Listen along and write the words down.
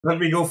Let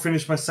me go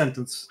finish my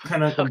sentence.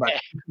 Can I come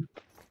back?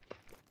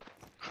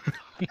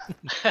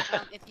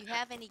 If you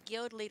have any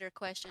guild leader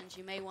questions,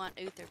 you may want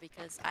Uther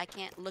because I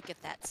can't look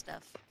at that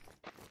stuff.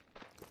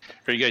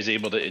 Are you guys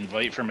able to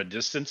invite from a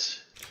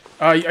distance?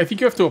 I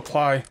think you have to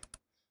apply.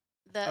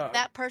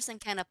 That person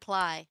can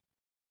apply.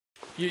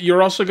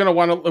 You're also gonna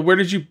want to. Where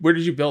did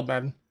you build,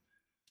 Madden?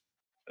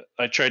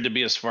 I tried to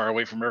be as far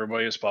away from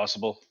everybody as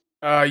possible.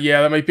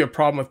 Yeah, that might be a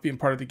problem with being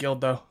part of the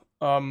guild, though.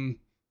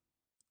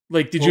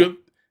 Like, did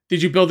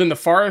you build in the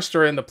forest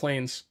or in the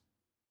plains?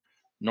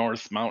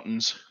 North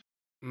mountains.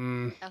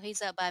 Oh,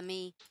 he's up by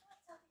me.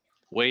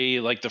 Way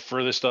like the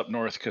furthest up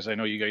north, because I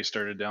know you guys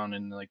started down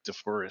in like the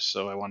forest,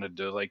 so I wanted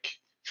to like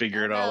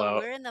figure it all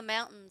out. We're in the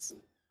mountains.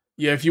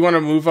 Yeah, if you want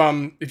to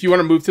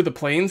move to the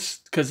plains,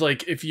 because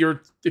like if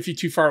you're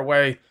too far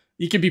away,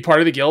 you can be part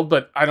of the guild,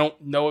 but I don't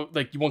know,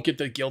 like you won't get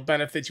the guild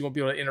benefits. You won't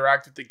be able to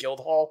interact with the guild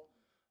hall.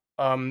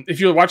 If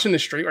you're watching the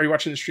stream, are you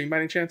watching the stream by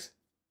any chance?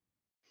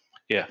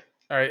 Yeah.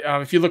 All right.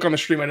 If you look on the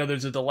stream, I know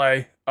there's a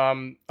delay.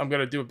 I'm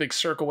gonna do a big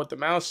circle with the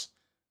mouse,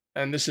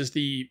 and this is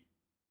the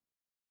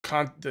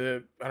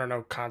continent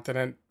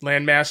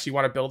landmass you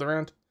want to build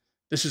around.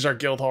 This is our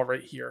guild hall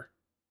right here.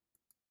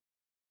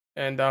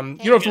 And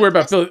you don't have to worry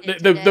about building.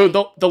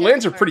 The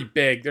lands are pretty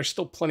big. There's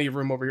still plenty of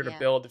room over here to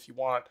build if you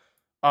want.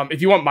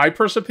 If you want my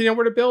personal opinion on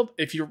where to build,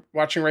 if you're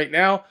watching right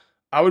now,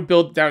 I would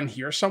build down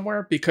here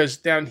somewhere because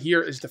down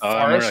here is the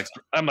forest.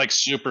 I'm like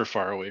super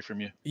far away from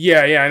you.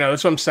 Yeah, I know.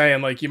 That's what I'm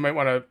saying. Like you might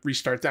want to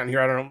restart down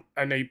here.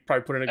 I know you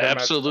probably put in a good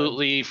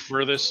absolutely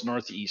furthest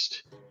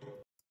northeast.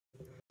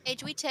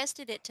 Age, we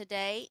tested it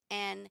today,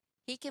 and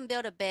he can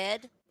build a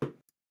bed.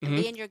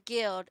 Be in your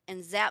guild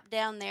and zap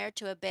down there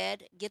to a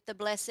bed, get the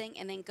blessing,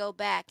 and then go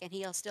back, and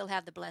he'll still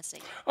have the blessing.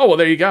 Oh, well,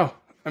 there you go.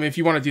 I mean, if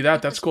you want to do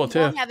that, that's cool, too.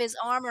 He won't have his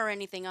armor or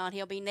anything on.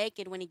 He'll be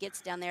naked when he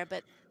gets down there,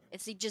 but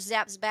if he just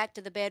zaps back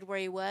to the bed where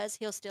he was,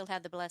 he'll still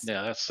have the blessing.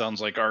 Yeah, that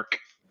sounds like Ark.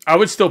 I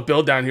would still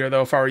build down here,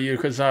 though, if I were you,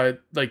 because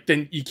like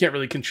then you can't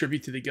really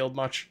contribute to the guild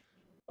much.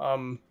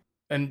 And,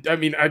 I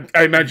mean,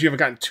 I imagine you haven't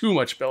gotten too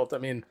much built. I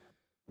mean,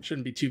 it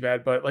shouldn't be too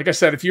bad. But like I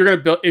said, if you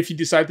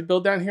decide to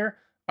build down here,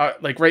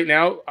 like right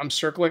now, I'm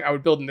circling. I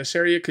would build in this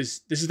area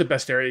because this is the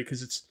best area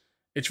because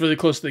it's really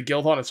close to the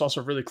guild hall and it's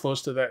also really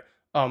close to that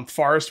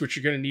forest, which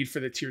you're going to need for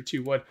the tier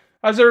 2 wood.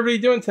 How's everybody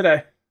doing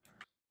today?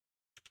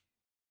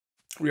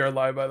 We are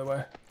live, by the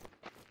way.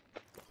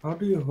 How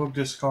do you hook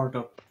this cart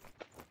up?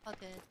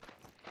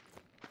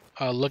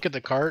 Okay. Look at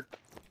the cart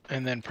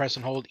and then press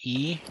and hold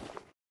E.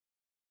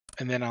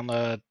 And then on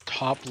the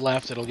top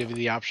left, it'll give you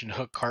the option to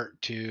hook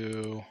cart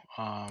to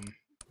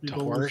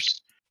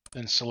horse.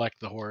 Then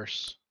select the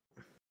horse.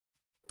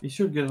 You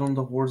should get on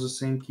the horse the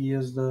same key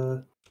as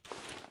the...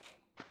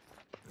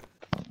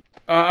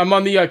 I'm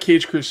on the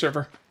Cage Crew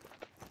server.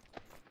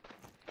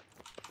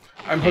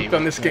 I'm hooked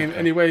on this game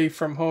anyway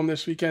from home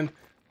this weekend.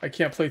 I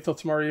can't play till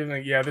tomorrow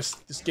evening. Yeah, this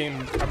game,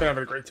 I've been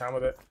having a great time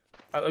with it.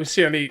 Let me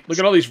see, look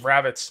at all these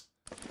rabbits.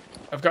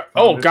 I've got...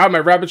 Oh, God, my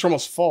rabbits are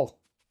almost full.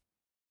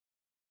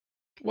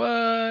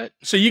 What?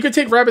 So you could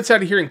take rabbits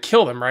out of here and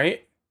kill them,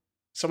 right?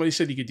 Somebody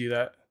said you could do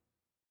that.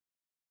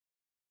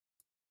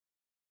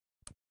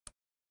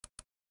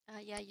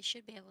 Yeah, you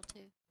should be able to.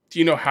 Do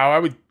you know how I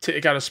would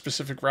take out a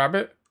specific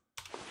rabbit?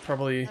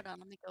 Probably... Hold on,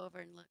 let me go over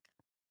and look.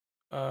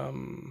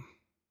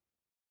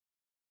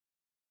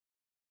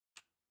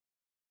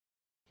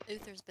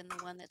 Uther's been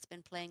the one that's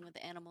been playing with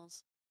the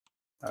animals.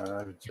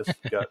 I've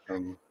just got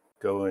them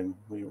going.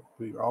 We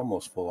are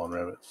almost full on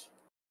rabbits.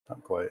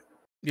 Not quite.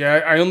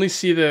 Yeah, I only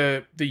see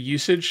the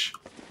usage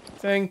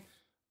thing.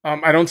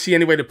 I don't see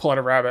any way to pull out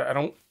a rabbit. I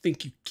don't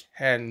think you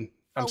can.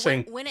 I'm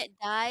saying when it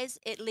dies,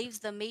 it leaves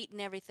the meat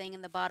and everything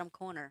in the bottom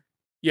corner.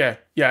 Yeah,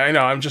 I know.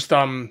 I'm just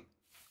I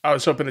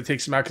was hoping to take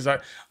some out because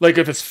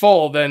if it's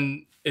full,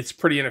 then it's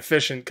pretty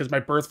inefficient because my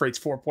birth rate's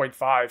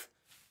 4.5.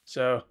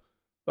 So,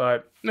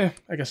 but I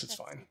guess it's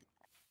fine.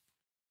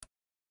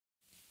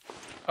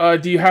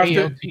 Do you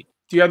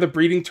have the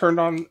breeding turned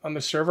on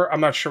the server?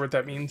 I'm not sure what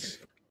that means.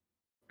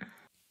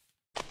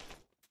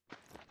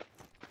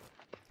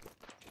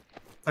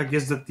 I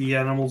guess that the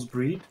animals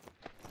breed.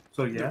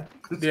 So yeah.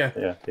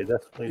 Yeah, they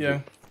definitely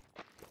do.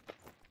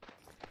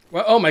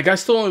 Well, oh, my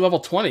guy's still only level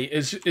 20.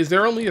 Is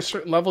there only a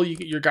certain level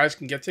your guys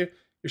can get to?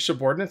 Your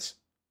subordinates?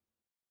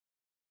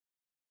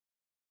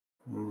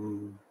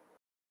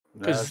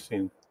 Because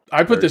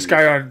I put this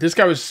guy on. This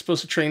guy was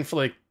supposed to train for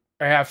like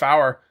a half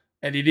hour,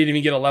 and he didn't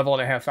even get a level in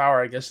a half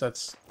hour. I guess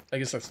that's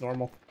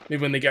normal.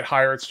 Maybe when they get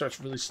higher, it starts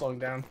really slowing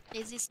down.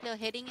 Is he still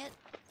hitting it?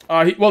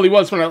 He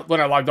was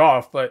when I logged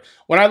off. But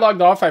when I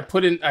logged off, I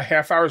put in a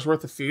half hour's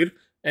worth of food,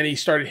 and he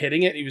started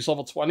hitting it. He was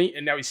level 20,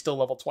 and now he's still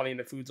level 20, and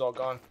the food's all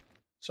gone.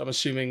 So I'm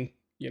assuming,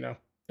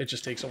 it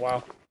just takes a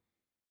while.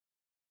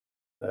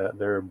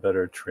 There are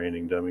better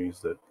training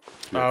dummies that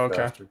okay.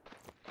 Faster.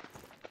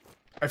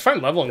 I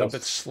find leveling a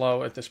bit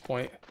slow at this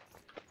point.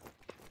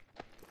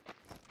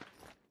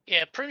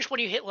 Yeah, pretty much when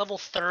you hit level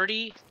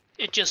 30,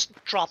 it just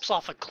drops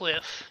off a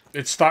cliff.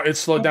 It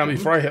slowed down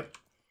before I hit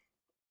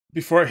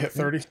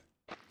 30.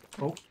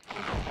 Oh.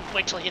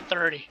 Wait till I hit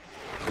 30.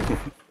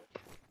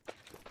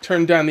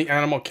 Turn down the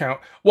animal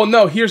count. Well,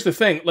 no, here's the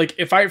thing. Like,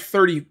 if I have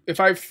 30,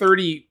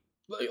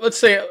 let's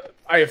say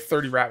I have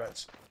 30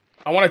 rabbits.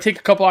 I want to take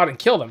a couple out and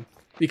kill them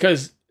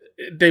because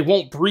they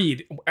won't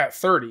breed at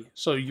 30.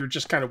 So you're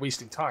just kind of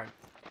wasting time.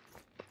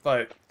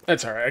 But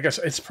that's all right. I guess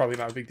it's probably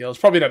not a big deal. It's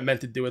probably not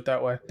meant to do it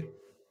that way.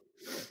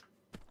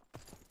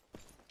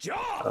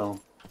 Oh.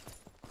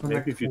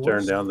 Maybe if you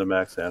turn down the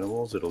max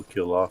animals, it'll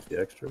kill off the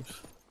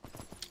extras.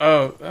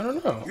 Oh, I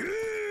don't know.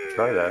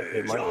 Try that.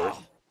 It might work.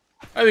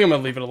 I think I'm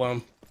gonna leave it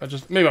alone.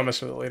 Maybe I'll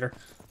mess with it later.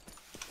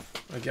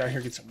 I get out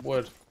here, get some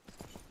wood.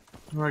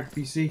 Alright,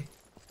 PC.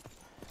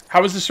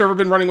 How has the server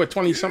been running with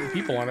 20-something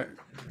people on it?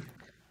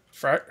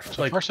 So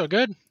far, so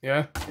good.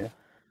 Yeah.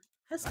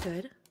 That's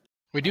good.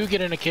 We do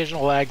get an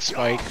occasional lag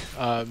spike,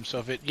 so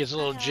if it gets a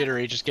little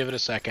jittery, just give it a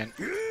second.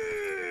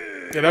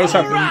 Yeah, that was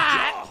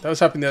happening. That was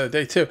happening the other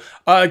day too.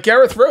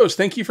 Gareth Rose,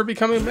 thank you for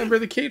becoming a member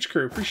of the Cage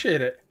Crew. Appreciate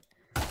it.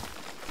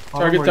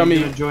 Target dummy.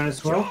 You gonna join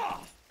as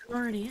well? I'm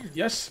already in.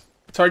 Yes.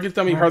 Target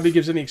dummy hardly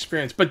gives any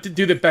experience, but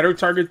do the better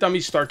target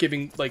dummies start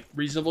giving like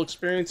reasonable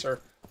experience, or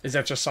is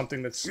that just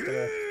something that's?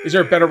 Is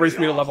there a better way for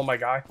me to level my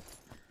guy?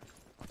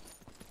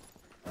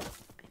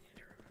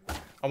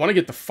 I want to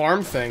get the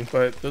farm thing,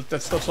 but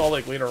that stuff's all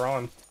like later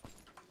on.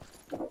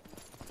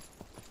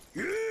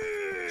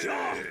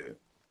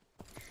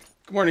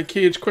 Good morning,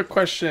 Cage. Quick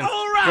question: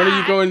 when are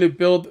you going to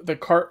build the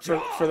cart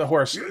for the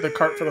horse? The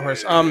cart for the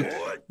horse.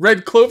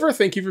 Red Clover,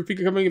 thank you for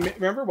becoming a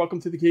member. Welcome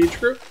to the Cage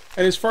Crew.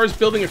 And as far as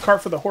building a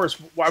cart for the horse,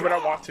 why would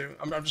I want to?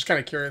 I'm just kind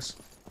of curious.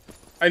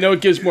 I know it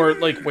gives more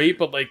like weight,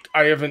 but like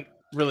I haven't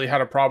really had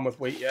a problem with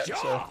weight yet.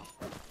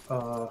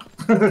 So,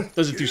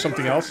 does it do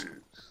something else?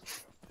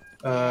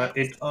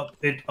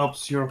 It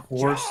ups your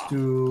horse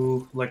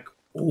to like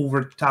over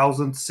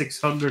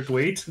 1,600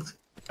 weight.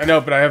 I know,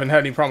 but I haven't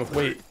had any problem with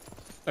weight.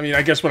 I mean,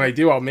 I guess when I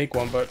do, I'll make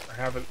one, but I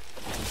haven't.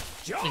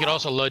 You can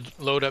also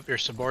load up your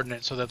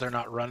subordinates so that they're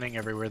not running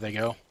everywhere they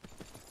go.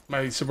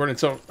 My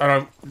subordinates don't. I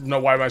don't know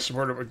why my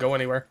subordinate would go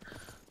anywhere.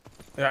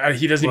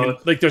 He doesn't even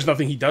like. There's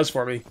nothing he does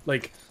for me.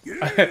 Like,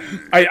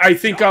 I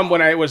think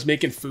when I was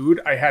making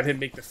food, I had him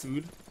make the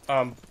food.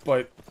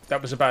 But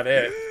that was about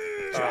it.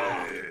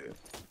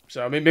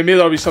 So maybe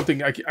that'll be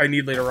something I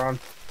need later on.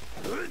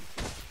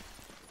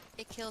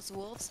 It kills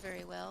wolves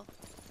very well.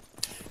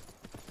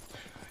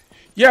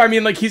 Yeah, I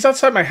mean, like, he's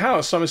outside my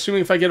house, so I'm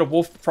assuming if I get a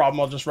wolf problem,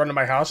 I'll just run to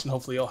my house, and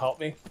hopefully he'll help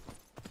me.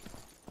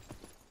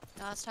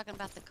 No, I was talking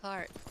about the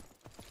cart.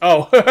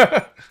 Oh,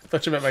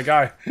 thought you meant my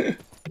guy.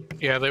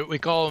 Yeah, we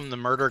call them the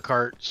murder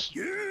carts.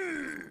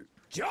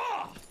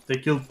 They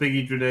killed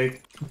Piggy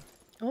today.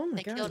 Oh my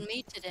They god. killed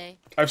me today.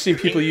 I've seen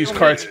people use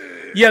carts.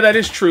 Yeah, that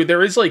is true.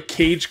 There is, like,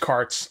 cage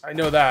carts. I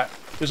know that.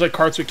 There's, like,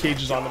 carts with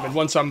cages on them, and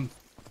once I'm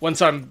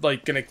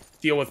like, gonna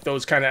deal with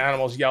those kind of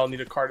animals, yeah, I'll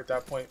need a cart at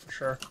that point, for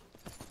sure.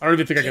 I don't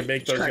even think I can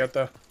make those yet,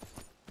 though.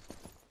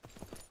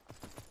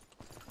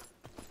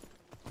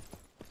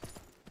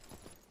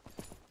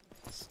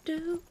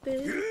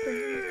 Stupid.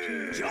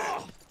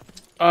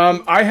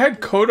 I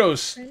had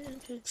Kodos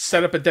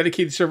set up a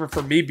dedicated server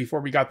for me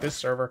before we got this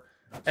server.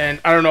 And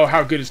I don't know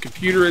how good his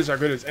computer is, how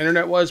good his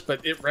internet was,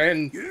 but it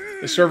ran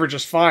the server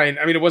just fine.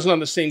 I mean, it wasn't on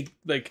the same,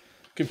 like,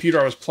 computer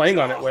I was playing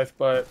on it with,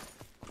 but...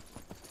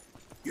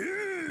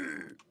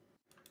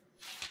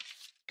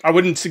 I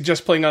wouldn't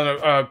suggest playing on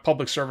a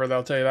public server, though,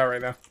 I'll tell you that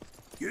right now.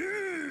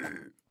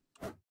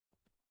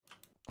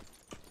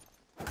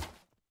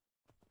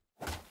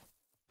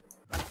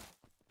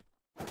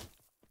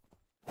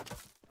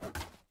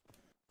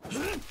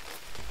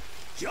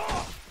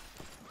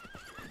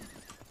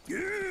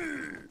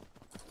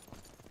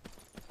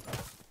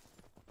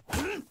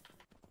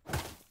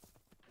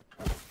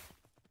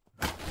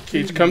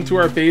 Cage, come to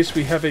our base.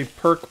 We have a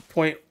perk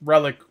point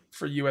relic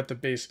for you at the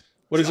base.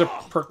 What is a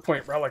perk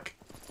point relic?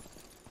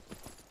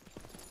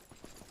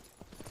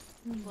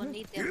 We'll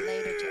need them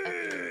later to up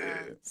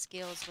your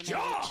skills when they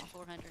reach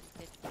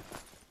 450.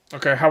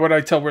 Okay, how would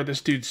I tell where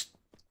this dude's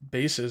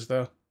base is,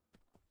 though?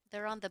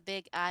 They're on the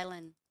big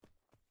island.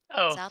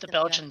 Oh, south the of you,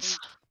 I Belgians.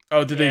 think.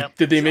 Oh,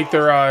 did they make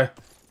their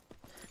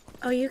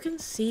Oh, you can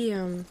see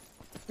when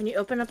you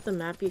open up the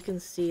map, you can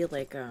see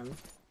like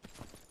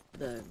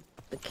the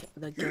guild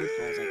halls, I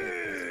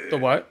guess. the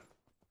what?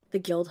 The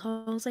guild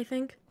halls, I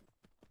think.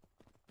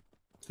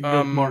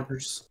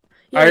 Markers.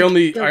 Yeah, I like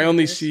only guild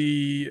markers.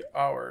 see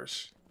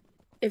ours.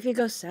 If you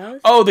go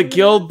south. Oh, the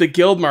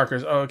guild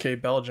markers. Oh, okay,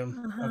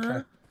 Belgium.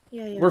 Okay.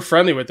 Yeah. We're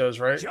friendly with those,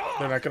 right?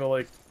 They're not gonna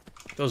like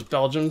those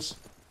Belgians.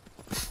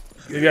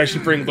 Maybe I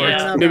should bring Lord.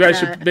 Yeah.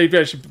 Maybe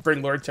I should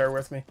bring Lord Terror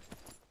with me.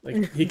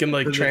 Like he can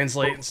like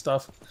translate and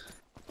stuff.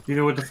 You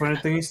know what the funny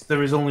thing is?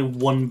 There is only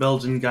one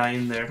Belgian guy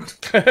in there.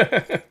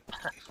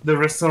 The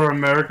rest are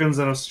Americans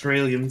and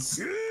Australians.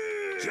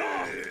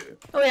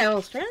 Oh yeah,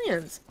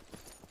 Australians.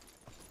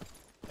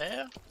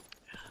 Yeah.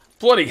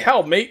 Bloody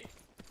hell, mate!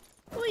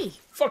 Oi,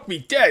 Fuck me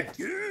dead.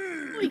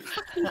 oi,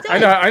 fucking I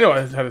know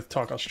how to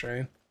talk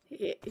Australian.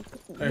 Yeah,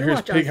 You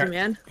watch Ozzy,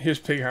 man. Here's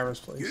Pighammer's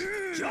place.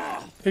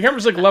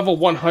 Pighammer's like level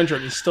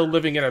 100. He's still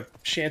living in a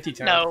shanty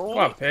town. No. Come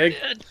on, Pig.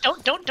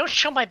 Don't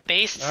show my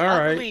base. It's All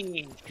right.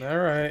 ugly. All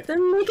right.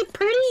 Then make it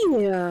pretty.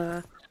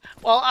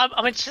 Well,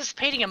 I'm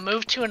anticipating a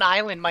move to an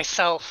island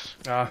myself.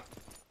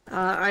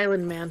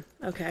 Island man.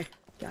 Okay,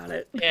 got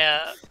it.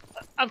 Yeah,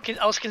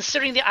 I was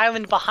considering the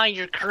island behind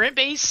your current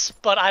base,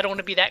 but I don't want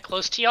to be that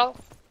close to y'all.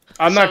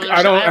 I'm So not. there's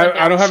I don't. an island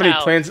I don't down have any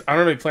south. plans. I don't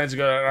have any plans to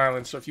go to that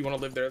island. So if you want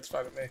to live there, that's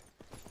fine with me.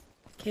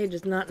 Cage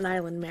is not an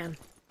island man.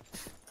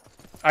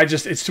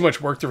 It's too much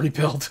work to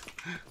rebuild.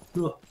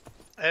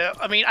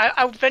 I mean,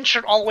 I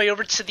ventured all the way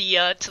over to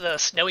the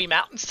snowy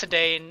mountains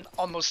today and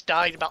almost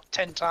died about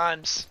 10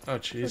 times. Oh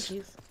jeez.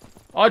 Jeez.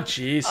 Oh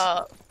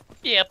jeez.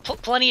 Yeah,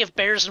 plenty of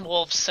bears and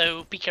wolves,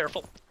 so be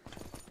careful.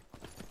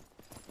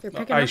 They're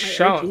picking I up my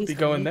shan't OGs, be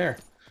going homie. there.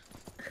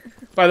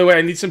 By the way,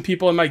 I need some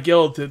people in my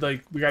guild to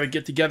we got to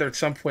get together at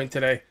some point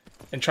today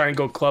and try and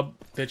go club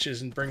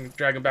bitches and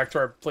drag them back to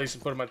our place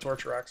and put them on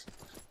torture racks.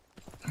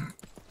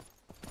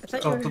 I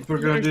thought Oh, you but were, we're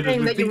you gonna were do this saying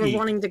with that you were Piggy.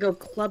 wanting to go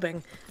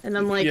clubbing, and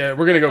I'm like, Yeah,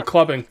 we're gonna go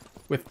clubbing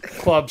with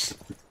clubs.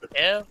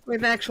 Yeah.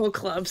 with actual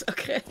clubs.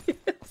 Okay,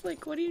 it's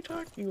like, what are you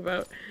talking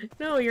about?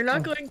 No, you're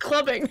not going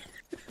clubbing.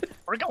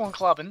 We're going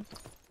clubbing.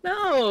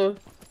 No,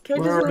 Cage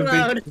Where are isn't the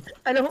allowed.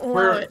 I don't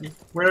allow it.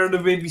 Where are the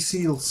baby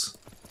seals?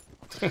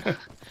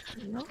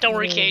 No. Don't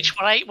worry, Cage.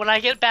 When I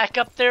get back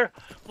up there,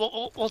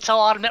 we'll tell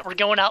Autumn that we're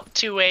going out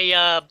to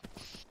a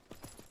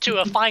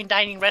fine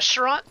dining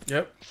restaurant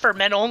Yep. for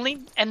men only,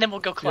 and then we'll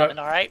go clubbing.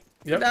 All right?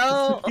 Yep.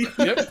 No,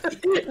 Yep.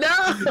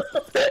 no,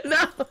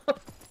 no.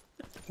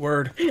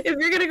 Word. If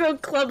you're gonna go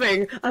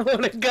clubbing, I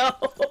want to go.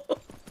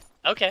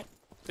 Okay.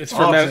 It's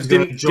for Oh, men. she's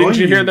gonna Didn't join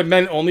you hear you. the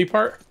men only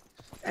part?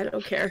 I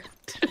don't care.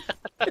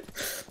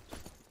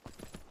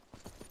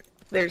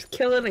 There's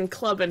killing and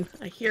clubbing.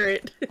 I hear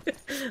it.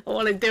 I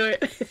want to do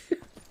it.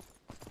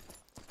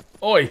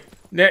 Oi.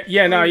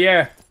 Yeah. No.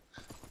 Yeah.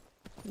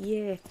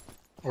 Yeah.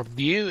 Or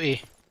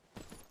beauty.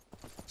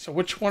 So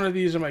which one of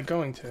these am I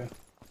going to?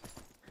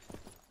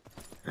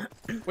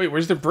 Wait,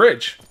 where's the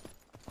bridge?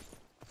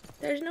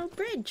 There's no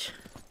bridge.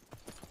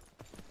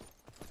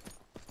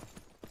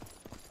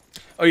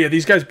 Oh yeah,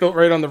 these guys built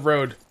right on the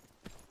road.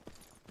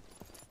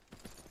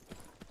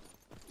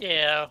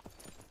 Yeah.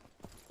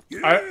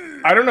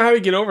 I don't know how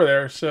to get over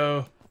there,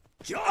 so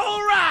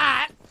All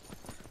right.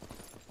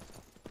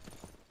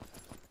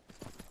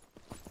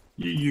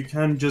 You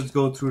can just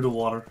go through the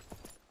water.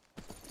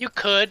 You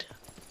could.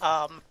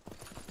 Let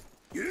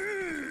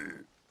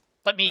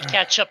me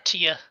catch up to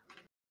you.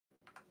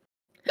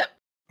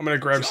 I'm gonna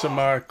grab some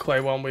clay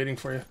while I'm waiting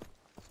for you.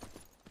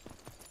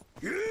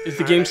 Is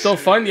the game still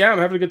fun? Yeah, I'm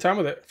having a good time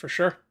with it, for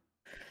sure.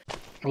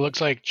 It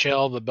looks like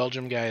Chell, the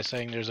Belgium guy, is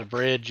saying there's a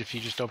bridge. If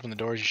you just open the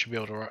doors, you should be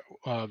able to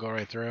go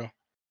right through.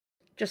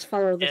 Just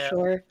follow the Yeah.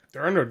 shore.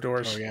 There are no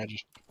doors. Oh yeah,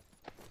 just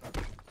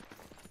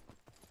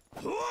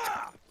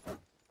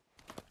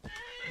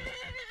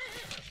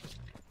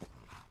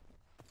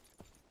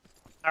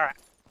Alright.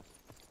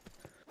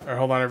 Alright,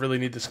 hold on, I really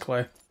need this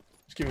clay.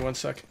 Just give me 1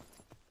 sec.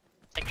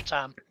 Take your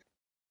time.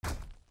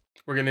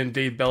 We're gonna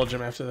invade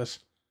Belgium after this.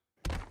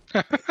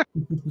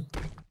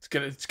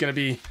 It's gonna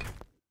be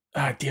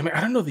damn it,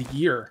 I don't know the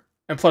year.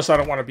 And plus I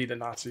don't want to be the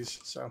Nazis,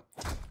 so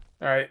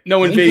alright.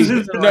 No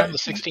invading around the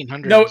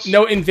 1600s.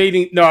 no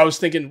invading. No, I was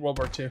thinking World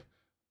War II.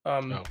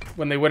 Oh.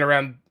 When they went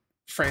around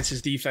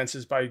France's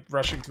defenses by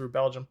rushing through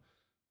Belgium.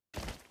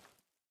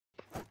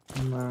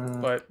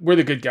 But we're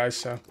the good guys,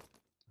 so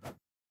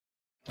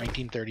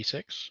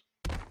 1936.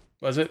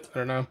 was it? I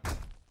don't know.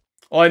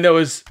 All I know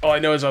is I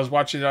was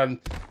watching it on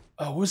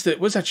what was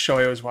that show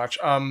I always watch?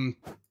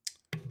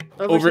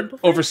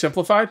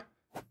 Oversimplified.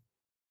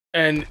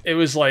 And it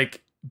was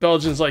like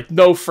Belgium's like,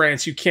 no,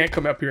 France, you can't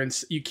come up here and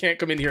you can't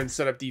come in here and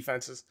set up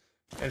defenses.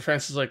 And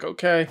France is like,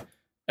 okay.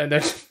 And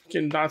then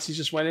fucking Nazis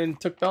just went in and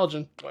took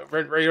Belgium.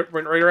 Went right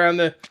around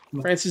the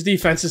France's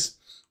defenses.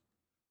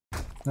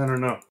 I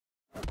don't know.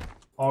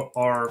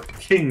 Our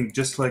king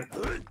just like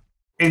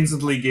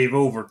instantly gave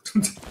over.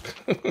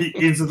 He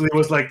instantly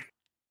was like,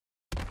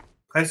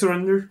 I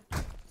surrender.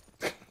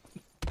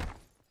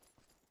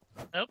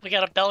 Oh, we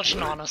got a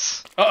Belgian on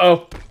us.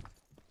 Uh-oh.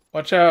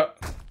 Watch out.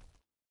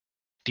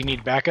 Do you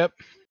need backup?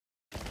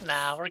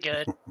 Nah, we're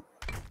good.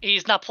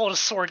 He's not pulled a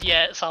sword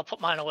yet, so I'll put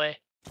mine away.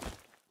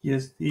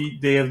 Yes,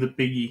 they have the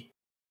piggy.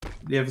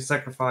 They have a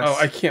sacrifice. Oh,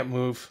 I can't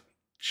move.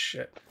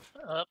 Shit.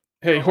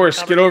 Hey, oh, horse,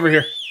 cover. get over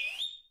here.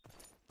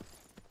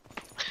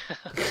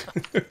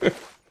 What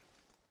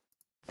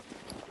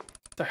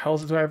the hell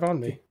do I have on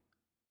me?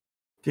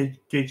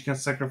 Gage can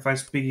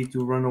sacrifice piggy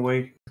to run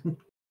away.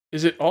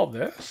 Is it all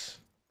this?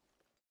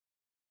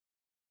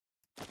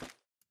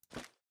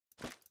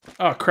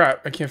 Oh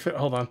crap! I can't fit.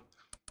 Hold on.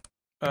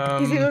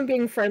 He's even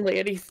being friendly,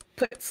 and he's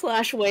put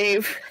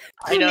 /wave.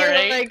 I know,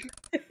 right? Like,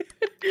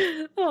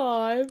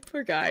 oh,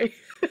 poor guy.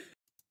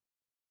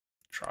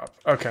 Drop.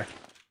 Okay.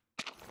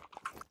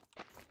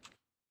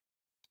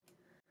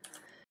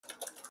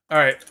 All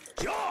right.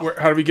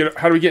 How do we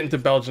get into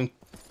Belgium?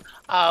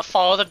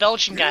 Follow the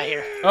Belgian guy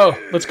here. Oh,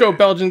 let's go,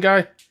 Belgian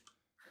guy.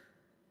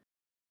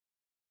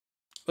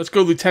 Let's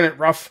go, Lieutenant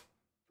Ruff.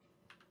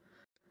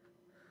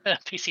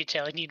 PC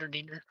Charlie,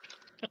 neater.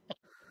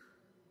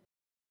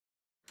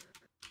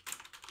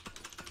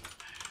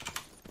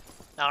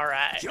 All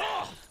right.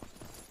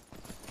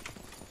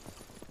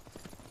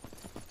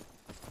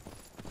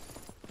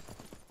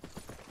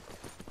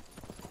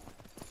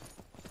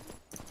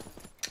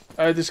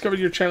 I discovered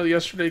your channel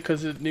yesterday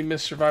because of the new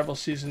Myth Survival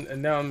season,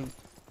 and now I'm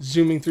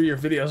zooming through your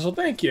videos. Well,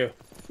 thank you.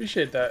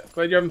 Appreciate that.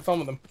 Glad you're having fun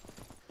with them.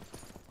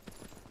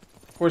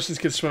 Horses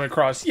can swim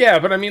across. Yeah,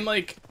 but I mean,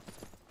 like,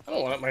 I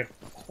don't want my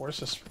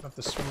horses to have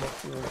to swim up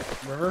through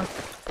a river.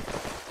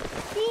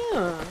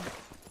 Yeah.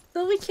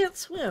 Sylvie can't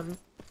swim.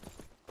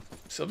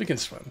 Sylvie can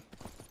swim.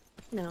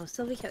 No,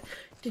 Sylvie can't.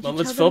 Did Well, you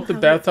let's tell fill them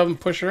up the how- bathtub and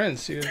push her in.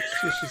 See if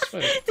she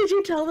swims. Did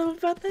you tell them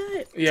about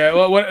that? Yeah,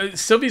 well, what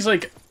Sylvie's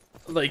like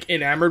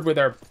enamored with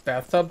our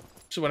bathtub.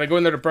 So when I go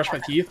in there to brush my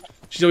teeth,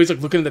 she's always like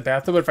looking in the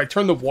bathtub. But if I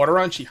turn the water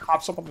on, she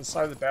hops up on the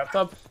side of the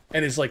bathtub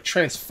and is like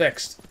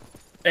transfixed.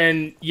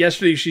 And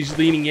yesterday she's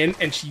leaning in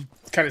and she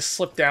kind of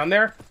slipped down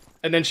there,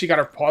 and then she got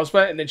her paws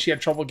wet, and then she had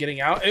trouble getting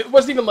out. It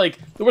wasn't even like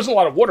there wasn't a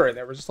lot of water in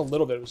there. It was just a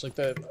little bit. It was like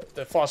the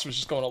faucet was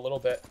just going a little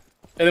bit.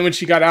 And then when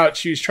she got out,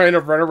 she was trying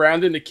to run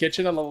around in the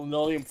kitchen on the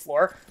linoleum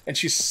floor, and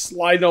she's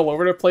sliding all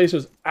over the place. It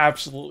was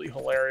absolutely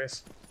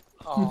hilarious.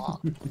 Aw.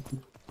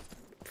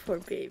 Poor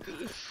baby.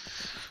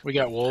 We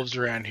got wolves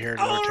around here,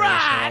 and we're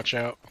trying to watch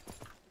out.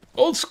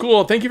 Old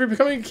school. Thank you for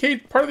becoming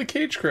part of the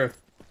Cage crew.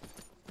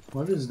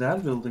 What is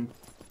that building?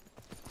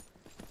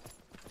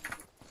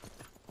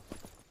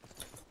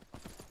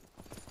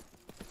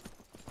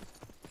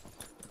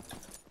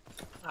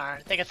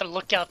 Alright, they got the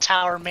lookout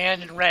tower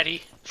manned and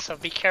ready, so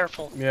be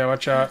careful. Yeah,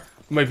 watch out.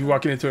 We might be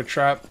walking into a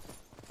trap.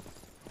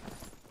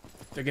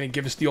 They're gonna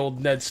give us the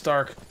old Ned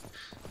Stark.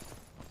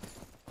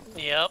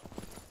 Yep.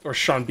 Or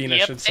Sean Bean, I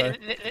should say.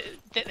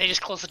 They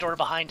just closed the door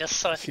behind us,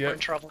 so I think we're in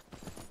trouble.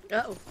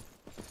 Uh-oh.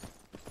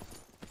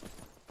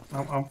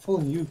 I'm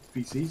following you,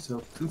 PC,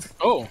 so...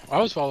 Oh, I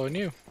was following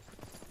you.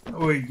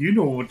 Wait, you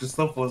know what the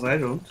stuff was, I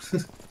don't.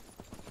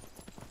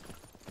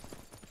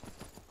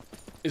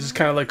 Is this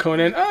kind of like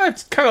Conan? Ah,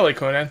 it's kind of like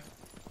Conan.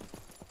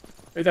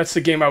 That's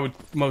the game I would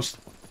most,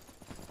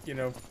 you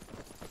know,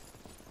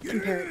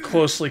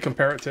 closely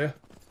compare it to.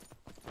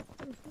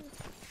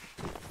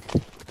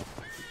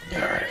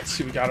 Alright, let's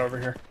see what we got over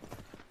here.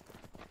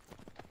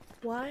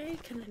 Why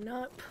can I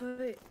not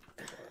put...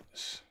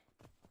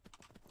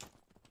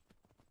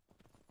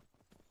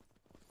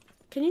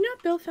 Can you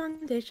not build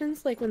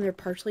foundations like when they're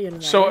partially in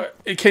water? So,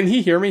 can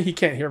he hear me? He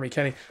can't hear me,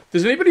 can he?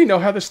 Does anybody know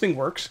how this thing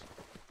works?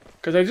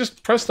 Because I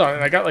just pressed on it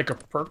and I got like a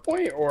perk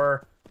point,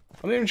 or...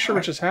 I'm not even sure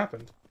what just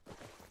happened.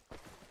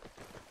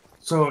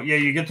 So, yeah,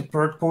 you get the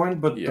perk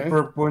point, but Yeah. the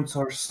perk points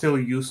are still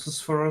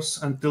useless for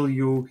us until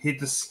you hit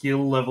the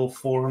skill level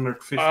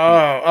 450.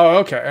 Oh,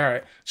 okay,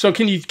 alright. So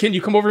can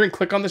you come over and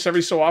click on this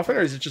every so often,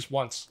 or is it just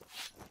once?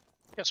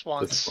 Just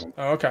once.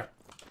 Oh, okay.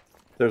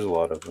 There's a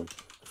lot of them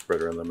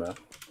spread around the map.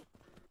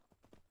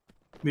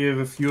 We have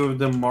a few of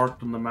them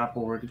marked on the map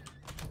already.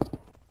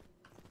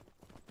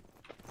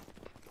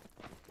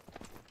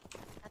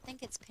 I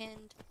think it's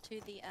pinned to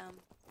the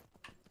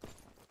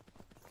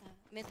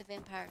Myth of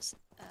Empires.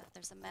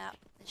 There's a map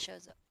that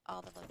shows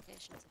all the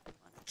locations if you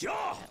want to.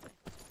 That way.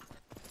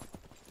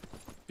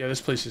 Yeah, this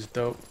place is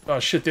dope. Oh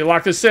shit, they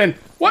locked us in!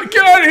 What?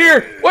 Get out of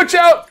here! Watch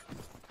out!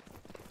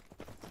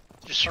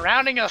 They're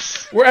surrounding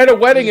us. We're at a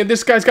wedding and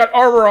this guy's got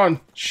armor on!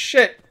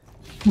 Shit!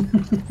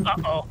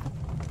 Uh-oh.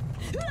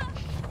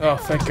 Oh,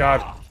 thank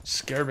God.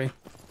 Scared me.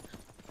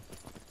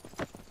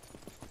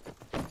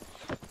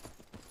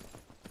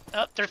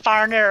 Oh, they're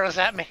firing arrows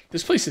at me.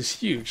 This place is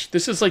huge.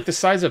 This is like the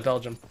size of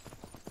Belgium.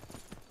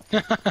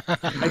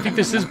 I think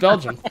this is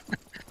Belgium. I'll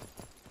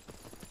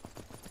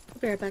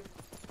be right back.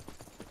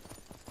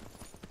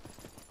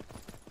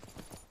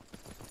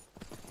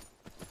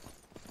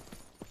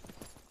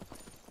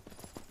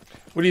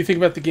 What do you think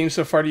about the game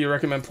so far? Do you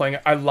recommend playing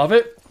it? I love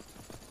it.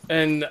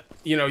 And,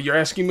 you know, you're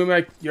asking me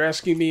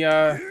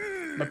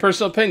my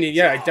personal opinion.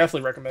 Yeah, I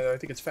definitely recommend it. I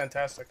think it's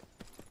fantastic.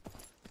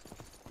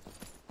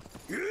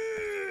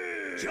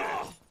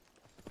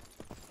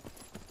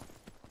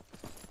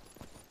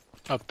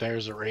 Up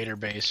there's a raider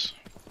base.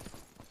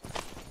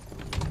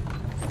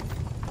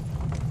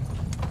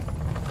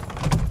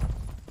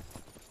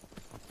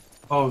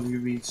 Oh, you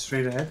mean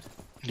straight ahead?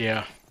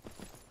 Yeah.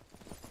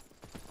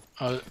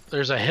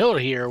 There's a hill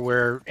here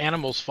where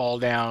animals fall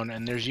down,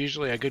 and there's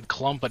usually a good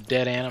clump of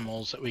dead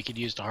animals that we could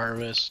use to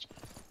harvest.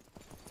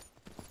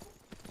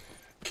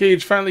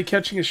 Cage finally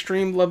catching a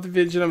stream. Love the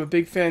vision. I'm a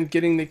big fan.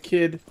 Getting the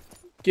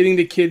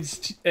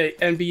kids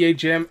NBA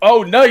Jam.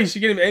 Oh, nice!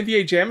 You get an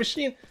NBA Jam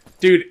machine,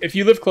 dude. If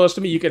you live close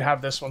to me, you could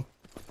have this one.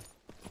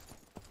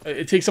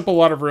 It takes up a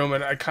lot of room,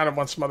 and I kind of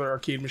want some other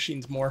arcade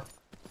machines more.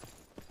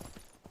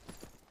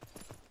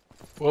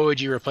 What would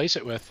you replace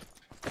it with?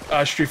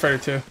 Street Fighter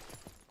 2.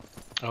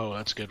 Oh,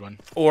 that's a good one.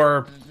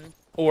 Or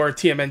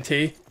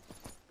TMNT.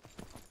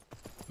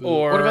 Ooh,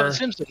 Or what about The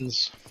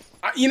Simpsons?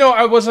 You know,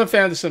 I wasn't a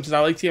fan of The Simpsons.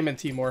 I like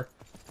TMNT more.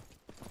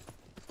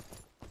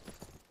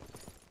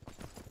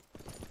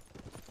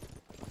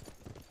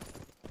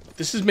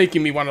 This is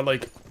making me want to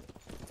like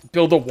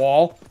build a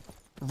wall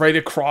right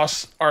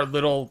across our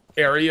little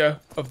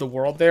area of the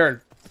world there and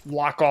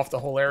block off the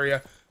whole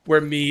area where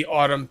me,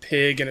 Autumn,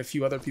 Pig, and a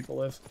few other people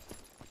live.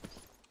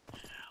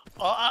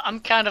 Well, I'm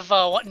kind of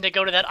wanting to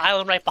go to that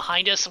island right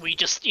behind us, and we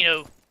just,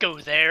 go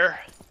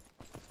there.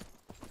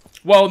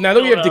 Well, now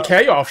that we have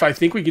decay off, I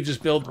think we could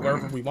just build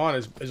wherever we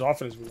want as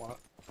often as we want.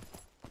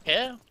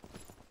 Yeah.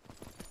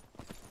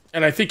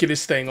 And I think it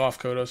is staying off,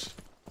 Kodos.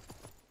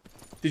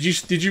 Did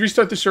you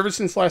restart the server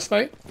since last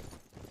night?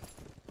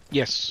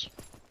 Yes.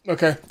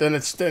 Okay, then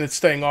it's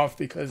staying off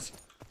because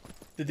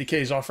the decay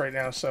is off right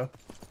now. So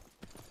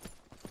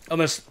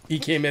unless he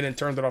came in and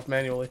turned it off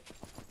manually.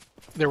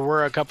 There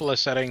were a couple of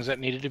settings that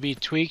needed to be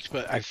tweaked,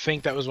 but I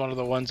think that was one of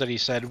the ones that he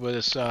said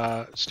was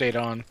stayed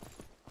on.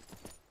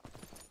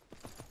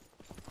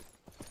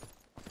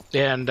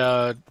 And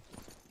a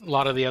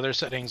lot of the other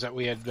settings that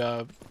we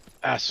had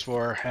asked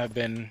for have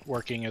been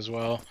working as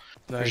well.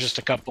 Nice. There's just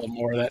a couple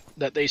more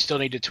that they still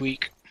need to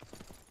tweak.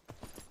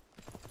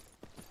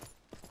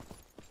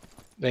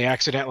 They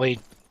accidentally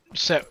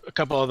set a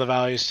couple of the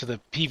values to the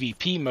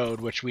PvP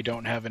mode, which we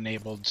don't have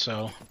enabled,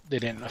 so they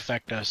didn't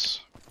affect us.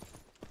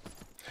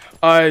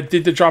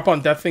 Did the drop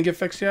on death thing get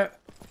fixed yet?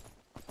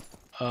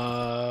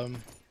 I'll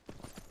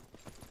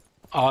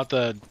have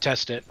to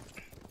test it.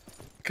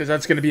 Because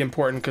that's going to be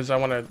important, because I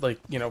want to, like,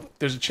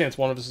 there's a chance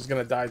one of us is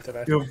going to die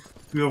today. You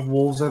have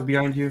wolves up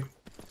behind you?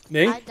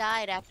 Me? I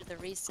died after the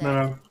reset.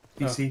 No,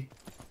 PC.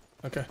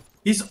 Oh. Okay.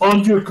 He's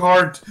on your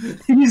card!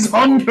 He's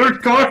on your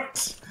card!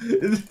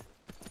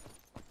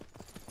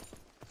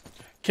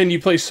 Can you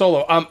play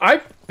solo?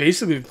 I've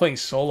basically been playing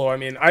solo. I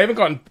mean, I haven't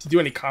gotten to do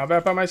any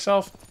combat by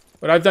myself,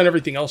 but I've done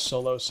everything else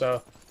solo,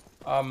 so...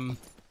 I'm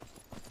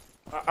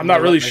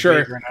not really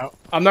sure.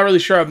 I'm not really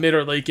sure how mid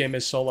or late game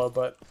is solo,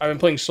 but I've been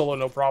playing solo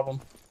no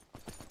problem.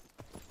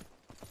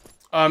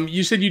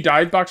 You said you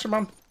died, Boxer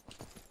Mom?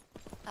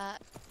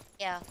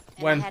 Yeah.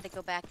 And When? I had to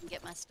go back and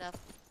get my stuff.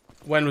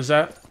 When was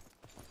that?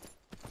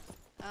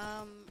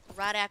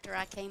 Right after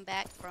I came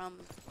back from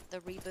the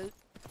reboot.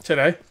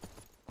 Today?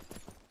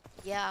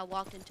 Yeah, I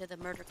walked into the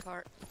murder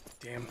cart.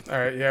 Damn. All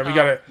right.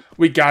 Yeah,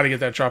 we gotta get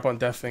that drop on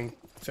death thing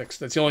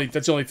fixed. That's the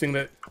only thing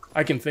that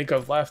I can think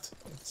of left.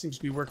 It seems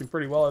to be working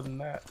pretty well other than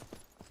that.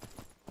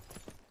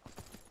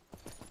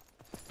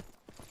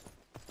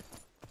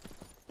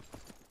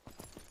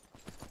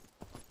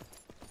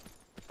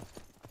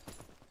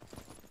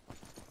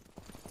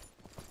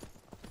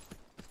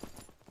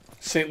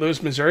 St.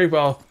 Louis, Missouri.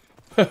 Well,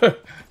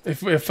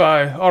 if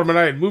Autumn and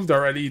I had moved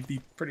already, you'd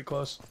be pretty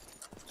close.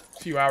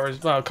 A few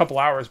hours, well, a couple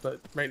hours, but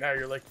right now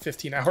you're like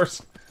 15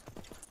 hours.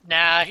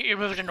 Nah, you're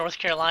moving to North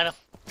Carolina.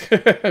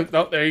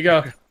 Oh, there you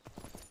go.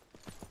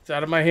 It's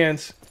out of my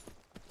hands.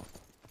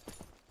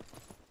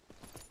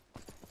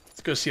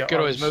 Let's go see how. Could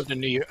always move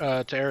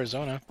to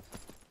Arizona.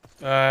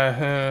 I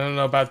don't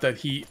know about that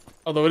heat.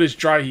 Although it is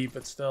dry heat,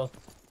 but still.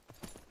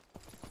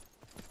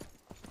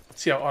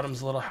 Let's see how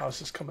Autumn's little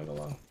house is coming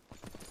along.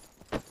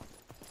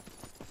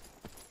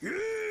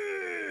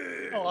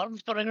 Oh, I'm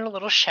building her a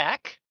little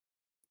shack.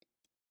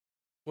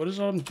 What is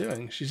Autumn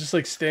doing? She's just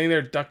like standing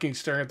there, ducking,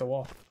 staring at the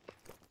wall.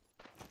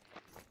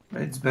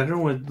 It's better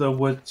with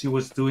what she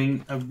was doing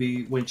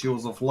when she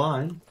was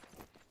offline.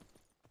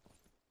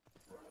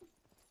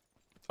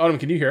 Autumn,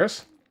 can you hear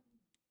us?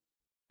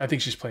 I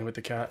think she's playing with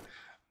the cat.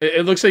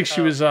 It looks like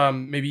she was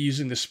maybe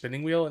using the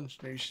spinning wheel, and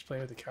maybe she's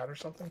playing with the cat or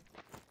something.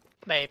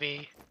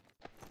 Maybe.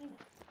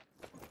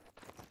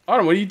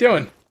 Autumn, what are you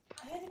doing?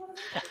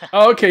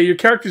 Oh, okay, your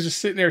character's just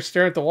sitting there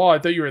staring at the wall. I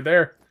thought you were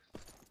there.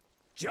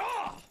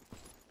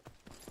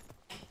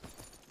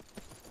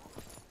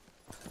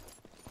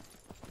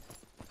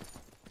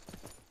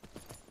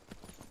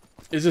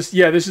 Is this...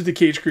 Yeah, this is the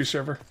Cage Crew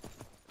server.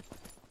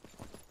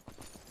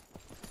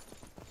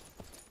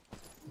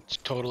 It's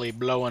totally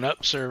blowing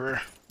up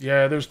server.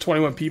 Yeah, there's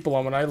 21 people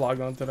on when I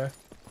logged on today.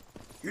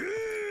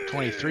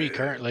 23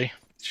 currently.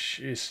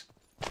 Jeez.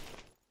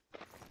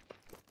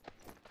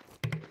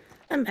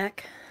 I'm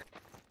back.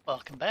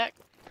 Welcome back.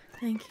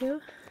 Thank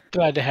you.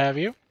 Glad to have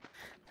you.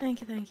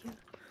 Thank you, thank you.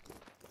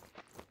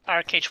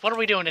 Alright, Cage, what are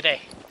we doing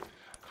today?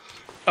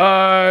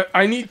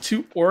 I need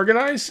to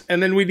organize,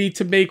 and then we need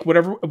to make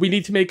whatever... We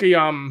need to make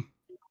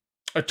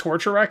a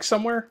torture rack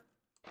somewhere.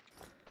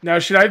 Now,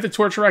 should I have the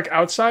torture rack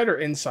outside or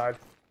inside?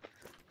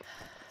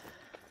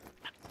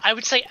 I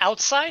would say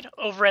outside,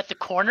 over at the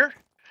corner.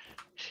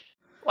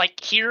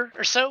 Like here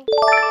or so.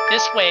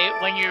 This way,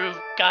 when you've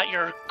got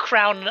your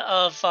crown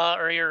of,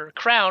 or your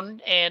crown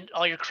and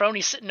all your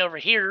cronies sitting over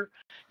here,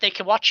 they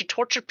can watch you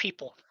torture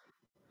people.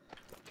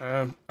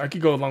 I could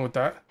go along with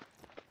that.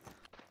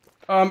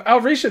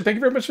 Alration, thank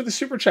you very much for the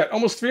super chat.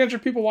 Almost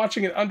 300 people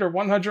watching and under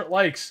 100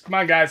 likes. Come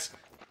on, guys.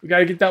 We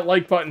gotta get that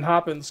like button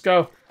hopping. Let's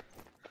go.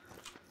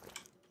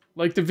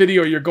 Like the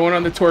video, you're going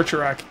on the torture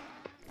rack.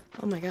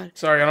 Oh my god.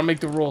 Sorry, I don't make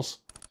the rules.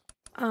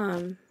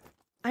 I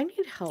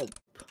need help.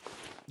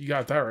 You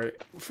got that right.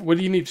 What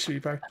do you need, sweetie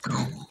pie?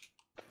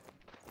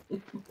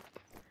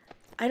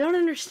 I don't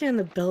understand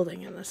the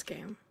building in this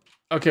game.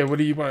 Okay, what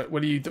do you want?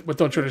 What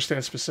don't you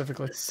understand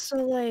specifically? So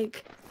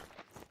like,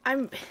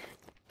 I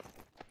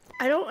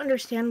don't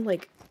understand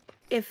like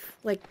if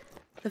like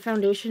the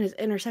foundation is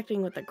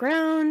intersecting with the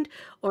ground,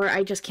 or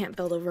I just can't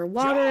build over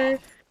water,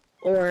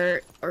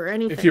 or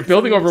anything. If you're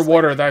building over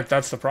water,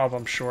 that's the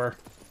problem. Sure.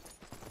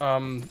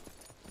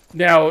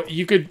 Now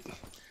you could.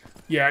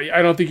 Yeah,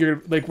 I don't think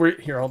you're like we're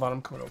here. Hold on,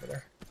 I'm coming over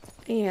there.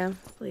 Yeah,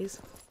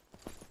 please.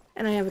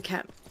 And I have a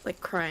cat like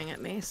crying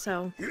at me,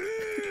 so. What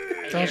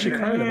the hell is she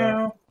crying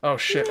about? Oh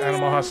shit!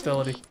 Animal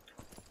hostility.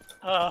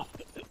 Oh,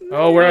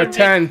 Oh, we're at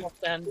 10.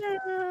 then.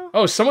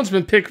 Oh, someone's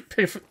been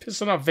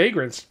pissing off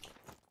vagrants.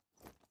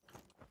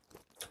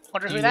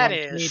 Wonder Do who you that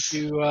want me is.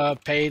 to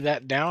pay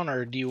that down,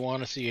 or do you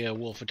want to see a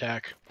wolf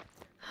attack?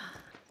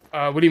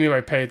 What do you mean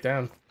by pay it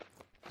down?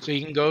 So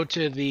you can go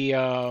to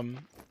the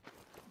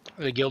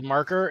guild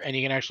marker, and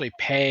you can actually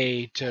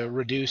pay to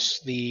reduce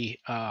the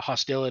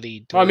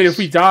hostility. Well, I mean, if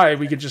we die,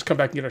 we could just come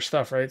back and get our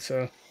stuff, right?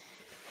 So,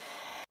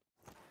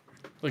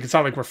 like, it's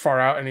not like we're far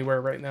out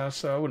anywhere right now,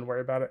 so I wouldn't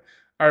worry about it.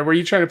 All right, where are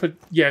you trying to put?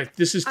 Yeah,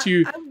 this is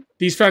too.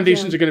 These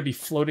foundations are going to be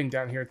floating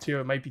down here too.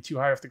 It might be too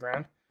high off the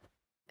ground.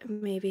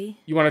 Maybe.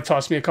 You want to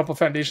toss me a couple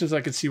foundations?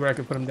 I can see where I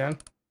can put them down.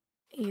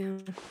 Yeah.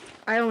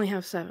 I only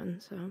have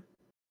 7, so.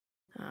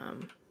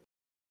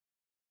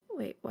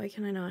 Wait, why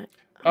can I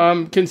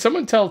not? Can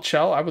someone tell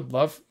Chell I would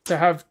love to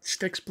have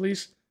sticks,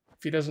 please?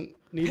 If he doesn't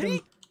need them.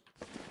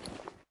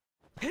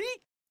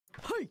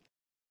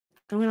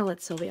 I'm gonna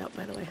let Sylvie out,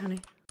 by the way, honey.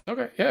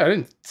 Okay, yeah, I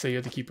didn't say you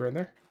had to keep her in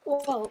there.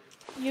 Well,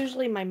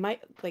 usually my mic,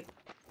 like,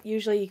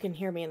 usually you can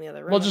hear me in the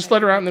other room. Well, if just I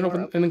let her keep out and the then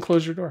door open and then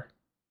close your door.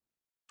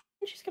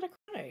 She's gonna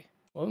cry.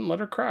 Well, then let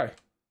her cry.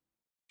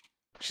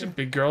 She's a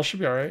big girl. She'll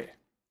be all right.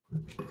 You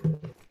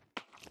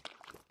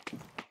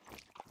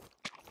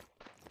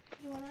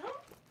want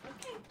out?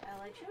 Okay, I'll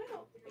let you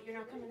out. But you're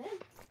not coming in.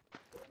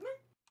 Come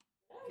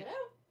on. Get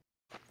out.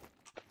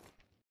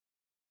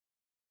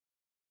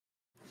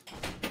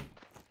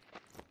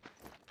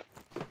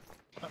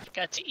 I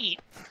forgot to eat.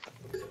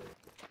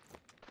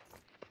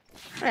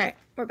 Alright,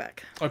 we're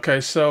back. Okay,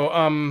 so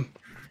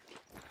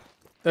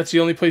that's the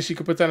only place you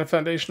could put down a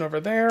foundation over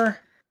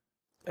there,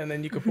 and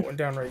then you could put one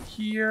down right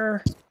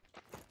here,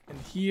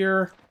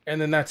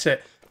 and then that's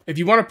it. If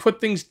you want to put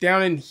things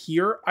down in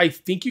here, I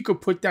think you could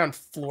put down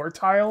floor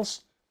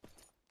tiles,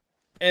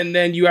 and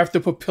then you have to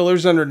put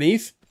pillars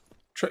underneath.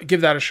 Give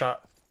that a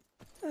shot.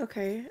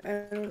 Okay,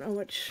 I don't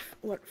know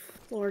what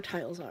floor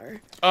tiles are.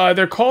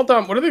 They're called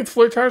what are the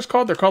floor tiles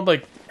called? They're called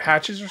like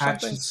hatches or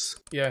something. Hatches.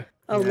 Yeah.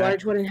 Oh, Yeah.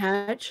 large wooden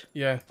hatch?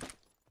 Yeah.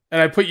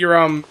 And I put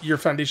your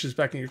foundations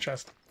back in your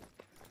chest.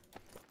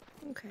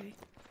 Okay.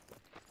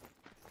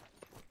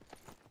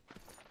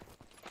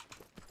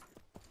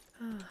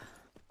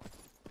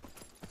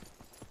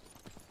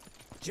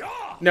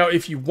 Now,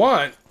 if you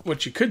want,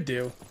 what you could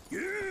do...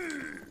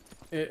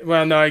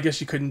 well, no, I guess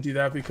you couldn't do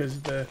that because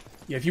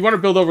yeah, if you want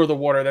to build over the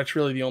water, that's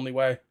really the only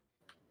way.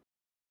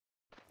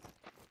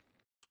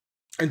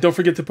 And don't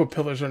forget to put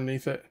pillars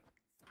underneath it.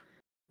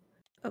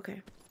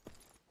 Okay.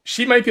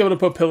 She might be able to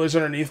put pillars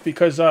underneath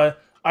because I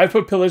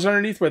put pillars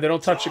underneath where they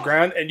don't touch the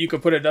ground, and you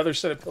could put another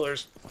set of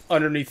pillars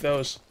underneath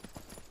those.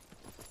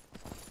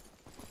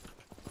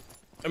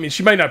 I mean,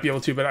 she might not be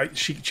able to, but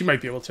she might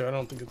be able to. I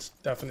don't think it's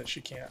definite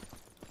she can't.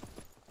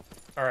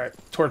 All right,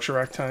 torture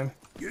rack time.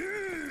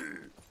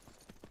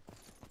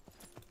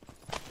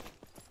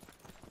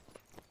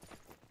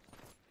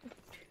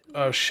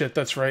 Oh shit,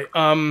 that's right.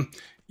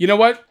 You know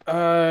what?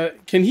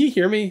 Can he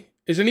hear me?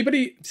 Is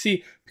anybody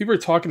see? People are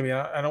talking to me.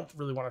 I don't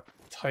really want to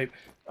type.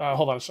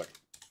 Hold on a second.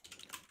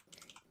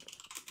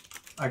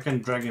 I can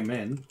drag him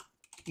in.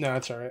 No,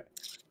 that's all right.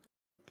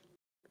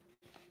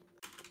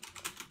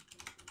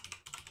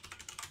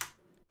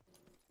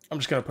 I'm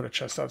just gonna put a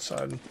chest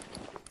outside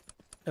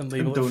and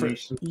label it for.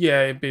 Donation.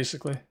 Yeah,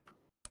 basically.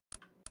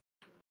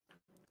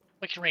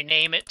 We can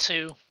rename it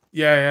too.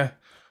 Yeah.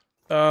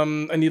 I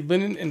need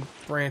linen and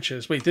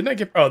branches. Wait, didn't I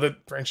get... Oh, the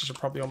branches are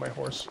probably on my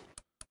horse.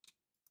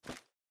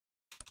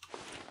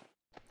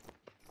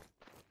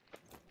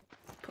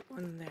 Put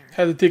one there.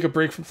 Had to take a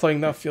break from playing,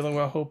 not feeling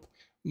well. Hope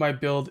my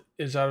build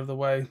is out of the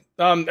way.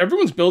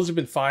 Everyone's builds have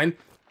been fine.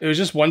 It was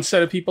just one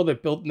set of people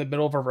that built in the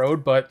middle of a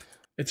road, but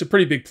it's a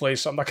pretty big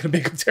place, so I'm not going to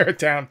make them tear it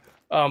down.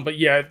 But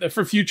yeah,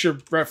 for future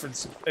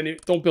reference,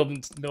 don't build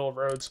in the middle of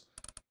roads.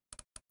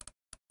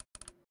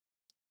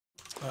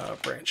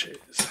 Branches.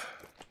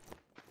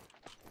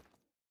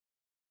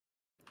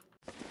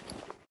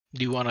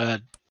 Do you want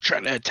to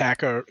try to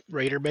attack a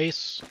raider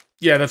base?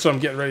 Yeah, that's what I'm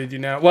getting ready to do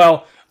now.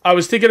 Well, I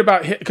was thinking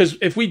about because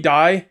if we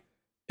die,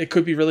 it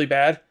could be really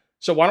bad.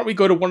 So why don't we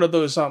go to one of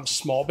those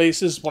small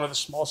bases, one of the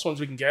smallest ones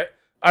we can get.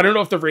 I don't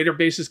know if the raider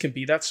bases can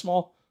be that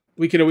small.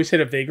 We could always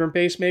hit a vagrant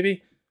base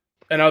maybe.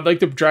 And I'd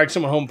like to drag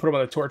someone home and put them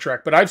on a torture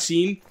rack. But I've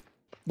seen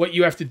what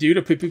you have to do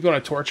to put people on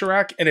a torture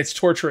rack, and it's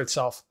torture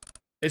itself.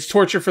 It's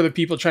torture for the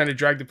people trying to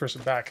drag the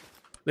person back.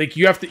 Like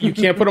you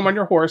can't put them on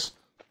your horse.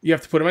 You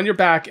have to put them on your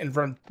back and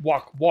run,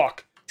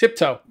 walk,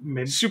 tiptoe,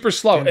 super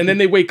slow. And then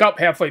they wake up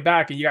halfway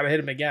back and you got to hit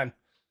them again.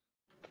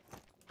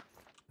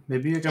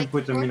 Maybe you can Take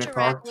put the them in a torture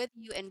rack cart. with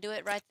you and do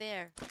it right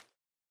there.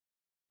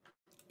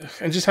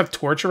 And just have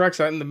torture racks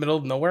out in the middle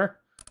of nowhere?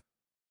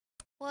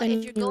 Well, Then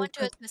if you're you going would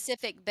to a put-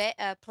 specific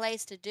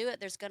place to do it,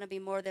 there's going to be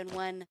more than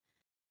one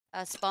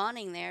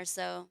spawning there,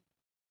 so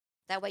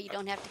that way you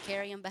don't have to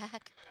carry them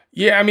back.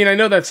 Yeah, I mean, I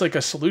know that's like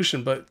a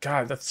solution, but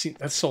God, that's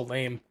so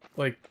lame.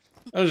 Like,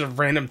 there's a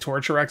random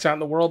torture racks out in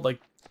the world. Like,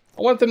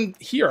 I want them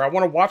here. I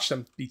want to watch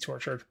them be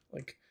tortured.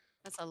 Like,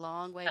 That's a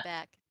long way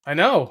back. I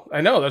know.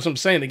 That's what I'm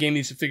saying. The game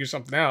needs to figure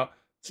something out.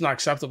 It's not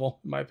acceptable,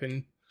 in my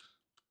opinion.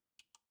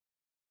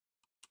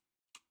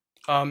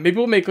 Maybe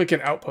we'll make like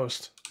an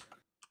outpost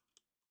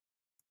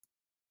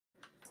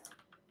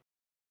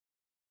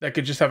that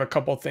could just have a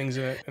couple things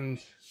in it and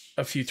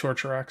a few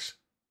torture racks.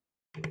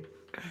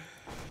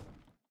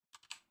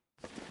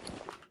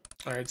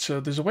 All right, so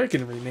there's a way I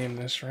can rename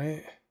this,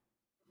 right?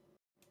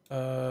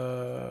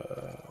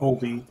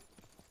 Holding.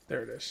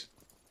 There it is.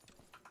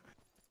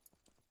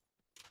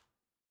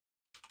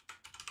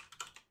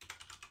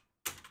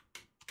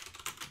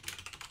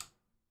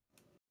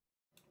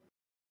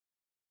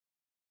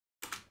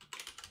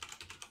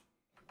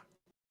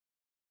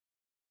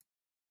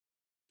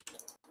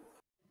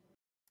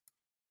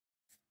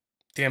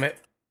 Damn it.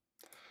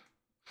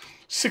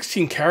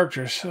 16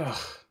 characters. Ugh.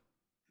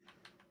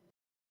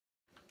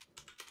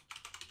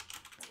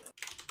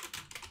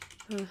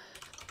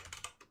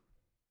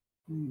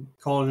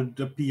 Call it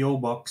the PO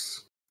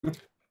box.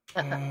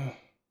 Uh,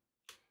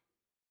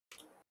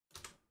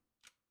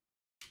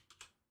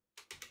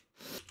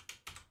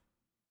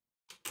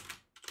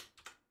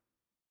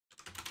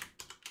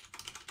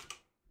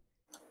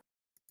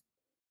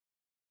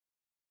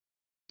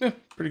 yeah,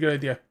 pretty good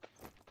idea.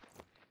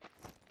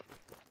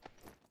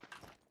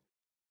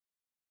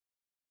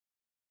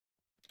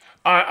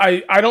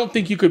 I don't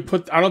think you could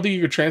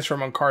transfer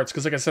them on carts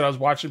because, like I said, I was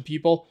watching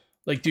people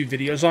like do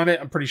videos on it.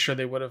 I'm pretty sure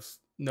they would have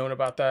known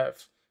about that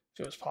if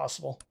it was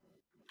possible.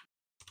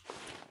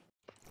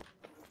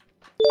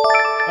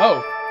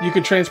 Oh, you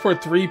could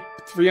transport three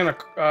on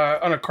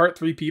a cart,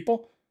 3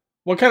 people.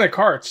 What kind of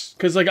carts?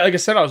 Because like I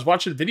said, I was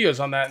watching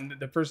videos on that, and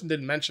the person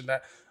didn't mention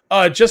that.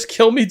 Just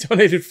Kill Me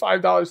donated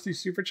 $5 through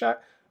Super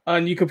Chat,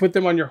 and you can put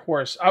them on your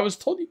horse. I was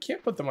told you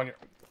can't put them on your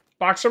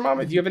Boxer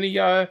Mama. Do you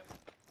have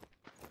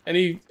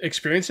any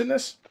experience in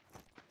this?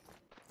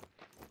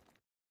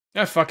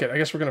 Yeah, fuck it. I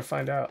guess we're gonna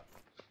find out.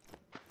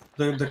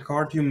 The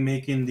cart you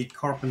make in the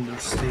carpenter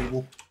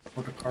stable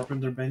or the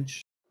carpenter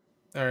bench.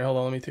 All right, hold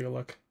on. Let me take a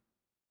look.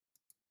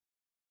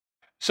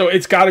 So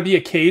it's got to be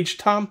a cage,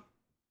 Tom?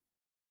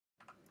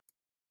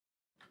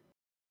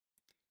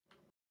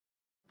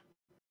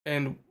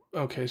 And,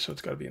 okay, so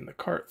it's got to be in the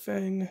cart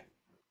thing.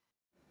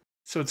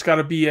 So it's got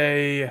to be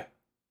a...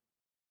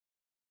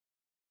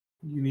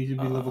 You need to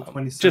be level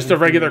 27. Just a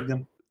regular...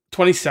 them.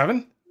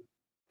 27?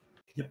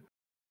 Yep.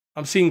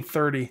 I'm seeing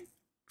 30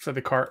 for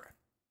the cart.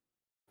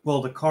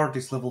 Well, the cart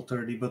is level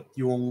 30, but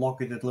you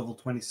unlock it at level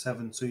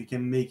 27, so you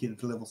can make it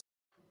at level...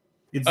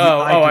 It's the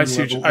I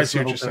see level what is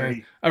you're level saying.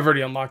 30. I've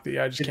already unlocked it.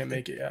 Yeah, I just can't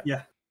make it yet.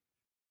 Yeah.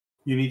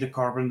 You need a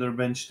carpenter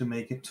bench to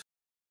make it.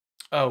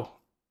 Oh,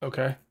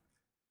 okay.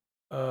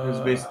 It's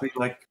basically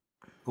like,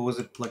 what was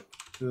it, like,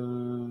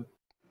 12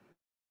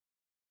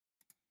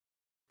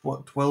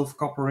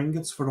 copper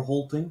ingots for the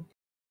whole thing?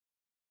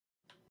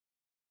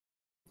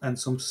 And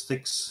some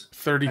sticks.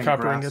 30 and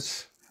copper grass.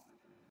 ingots.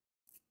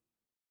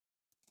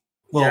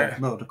 Well, Yeah.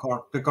 no, the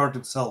cart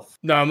itself.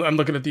 No, I'm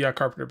looking at the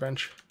carpenter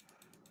bench.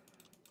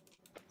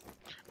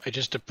 I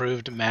just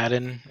approved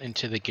Madden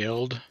into the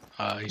guild.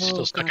 He's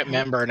still stuck at God.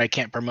 member, and I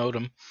can't promote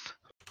him.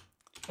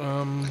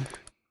 I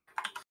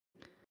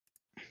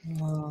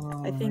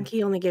think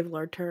he only gave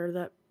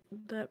Lartur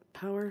that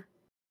power.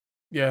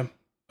 Yeah.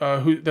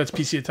 That's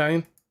PC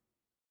Italian?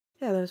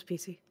 Yeah, that was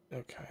PC.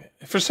 Okay.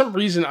 For some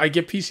reason, I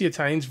get PC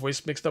Italian's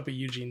voice mixed up with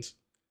Eugene's,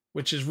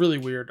 which is really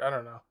weird. I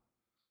don't know.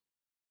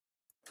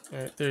 All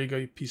right, there you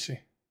go, PC.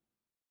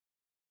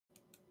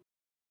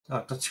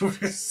 Oh, that's what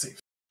it is.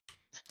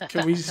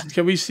 Can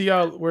we see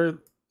where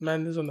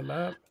man is on the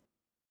map?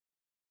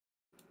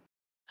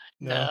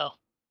 No.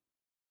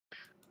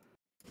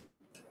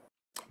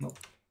 No.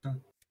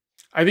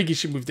 I think you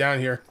should move down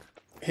here.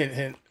 Hint,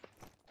 hint.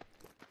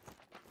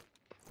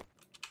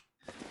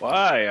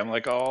 Why? I'm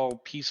like all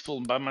peaceful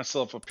and by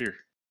myself up here.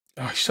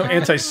 Oh, you're so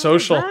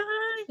antisocial.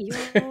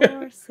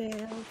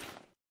 Yourself.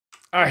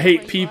 I Where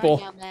hate you are people.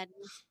 now, Madden.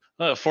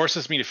 Well, it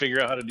forces me to figure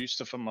out how to do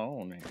stuff on my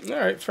own. All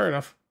right, fair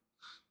enough.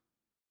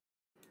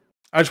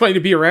 I just want you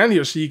to be around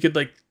here so you could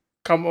like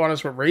come on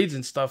us with raids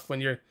and stuff when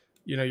you're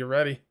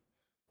ready.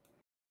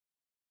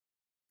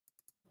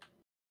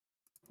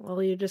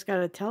 Well, you just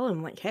gotta tell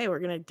him, like, hey, we're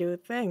gonna do a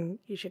thing.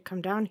 You should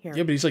come down here.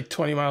 Yeah, but he's like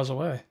 20 miles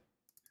away.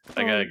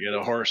 I gotta get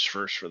a horse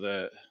first for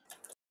that.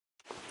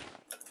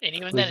 And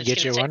even We then, can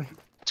it's get going you to one.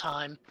 take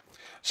time.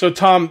 So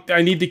Tom,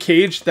 I need the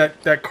cage.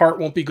 That cart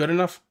won't be good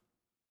enough.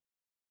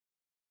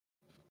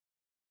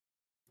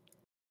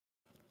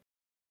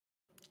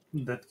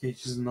 That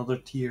cage is another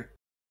tier.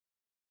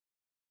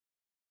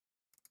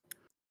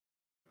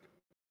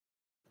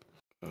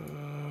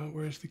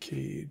 Where's the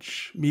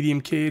cage?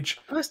 Medium cage.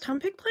 Oh, is Tom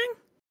Pig playing?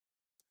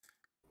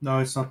 No,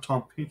 it's not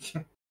Tom Pig.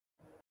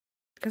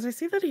 Because I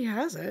see that he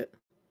has it.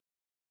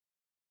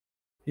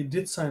 He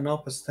did sign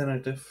up as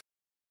tentative.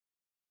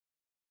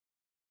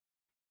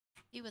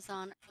 He was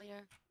on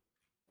earlier.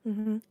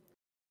 Mm-hmm.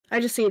 I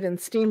just see it in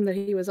Steam that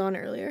he was on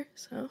earlier,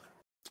 so.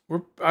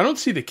 I don't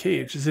see the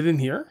cage. Is it in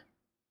here?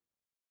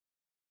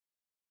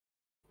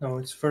 No,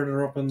 it's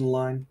further up in the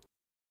line.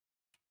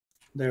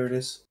 There it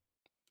is.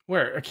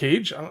 Where? A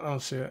cage? I don't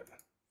see it.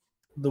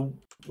 The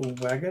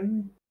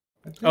wagon?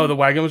 I think? Oh, the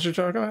wagon was you're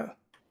talking about?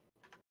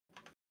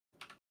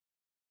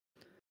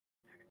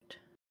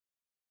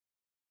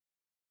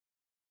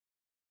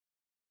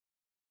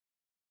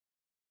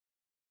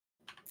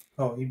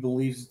 Oh, he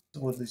believes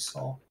what he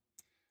saw.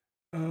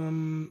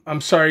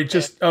 I'm sorry.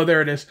 Just oh,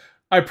 there it is.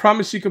 I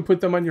promise you can put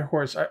them on your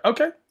horse.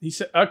 Okay, he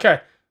said.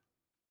 Okay.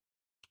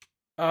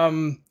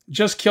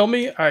 Just kill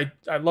me. I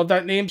love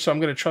that name, so I'm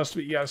gonna trust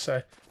what you guys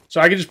say. So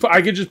I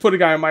could just put a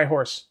guy on my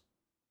horse.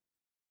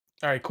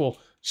 All right, cool.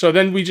 So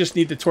then we just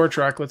need the torch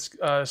rack. Let's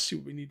see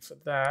what we need for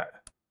that.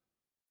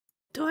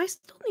 Do I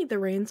still need the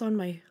reins on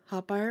my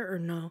hotbar or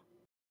no?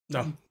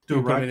 No. To You put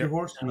 'em ride in your your-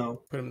 horse? No.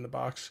 Put him in the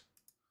box.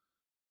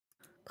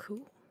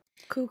 Cool.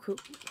 Cool.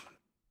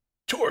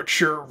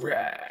 Torture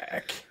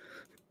rack.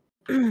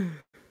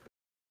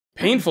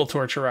 Painful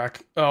torture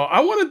rack. Oh, I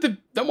wanted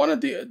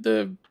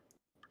the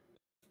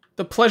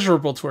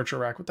pleasurable torture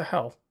rack. What the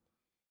hell?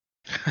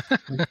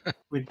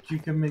 Wait, you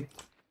can make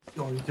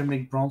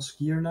bronze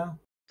gear now?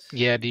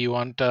 Yeah, do you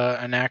want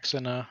an axe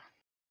and a...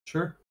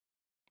 Sure.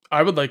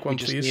 I would like We one,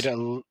 just please. need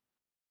a...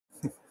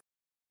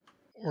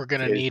 We're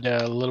gonna need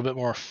a little bit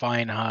more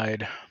fine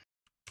hide.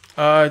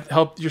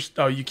 Help your.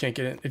 Oh, you can't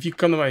get in. If you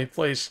come to my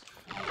place,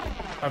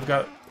 I've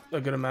got a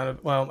good amount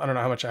of. Well, I don't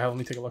know how much I have. Let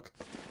me take a look.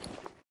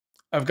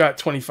 I've got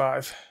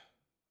 25,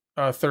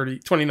 30,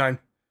 29.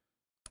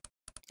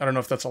 I don't know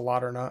if that's a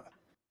lot or not.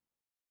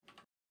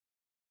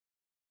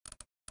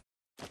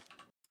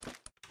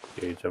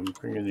 Gage, I'm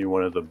bringing you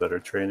one of the better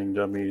training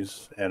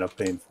dummies and a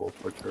painful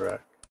torture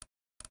rack.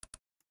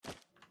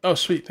 Oh,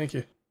 sweet. Thank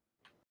you.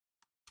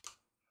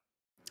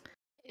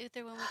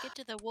 Uther, when we get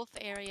to the wolf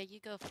area, you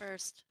go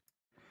first.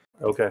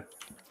 Okay.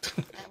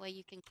 That way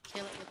you can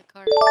kill it with a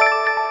cart.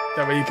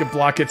 That way you could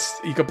block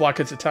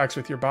its attacks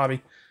with your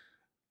bobby.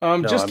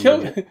 No, Just I'm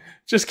kill ready. me.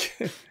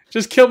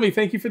 Just kill me.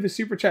 Thank you for the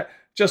super chat.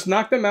 Just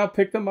knock them out,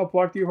 pick them up,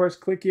 walk to your horse,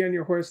 click you on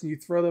your horse, and you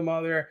throw them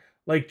out there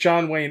like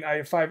John Wayne. I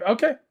have 5.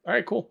 Okay. All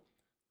right, cool.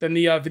 Then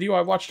the video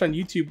I watched on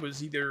YouTube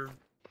was either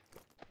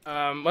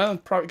guy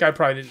probably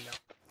didn't know.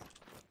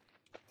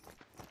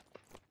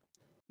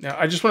 Now,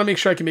 I just want to make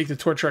sure I can make the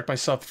torch rack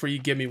myself before you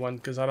give me one,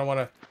 because I don't want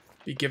to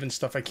be given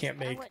stuff I can't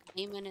make. What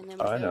demon in them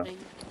I know. building?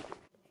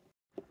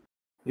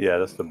 Yeah,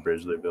 that's the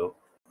bridge they built.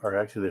 Or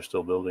actually, they're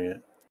still building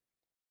it.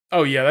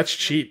 Oh, yeah, that's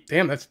cheap.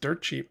 Damn, that's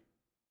dirt cheap.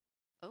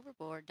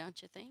 Overboard,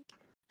 don't you think?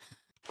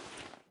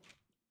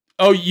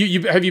 Oh,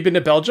 you have you been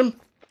to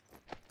Belgium?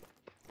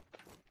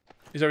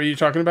 Is that what you're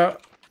talking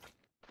about?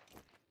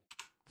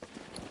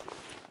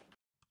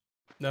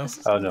 No? This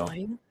is Oh, no.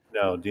 annoying.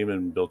 No,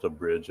 Demon built a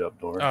bridge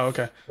up north. Oh,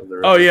 okay. of the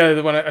Oh, river. yeah,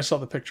 the one I saw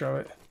the picture of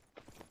it.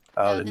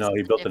 Oh, No, this no,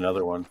 he is built different.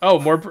 another one. Oh,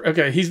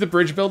 okay, he's the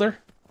bridge builder?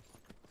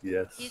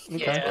 Yes. He's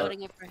Okay.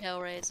 building it for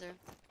Hellraiser.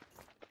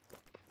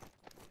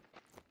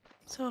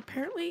 So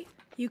apparently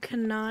you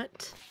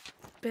cannot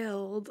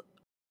build...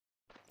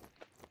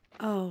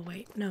 Oh,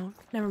 wait. No.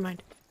 Never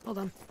mind. Hold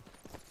on.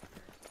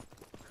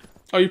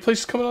 Oh, your place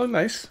is coming along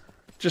nice.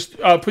 Just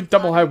put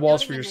double high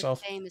walls for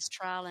yourself. The game is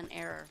trial and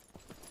error.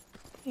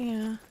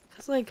 Yeah.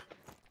 Because, like,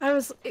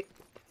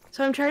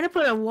 so I'm trying to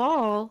put a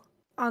wall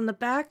on the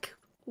back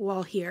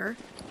wall here,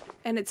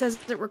 and it says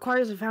it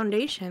requires a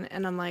foundation,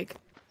 and I'm like,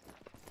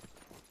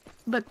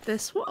 but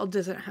this wall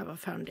doesn't have a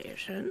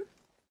foundation.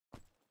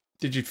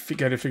 Did you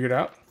get it figured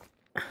out?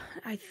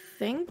 I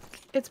think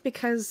it's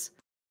because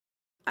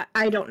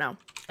I don't know.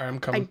 All right, I'm I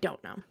coming.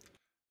 don't know.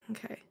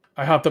 Okay.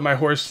 I hopped on my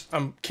horse.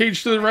 I'm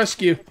caged to the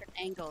rescue. Different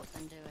angles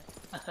and do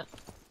it.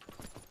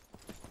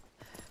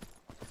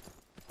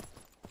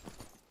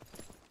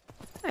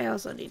 I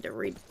also need to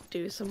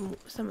redo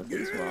some of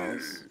these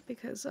walls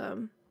because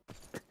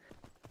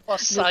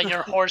Plus,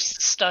 your horse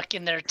is stuck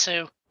in there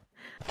too.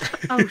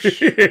 oh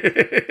shit.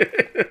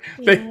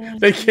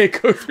 They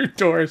can't go through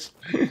doors.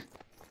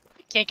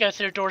 Can't go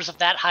through doors of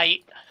that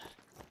height.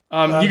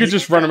 You could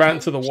just run around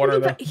into the water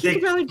though. He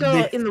could probably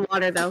go in the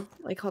water though.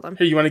 Like hold on.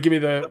 Here, you want to give me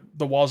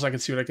the walls? I can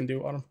see what I can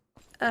do on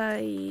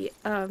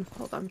them.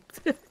 Hold on.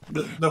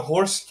 The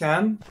horse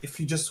can if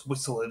you just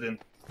whistle it in.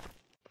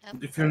 Yep.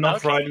 If you're not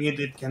Okay. riding it,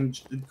 it can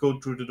go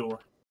through the door.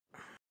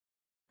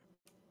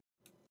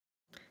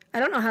 I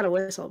don't know how to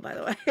whistle, by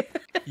the way.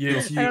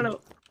 Yes, I don't know.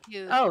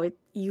 You, Oh,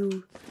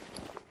 you.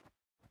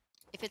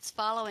 if it's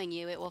following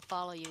you, it will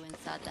follow you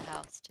inside the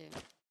house too.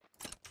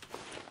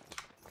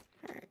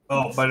 Alright.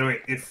 Oh, by the way,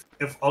 if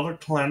other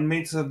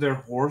clanmates and their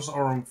horse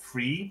are on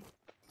free,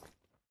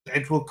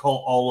 it will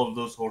call all of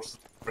those horses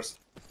first.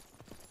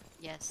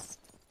 Yes.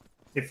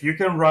 If you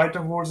can ride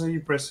the horse and you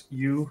press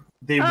U,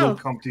 they Oh. will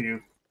come to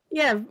you.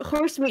 Yeah,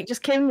 horse meat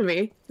just came to me,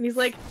 and he's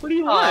like, "What do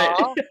you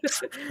want?"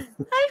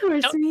 Hi,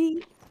 horse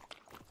meat.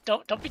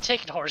 Don't be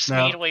taking horse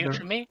No, meat away there-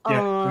 from me.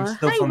 Yeah, Aw, there's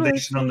still hi,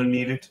 foundation horse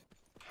underneath meat. it.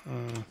 I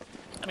mean,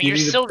 You your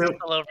need a silver's pill-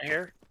 still over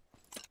here.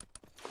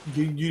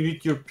 You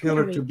need your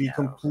pillar we to be go.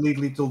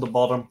 completely till the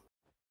bottom.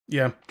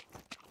 Yeah.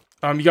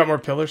 You got more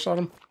pillars on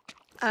them?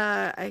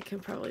 I can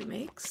probably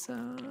make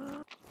some.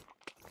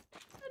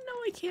 No,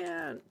 I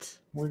can't.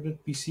 Where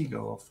did PC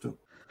go off to?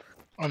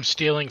 I'm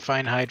stealing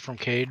fine hide from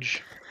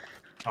Cage.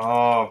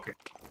 Oh, okay.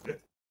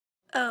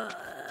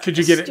 Could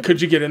you get it?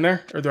 Could you get in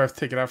there, or do I have to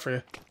take it out for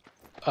you?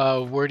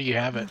 Where do you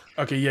have it?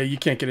 Okay, yeah, you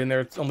can't get in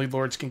there. It's only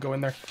lords can go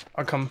in there.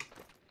 I'll come.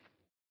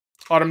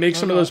 Autumn, make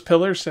some of Okay. those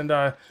pillars, and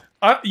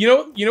you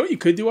know what you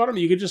could do, Autumn?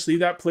 You could just leave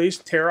that place,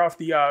 tear off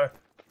the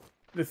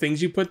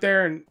things you put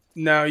there, and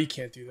no, you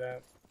can't do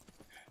that.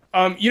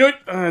 You know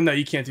what? No,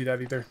 you can't do that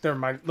either. Never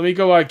mind. Let me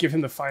go give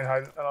him the fine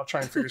hide, and I'll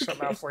try and figure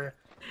something out for you.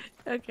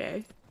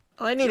 Okay.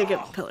 Well, I need to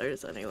get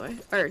pillars anyway.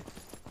 Or,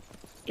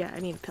 yeah, I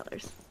need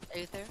pillars.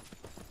 Uther?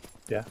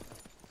 Yeah.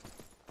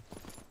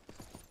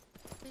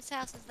 Whose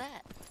house is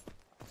that?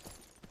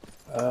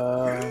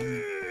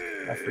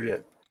 I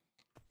forget.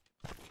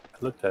 I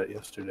looked at it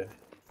yesterday.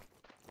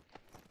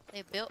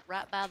 They built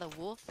right by the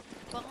wolf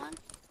barn?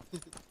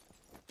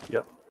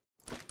 Yep.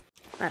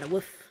 Right, a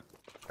woof.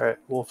 All right,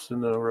 wolf's in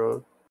the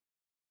road.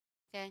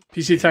 Okay.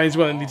 PC Tiny's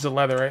one that needs the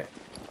leather, right?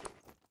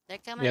 They're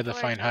coming Yeah, the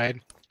towards fine me.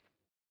 hide.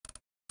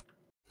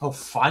 Oh,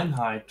 fine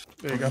hide.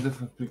 There you What's go. the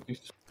difference between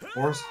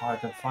horse hide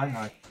and fine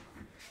hide?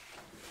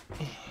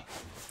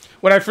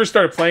 When I first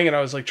started playing it,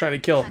 I was like trying to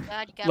kill. Oh my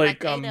God, you got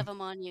like, like 8 of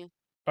them on you.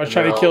 I was And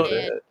trying they're to all kill.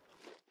 dead.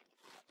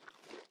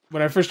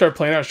 When I first started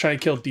playing, I was trying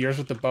to kill deers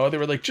with the bow. They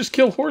were like, "Just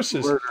kill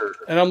horses," Murder.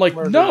 and I'm like,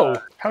 Murder. "No!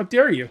 How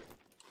dare you?"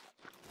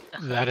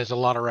 That is a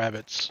lot of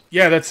rabbits.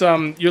 Yeah, that's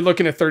you're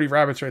looking at 30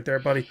 rabbits right there,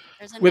 buddy.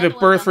 There's With a another one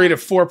birth rate of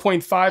behind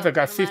 4.5, I got never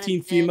mind, 15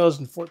 it's dead. females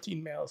and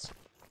 14 males.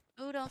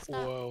 you. Ooh, don't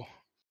stop. Whoa.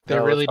 They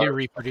No, really it's do hard.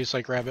 reproduce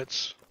like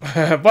rabbits.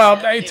 Well,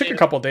 it took a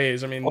couple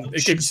days. I mean, Oh,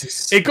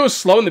 Jesus. it goes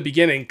slow in the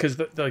beginning because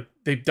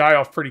they die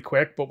off pretty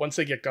quick, but once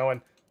they get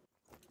going.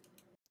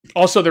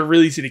 Also, they're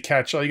really easy to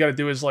catch. All you got to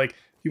do is, like,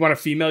 if you want a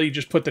female, you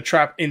just put the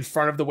trap in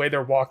front of the way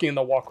they're walking, and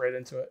they'll walk right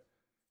into it.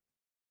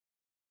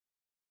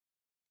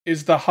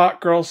 Is the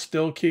hot girl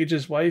still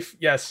Cage's wife?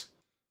 Yes.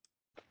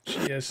 She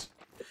is.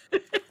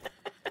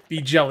 Be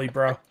jelly,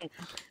 bro.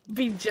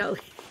 Be jelly.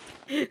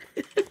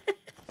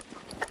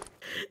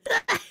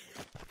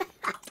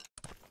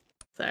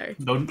 Sorry.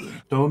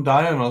 Don't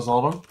die on us,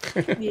 Autumn.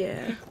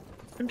 Yeah.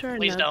 I'm trying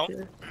Please not don't.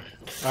 to.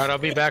 All right, I'll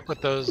be back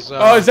with those.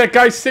 Oh, is that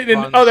guy sitting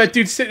in... Buns. Oh, that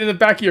dude's sitting in the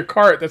back of your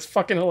cart. That's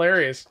fucking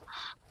hilarious.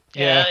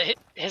 Yeah,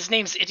 his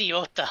name's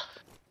Idiota.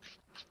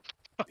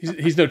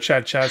 He's no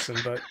Chad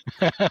Chadson,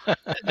 but...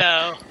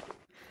 No.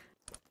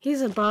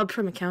 He's a Bob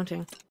from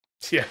accounting.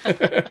 Yeah.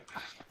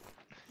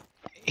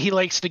 He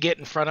likes to get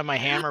in front of my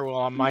hammer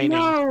while I'm mining.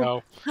 No.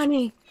 So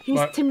Honey, he's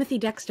What? Timothy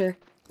Dexter.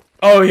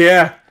 Oh,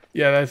 yeah.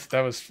 Yeah,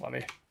 that was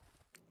funny.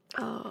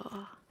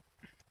 Oh.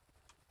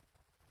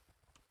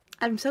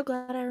 I'm so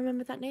glad I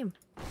remembered that name.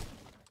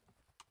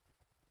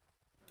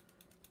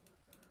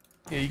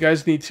 Yeah, you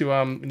guys need to,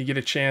 when you get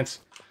a chance,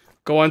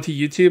 go onto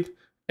YouTube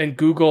and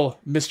Google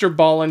Mr.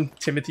 Ballin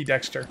Timothy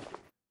Dexter.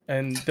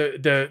 And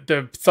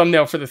the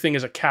thumbnail for the thing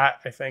is a cat,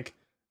 I think.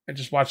 And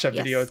just watch that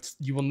video. Yes.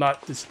 You will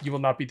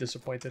not be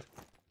disappointed.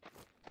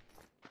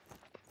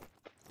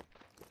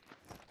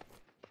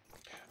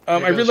 I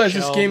there goes realize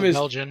this Shell, game the is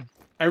Belgian.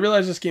 I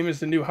realize this game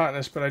is the new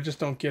hotness, but I just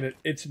don't get it.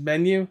 It's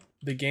menu,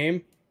 the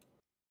game.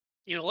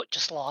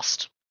 Just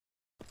lost.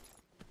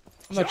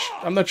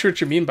 I'm not sure what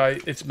you mean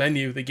by it's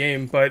menu, the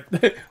game, but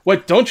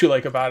what don't you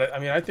like about it? I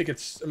mean,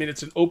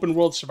 it's an open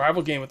world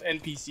survival game with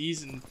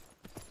NPCs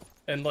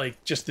and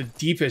like just the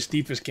deepest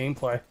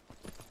gameplay.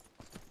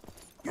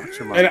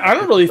 And I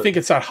don't really think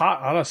it's that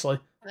hot, honestly.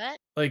 What?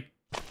 Like,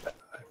 I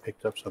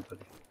picked up something.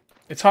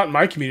 it's hot in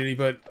my community,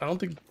 but I don't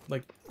think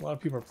like a lot of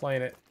people are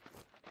playing it,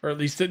 or at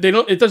least they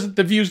don't. It doesn't.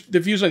 The views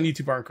on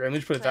YouTube aren't great. Let me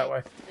just put it that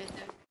way. Uther.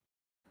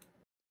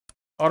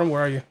 Autumn,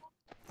 where are you?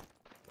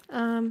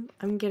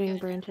 I'm getting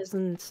branches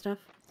and stuff.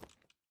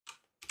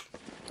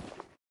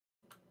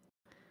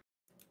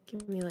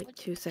 Give me like What'd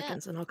 2 you get?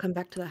 seconds and I'll come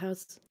back to the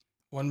house.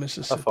 1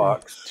 Mississippi,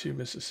 fox. 2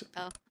 Mississippi.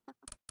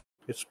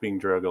 It's being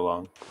dragged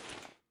along.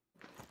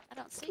 I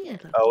don't see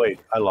it. Oh wait,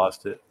 I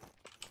lost it.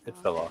 It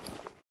fell off.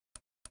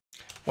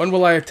 When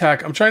will I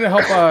attack? I'm trying to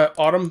help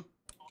Autumn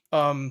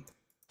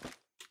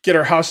get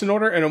her house in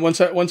order, and then once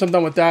I'm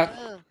done with that,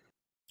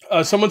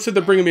 Oh, someone said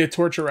they're bringing me a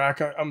torture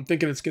rack. I'm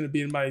thinking it's going to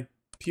be in my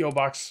PO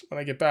box when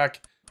I get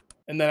back,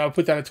 and then I'll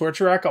put down a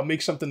torture rack. I'll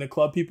make something to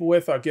club people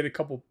with. I'll get a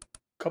couple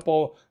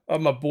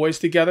of my boys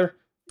together,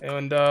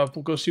 and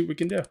we'll go see what we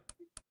can do.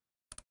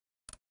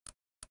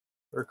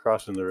 We're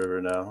crossing the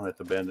river now at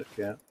the bandit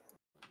camp.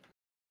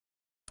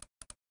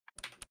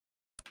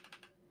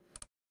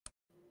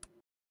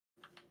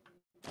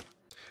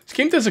 This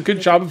game does a good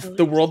job of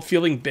the world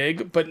feeling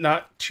big, but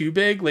not too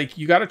big. Like,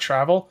 you got to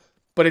travel,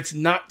 but it's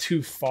not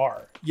too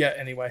far yet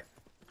anyway.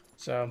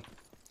 So,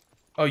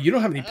 Oh, you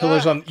don't have any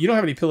pillars on. You don't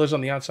have any pillars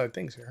on the outside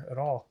things here at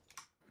all.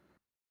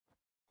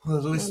 Well,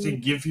 at least they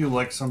give you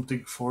like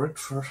something for it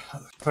for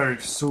very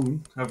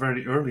soon,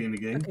 very early in the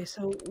game. Okay,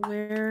 so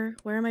where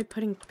am I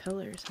putting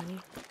pillars, honey?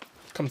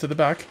 Come to the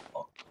back.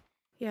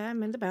 Yeah,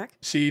 I'm in the back.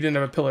 See, you didn't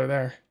have a pillar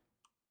there.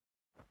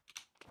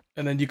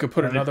 And then you could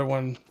put another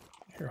one.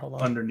 Here, hold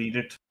on. Underneath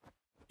it.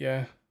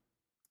 Yeah.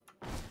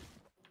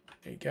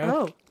 There you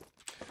go. Oh.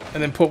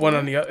 And then put one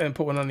on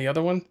the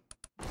other one.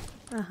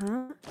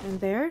 Uh-huh. And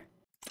there?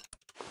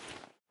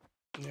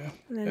 Yeah.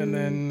 And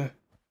then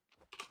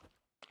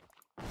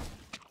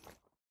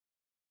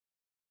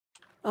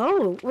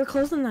Oh, we're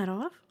closing that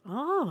off?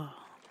 Oh,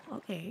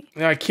 okay.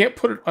 now I can't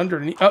put it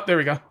underneath. Oh, there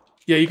we go.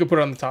 Yeah, you can put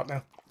it on the top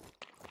now.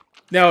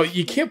 Now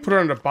you can't put it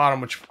on the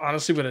bottom, which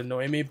honestly would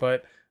annoy me,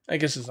 but I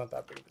guess it's not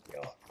that big of a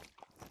deal.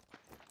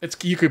 It's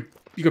you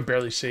could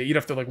barely see it. You'd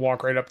have to like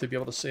walk right up to be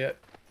able to see it.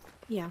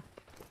 Yeah.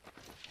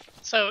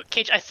 So,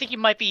 Cage, I think you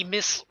might be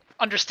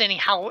misunderstanding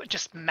how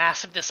just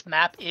massive this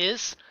map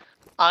is.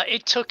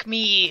 It took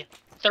me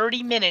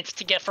 30 minutes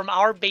to get from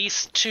our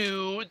base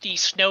to the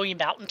snowy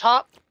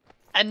mountaintop,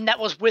 and that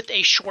was with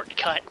a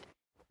shortcut.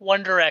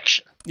 One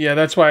direction. Yeah,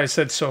 that's why I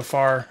said so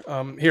far.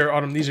 Here,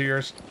 Autumn, these are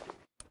yours.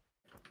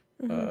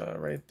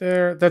 Right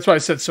there. That's why I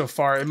said so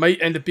far. It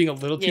might end up being a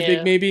little too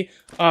big, maybe.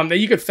 Now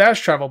you could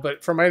fast travel,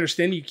 but from my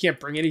understanding, you can't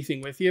bring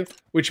anything with you,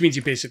 which means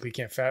you basically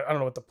can't fast. I don't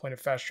know what the point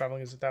of fast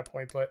traveling is at that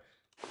point, but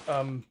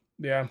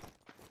yeah.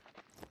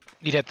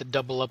 You'd have to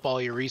double up all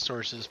your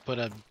resources, put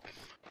a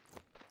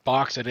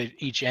box at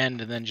each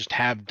end, and then just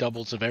have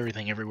doubles of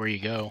everything everywhere you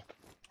go,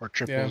 or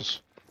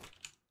triples.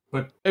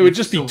 But it would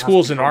just be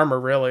tools and armor,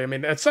 really. I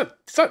mean, it's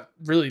not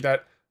really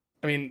that.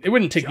 I mean, it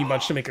wouldn't take me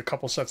much to make a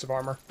couple sets of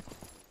armor.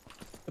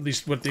 At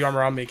least with the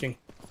armor I'm making.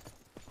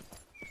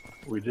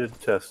 We did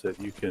test it.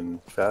 You can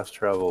fast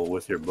travel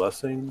with your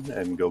blessing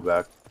and go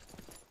back,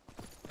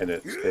 and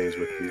it stays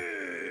with you.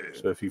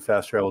 So if you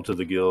fast travel to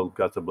the guild,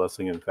 got the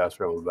blessing, and fast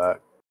travel back,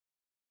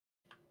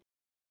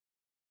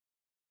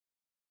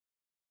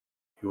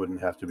 you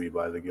wouldn't have to be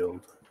by the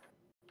guild.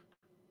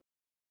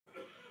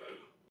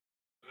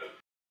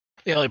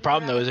 The only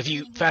problem, though, is if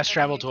you fast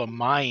travel to a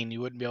mine,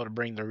 you wouldn't be able to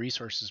bring the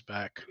resources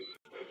back.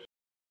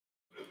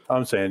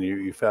 I'm saying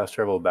you fast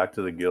travel back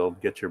to the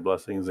guild, get your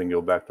blessings, and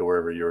go back to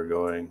wherever you were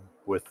going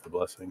with the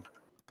blessing.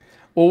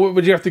 Well, what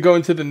would you have to go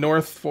into the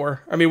north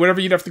for? I mean, whatever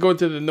you'd have to go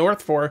into the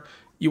north for,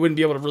 you wouldn't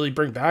be able to really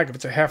bring back. If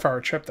it's a half-hour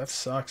trip, that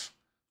sucks.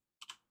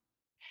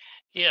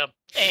 Yeah,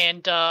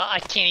 and I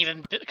can't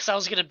even, because I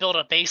was going to build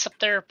a base up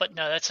there, but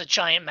no, that's a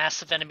giant,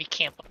 massive enemy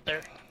camp up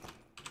there.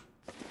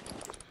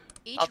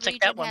 Each I'll take region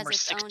that one has for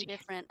its 60. own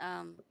different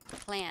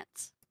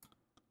plants.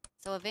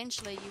 So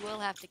eventually you will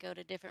have to go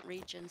to different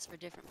regions for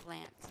different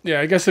plants.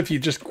 Yeah, I guess if you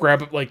just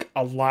grab like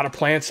a lot of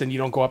plants and you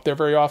don't go up there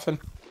very often.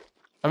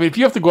 I mean, if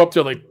you have to go up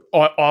there like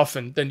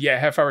often, then yeah,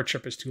 half-hour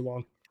trip is too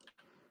long.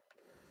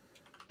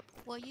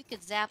 Well, you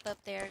could zap up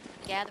there,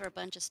 gather a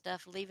bunch of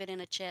stuff, leave it in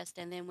a chest,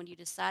 and then when you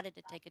decided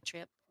to take a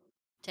trip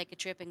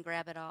and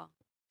grab it all.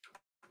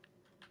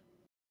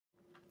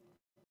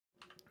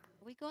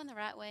 Are we going the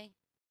right way?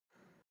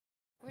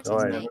 Where's Oh,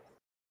 his I am. mate?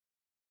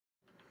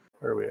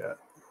 Where are we at?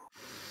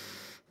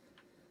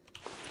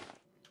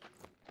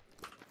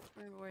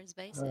 Remember where his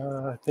base is?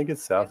 I think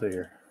it's south of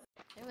here.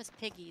 There was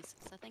piggies,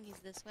 so I think he's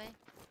this way.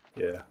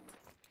 Yeah.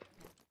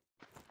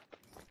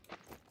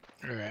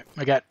 Alright,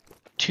 I got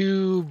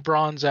 2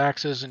 bronze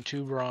axes and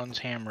 2 bronze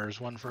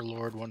hammers. One for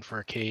Lord, one for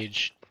a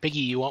cage. Piggy,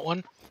 you want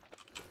one?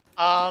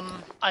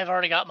 I've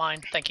already got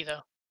mine. Thank you,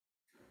 though.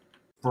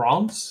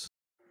 Bronze?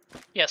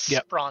 Yes,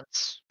 Yep.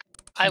 bronze.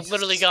 I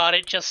literally got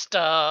it just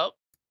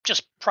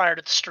prior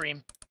to the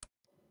stream.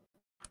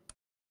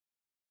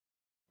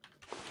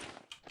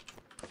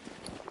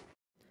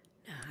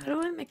 How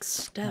do I make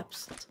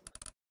steps?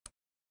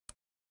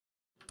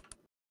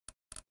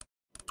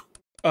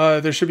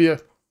 There should be a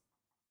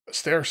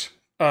steps.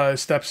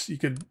 You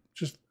could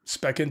just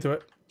spec into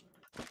it.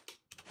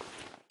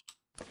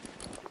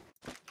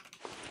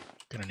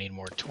 Gonna need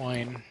more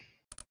twine.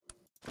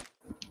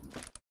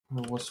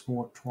 There was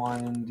more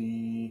twine in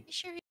the You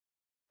sure he's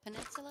on the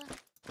peninsula?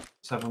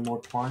 7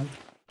 more twine.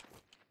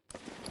 I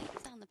think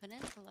he's on the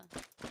peninsula.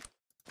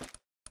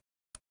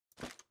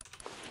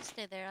 You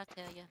stay there, I'll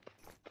tell you.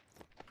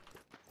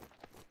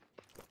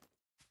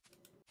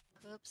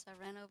 Oops, I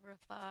ran over a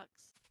fox.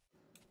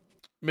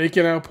 Make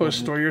an outpost,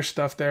 store your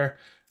stuff there,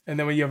 and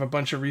then when you have a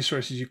bunch of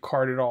resources, you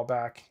cart it all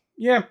back.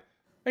 Yeah,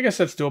 I guess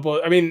that's doable.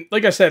 I mean,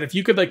 like I said, if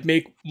you could like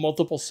make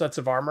multiple sets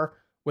of armor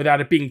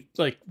without it being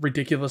like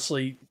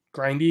ridiculously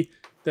grindy,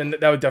 then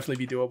that would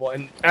definitely be doable.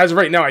 And as of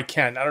right now, I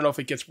can. I don't know if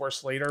it gets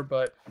worse later,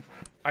 but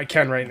I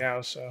can right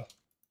now, so.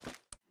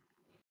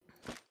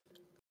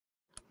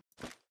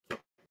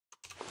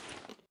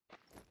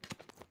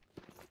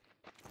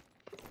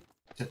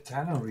 The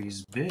tannery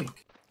is big.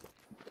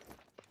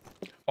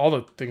 All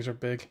the things are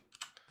big.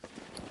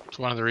 It's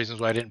one of the reasons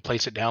why I didn't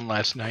place it down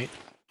last night.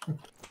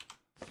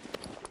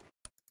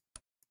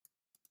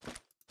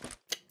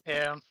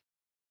 Yeah.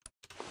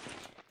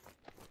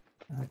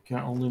 I can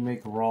only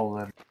make raw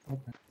leather.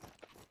 Okay.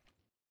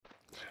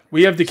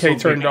 We have decay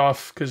So turned big.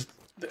 off because,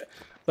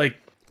 like,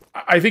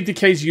 I think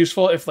decay is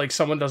useful if like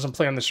someone doesn't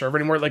play on the server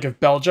anymore. Like if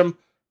Belgium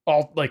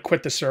all like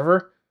quit the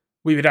server,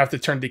 we would have to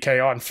turn decay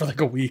on for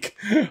like a week.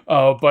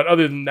 But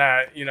other than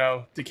that, you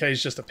know, decay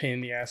is just a pain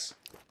in the ass.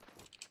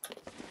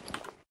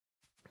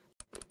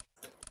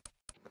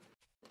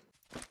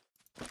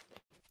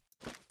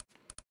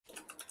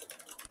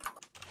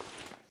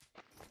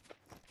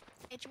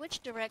 Paige,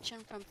 which direction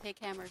from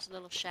Pighammer's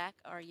little shack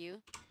are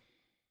you?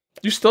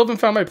 You still haven't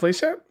found my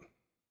place yet?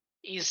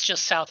 He's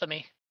just south of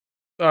me.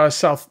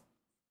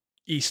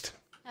 Southeast.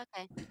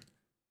 Okay.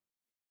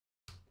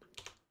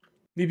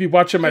 You'd be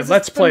watching my His is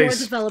Let's the more Plays.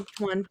 developed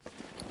one.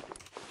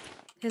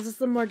 His is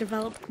the more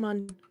developed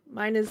one.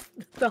 Mine is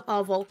the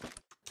hovel.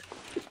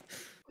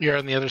 You're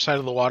on the other side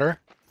of the water.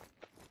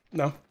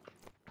 No.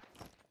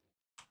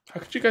 How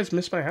could you guys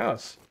miss my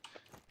house?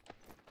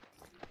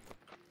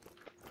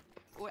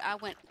 I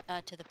went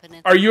to the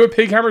peninsula. Are you at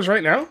Pighammer's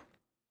right now?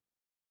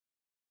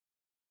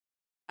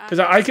 Because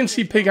I can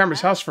see his little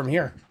Pighammer's house from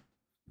here.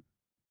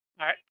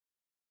 All right.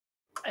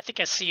 I think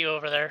I see you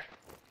over there.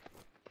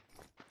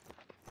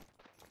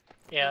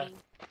 Yeah.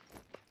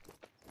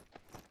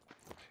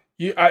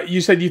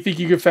 You said you think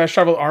you could fast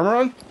travel armor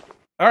on?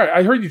 All right,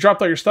 I heard you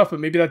dropped all your stuff, but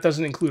maybe that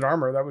doesn't include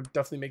armor. That would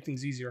definitely make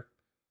things easier.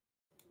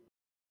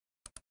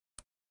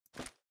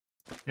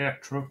 Yeah,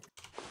 true.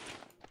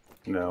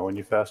 No, when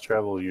you fast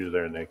travel, you're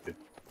there naked.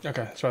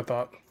 Okay, that's what I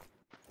thought.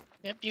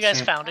 Yep, you guys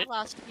Same. found I it.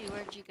 lost you.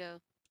 Where'd you go?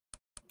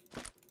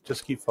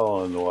 Just keep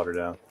following the water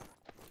down.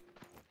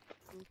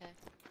 Okay.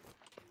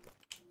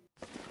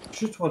 You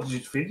should watch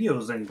these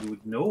videos and you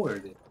would know where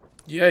they.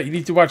 Yeah, you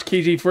need to watch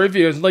KJ4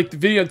 videos and like the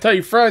video and tell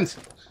your friends.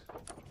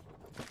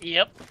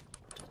 Yep.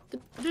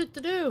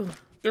 Do.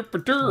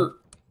 Derp-a-derp.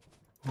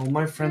 All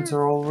my friends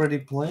are already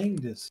playing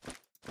this.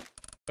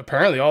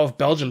 Apparently, all of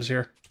Belgium's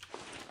here.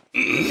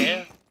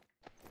 Yeah.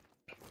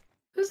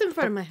 Who's in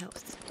front of my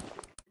house?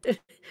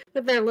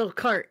 With their little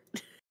cart.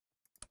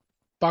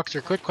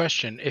 Boxer, quick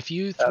question: if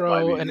you That might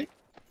throw be an me.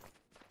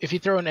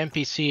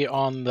 NPC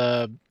on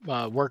the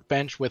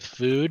workbench with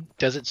food,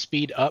 does it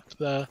speed up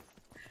the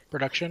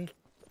production?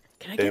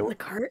 Can I get in the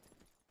cart?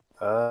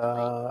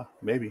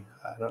 Maybe.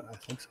 I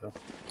think so.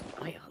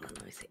 Wait, hold on,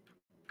 let me see.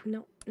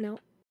 No.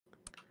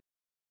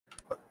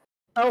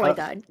 Oh, I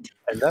died.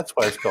 And that's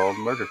why it's called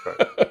Murder Cart.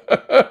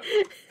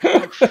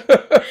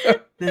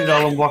 Did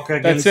all walk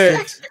That's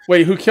against it.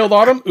 Wait, who killed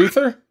Autumn?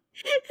 Uther?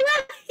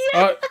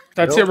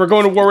 That's it. We're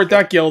going to war with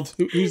that guild.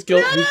 Whose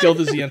guild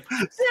is he in? No,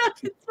 it's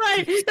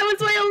fine. That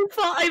was my own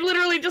fault. I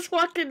literally just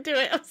walked into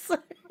it. I'm sorry.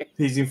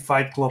 He's in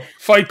Fight Club.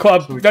 Fight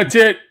Club. That's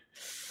it.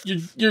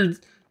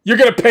 You're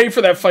gonna pay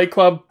for that Fight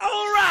Club.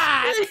 All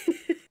right.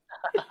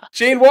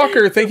 Jane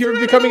Walker, thank you for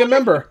becoming a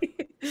member.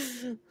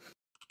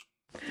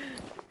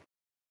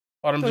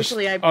 Autumn just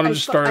Actually, I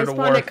started a spawned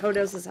war. at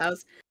Kodos'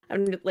 house.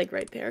 I'm like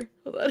right there.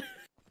 Hold on.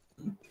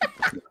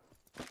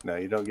 No,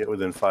 you don't get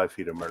within 5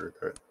 feet of Murder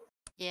Cart.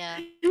 Yeah.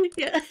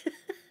 Yeah.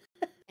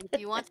 And if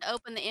you want to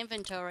open the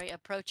inventory,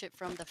 approach it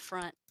from the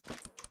front.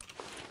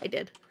 I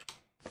did.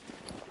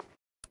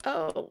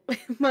 Oh,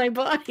 my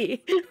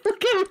body.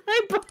 Look at my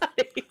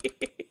body.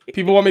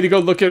 People want me to go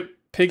look at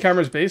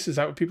Pighammer's base. Is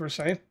that what people are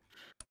saying?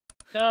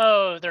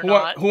 No, they're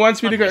not. Who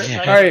wants me to go? Okay,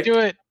 All right. Do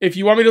it. If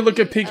you want me to look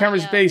at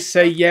Pighammer's yeah, base, it's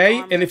say both the yay.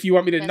 armor. And if you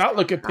want me to That's not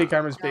look at armor.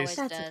 Pighammer's It always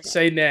base, does.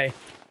 say nay.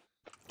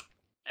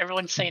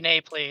 Everyone say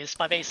nay, please.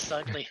 My base is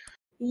ugly.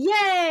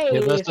 Yay!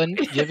 Give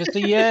us a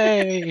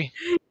yay.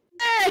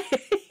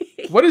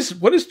 Yay! What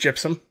is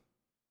gypsum?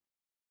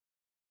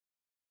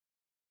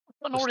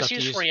 I don't know what it's Stuff to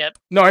used use. for yet.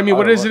 No, I mean,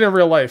 what Oh, is it in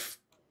real life?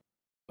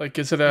 Like,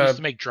 is it Used a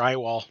to make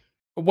drywall.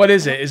 what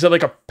is it? Is it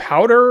like a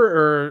powder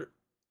or?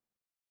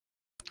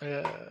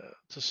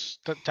 It's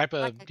a type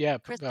of Like a from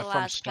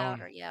crystallized stone.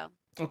 powder, yeah.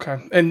 Okay.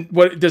 And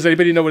what does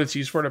anybody know what it's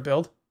used for to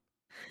build?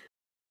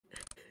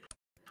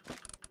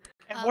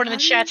 Everyone in the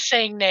chat's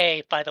saying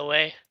nay, by the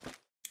way.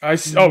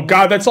 Oh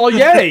God, that's all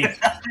yay.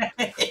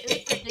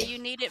 Do you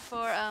need it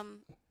for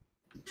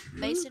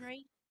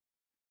masonry?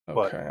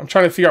 What? Okay, I'm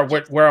trying to figure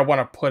out where I want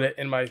to put it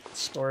in my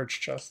storage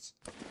chests.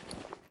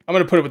 I'm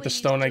gonna put it with the What do you use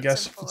stone, I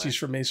guess. gypsum If it's for? used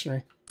for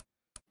masonry.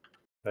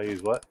 I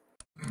use what?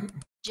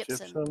 Gypsum.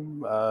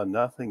 Gypsum?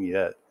 Nothing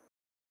yet.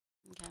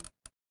 Okay.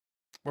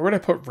 Where would I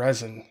put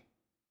resin?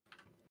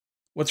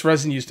 What's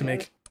resin used to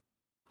make?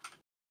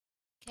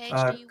 Cage,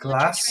 do you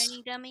glass? want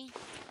your training dummy?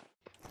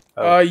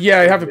 Yeah,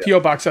 I have a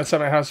PO box outside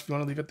my house. If you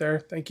want to leave it there,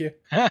 thank you.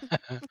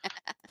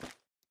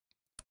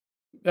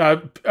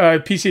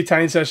 PC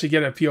Tiny says she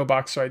get a PO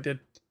box, so I did.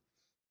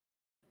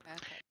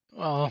 Okay.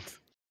 Well,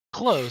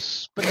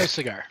 close, but no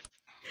cigar.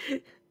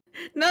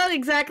 Not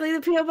exactly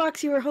the PO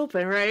box you were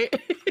hoping, right?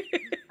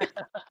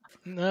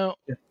 No.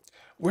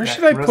 Where Yeah,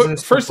 should I resin put?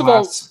 is for First of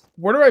all, glass.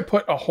 where do I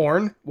put a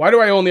horn? Why do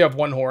I only have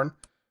one horn?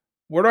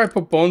 Where do I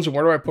put bones and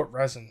where do I put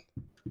resin?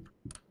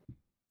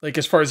 Like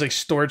as far as like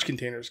storage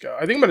containers go,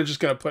 I think I'm just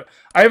gonna put.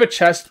 I have a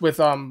chest with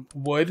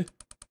wood,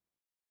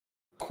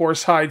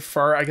 coarse hide,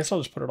 fur. I guess I'll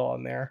just put it all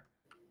in there.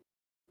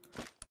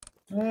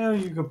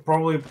 You could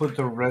probably put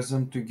the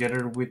resin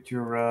together with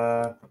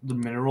your the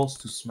minerals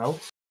to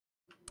smelt.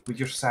 with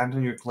your sand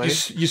and your clay.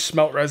 You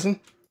smelt resin?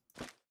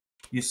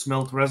 You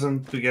smelt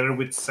resin together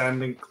with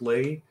sand and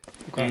clay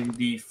in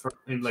the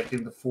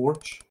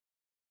forge.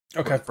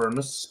 Okay. Or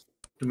furnace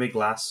to make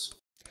glass.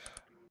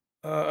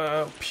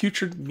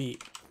 Putrid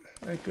meat.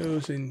 That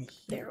goes in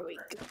here. There we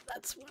go.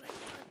 That's what I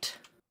want.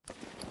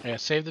 Yeah,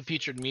 save the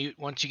putrid meat.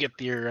 Once you get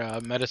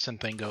your medicine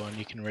thing going,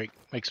 you can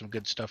make some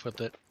good stuff with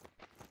it.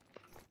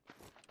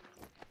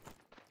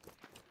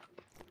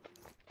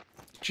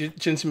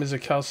 Ginseng is a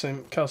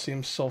calcium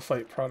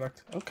sulfite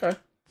product. Okay.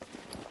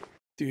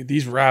 Dude,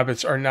 these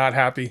rabbits are not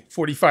happy.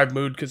 45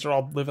 mood because they're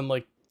all living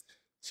like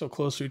so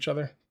close to each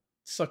other.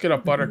 Suck it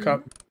up,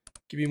 Buttercup.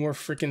 Give me more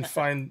freaking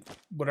fine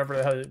whatever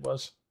the hell it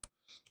was.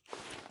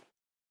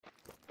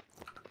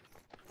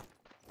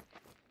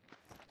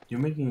 You're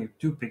making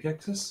 2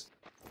 pickaxes?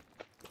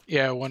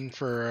 Yeah, one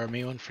for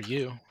me, one for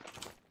you.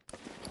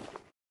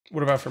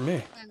 What about for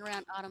me? Running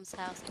around Autumn's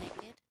house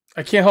naked.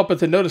 I can't help but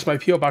to notice my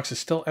P.O. box is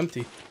still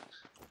empty.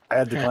 I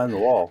had to climb the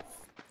wall.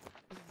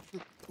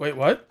 Wait,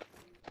 what?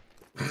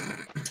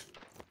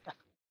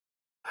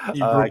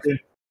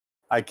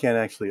 I can't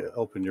actually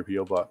open your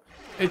PO box.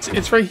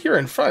 It's right here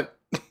in front.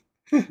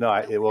 No,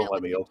 it won't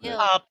let me open it.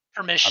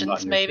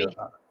 Permissions, maybe.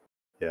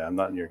 Yeah, I'm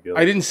not in your guild.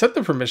 I didn't set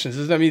the permissions.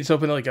 Does that mean it's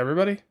open to like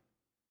everybody?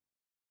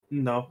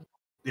 No.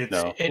 It's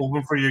No.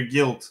 open for your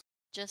guild.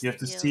 Just You have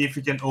to the see if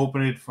you can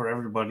open it for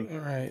everybody. All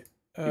right.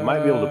 You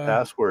might be able to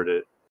password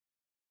it.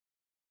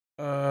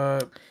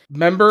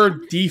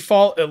 Member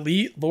default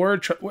elite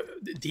lord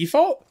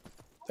default.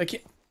 I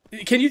can't.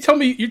 Can you tell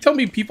me? You tell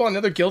me people on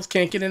other guilds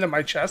can't get into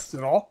my chest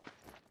at all?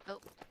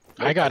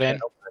 I got in.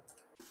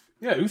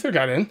 Yeah, Uther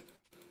got in.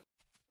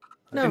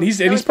 No, and he's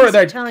was part of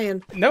that.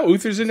 Italian. No,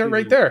 Uther's in there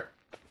right there.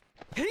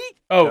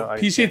 Oh, No,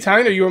 PC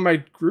Italian, are you in my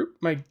group,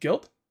 my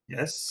guild?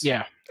 Yes.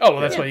 Yeah. Oh,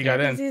 well, that's why you got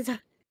in.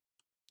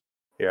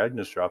 Here, I can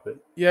just drop it.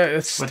 Yeah,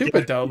 it's But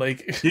stupid though.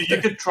 Like you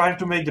could try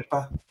to make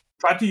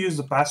try to use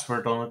the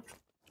password on it.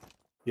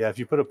 Yeah, if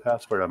you put a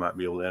password, I might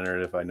be able to enter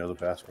it if I know the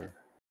password.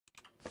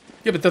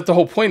 yeah, but that's the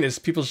whole point is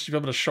people should be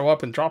able to show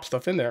up and drop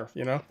stuff in there.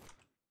 You know,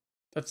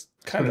 that's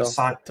kind of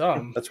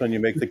dumb. That's when you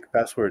make the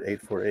password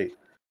 848.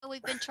 Well,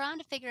 we've been trying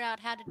to figure out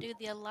how to do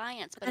the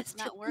alliance, but it's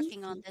not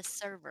working on this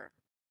server.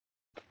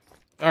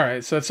 All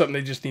right, so that's something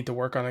they just need to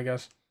work on, I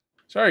guess.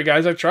 Sorry,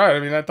 guys, I tried. I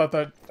mean, I thought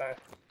that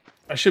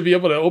I should be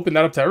able to open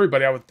that up to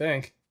everybody. I would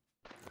think.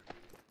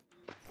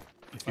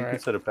 If you can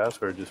set a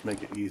password, just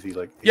make it easy.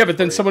 Like yeah, but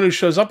then someone who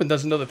shows up and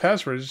doesn't know the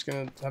password is just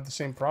gonna have the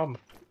same problem.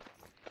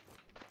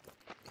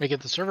 Make it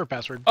the server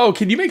password. Oh,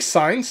 can you make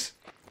signs?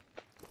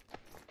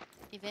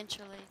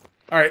 Eventually.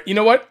 All right, you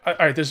know what? All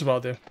right, this is what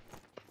I'll do.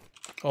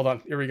 Hold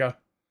on, here we go.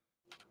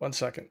 1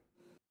 second.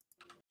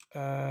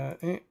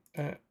 And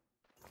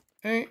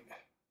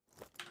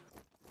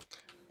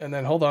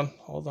then hold on.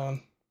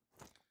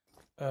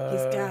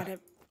 He's got it.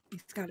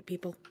 He's got it,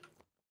 people.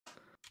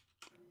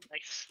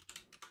 Nice.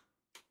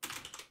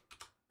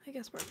 I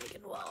guess we're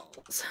making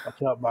walls.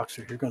 Watch out,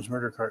 Boxer. Here comes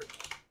Murder Cart.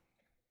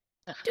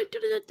 All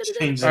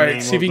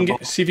right, see if you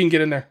can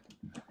get in there.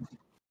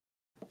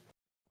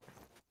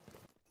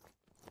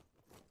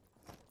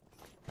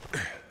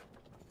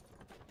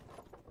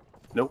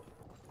 Nope.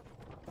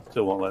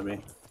 Still won't let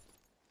me.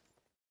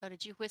 Oh,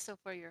 did you whistle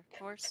for your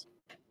horse?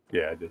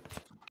 Yeah, I did.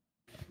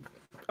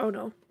 Oh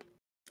no.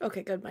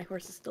 Okay, good. My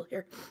horse is still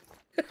here.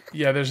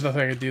 Yeah, there's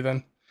nothing I could do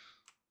then.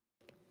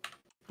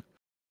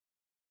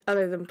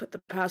 Other than put the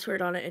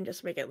password on it and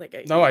just make it like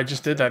a... No, I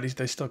just did that.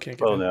 They still can't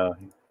get in. No.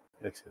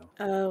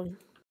 Exhale.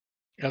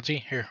 LT,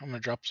 here, I'm gonna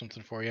drop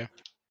something for you.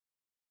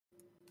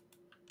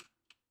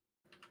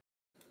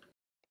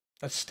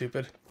 That's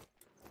stupid.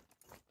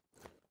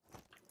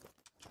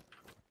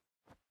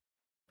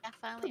 I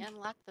finally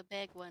unlocked the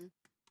big one.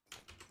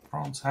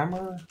 Bronze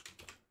hammer.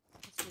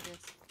 Let's do this.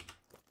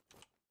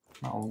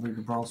 Not only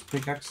the bronze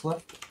pickaxe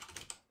left.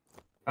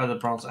 The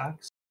bronze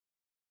axe.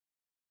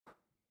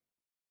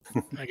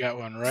 I got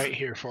one right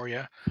here for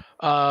you.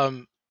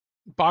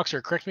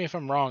 Boxer, correct me if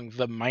I'm wrong.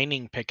 The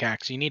mining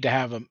pickaxe, you need to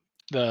have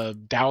the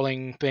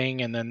dowling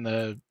thing and then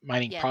the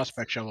mining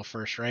prospect shovel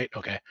first, right?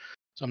 Okay.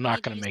 So I'm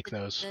not going to make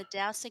those. The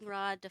dowsing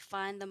rod to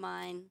find the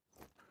mine,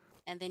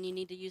 and then you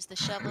need to use the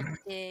shovel to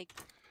dig.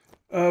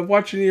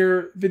 Watching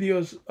your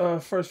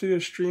videos, first video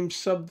stream,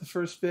 sub the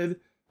first vid.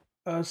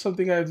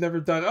 Something I've never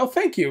done. Oh,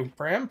 thank you,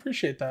 Bram.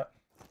 Appreciate that.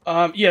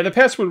 Yeah, the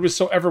password was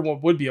so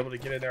everyone would be able to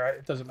get in there.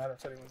 It doesn't matter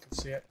if anyone can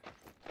see it.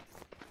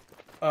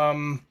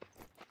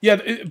 Yeah,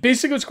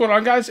 basically what's going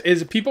on, guys,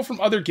 is people from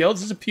other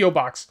guilds. It's a P.O.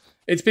 box.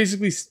 It's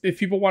basically, if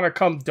people want to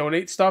come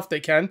donate stuff, they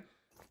can.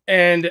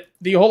 And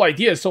the whole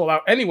idea is to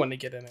allow anyone to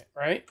get in it,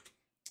 right?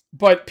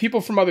 But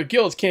people from other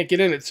guilds can't get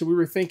in it. So we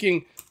were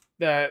thinking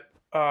that,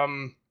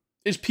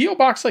 is P.O.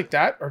 box like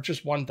that or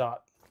just 1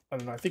 dot? I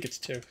don't know. I think it's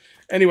 2.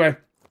 Anyway,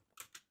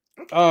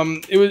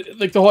 it was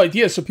like the whole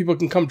idea is so people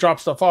can come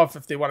drop stuff off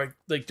if they want to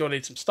like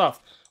donate some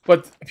stuff.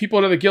 But people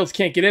in other guilds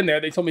can't get in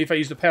there. They told me if I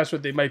use the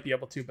password, they might be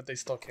able to, but they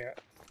still can't.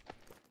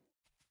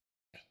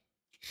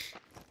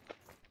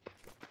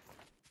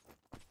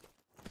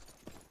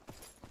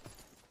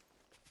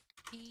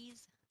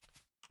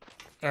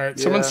 All right.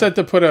 Someone said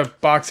to put a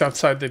box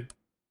outside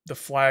the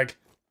flag.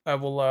 I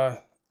will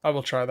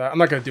try that. I'm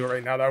not gonna do it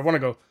right now though. I want to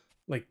go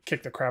like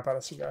kick the crap out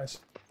of some guys.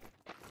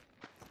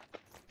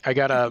 I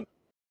got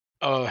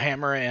a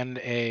hammer and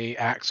a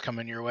axe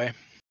coming your way.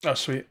 Oh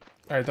sweet.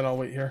 All right, then I'll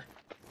wait here.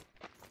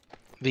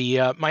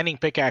 The mining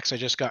pickaxe, I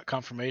just got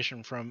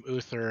confirmation from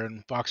Uther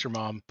and Boxer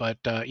Mom, but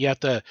you have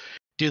to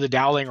do the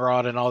dowling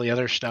rod and all the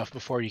other stuff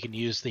before you can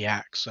use the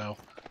axe. So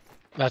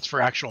that's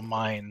for actual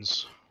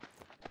mines.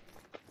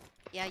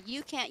 Yeah,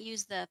 you can't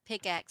use the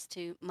pickaxe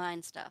to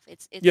mine stuff.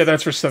 It's Yeah,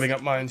 that's for setting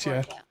up mines.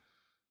 Yeah.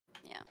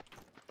 Yeah.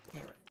 All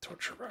right,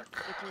 torture rack.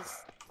 Which is,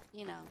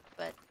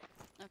 but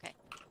okay.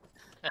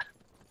 All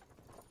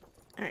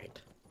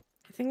right.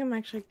 I think I'm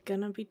actually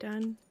gonna be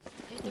done.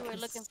 Usually we're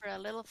looking for a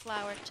little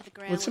flower to the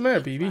ground. What's the with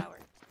matter, big BB?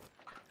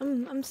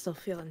 flowers. I'm still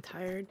feeling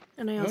tired,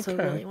 and I also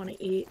Okay. really want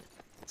to eat.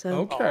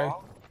 So Okay.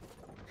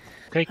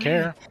 Take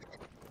care.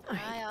 All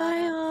right, Bye, bye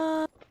Autumn.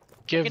 all.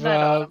 Give Good night,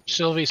 Autumn.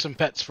 Sylvie some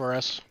pets for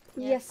us.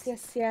 Yes,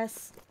 yes,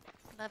 yes,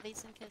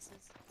 Lovies and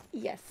kisses.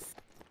 yes.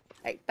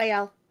 All right, bye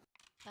y'all.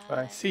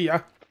 Bye. See ya.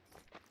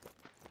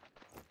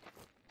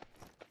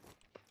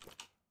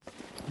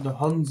 The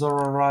Huns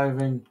are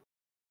arriving.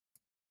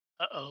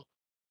 Uh-oh.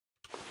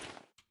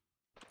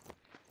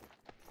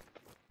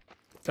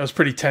 That was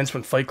pretty tense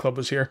when Fight Club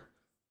was here,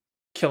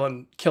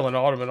 killing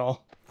Autumn and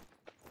all.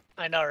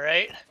 I know,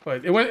 right?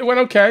 But it went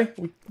okay.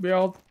 We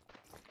all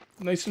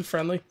nice and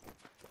friendly.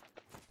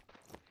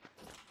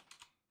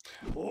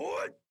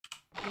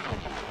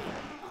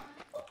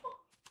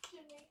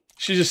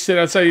 She just sit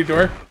outside your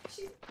door.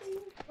 She's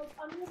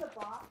under the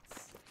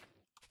box,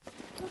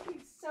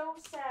 looking so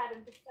sad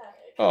and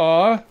pathetic.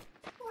 Aw,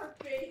 Poor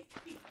baby.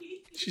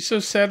 she's so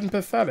sad and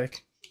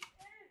pathetic.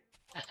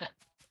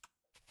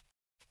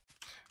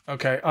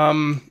 Okay.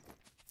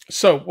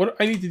 So what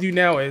I need to do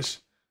now is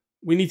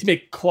we need to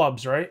make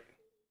clubs, right?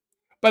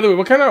 By the way,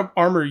 what kind of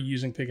armor are you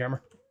using, Pighammer?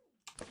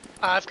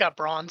 I've got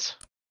bronze.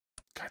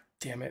 God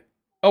damn it!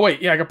 Oh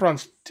wait, yeah, I got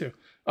bronze too.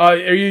 Do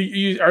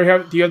you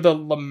have the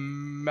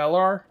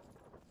lamellar?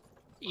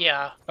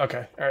 Yeah.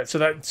 Okay, all right.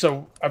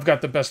 So I've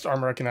got the best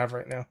armor I can have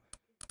right now.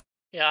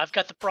 Yeah, I've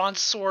got the bronze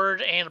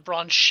sword and a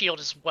bronze shield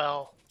as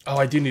well. Oh,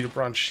 I do need a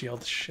bronze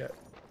shield. Shit.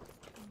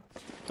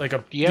 Like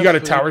Do you have got a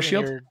food tower in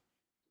shield? your-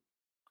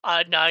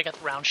 No, I got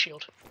the round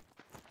shield.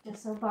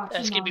 Just so Boxer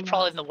That's gonna be Mom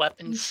probably knows. in the These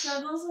weapons.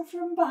 struggles are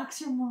from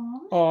Boxer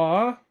Mom.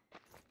 Aw.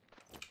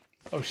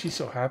 Oh, she's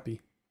so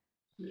happy.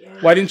 Yeah.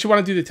 Why didn't you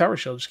want to do the tower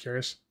shield? Just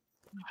curious.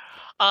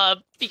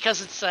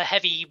 Because it's a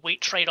heavy weight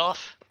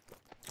trade-off.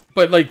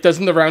 But like,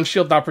 doesn't the round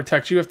shield not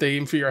protect you if they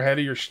aim for your head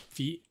or your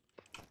feet?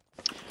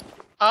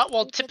 Well, We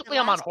did the typically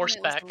I'm on last one, it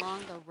was horseback.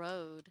 along the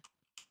road.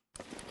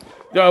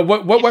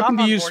 What If weapon I'm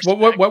do you on use?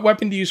 horseback- What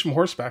weapon do you use from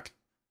horseback?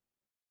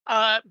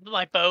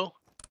 My bow.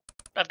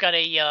 I've got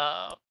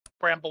a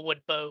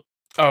bramblewood bow.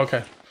 Oh,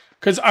 okay.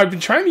 Because I've been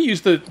trying to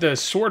use the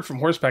sword from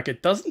horseback.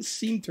 It doesn't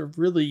seem to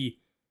really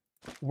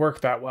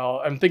work that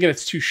well. I'm thinking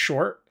it's too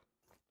short.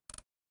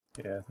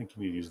 Yeah, I think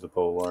you need to use the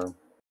pole arm.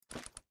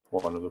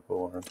 One of the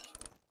pole arms.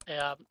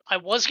 Yeah, I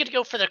was gonna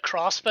go for the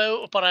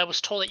crossbow, but I was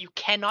told that you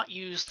cannot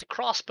use the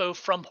crossbow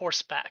from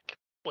horseback,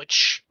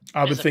 which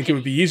I would is a think it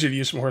would pity. be easier to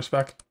use from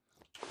horseback.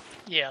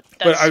 Yeah,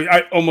 But that's,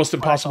 I almost what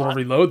I impossible to thought.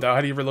 reload though.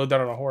 How do you reload that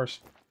on a horse?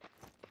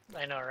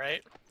 I know,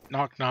 right?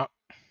 Knock knock.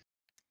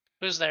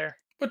 Who's there?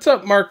 What's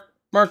up, Mark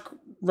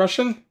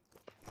Russian?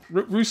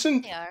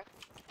 Rusin? They are.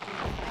 Right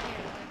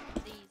here,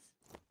 they're these.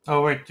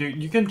 Oh wait,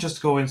 you can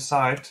just go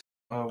inside.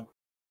 Oh.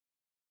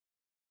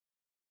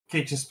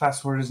 Cage's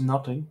password is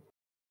nothing.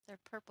 They're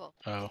purple.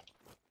 Oh.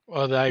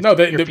 Well, No,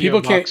 the your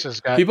people PO can't. box has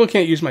got. People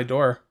can't use my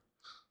door.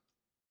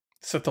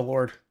 Except the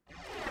Lord.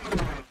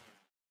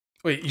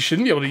 Wait, you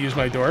shouldn't be able to use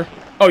my door.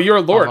 Oh, you're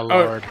a Lord. Oh,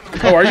 Lord.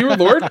 Oh, are you a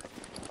Lord?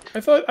 I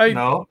thought I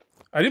No.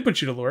 didn't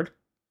put you to Lord.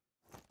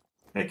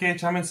 Hey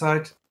Cage, I'm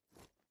inside.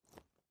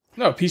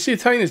 No, PC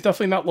Italian is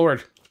definitely not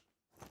Lord.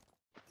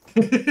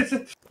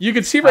 You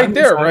can see right I'm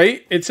there, inside.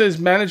 right? It says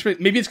management.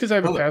 Maybe it's because I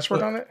have a Look,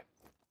 password look. on it.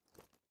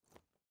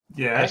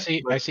 Yeah.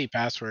 I see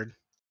password.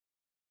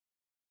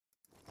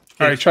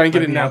 All right, try and get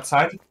let in me now.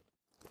 outside.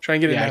 Try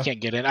and get in Yeah, now. I can't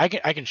get in. I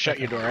can shut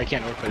your door. I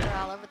can't open it. They're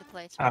all over the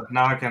place.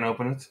 Now I can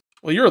open it.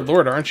 Well, you're a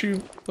Lord, aren't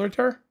you, Lord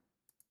Terror?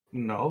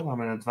 No,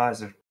 I'm an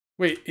advisor.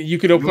 Wait, you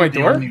could open You're my the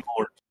door? only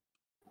Lord.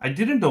 I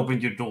didn't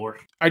open your door.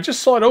 I just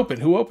saw it open.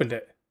 Who opened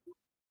it?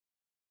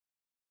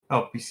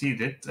 Oh, PC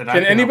did. And I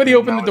Can anybody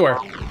open it the door?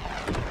 now as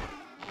well.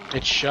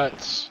 It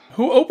shuts.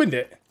 Who opened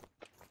it?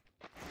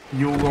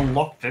 You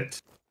unlocked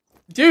it.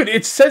 Dude,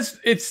 it says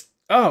it's.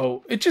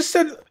 Oh, it just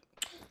said.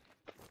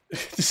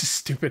 This is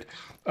stupid.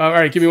 All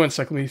right, give me 1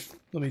 second.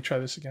 Let me try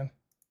this again.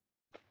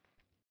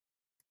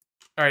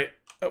 All right.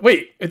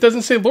 Wait, it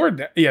doesn't say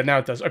Lord. Yeah, now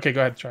it does. Okay,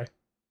 go ahead. Try.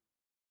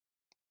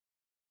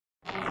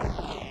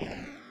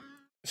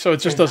 So it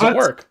just doesn't What?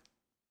 work.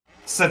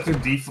 Set to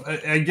default.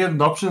 I get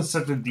an option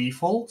set to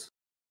default.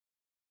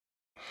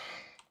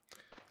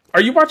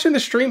 Are you watching the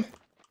stream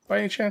by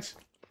any chance?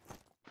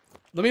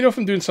 Let me know if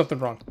I'm doing something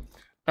wrong.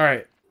 All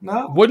right.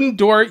 No. Wooden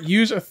door.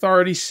 Use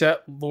authority.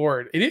 Set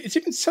Lord. It's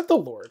even set the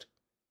Lord.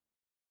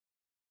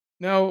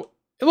 Now,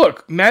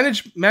 look,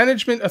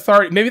 management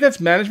authority. Maybe that's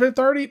management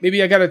authority.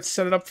 Maybe I gotta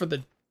set it up for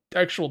the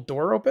actual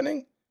door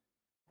opening.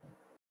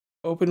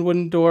 Open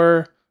wooden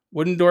door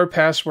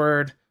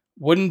password,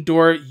 wooden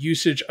door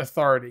usage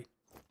authority.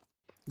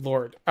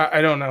 Lord,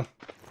 I don't know.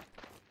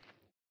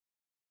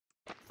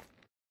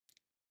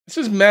 This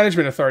is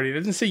management authority. It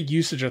doesn't say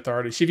usage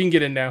authority. See if you can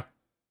get in now.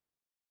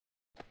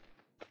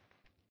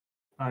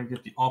 I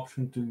get the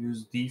option to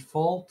use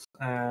default,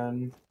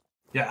 and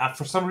yeah,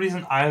 for some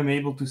reason I am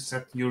able to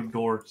set your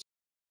doors.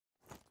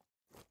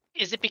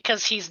 Is it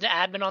because he's an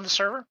admin on the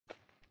server?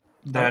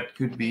 That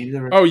could be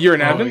the. Oh, you're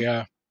an Oh admin?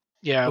 yeah,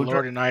 yeah. Oh,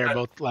 Lord and I are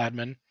both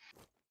admin.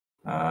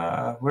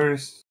 Where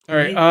is? All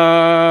right.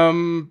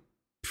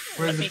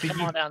 Where's Let me the come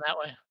PG? on down that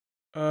way.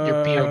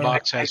 Your PO Uh,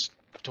 box has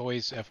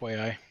toys,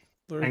 FYI.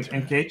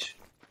 And Cage,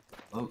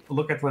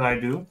 look at what I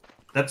do.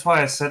 That's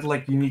why I said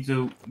like you need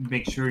to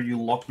make sure you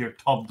lock your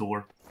top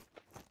door.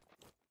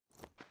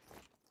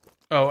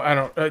 Oh, I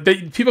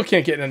don't. People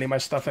can't get in any of my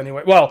stuff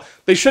anyway. Well,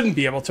 they shouldn't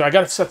be able to. I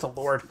got to set to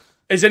Lord.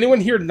 Is anyone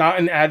here not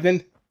an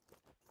admin?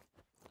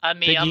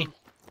 Me, Piggy. I'm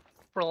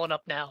rolling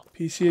up now.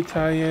 PC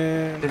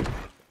Italian.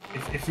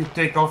 If you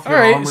take off All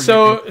your right, armor,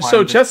 so you can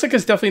climb it.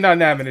 Jessica's definitely not an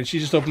admin, and she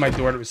just opened my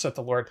door to set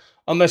the Lord,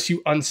 unless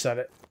you unset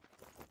it.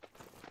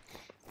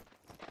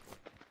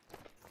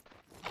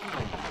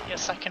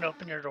 Yes, I can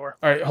open your door.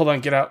 All right, hold on,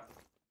 get out.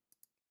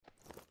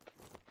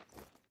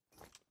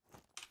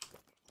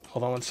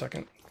 Hold on 1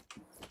 second.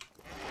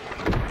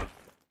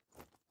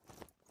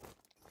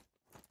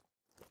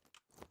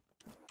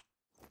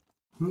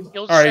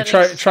 Guild All right,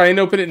 settings- try and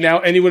open it now.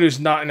 Anyone who's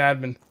not an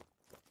admin.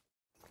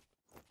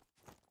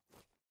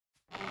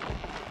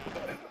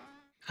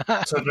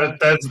 So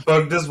that's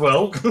bugged as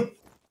well.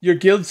 Your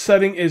guild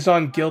setting is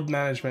on guild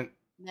management.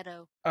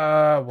 Meadow.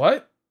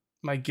 What?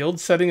 My guild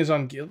setting is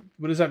on guild.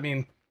 What does that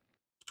mean?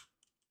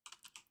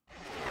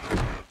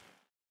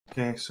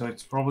 Okay, so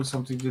it's probably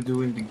something to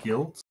do in the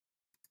guild.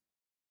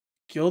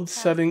 Guild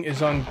setting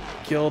is on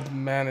guild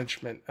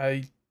management.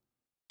 I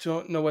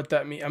don't know what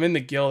that means. I'm in the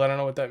guild. I don't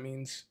know what that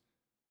means.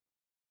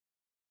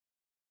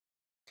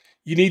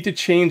 You need to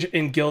change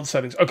in guild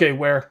settings. Okay,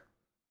 where?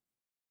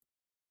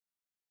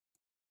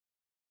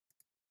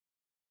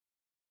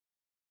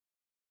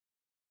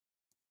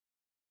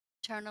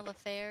 Internal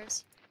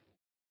affairs.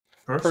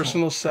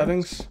 Personal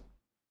settings.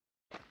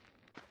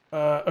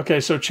 Okay,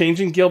 so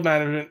changing guild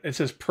management. It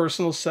says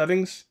personal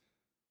settings.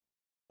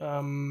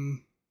 I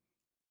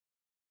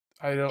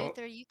don't.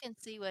 Luther, you can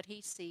see what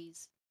he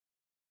sees.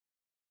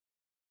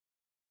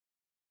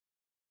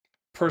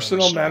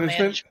 Personal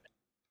management.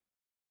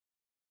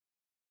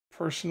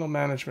 Personal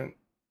management.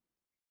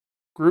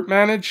 Group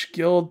manage,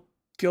 guild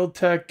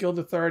tech, guild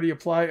authority,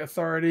 apply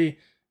authority,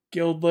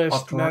 guild list,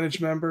 Authority.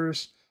 manage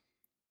members.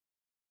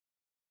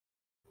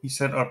 He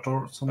said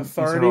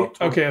Authority.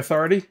 Okay,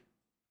 authority.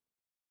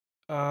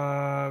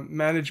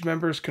 Manage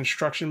members,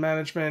 construction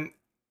management.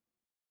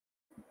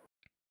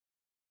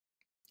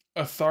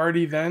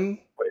 Authority then.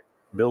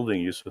 Building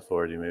use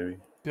authority, maybe.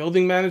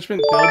 Building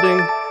management,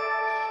 building.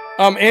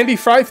 Andy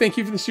Fry, thank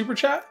you for the super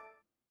chat.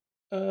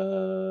 I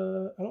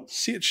don't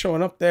see it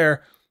showing up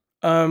there.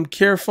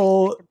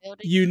 Careful,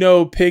 you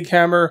know, Pig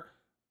Hammer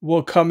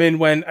will come in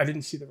when I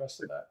didn't see the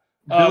rest of that.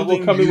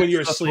 Will come in when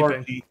you're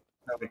sleeping.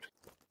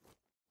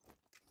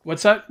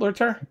 What's that,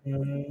 Lurter?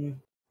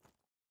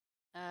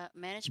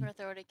 Management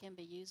authority can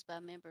be used by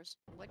members.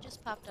 What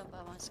just popped up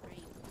on my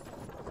screen?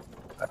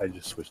 I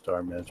just switched to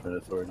our management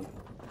authority.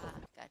 Ah,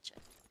 gotcha.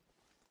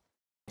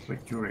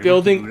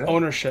 Building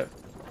ownership.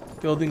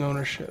 Building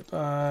ownership.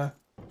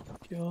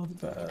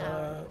 Guild.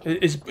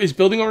 Is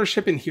building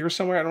ownership in here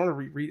somewhere? I don't want to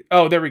reread.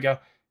 Oh, there we go.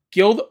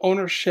 Guild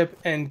ownership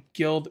and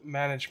guild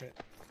management.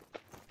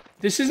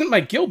 This isn't my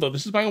guild though.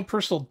 This is my own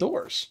personal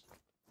doors.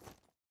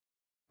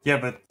 Yeah,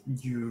 but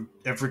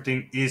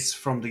everything is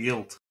from the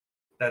guild.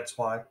 That's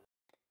why.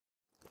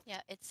 Yeah,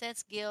 it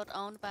says guild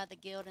owned by the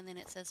guild, and then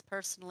it says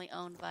personally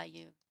owned by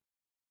you.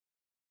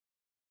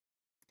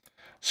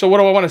 So what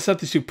do I want to set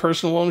this to?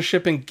 Personal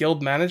ownership and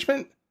guild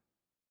management?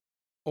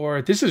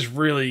 Or this is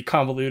really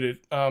convoluted.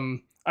 I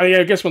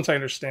guess once I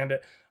understand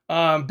it.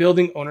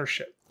 Building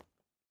ownership.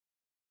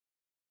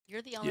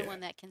 You're the only one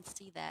that can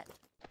see that.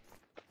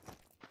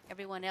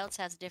 Everyone else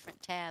has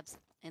different tabs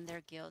in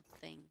their guild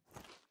thing.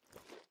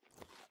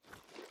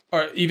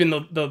 Or even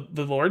the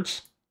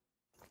lords?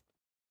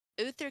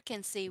 Uther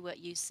can see what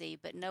you see,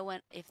 but no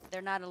one, if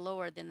they're not a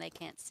lord, then they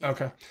can't see.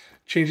 Okay.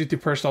 Change it to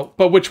personal.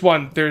 But which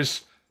one?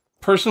 There's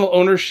personal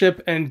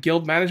ownership and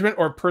guild management,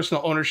 or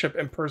personal ownership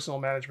and personal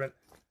management?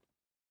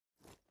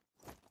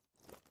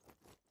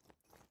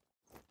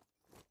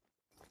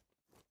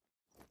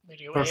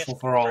 Personal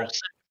for all.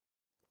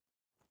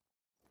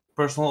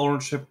 Personal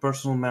ownership,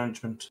 personal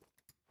management.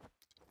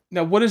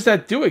 Now, what does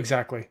that do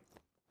exactly?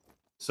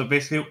 So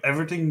basically,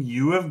 everything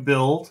you have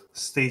built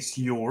stays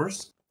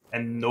yours,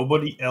 and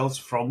nobody else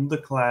from the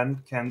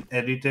clan can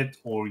edit it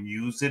or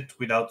use it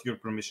without your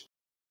permission.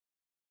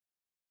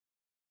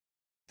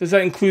 Does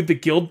that include the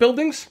guild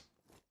buildings?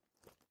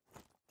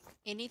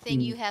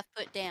 Anything you have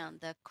put down,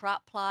 the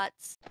crop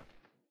plots,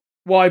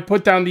 Well, I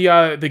put down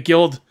the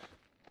guild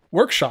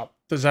workshop.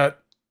 Is that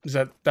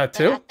that But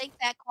too? I think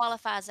that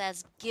qualifies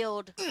as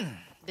guild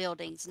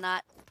buildings,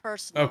 not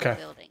personal Okay.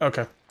 buildings.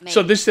 Okay.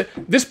 So Maybe.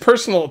 this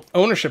personal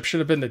ownership should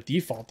have been the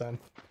default then.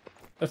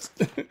 That's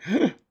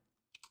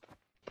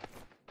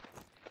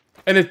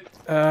and it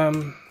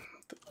fuck.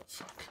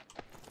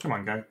 Come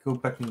on, guy. Go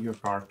back in your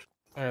cart.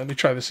 All right, let me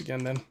try this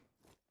again then.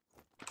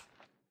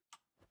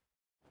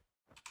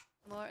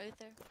 More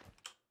Uther?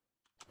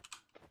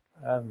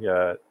 I've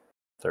got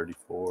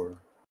 34.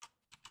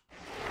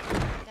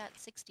 Got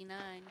 69.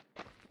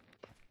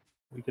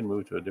 We can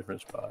move to a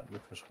different spot and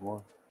look for some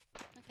more.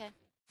 Okay.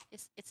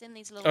 It's in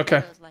these little Okay.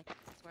 windows like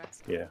that's where I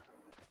see. Yeah.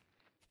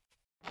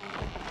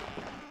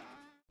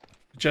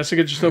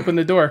 Jessica just opened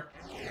the door.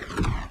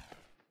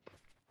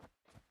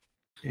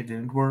 It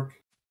didn't work.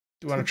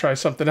 Do you want to try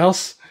something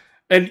else?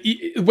 And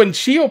when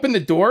she opened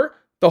the door,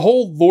 the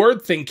whole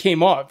Lord thing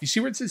came off. You see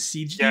where it says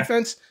siege Yeah.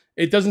 defense?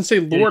 It doesn't say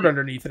Lord Yeah.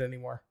 underneath it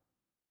anymore.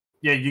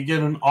 Yeah, you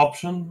get an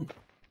option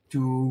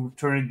to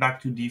turn it back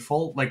to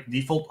default. Like,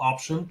 default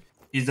option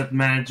is that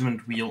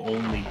management wheel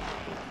only.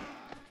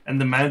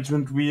 And the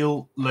management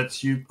wheel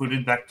lets you put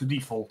it back to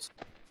default.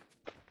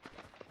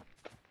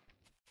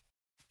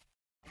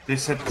 They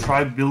said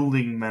try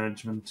building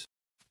management.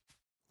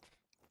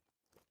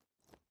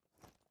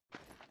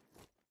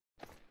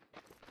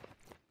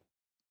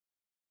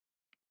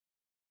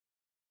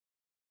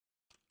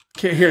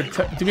 Okay, here,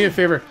 do me a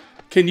favor.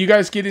 Can you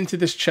guys get into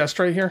this chest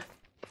right here?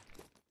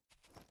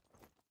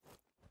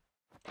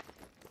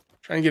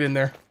 Try and get in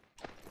there.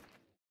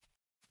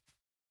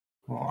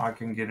 Well, I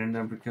can get in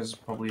there because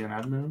it's probably an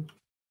admin.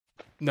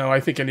 No,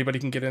 I think anybody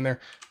can get in there.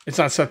 It's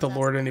not set to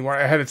Lord anymore.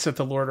 I had it set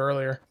to Lord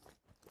earlier.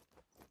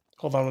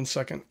 Hold on 1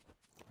 second.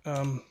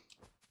 Hold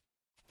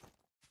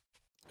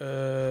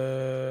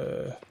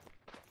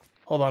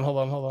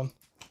on.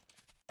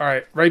 All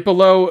right, right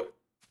below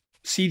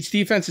siege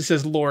defense, it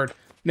says Lord.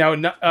 Now,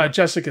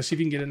 Jessica, see if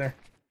you can get in there.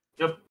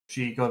 Yep,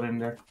 she got in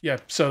there. Yeah,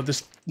 so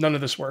none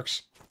of this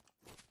works.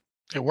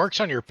 It works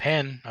on your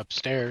pen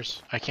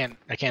upstairs. I can't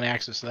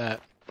access that.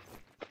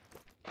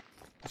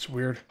 It's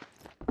weird.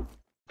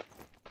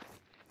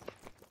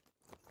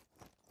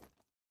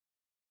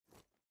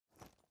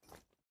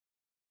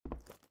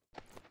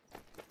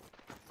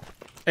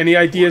 Any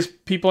ideas,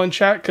 people in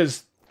chat?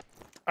 Because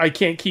I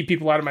can't keep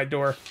people out of my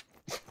door.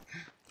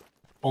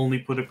 Only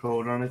put a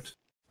code on it.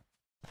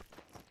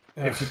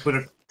 Ugh. If you put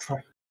a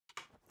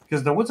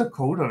because there was a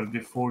code on it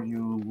before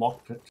you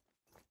locked it.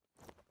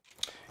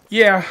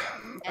 Yeah,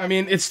 I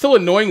mean, it's still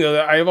annoying though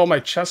that I have all my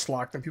chests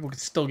locked and people can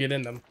still get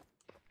in them.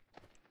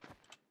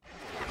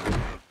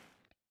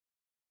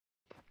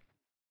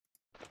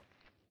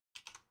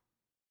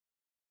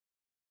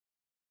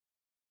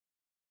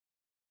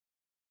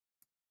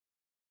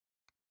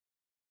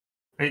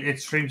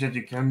 It's strange that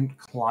you can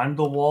climb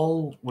the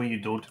wall when you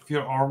don't have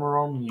your armor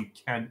on. You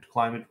can't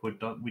climb it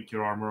with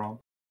your armor on.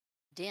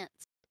 Dense.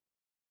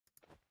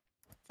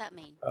 What's that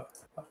mean?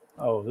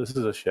 Oh, this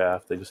is a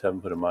shaft. They just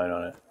haven't put a mine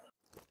on it.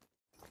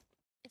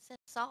 It's a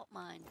salt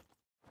mine.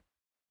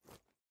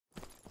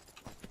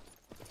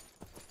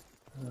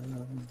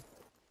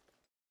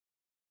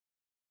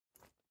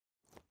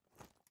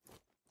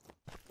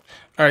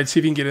 All right, see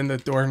if you can get in the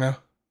door now.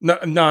 No,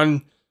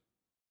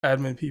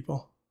 non-admin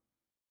people.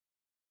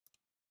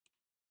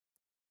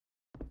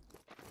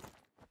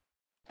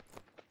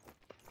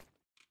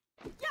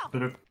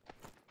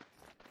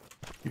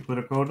 You put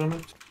a code on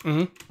it?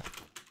 Mm-hmm.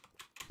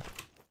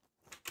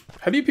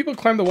 How do you people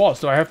climb the walls?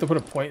 Do I have to put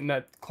a point in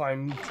that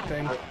climb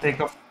thing?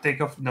 Take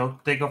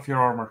off your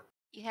armor.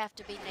 You have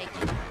to be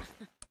naked.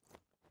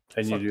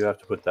 And you Fuck. do have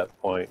to put that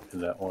point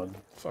in that one.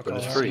 Fuck But all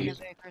it's that. free. The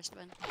very first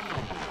one.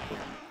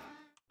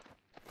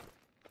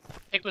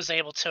 It was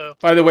able to.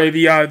 By the way,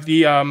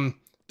 the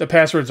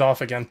password's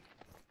off again.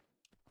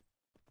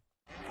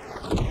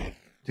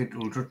 Did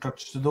Udra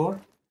touch the door?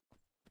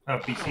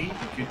 PC,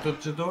 did you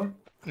touch the door?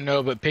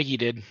 No, but Piggy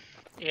did.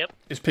 Yep.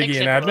 Is Piggy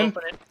Pig's an able to admin?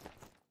 open it.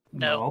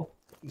 No.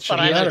 It But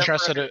shouldn't I He have hasn't a matter.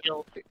 trusted number of it. the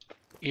guild.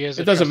 He has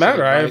It doesn't trusted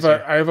matter.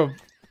 advisor.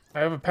 I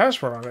have a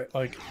password on it.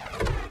 Like,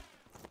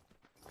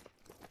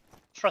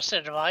 Trusted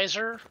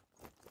advisor.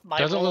 My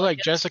Doesn't role, look I like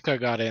guess. Jessica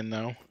got in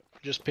though.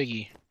 Just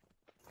Piggy.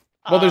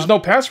 well, there's no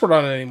password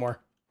on it anymore.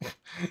 Maybe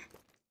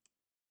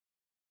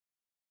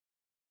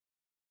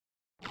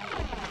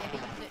you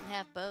couldn't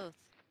have both.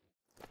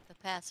 The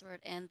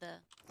password and the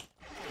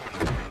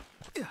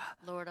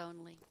Lord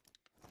only.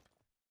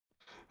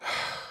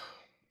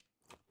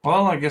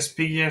 Well, I guess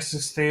Piggy has to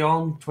stay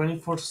on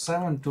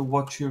 24/7 to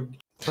watch your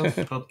stuff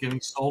without getting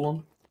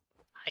stolen.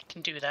 I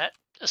can do that,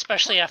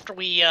 especially after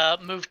we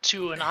move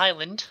to an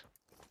island.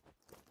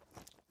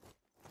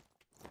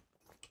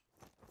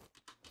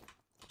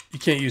 You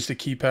can't use the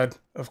keypad,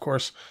 of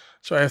course.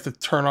 So I have to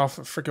turn off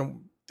a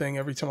freaking thing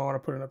every time I want to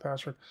put in a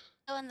password.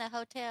 Oh, in the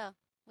hotel.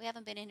 We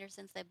haven't been in here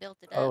since they built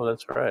it up. Oh,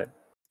 that's right.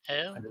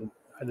 Oh.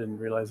 I didn't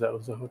realize that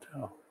was a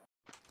hotel.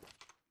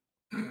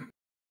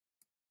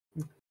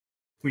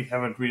 We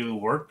haven't really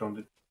worked on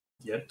it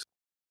yet.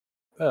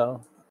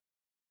 Well,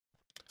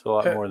 It's a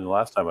lot more than the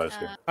last time I was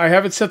here. I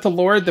have it set to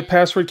Lord. The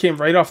password came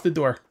right off the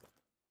door.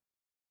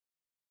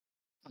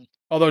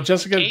 Although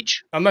Jessica,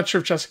 Cage? I'm not sure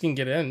if Jessica can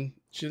get in.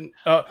 She didn't,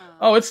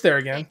 oh, it's there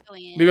again.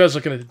 Maybe I was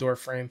looking at the door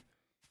frame.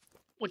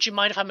 Would you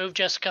mind if I move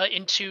Jessica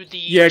into the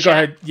Yeah, chat? go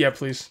ahead. Yeah,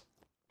 please.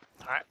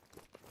 Alright.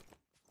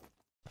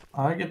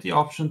 I get the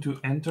option to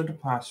enter the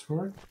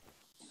password.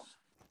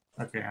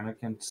 Okay, and I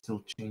can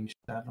still change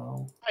that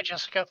all. Hi,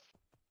 Jessica.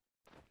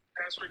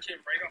 Password came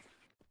right off.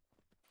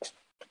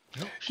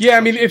 Yeah,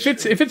 I mean, if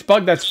it's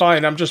bugged, that's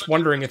fine. I'm just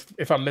wondering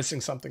if I'm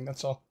missing something.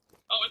 That's all.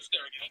 Oh, it's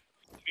there again.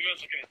 Maybe I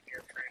was looking at the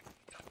door frame.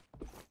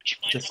 Would you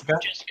mind if I Jessica?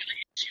 move Jessica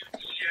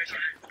into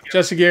the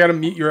Jessica, you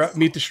gotta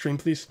mute the stream,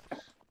 please.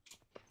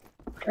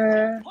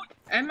 Am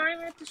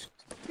I at the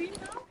screen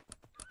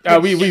now?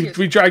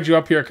 We dragged you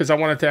up here because I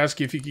wanted to ask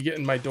you if you could get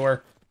in my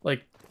door,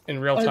 like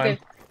in real time.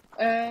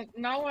 Okay.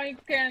 Now I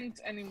can't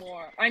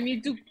anymore. I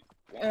need to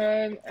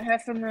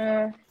have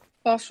a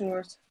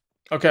password.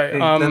 Okay.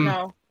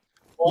 Now.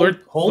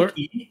 Hold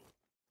E.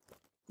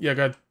 Yeah,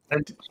 good.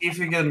 And see if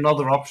you get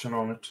another option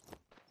on it.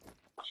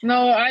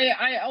 No,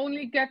 I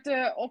only get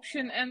the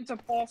option enter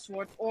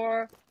password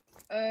or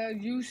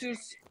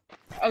users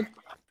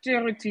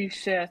authority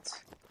set.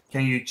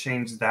 Can you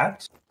change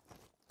that?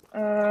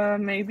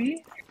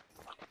 Maybe.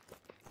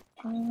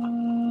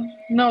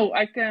 No,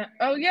 I can.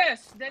 Oh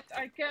yes, that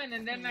I can,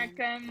 and then I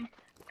can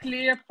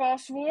clear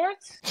password,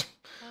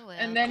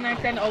 and then I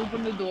can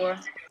open the door.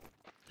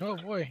 Oh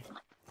boy.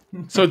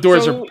 So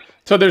doors are.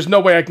 So there's no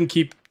way I can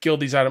keep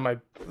guildies out of my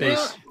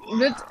base.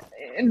 But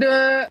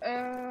the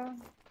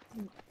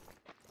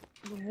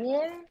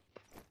wrong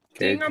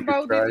thing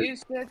about it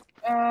is that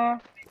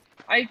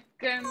I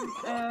can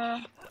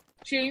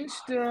change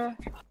the.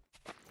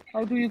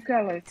 How do you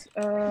call it?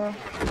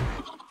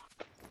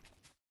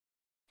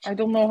 I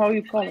don't know how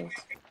you call it.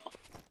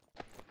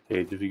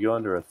 Okay, if you go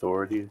under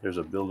authority, there's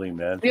a building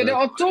management. Yeah, the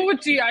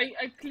authority. I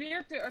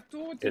cleared the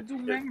authority to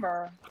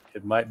member.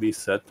 It might be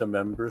set to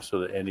member so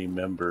that any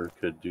member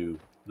could do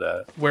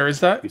that. Where is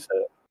that? You set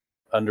it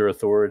under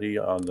authority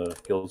on the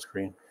guild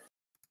screen.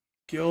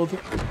 Guild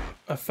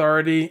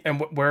authority, and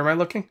where am I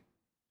looking?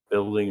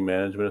 Building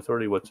management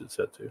authority. What's it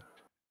set to?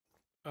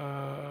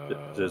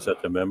 Is it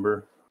set to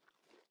member?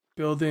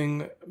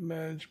 Building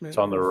management. It's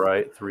on the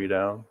right, 3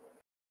 down.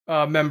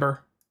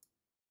 Member.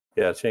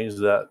 Yeah, change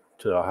that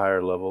to a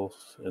higher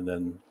levels, and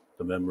then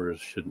the members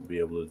shouldn't be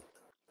able to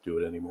do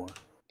it anymore.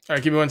 All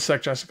right, give me 1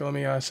 sec, Jessica. Let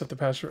me set the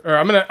password. Or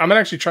I'm gonna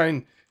actually try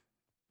and.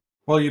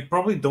 Well, you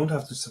probably don't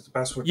have to set the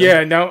password.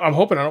 Yeah, now I'm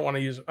hoping I don't want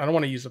to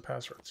use the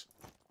passwords.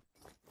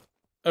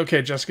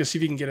 Okay, Jessica, see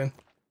if you can get in.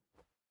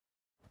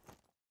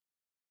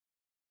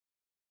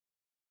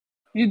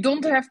 You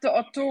don't have the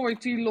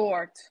authority,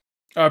 Lord.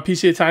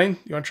 PC Italian,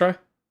 you want to try?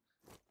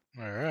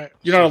 All right.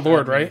 You're not a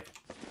lord, right?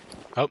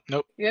 Oh,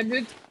 nope. Yeah,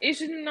 but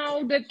isn't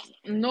now that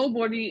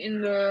nobody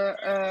in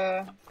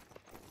the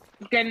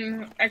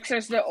can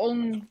access their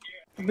own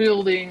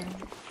building?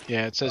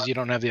 Yeah, it says you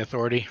don't have the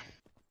authority.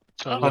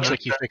 So it looks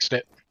like you fixed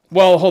it.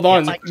 Well, hold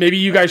on. Maybe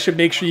you guys should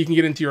make sure you can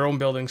get into your own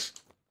buildings.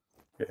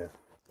 Yeah.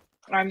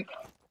 I'm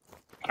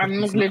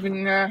not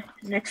living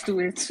next to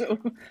it, so.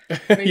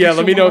 Yeah,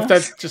 let me know if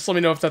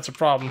that's a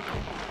problem.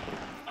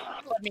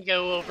 Let me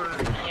go over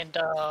and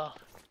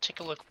take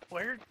a look.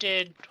 Where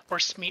did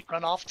horse meat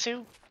run off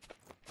to?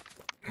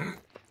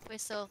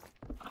 Whistle.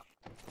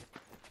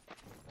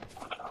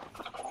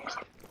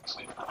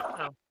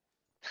 Oh.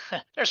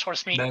 There's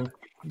horse meat. Then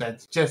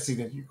that's Jesse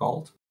that you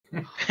called.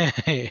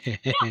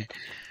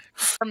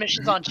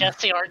 Permissions on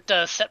Jesse aren't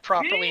set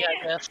properly, I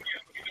guess.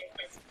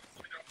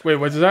 Wait,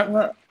 what is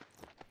that?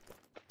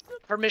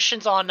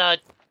 Permissions on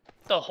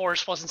the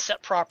horse wasn't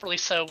set properly,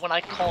 so when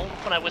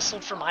I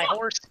whistled for my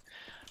horse,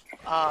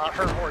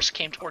 her horse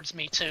came towards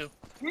me too.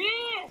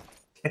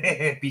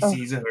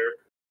 PC's her.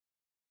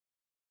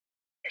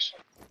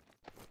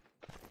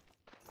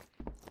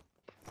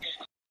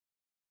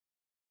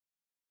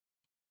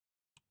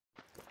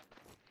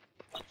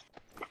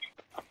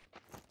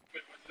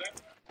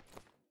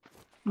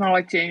 Now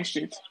I changed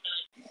it.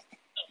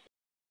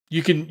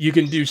 You can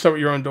do stuff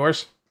with your own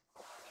doors.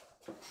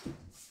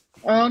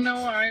 Oh no,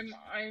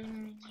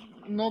 I'm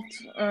not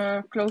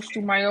close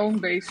to my own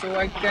base, so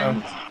I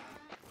can't.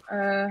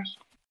 Here,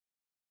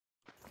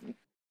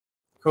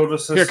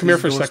 come here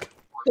for a sec.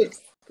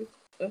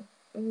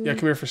 Yeah,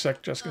 come here for a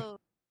sec, Jessica. Oh,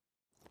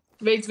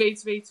 Wait.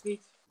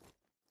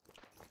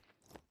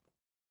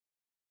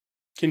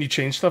 Can you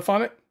change stuff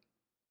on it?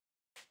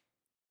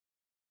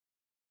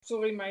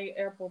 Sorry, my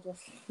AirPod was.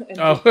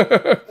 Oh.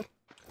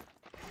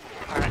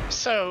 Alright,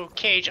 so,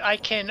 Cage, I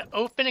can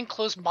open and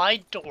close my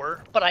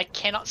door, but I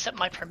cannot set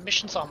my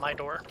permissions on my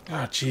door.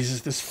 Oh, Jesus,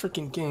 this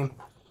freaking game.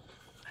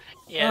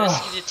 Yeah,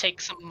 this needed to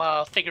take some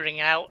figuring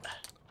out.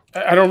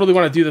 I don't really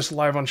want to do this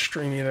live on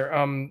stream either.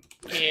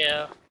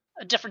 Yeah,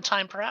 a different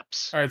time,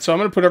 perhaps. All right, so I'm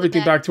going to put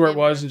everything back to where it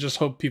was and just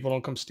hope people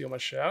don't come steal my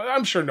shit.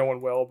 I'm sure no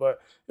one will, but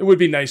it would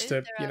be nice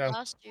to, you know. I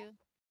lost you.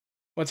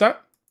 What's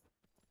that?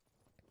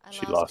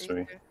 She lost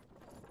me.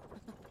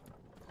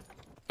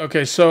 Okay,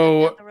 Down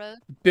so the road.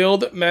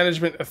 build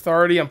management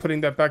authority, I'm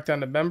putting that back down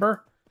to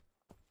member.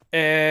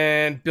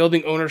 And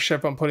building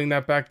ownership, I'm putting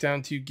that back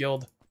down to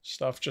guild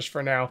stuff just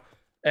for now.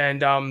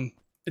 And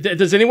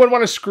does anyone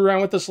want to screw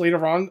around with this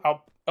later on?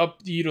 I'll up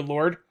you to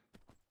Lord.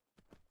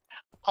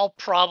 I'll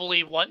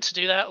probably want to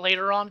do that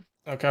later on.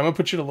 Okay, I'm gonna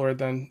put you to Lord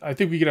then. I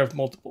think we could have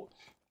multiple.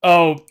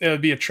 Oh, it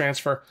would be a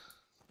transfer.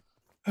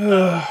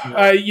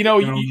 You know,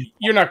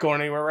 you're not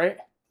going anywhere, right?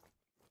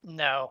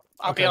 No,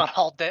 I'll Okay. be on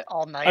all day,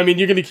 all night. I mean,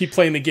 you're gonna keep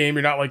playing the game.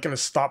 You're not like gonna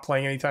stop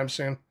playing anytime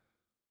soon.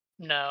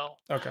 No.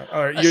 Okay,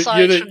 all right. Aside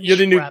from You're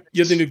the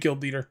these new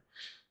guild leader.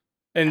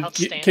 And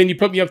Outstanding. can you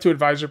put me up to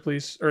advisor,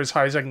 please, or as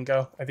high as I can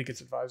go? I think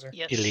it's advisor.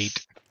 Yes.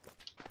 Elite.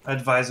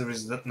 Advisor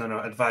is the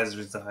advisor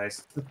is the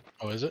highest.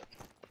 Oh, is it?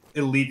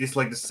 Elite is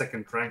like the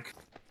second rank.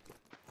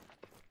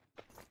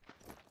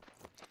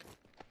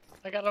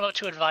 I got him up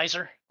to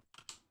advisor.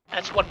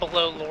 That's one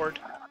below Lord.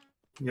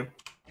 Yep.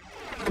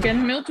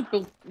 Can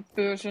multiple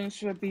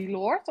persons be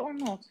Lord or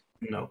not?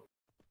 No.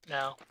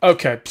 No.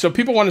 Okay, so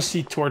people want to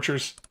see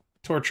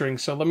torturing.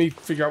 So let me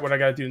figure out what I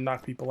gotta do to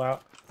knock people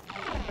out.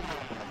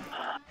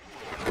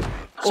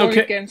 So Or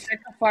you can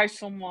sacrifice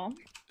someone.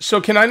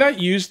 So can I not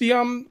use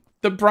the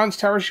bronze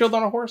tower shield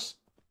on a horse?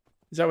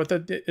 Is that what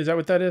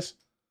that is?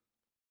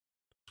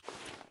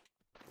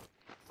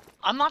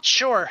 I'm not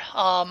sure.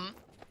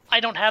 I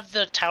don't have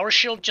the tower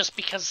shield just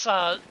because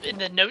in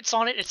the notes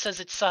on it it says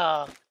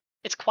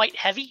it's quite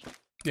heavy.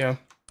 Yeah.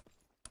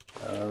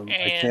 I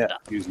can't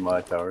use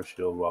my tower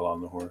shield while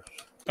on the horse.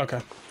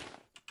 Okay.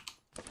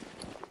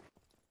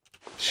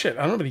 Shit,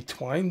 I don't have any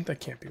twine. That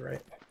can't be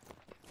right.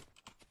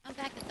 I'm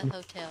back at the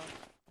hotel.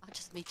 I'll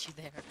just meet you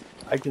there.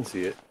 I can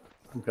see it.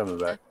 I'm coming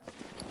back.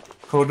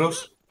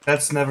 Kodos,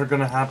 that's never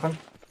gonna happen.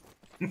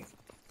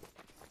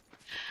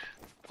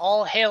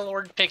 All hail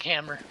Lord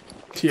Pighammer.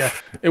 Yeah,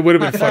 it would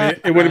have been funny.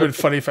 It would have been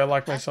funny if I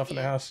locked myself in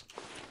the house.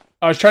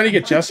 I was trying to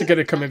get Jessica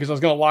to come in because I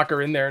was gonna lock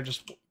her in there and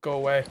just go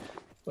away,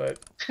 but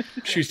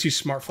she was too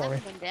smart for I me.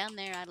 haven't been down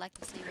there. I'd like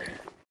to see what it's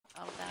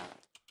all about.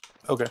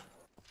 Okay.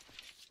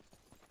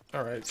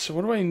 All right. So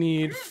what do I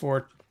need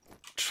for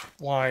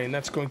twine?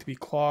 That's going to be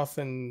cloth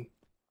and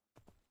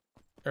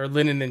or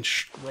linen and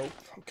rope.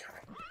 Okay.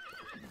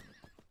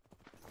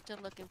 Still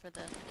looking for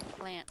the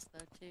plants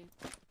though too.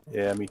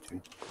 Yeah, me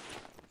too.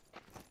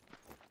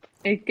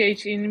 Hey,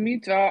 Cage, in the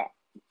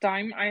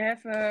meantime, I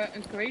have a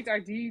great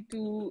idea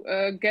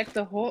to get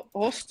the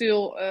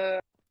hostile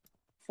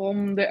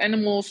from the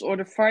animals or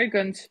the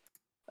vagant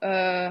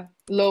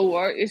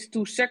lower, is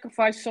to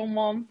sacrifice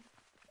someone,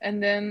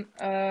 and then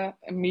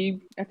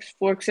me,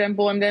 for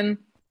example, and then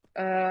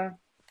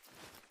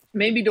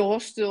maybe the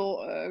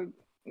hostile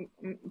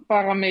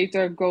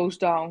parameter goes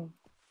down.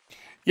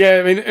 Yeah,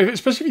 I mean,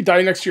 especially if you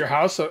die next to your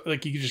house,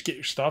 like you can just get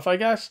your stuff, I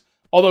guess.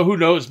 Although who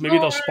knows? Maybe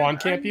they'll spawn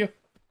camp you.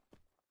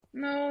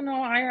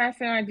 No, I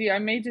have an idea. I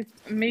made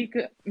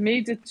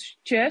a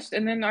chest,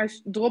 and then I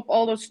drop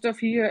all that stuff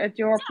here at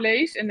your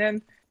place, and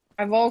then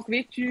I walk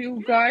with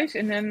you guys,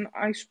 and then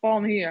I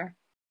spawn here.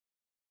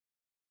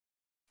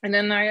 And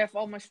then I have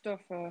all my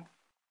stuff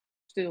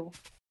still.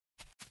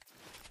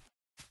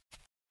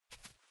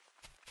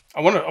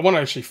 I want to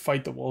actually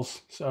fight the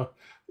wolves. So,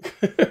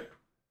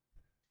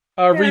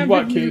 read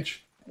what,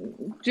 Cage?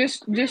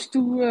 Just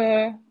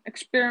to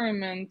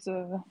experiment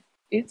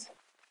it.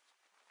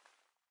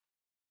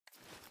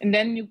 And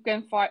then you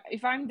can fight.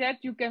 If I'm dead,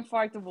 you can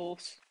fight the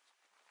wolves.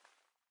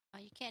 Oh,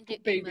 you can't do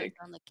Big. emotes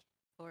on the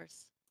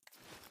course.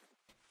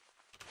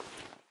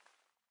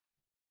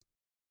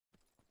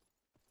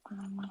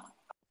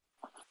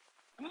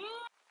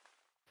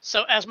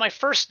 So as my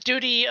first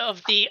duty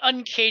of the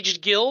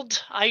Uncaged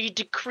Guild, I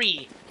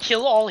decree,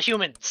 kill all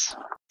humans.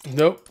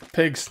 Nope,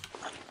 pigs.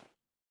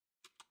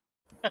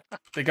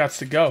 They got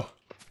to go.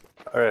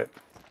 All right.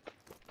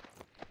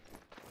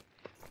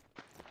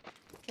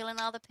 Killing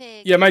all the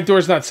pigs. Yeah, my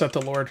door's not set to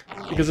Lord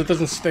because it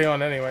doesn't stay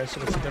on anyway, so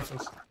what's the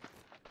difference?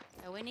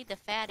 Oh, we need the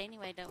fat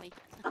anyway, don't we?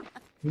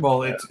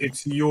 Well,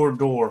 it's your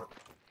door.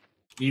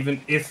 Even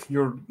if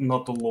you're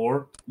not the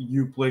Lord,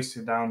 you place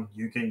it down,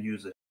 you can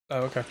use it.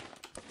 Oh, okay.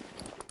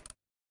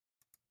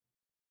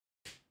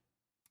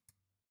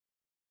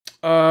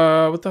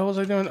 What the hell was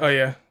I doing? Oh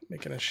yeah,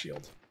 making a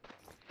shield.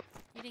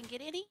 You didn't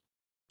get any?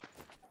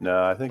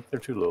 No, I think they're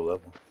too low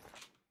level.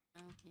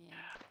 Oh, yeah.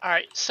 All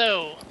right,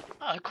 so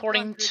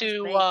according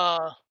to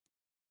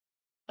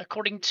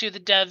the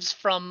devs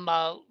from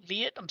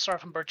Liat, I'm sorry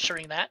if I'm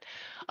butchering that,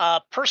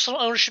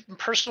 personal ownership and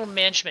personal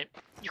management.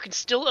 You can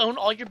still own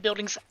all your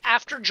buildings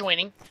after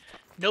joining.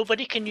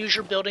 Nobody can use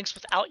your buildings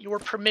without your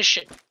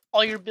permission.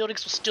 All your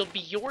buildings will still be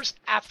yours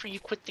after you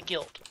quit the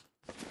guild.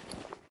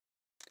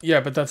 Yeah,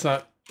 but that's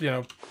not,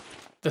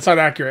 that's not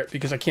accurate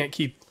because I can't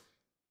keep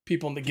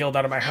people in the guild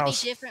out of my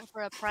house. Be different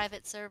for a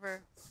private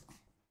server.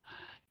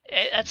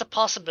 That's a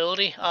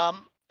possibility.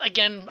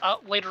 Again,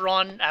 later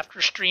on after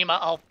stream,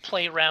 I'll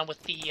play around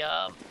with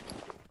the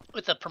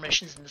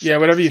permissions. And yeah,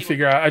 whatever you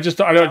figure out.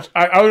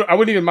 I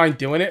wouldn't even mind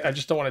doing it. I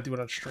just don't want to do it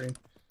on stream.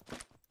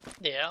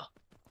 Yeah.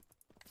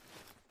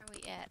 Where are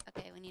we at?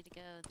 Okay, we need to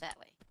go that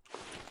way.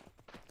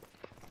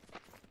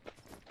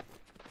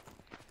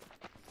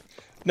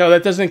 No,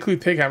 that doesn't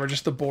include pig hammer,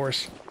 just the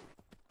boars.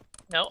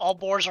 No, all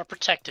boars are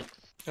protected.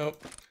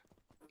 Nope.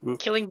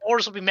 Killing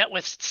boars will be met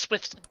with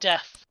swift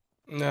death.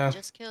 No.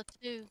 Just killed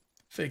 2.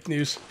 Fake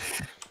news.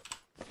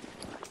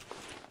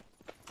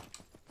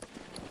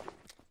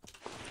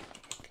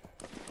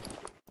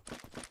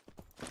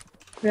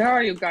 Where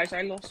are you guys?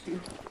 I lost you.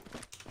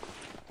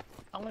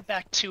 I went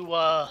back to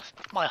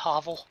my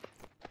hovel.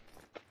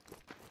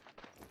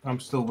 I'm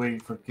still waiting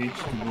for Cage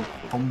to go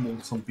humble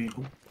some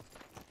people.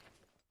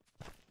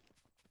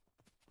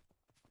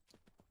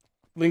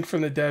 Link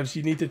from the devs.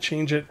 You need to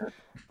change it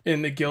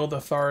in the guild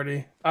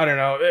authority. I don't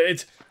know.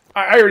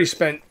 I already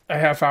spent a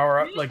half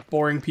hour like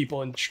boring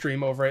people in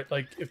stream over it.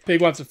 Like if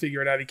Pig wants to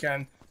figure it out, he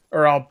can,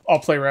 or I'll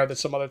play around with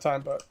it some other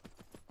time. But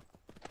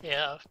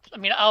Yeah, I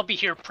mean, I'll be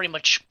here pretty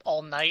much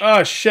all night.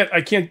 oh shit,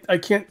 I can't.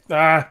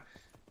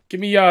 Give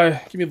me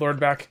Lord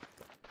back,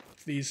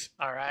 please.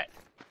 All right.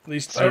 At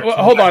least Alright, so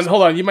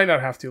hold on. You might not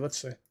have to. Let's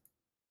see.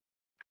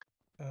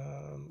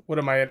 What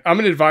am I? I'm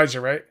an advisor,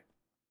 right?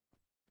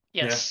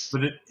 Yes. Yeah,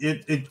 but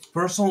its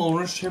personal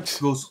ownership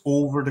goes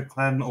over the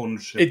clan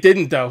ownership. It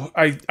didn't though.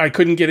 I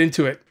couldn't get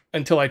into it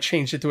until I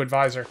changed it to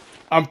advisor.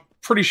 I'm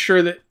pretty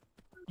sure that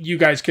you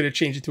guys could have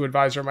changed it to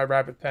advisor in my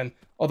rabbit pen,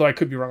 although I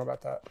could be wrong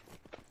about that.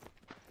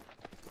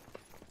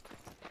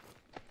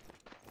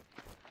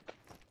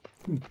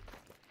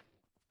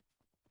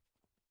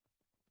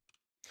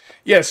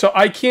 Yeah, so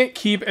I can't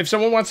keep... If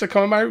someone wants to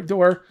come in my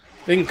door,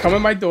 they can come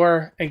in my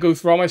door and go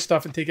through all my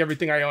stuff and take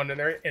everything I own, and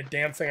there ain't a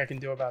damn thing I can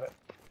do about it.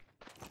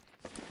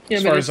 Yeah,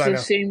 As but far it's as I the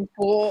know. same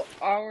for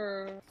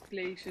our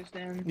places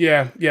then.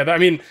 Yeah. I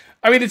mean,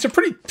 it's a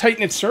pretty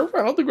tight-knit server.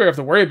 I don't think we have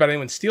to worry about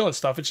anyone stealing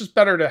stuff. It's just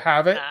better to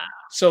have it.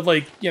 So,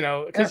 like, you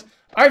know, because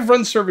I've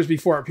run servers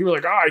before, and people are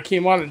like, I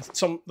came on and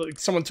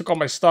someone took all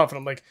my stuff, and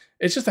I'm like,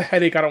 it's just a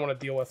headache I don't want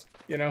to deal with,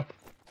 you know?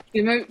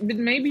 Yeah, but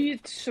maybe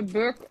it's a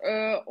bug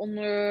on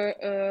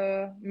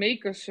the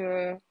makers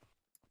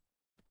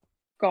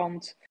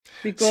kant.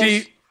 Because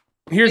See,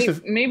 here's the...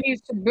 maybe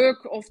it's a bug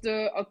of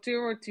the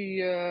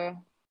authority how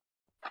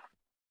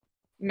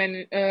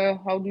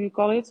do you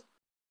call it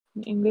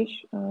in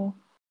English?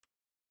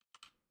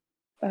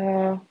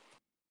 How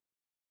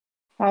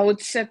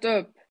it's set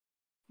up.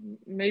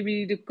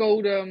 Maybe the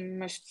code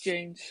must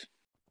change.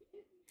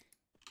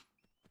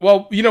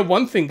 Well, you know,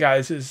 one thing,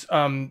 guys, is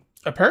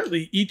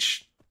apparently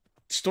each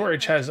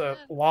storage has a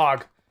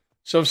log.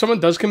 So if someone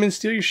does come in and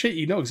steal your shit,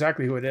 you know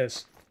exactly who it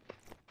is.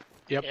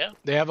 Yep. Yeah.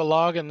 They have a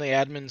log and the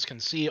admins can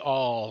see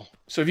all.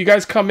 So if you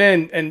guys come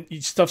in and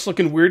stuff's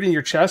looking weird in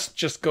your chest,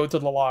 just go to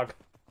the log.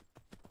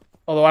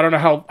 Although I don't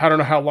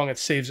know how long it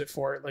saves it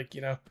for. Like,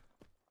 you know.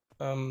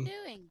 Doing.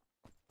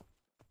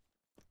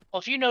 Well,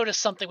 if you notice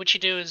something, what you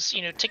do is,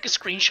 you know, take a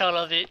screenshot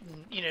of it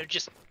and, you know,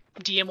 just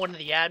DM one of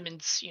the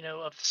admins, you know,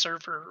 of the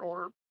server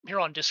or here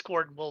on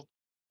Discord, and we'll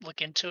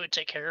look into it,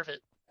 take care of it.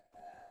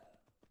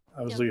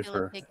 I was Yeah, looking fill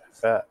for up pigs.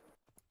 fat,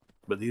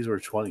 but these were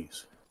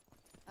 20s.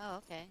 Oh,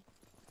 okay.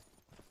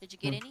 Did you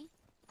get any?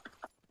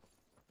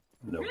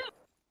 No,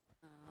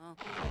 Oh,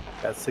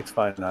 that's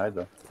 659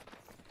 though,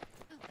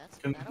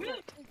 that'll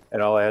work too.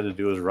 and all I had to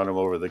do was run them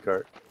over the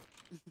cart.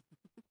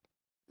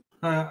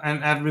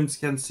 And admins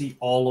can see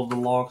all of the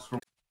logs from.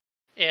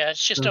 Yeah,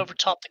 it's just over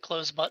top the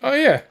close button. Oh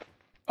yeah.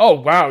 Oh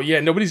wow. Yeah.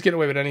 Nobody's getting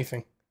away with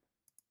anything.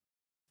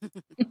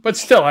 But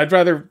still,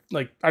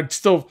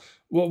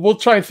 we'll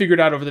try and figure it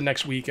out over the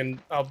next week, and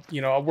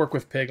I'll work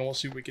with Pig and we'll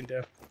see what we can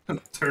do.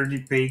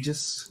 30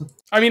 pages.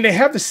 I mean, they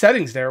have the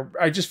settings there.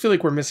 I just feel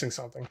like we're missing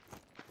something.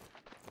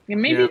 Yeah,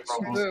 maybe Yeah, it's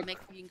a probably. bug. Make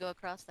sure you can go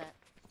across that.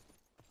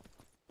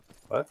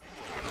 What?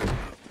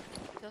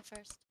 Go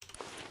first.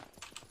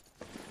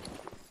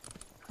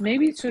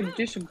 Maybe it's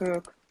just a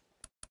bug.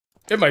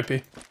 It might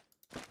be.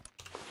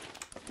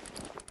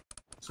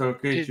 So,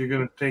 okay, you're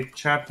gonna take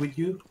chat with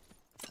you.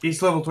 He's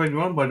level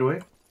 21, by the way.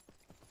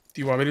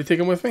 Do you want me to take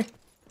him with me?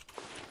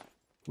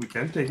 We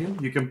can take him.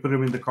 You can put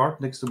him in the cart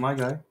next to my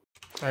guy.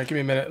 All right, give me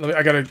a minute.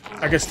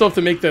 I still have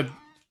to make the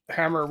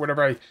hammer or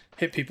whatever I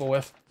hit people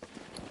with.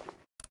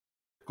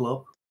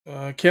 Club.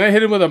 Can I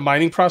hit him with a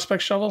mining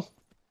prospect shovel?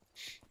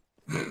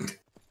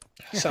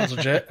 Sounds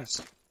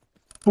legit.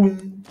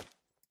 Boom.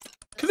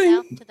 Go Ka-ding.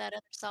 south to that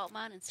other salt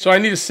mine and see So I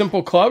if need a there's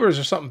simple club, or is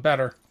there something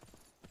better?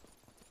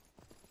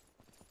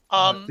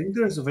 I think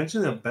there's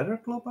eventually a better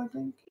club, I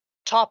think.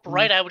 Top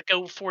right, I would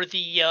go for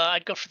the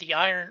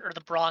iron or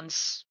the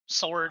bronze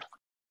sword.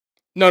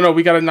 No,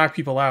 we got to knock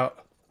people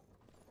out.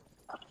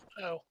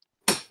 Oh,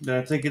 Yeah,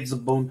 I think it's the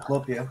bone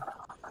club, yeah.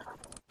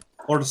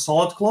 Or the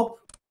solid club?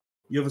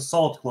 You have a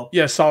solid club.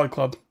 Yeah, solid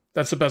club.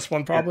 That's the best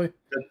one, probably.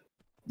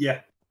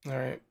 Yeah. All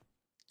right.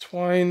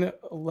 Twine,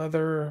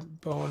 leather,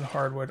 bone,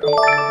 hardwood. I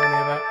don't remember any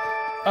of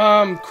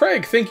that.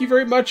 Craig, thank you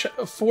very much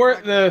for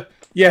the...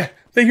 Yeah,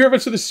 thank you very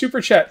much for the super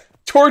chat.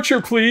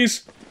 Torture,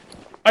 please.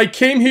 I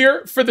came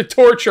here for the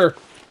torture.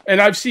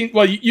 And I've seen...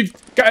 Well,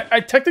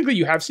 technically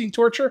you have seen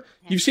torture.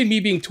 You've seen me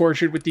being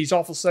tortured with these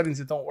awful settings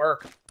that don't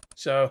work.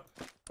 So,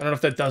 I don't know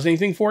if that does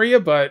anything for you,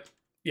 but...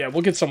 Yeah,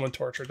 we'll get someone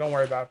tortured. Don't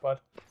worry about it, bud.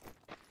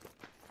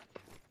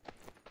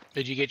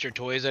 Did you get your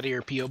toys out of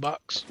your P.O.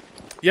 box?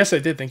 Yes, I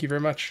did. Thank you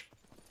very much.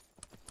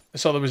 I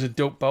saw there was a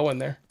dope bow in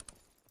there.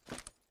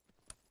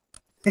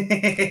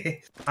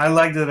 I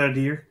like that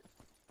idea.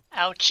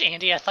 Ouch,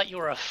 Andy, I thought you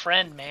were a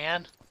friend,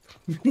 man.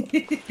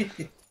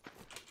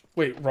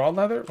 Wait, raw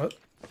leather? What?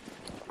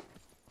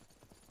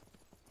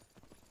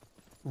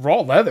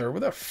 Raw leather? Where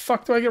the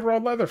fuck do I get raw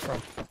leather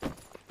from?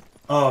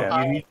 Oh,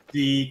 Yeah. you need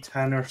the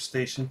tanner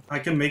station. I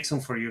can make some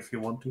for you if you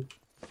want to.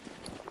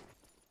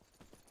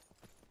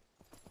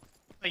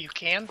 Oh, you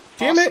can?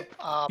 Damn Awesome.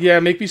 it! Yeah,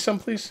 make me some,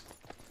 please.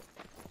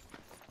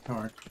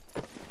 Alright.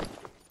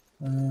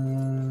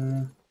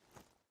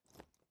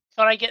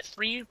 Thought I get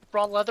 3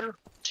 raw leather,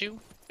 2,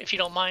 if you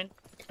don't mind.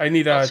 I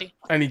need Elsie?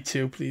 I need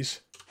 2, please.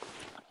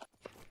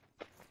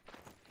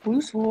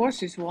 Whose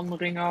horse is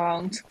wandering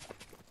around?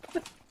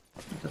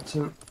 That's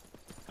a...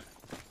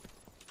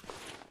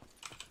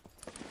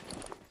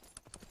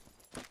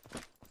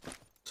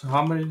 So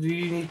how many do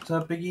you need,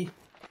 Piggy?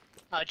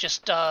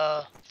 Just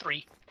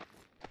 3.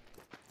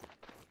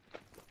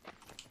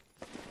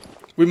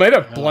 We might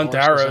have Yeah, blunt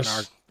horses and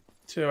arrows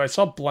too. I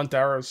saw blunt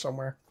arrows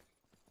somewhere.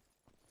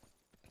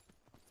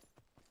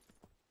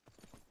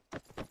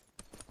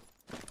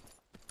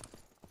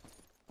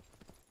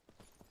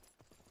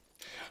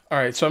 All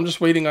right, so I'm just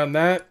waiting on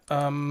that.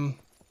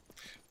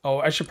 Oh,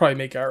 I should probably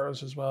make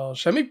arrows as well.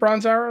 Should I make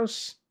bronze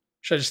arrows?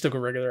 Should I just stick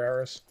with regular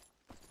arrows?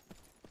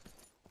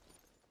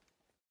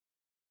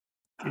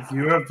 If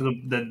you have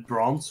the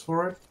bronze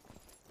for it.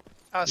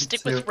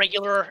 Stick with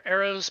regular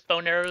arrows,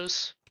 bone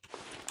arrows,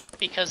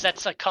 because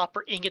that's a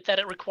copper ingot that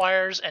it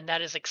requires, and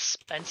that is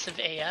expensive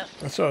AF.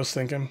 That's what I was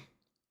thinking.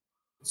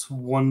 It's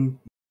 1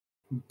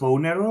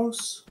 bone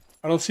arrows?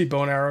 I don't see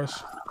bone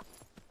arrows.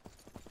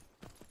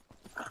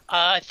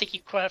 I think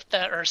you craft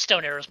that, or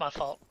stone arrows, my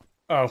fault.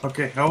 Oh.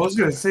 Okay, I was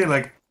gonna say,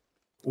 like,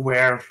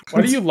 where?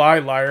 Why do you lie,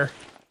 liar?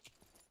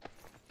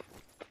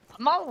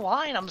 I'm not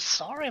lying, I'm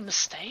sorry, I'm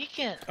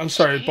mistaken. I'm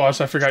sorry, Jeez. boss.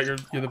 I forgot you're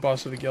the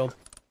boss of the guild.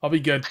 I'll be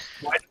good.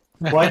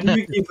 Why do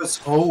you give us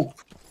hope?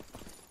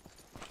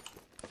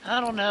 I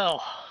don't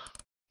know.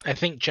 I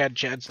think Chad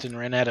Chadston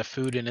ran out of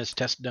food in his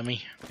test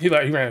dummy. He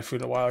ran out of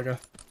food a while ago.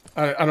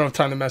 I don't have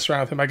time to mess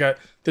around with him. I got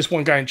this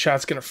one guy in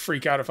chat's gonna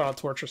freak out if I don't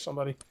torture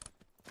somebody.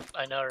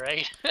 I know,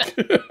 right?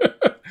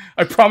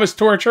 I promised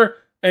torture,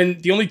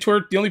 and the only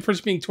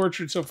person being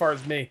tortured so far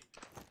is me.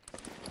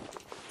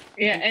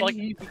 Yeah, and Like-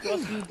 he,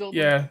 because you don't.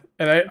 Yeah,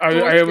 and I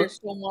torture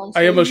someone,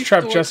 I so almost he's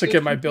trapped tortured Jessica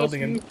in my because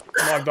building and you-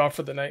 logged off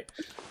for the night.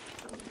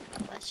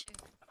 Bless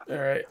you.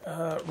 All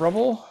right,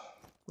 rubble.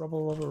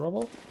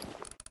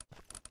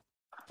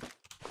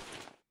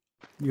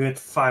 You had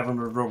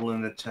 500 rubble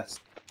in the chest.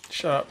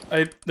 Shut up. I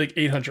had like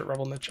 800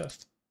 rubble in the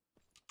chest.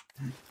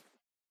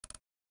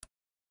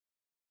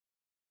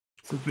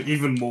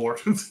 Even more.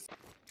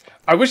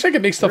 I wish I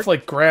could make stuff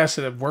like grass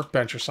at a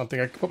workbench or something.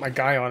 I could put my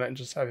guy on it and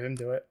just have him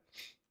do it.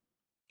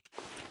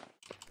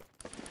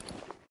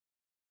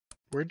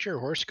 Where'd your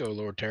horse go,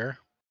 Lord Terror?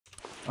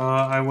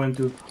 I went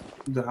to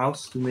the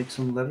house to make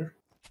some leather.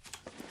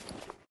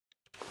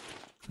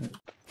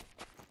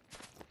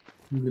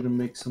 I'm gonna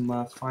make some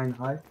fine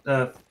hide.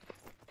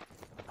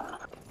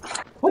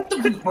 What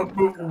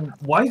the?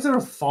 Why is there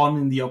a fawn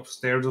in the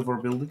upstairs of our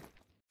building?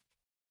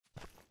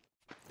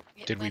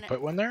 Did we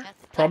put one there?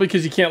 Probably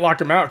because you can't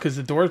lock him out because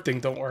the door thing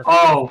don't work.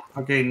 Oh,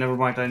 okay, never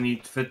mind. I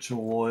need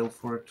vegetable oil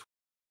for it.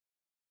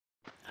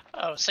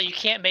 Oh, so you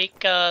can't make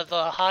the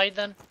hide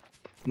then?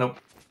 Nope,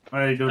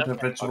 I don't have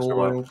Okay. vegetable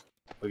Awesome. oil.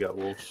 We got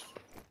wolves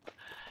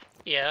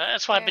Yeah,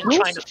 that's why I've been Yeah.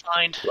 trying to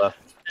find left.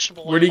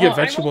 vegetable Where do you oil. get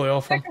vegetable oil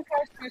from?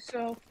 Sacrifice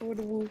myself for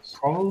the wolves.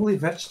 Probably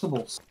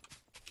vegetables.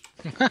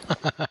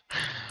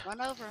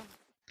 Run over him.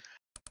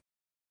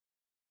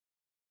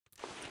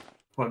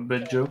 What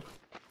bad joke?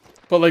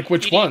 But like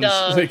which You need,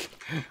 ones? Like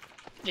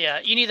Yeah,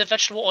 you need the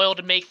vegetable oil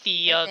to make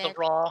the Okay.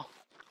 raw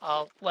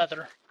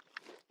leather.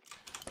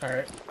 all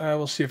right,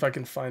 we'll see if I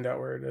can find out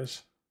where it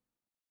is.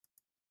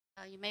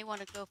 You may want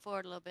to go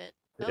forward a little bit.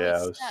 Oh, Yeah,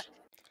 it's I was- stuck.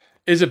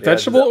 Is it Yeah,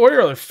 vegetable the-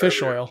 oil or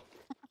fish oil?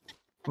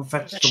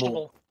 Vegetable.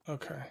 Vegetable.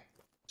 Okay.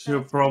 So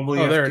you probably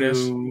Oh, have there it to.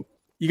 is.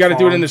 You got to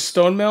do it in the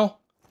farm. stone mill.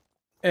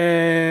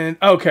 And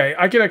okay,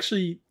 I could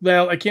actually.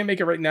 Well, I can't make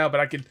it right now, but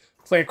I could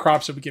plant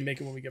crops so we can make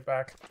it when we get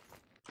back.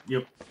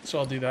 Yep. So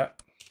I'll do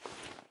that.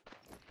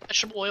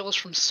 Vegetable oil is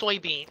from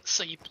soybeans,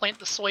 so you plant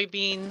the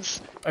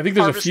soybeans, I think there's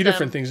a harvest few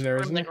different them, things in there,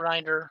 put isn't them in the there?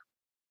 grinder.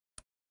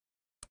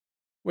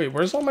 Wait,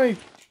 where's all my?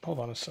 Hold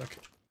on a sec.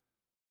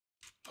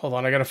 Hold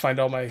on, I gotta find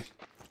all my.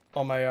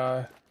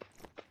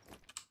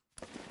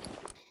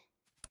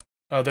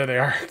 Oh, there they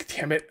are.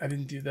 Damn it, I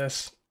didn't do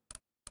this.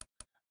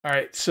 All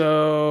right,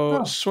 so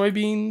Oh.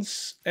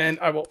 soybeans, and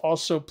I will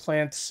also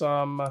plant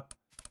some.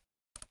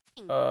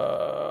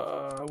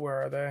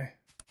 Where are they?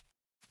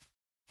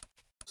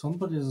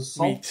 Somebody's a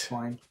salt Wheat.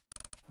 swine.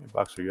 Hey,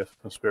 Boxer, you have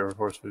some spare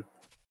horse food?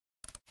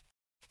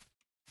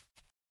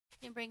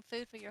 You can bring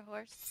food for your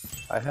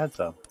horse. I had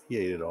some. He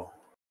ate it all.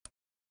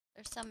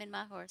 There's some in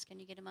my horse. Can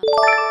you get him up?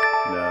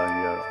 No,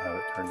 you don't have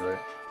it turned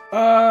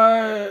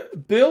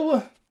right.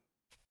 Bill,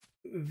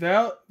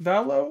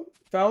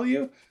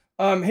 value.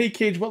 Hey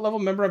Cage, what level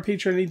member on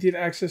Patreon need to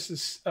access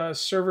this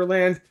server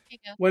land? Here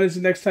you go. When is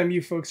the next time you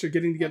folks are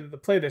getting together to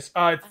play this?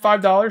 It's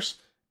 $5,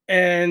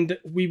 and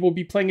we will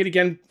be playing it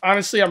again.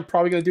 Honestly, I'm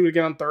probably gonna do it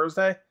again on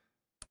Thursday.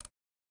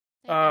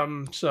 There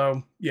you go.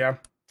 So yeah.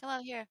 Come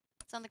out here.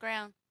 It's on the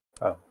ground.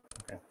 Oh,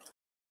 okay.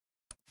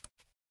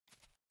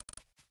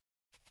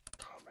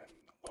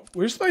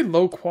 Where's my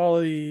low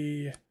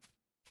quality?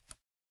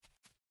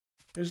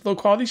 There's low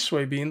quality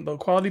soybean, low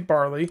quality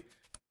barley.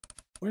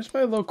 Where's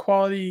my low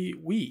quality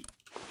wheat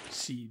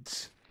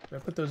seeds? Did I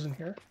put those in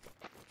here?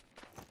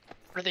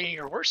 Are they in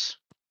your horse?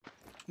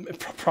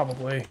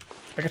 Probably.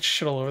 I got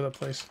shit all over the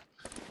place.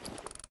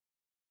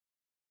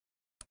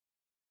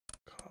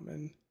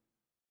 Common.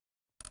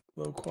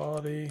 Low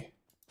quality.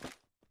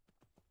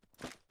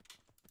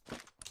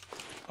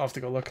 I'll have to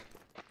go look.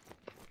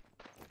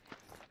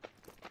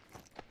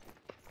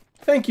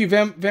 Thank you,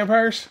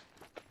 vampires.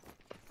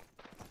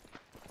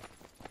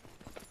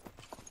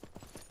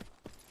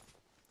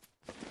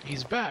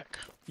 He's back.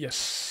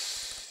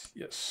 Yes.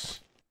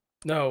 Yes.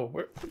 No.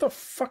 Where the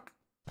fuck?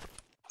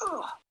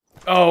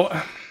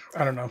 Oh,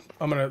 I don't know.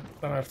 I'm gonna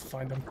have to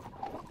find him.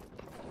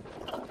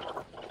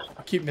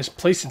 I keep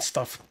misplacing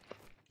stuff.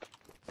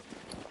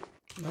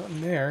 Not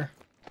in there.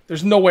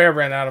 There's no way I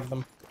ran out of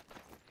them.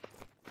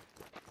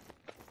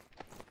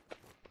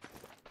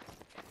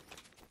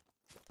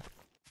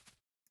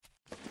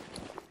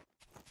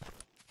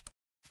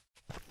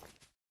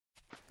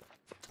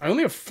 I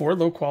only have 4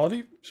 low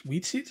quality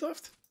wheat seeds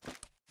left?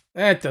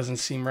 That doesn't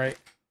seem right.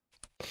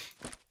 I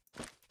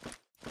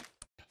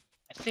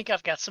think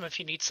I've got some if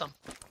you need some.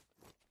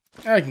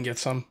 I can get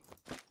some.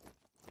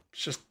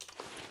 It's just...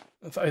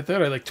 I thought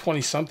I had like 20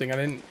 something. I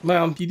didn't...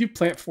 Well, you do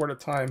plant 4 at a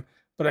time,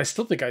 but I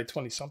still think I had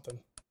 20 something.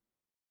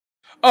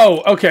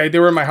 Oh, okay. They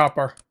were in my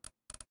hotbar.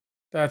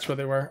 That's where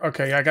they were.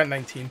 Okay, yeah, I got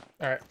 19.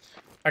 Alright.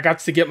 I got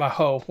to get my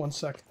hoe. 1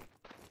 sec.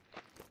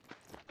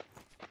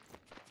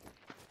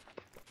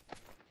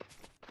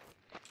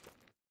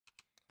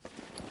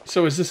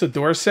 So is this a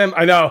door sim?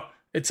 I know.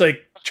 It's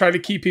like, try to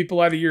keep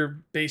people out of your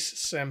base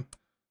sim.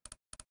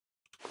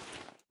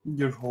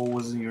 Your hole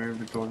was in your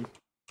inventory.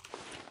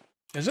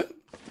 Is it?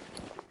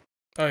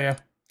 Oh, yeah.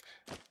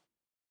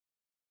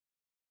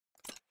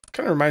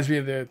 Kind of reminds me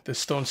of the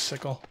stone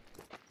sickle.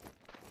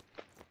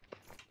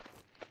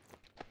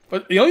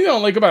 But the only thing I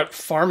don't like about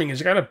farming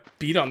is I gotta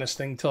beat on this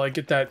thing until I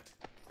get that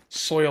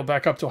soil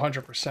back up to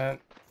 100%.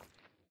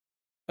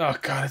 Oh,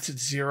 God, it's at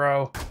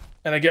 0.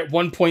 And I get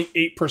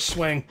 1.8 per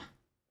swing.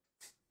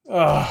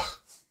 Ugh.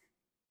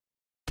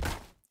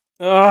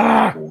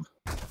 Ugh.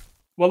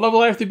 What level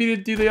do I have to be to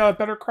do the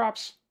better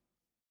crops?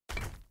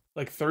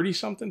 Like 30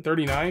 something?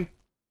 39?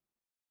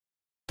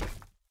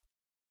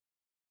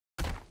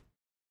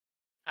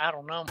 I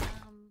don't know.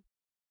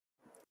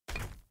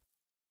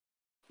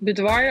 But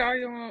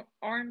why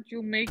aren't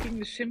you making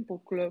the simple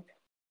club?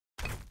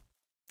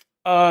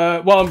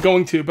 Well, I'm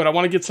going to, but I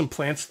want to get some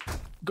plants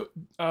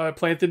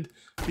planted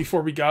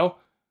before we go.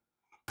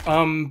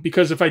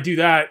 Because if I do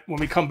that, when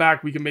we come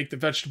back, we can make the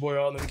vegetable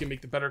oil, and then we can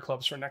make the better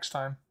clubs for next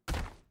time.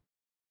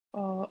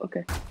 Oh,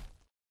 okay.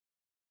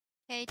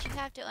 Paige, you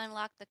have to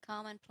unlock the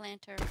common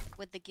planter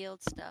with the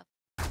guild stuff.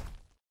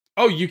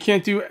 Oh, you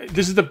can't do...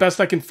 This is the best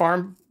I can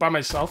farm by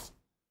myself?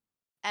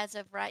 As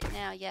of right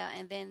now, yeah.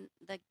 And then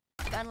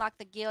unlock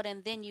the guild,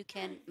 and then you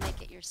can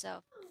make it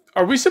yourself.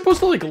 Are we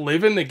supposed to, like,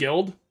 live in the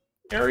guild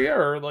area?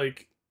 Or,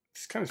 like...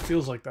 This kind of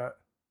feels like that.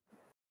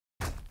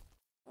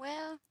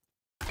 Well...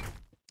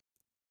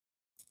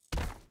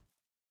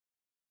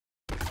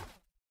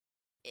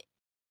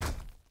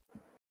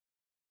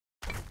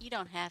 You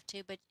don't have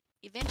to, but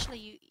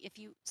eventually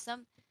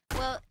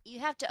you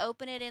have to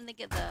open it in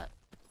the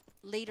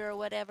leader or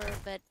whatever,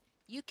 but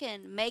you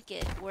can make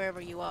it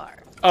wherever you are.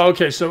 Oh,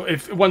 okay, so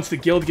once the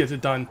guild gets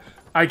it done,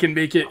 I can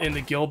make it in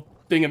the guild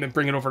thing and then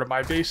bring it over to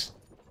my base?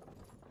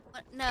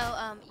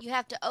 No, you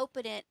have to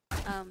open it,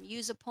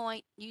 use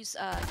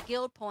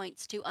guild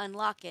points to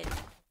unlock it,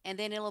 and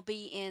then it'll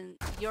be in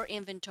your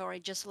inventory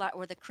just like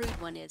where the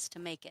crude one is to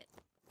make it.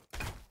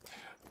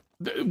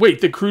 Wait,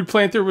 the crude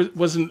planter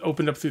wasn't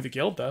opened up through the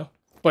guild, though.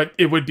 But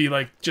it would be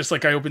like just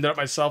like I opened it up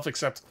myself,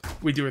 except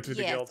we do it through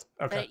the guild.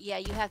 Okay. But yeah,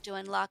 you have to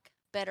unlock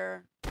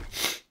better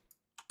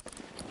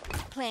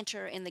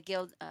planter in the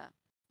guild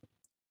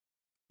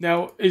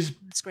now,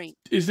 screen.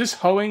 Is this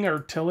hoeing or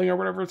tilling or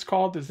whatever it's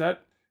called? Is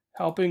that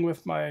helping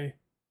with my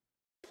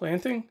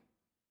planting?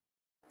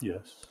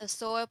 Yes. The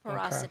soil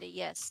porosity,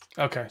 yes.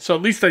 Okay, so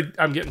at least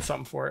I'm getting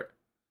something for it.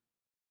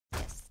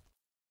 Yes.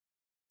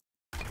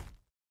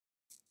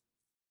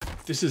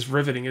 This is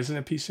riveting, isn't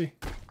it, PC?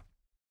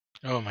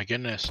 Oh my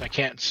goodness, I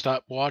can't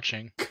stop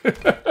watching.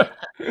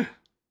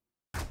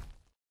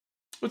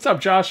 What's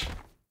up, Josh?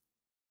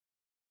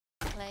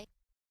 Play.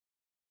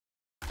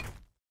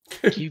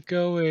 Keep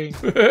going.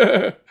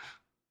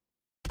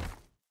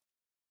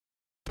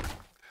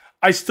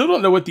 I still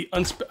don't know what the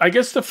I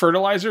guess the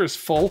fertilizer is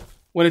full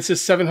when it says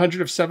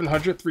 700 of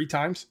 700 3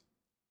 times.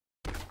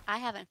 I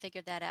haven't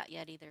figured that out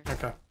yet either.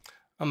 Okay.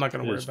 I'm not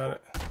going to worry about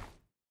it.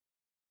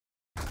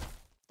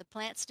 The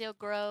plants still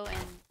grow,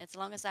 and as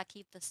long as I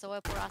keep the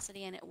soil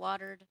porosity and it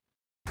watered,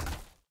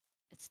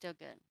 it's still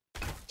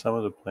good. Some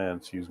of the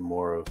plants use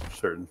more of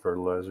certain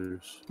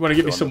fertilizers. You want to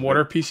give me So on some the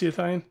water,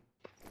 PC-Italian?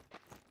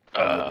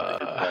 on the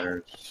bigger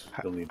planters,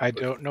 you'll need to I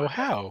put don't know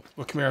how.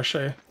 Well, come here, I'll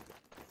show you.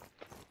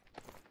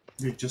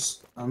 You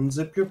just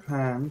unzip your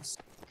pants.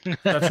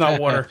 That's not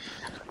water.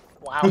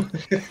 Wow. Well,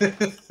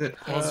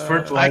 it's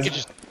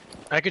fertilizer.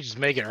 I could just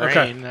make it Okay.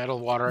 rain. That'll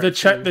water The it.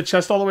 too. the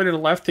chest all the way to the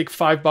left. Take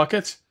 5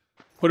 buckets,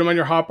 put them on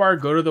your hotbar,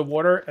 go to the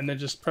water, and then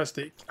just press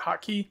the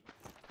hotkey,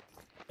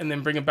 and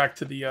then bring it back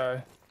to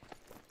the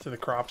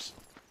crops.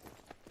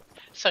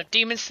 So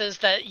Demon says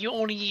that you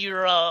only need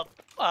your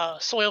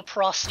soil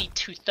porosity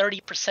to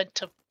 30%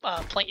 to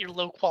plant your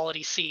low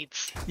quality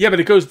seeds. Yeah, but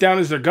it goes down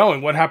as they're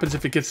going. What happens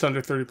if it gets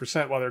under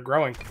 30% while they're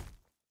growing?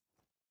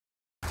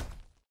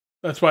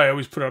 That's why I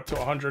always put it up to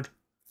 100.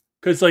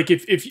 Because like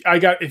if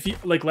you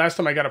like last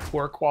time I got a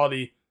poor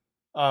quality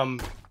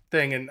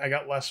thing and I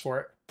got less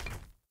for it.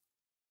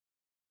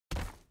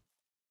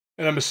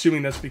 And I'm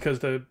assuming that's because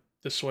the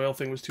soil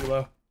thing was too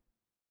low.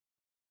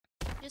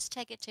 Just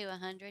take it to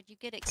 100. You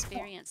get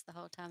experience the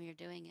whole time you're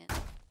doing it.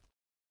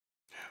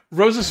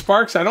 Rosa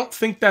Sparks, I don't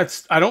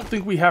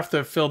think we have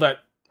to fill that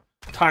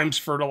times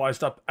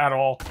fertilized up at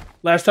all.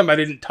 Last time I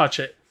didn't touch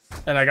it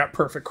and I got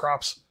perfect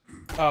crops.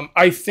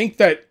 I think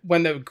that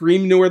when the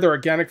green manure, the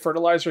organic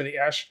fertilizer, and the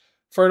ash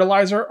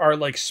fertilizer are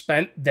like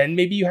spent, then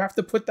maybe you have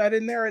to put that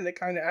in there and it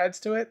kind of adds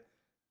to it.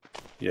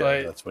 Yeah,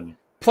 But that's when you.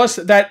 plus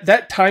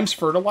that times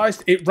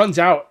fertilized, it runs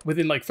out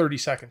within like 30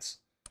 seconds.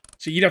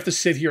 So you'd have to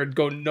sit here and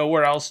go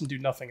nowhere else and do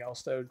nothing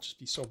else. That would just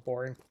be so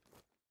boring.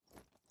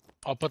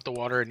 I'll put the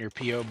water in your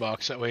PO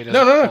box. That way it No,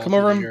 doesn't no, no. fall Come to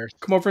over the and earth.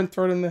 come over and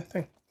throw it in the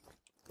thing.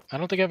 I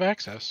don't think I have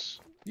access.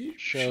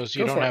 Shows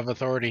you Go don't for it. have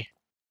authority.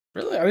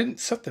 Really? I didn't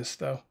set this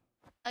though.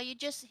 Oh, you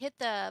just hit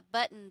the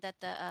button that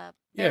the Yeah,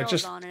 barrel's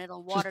just- on, and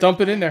it'll water. Just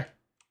dump it in there.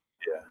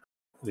 Yeah,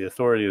 the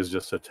authority is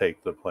just to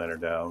take the planter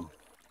down.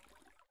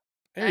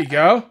 There you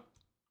go.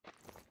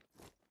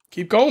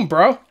 Keep going,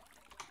 bro.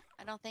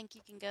 I don't think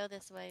you can go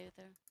this way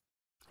either.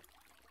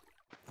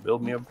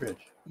 Build me a bridge.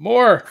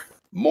 More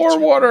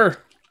water.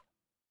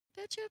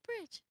 Build you a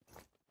bridge.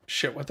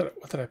 Shit, what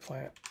did I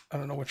plant? I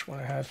don't know which one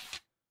I had.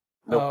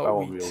 Nope, I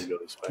won't be wheat. able to go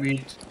this way.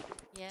 Wheat.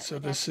 Yeah. So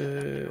we'd have this to go up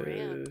and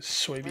around. is Was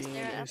soybean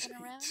there up is and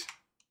around?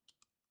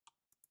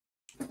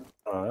 8.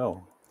 I don't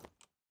know.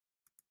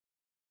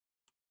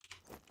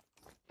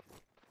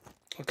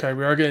 Okay,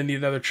 we are gonna need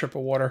another trip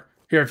of water.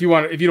 Here, if you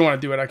don't want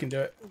to do it, I can do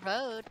it.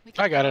 Road. We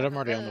I can got go it. up I'm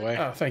already on the road. way.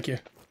 Oh, thank you.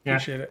 Yeah.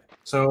 Appreciate it.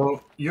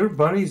 So your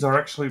bunnies are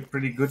actually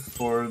pretty good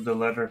for the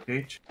leather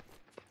cage.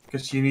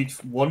 Because you need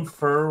 1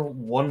 fur,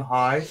 1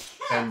 hide,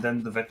 and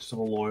then the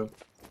vegetable oil.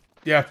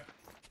 Yeah.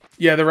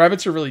 Yeah, the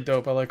rabbits are really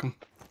dope. I like them.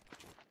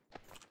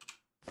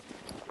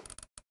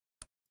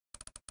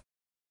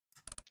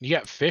 You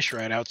got fish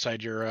right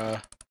outside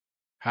your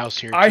house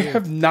here. I too.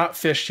 have not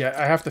fished yet.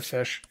 I have to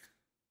fish.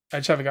 I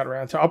just haven't got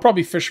around to it. I'll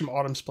probably fish from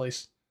Autumn's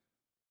place.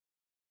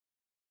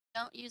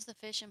 Don't use the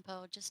fishing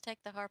pole. Just take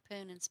the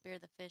harpoon and spear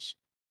the fish.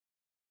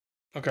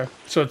 Okay.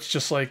 So it's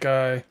just like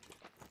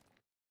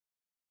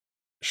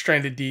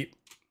Stranded Deep.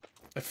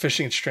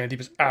 Fishing in Stranded Deep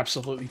is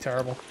absolutely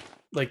terrible.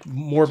 Like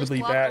morbidly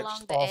just walk bad. along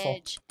Just the awful.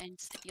 edge, and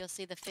you'll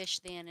see the fish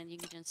then, and you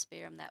can just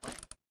spear them that way.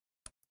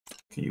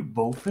 Can you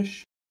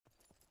bowfish?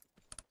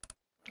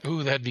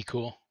 Ooh, that'd be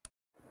cool.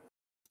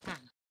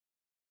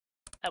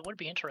 That would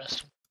be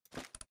interesting.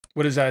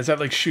 What is that? Is that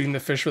like shooting the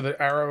fish with an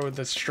arrow with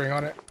a string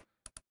on it?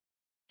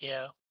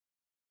 Yeah.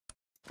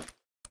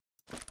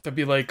 That'd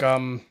be like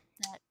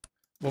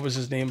what was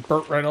his name?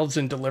 Burt Reynolds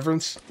in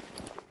Deliverance.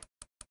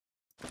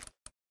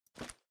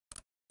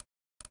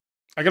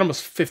 I got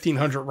almost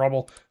 1,500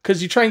 rubble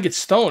because you try and get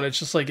stone. It's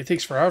just like it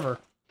takes forever.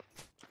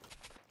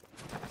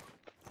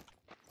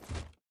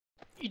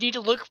 You need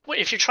to look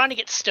if you're trying to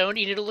get stone.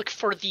 You need to look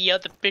for the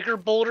bigger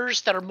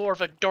boulders that are more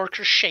of a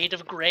darker shade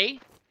of gray.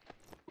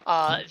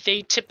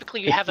 They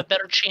typically have a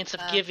better chance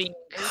of giving.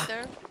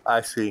 Uther?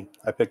 I see.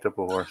 I picked up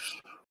a horse.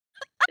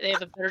 They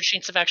have a better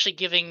chance of actually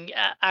giving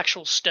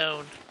actual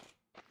stone.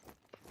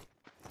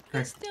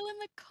 He's still in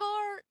the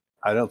cart.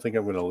 I don't think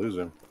I'm going to lose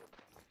him.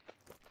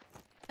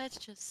 That's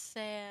just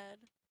sad.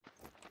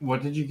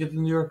 What did you get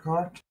in your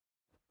cart?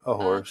 A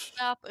horse.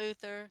 Stop,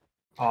 Uther.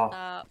 Oh,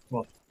 Stop.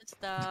 well.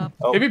 Stop.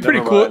 Oh, It'd be pretty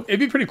never cool. mind. It'd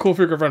be pretty cool if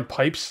we could run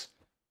pipes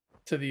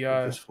to the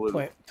just flew.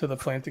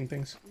 planting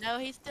things. No,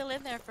 he's still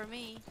in there for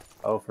me.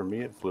 Oh, for me,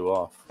 it flew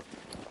off.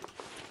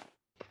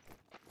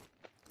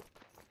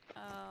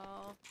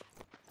 Oh.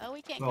 Oh,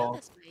 we can't Oh. go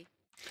this way.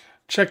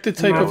 Check the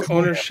type of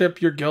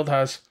ownership your guild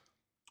has.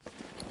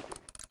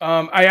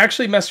 I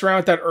actually messed around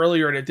with that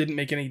earlier and it didn't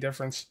make any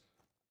difference.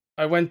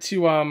 I went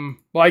to well,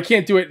 I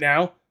can't do it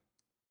now.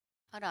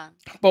 Hold on.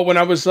 But when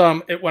I was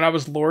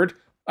Lord,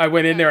 I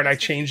went in Oh, there and I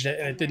this is changed it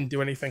and it okay. didn't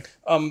do anything.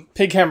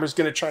 Pighammer's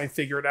gonna try and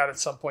figure it out at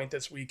some point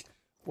this week.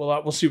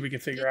 We'll see what we can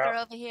figure Uther,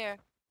 out. over here.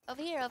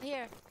 Over here, over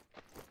here.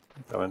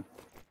 Coming.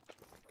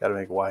 Got to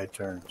make wide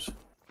turns.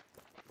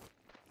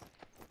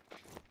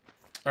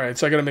 All right,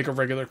 so I gotta make a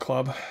regular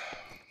club.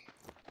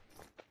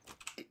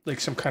 like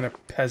some kind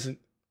of peasant.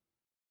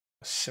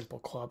 A simple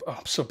club. Oh,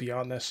 I'm so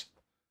beyond this.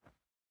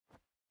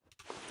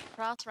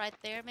 Cross right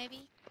there,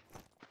 maybe?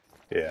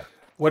 Yeah.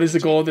 What is the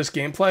goal of this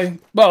gameplay?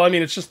 Well, I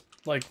mean, it's just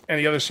like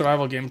any other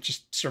survival game.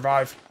 Just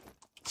survive.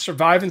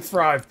 Survive and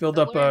thrive. Build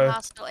So up we're in a...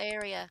 hostile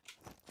area.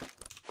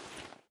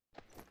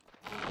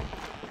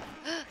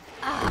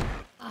 Ah,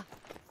 ah.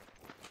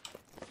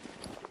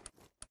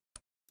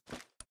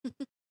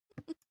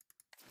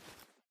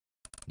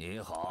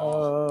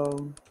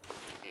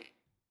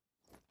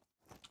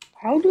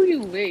 How do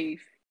you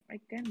wave? I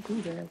can't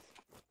do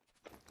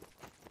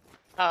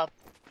that.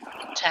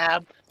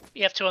 Tab.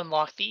 You have to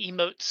unlock the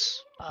emotes.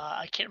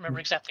 I can't remember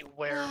exactly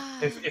where.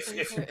 If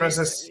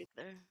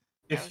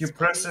you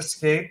press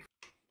escape,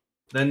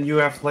 then you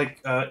have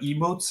like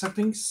emote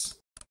settings,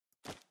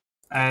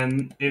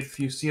 and if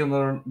you see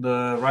on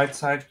the right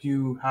side,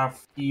 you have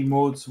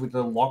emotes with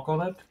a lock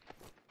on it.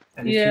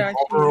 And if Yeah, you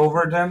hover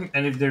over them,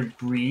 and if they're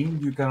green,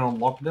 you can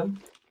unlock them.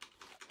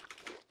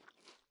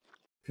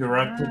 If you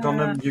right click on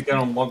them, you can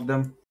unlock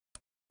them.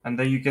 And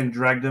then you can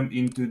drag them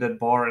into that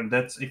bar, and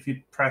that's if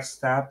you press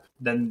tab,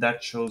 then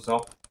that shows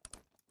up.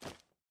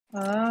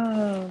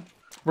 Oh.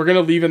 We're gonna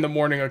leave in the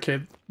morning,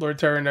 okay? Lord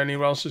Terran,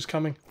 anyone else is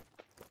coming?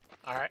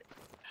 Alright.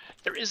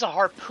 There is a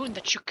harpoon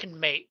that you can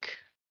make.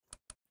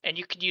 And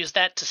you can use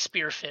that to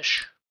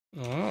spearfish.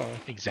 Oh.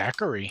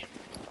 Exactly.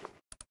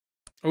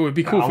 Oh, it'd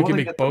be cool Yeah, if I we could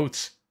wanna make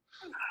boats.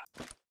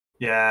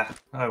 Yeah,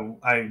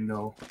 I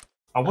know.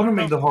 I want to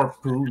make the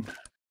harpoon.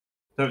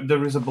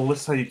 There is a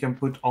ballista you can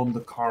put on the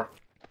car.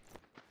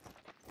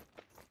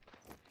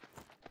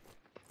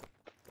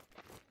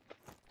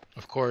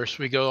 Of course,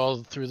 we go all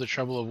through the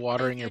trouble of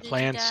watering your Did you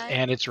plants, die?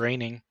 and it's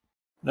raining.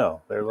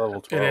 No, they're level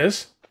 12. It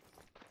is?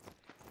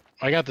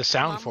 I got the on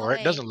sound my for it.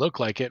 way. Doesn't look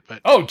like it, but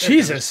Oh,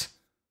 Jesus!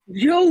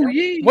 Yo,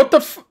 yee! What the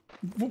f...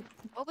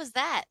 What was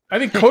that? I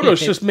think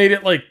Kodos just made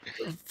it like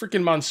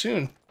freaking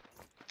monsoon.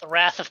 The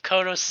wrath of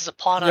Kodos is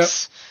upon Yep.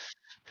 us.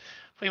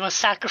 We must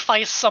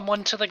sacrifice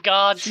someone to the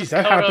gods Jeez, of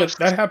that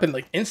Kodos. happened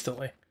like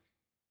instantly.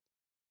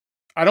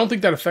 I don't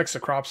think that affects the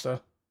crops though.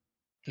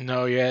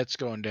 no, yeah, it's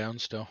going down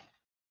still.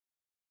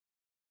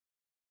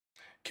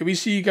 Can we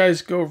see you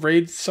guys go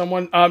raid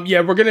someone?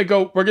 Yeah, we're gonna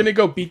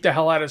go beat the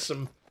hell out of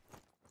some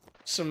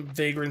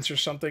vagrants or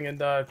something and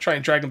try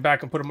and drag them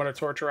back and put them on a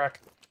torture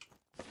rack.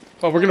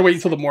 But we're gonna wait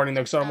until the morning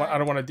though, because I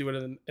don't want to do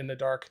it in the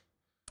dark.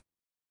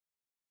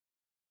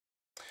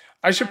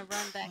 I should. I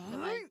run back to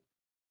my...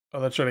 Oh,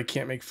 that's right. I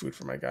can't make food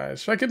for my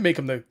guys. So I could make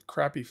them the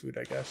crappy food,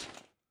 I guess.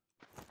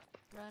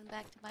 Run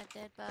back to my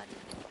dead body.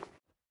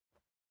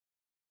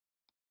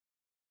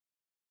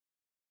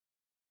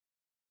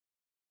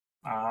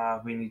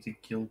 We need to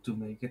kill to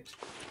make it.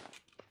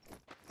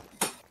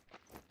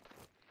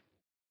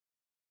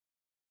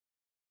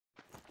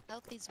 I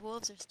hope these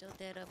wolves are still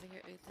dead over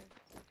here, Uther.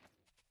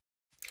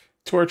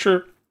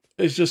 Torture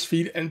is just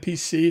feed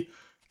NPC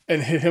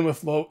and hit him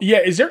with low. Yeah,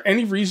 is there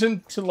any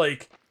reason to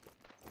like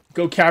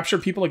go capture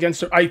people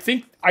against their... I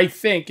think,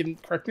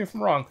 and correct me if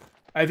I'm wrong,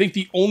 I think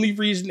the only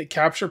reason to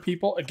capture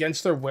people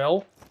against their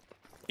will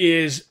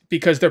is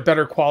because they're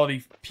better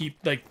quality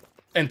like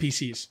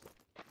NPCs.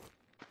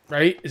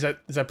 Right? Is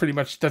that pretty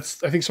much...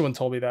 That's... I think someone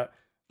told me that.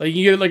 Like,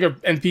 you get like a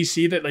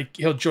NPC that like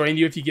he'll join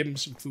you if you give him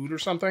some food or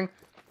something.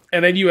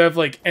 And then you have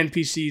like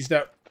NPCs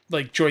that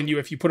like join you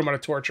if you put them on a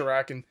torture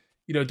rack and,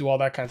 you know, do all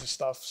that kinds of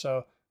stuff.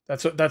 So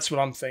that's what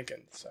I'm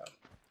thinking. So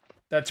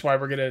that's why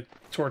we're gonna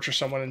torture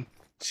someone and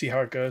see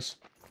how it goes.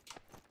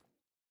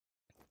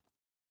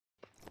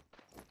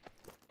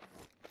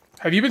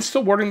 Have you been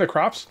still watering the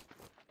crops?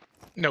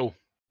 No.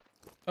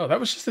 Oh, that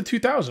was just the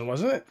 2000,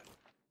 wasn't it?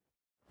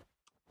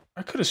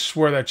 I could have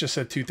swore that just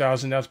said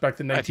 2000. Now it's back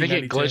to 1992. I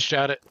think it glitched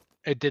out.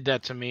 It did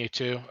that to me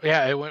too.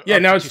 Yeah, it went. Yeah,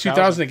 up now to it's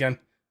 2000 again.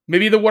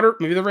 Maybe the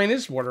rain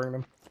is watering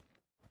them.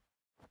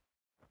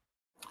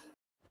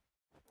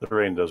 The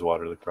rain does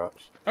water the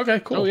crops. Okay,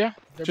 cool. Oh yeah.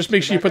 Just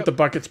make sure you put the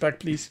buckets back,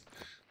 please.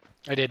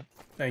 I did.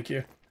 Thank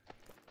you.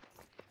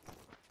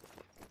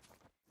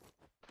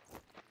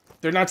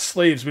 They're not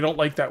slaves. We don't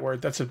like that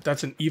word. That's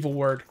an evil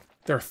word.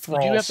 They're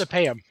thralls. You have to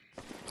pay them.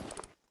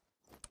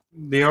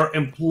 They are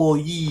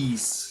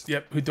employees.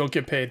 Yep, who don't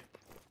get paid.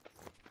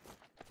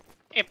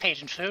 Get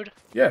paid in food.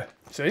 Yeah,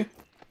 see?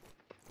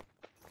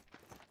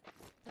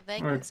 The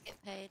vagrants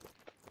get paid.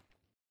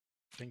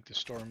 I think the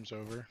storm's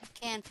over. I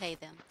can pay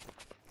them.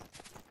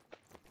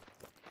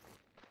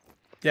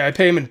 Yeah, I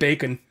pay him in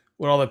bacon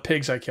with all the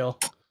pigs I kill.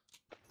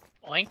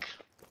 Oink.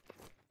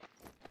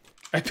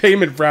 I pay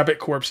him in rabbit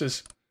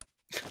corpses.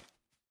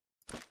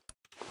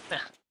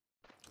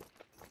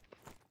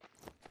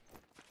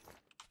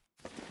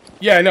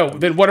 Yeah, I know.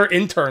 Then what are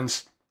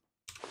interns?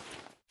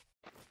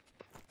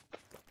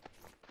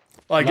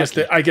 Well, I guess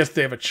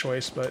they have a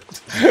choice, but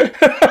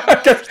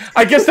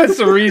I guess that's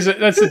the reason.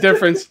 That's the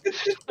difference.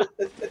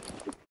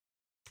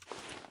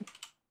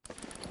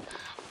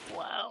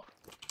 Wow.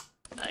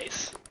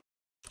 Nice.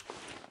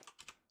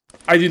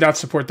 I do not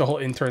support the whole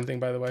intern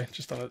thing, by the way.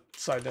 Just on a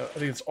side note, I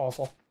think it's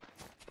awful.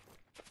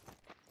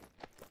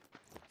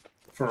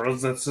 For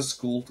us, that's a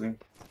school thing.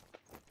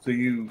 So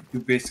you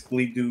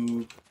basically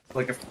do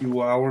like a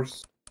few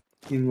hours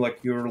in like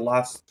your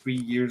last 3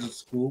 years of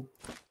school.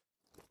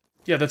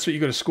 Yeah, that's what you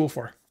go to school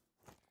for.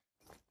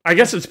 I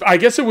guess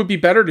it would be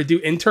better to do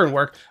intern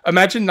work.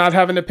 Imagine not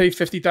having to pay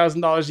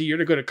 $50,000 a year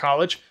to go to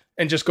college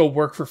and just go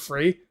work for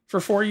free for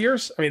 4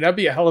 years. I mean, that'd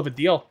be a hell of a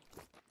deal.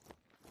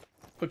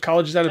 But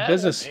college is out of That would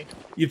business. be.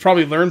 You'd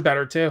probably learn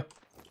better too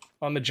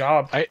on the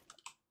job. I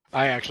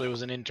actually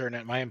was an intern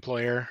at my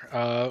employer.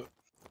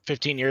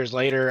 15 years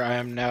later, I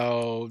am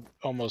now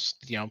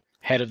almost,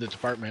 head of the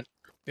department.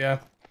 Yeah.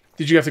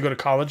 Did you have to go to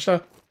college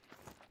though?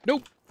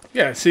 Nope.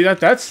 Yeah. See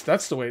that's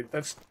the way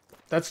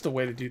that's the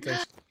way to do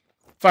things.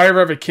 If I ever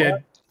have a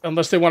kid,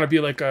 unless they want to be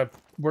like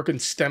work in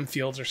STEM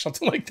fields or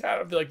something like that,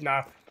 I'd be like,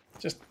 nah,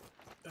 just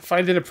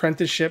find an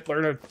apprenticeship,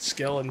 learn a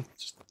skill, and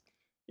just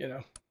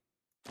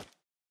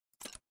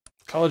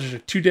colleges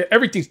are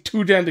everything's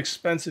too damn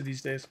expensive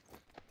these days.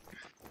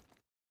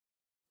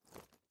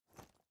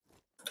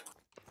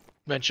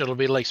 Eventually, it'll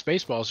be like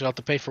Spaceballs. You'll have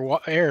to pay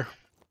for air.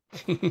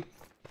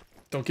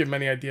 Don't give them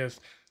any ideas.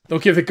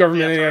 Don't give the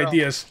government any for real.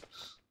 ideas.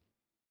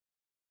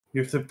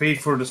 You have to pay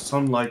for the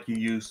sunlight you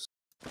use.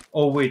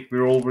 Oh wait,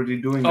 we're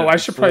already doing that. Oh, I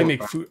should probably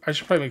before. make food. I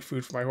should probably make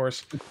food for my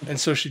horse, and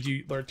so should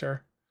you, Lurter,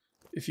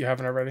 if you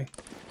haven't already.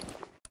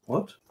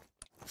 What?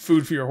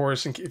 Food for your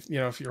horse, and if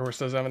your horse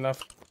doesn't have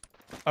enough.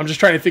 I'm just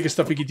trying to think of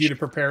stuff we could do to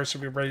prepare so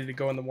we're ready to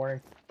go in the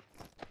morning.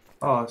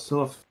 Oh, I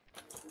still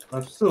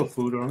have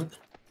food on it.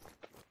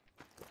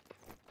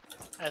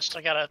 I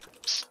still got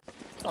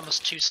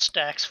almost 2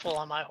 stacks full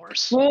on my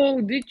horse.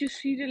 Whoa, did you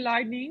see the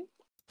lightning?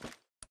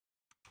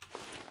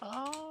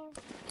 Oh,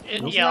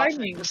 It's yeah, off in the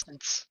lightning.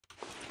 distance.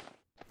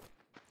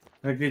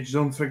 Okay,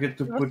 don't forget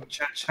to put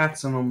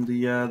Chatson on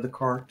the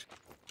cart.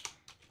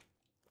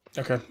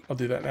 Okay, I'll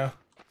do that now.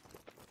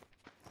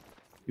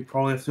 You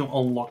probably have to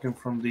unlock him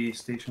from the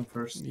station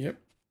first. Yep.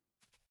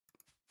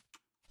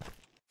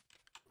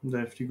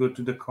 Then if you go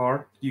to the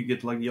cart, you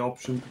get like the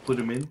option to put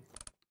him in.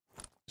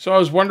 So I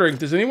was wondering,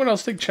 does anyone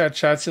else think Chad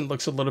Chatson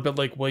looks a little bit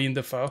like William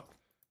Dafoe?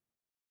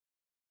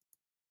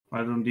 I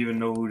don't even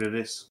know who that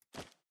is.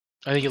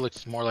 I think it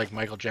looks more like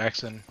Michael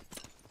Jackson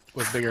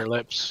with bigger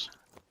lips.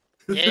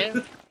 Yeah.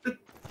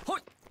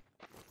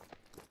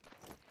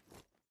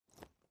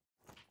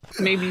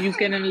 Maybe you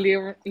can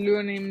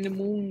learn him the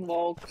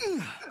moonwalk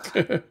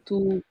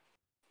to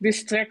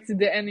distract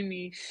the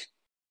enemies.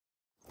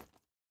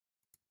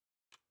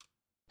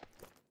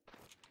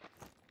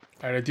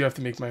 Alright, I do have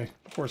to make my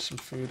horse some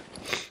food.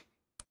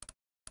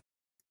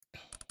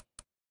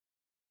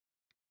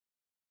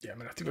 Yeah, I'm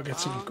gonna have to go get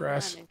some Long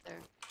grass. run, Luther.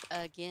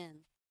 Again.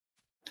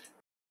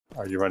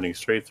 Are you running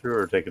straight through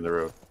or taking the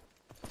road?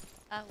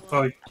 I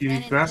Oh, will. do you ran need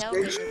into grass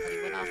television, gauge? but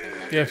he went off and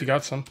left Yeah, me. if you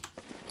got some.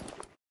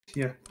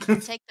 Yeah. I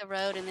take the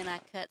road and then I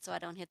cut so I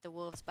don't hit the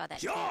wolves by that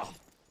camp.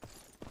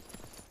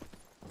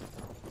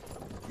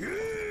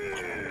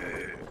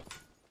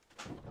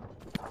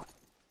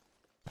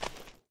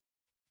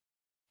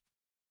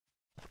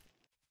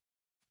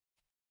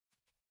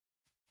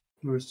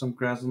 There's some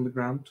grass on the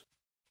ground.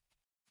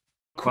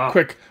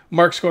 Quick,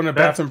 Mark's going to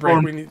That's bathroom break.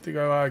 storm. We need to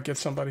go get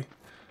somebody.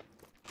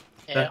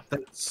 Yeah.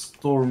 That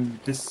storm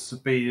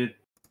dissipated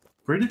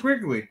pretty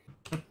quickly.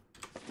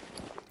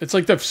 It's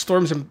like the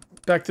storms in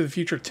Back to the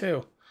Future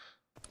too.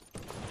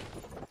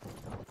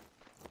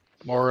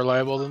 More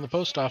reliable than the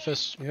post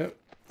office. Yep.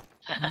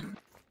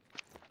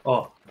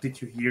 Oh,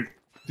 did you hear?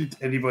 Did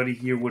anybody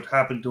hear what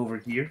happened over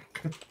here?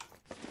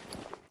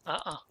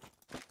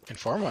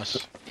 Inform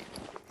us.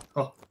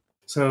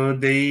 So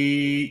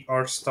they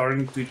are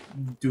starting to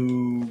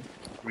do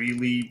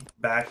really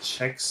bad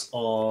checks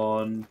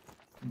on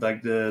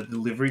like the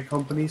delivery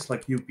companies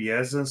like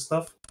UPS and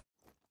stuff.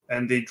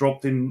 And they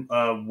dropped in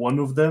one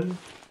of them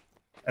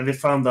and they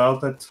found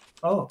out that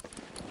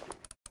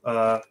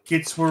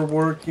kids were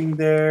working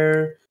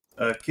there,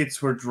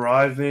 kids were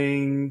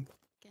driving,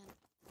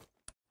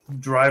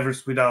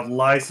 drivers without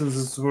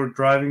licenses were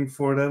driving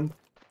for them.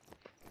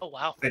 Oh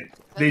wow.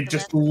 They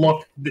just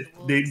locked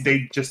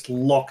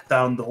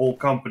down the whole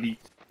company.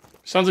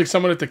 Sounds like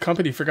someone at the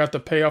company forgot to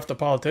pay off the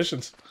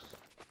politicians.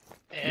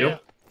 Yeah.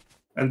 Yep.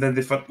 And then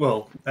they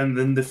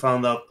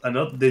found out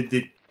another. They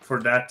did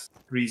for that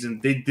reason.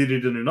 They did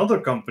it in another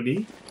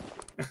company,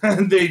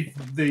 and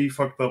they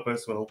fucked up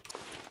as well.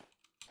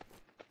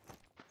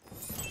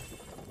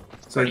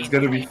 So it's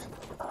gonna be.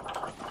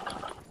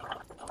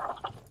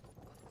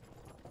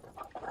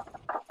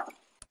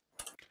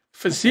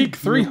 Physique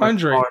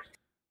 300.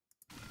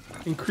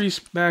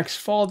 Increased max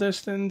fall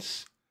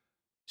distance.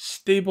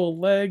 Stable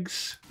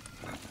legs.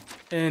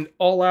 And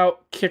all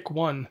out kick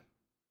 1.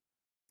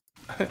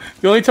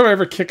 The only time I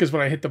ever kick is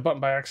when I hit the button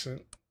by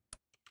accident.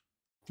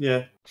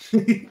 Yeah.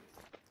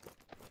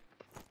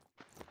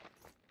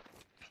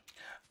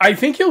 I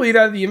think he'll eat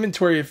out of the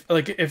inventory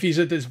if he's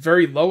at this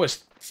very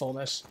lowest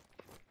fullness.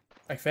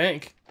 I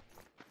think.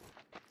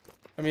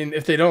 I mean,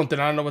 if they don't, then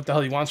I don't know what the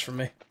hell he wants from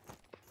me.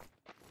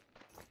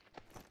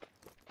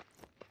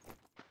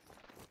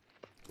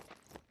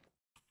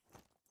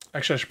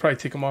 Actually, I should probably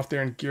take him off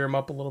there and gear him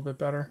up a little bit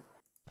better.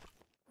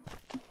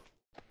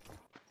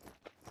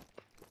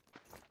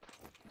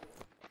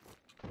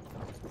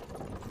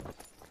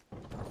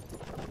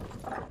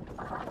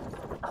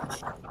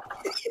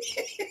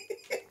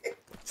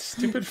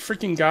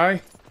 freaking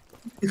guy.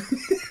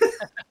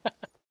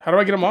 How do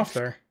I get him off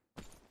there?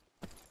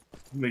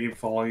 Make him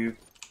follow you.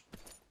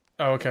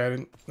 Oh, okay. I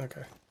didn't.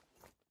 Okay.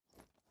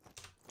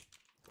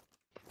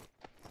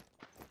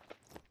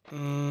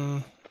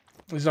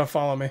 He's not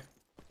following me.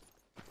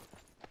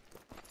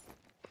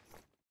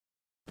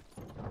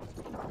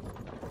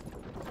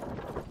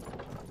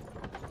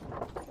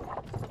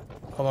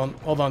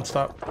 Hold on,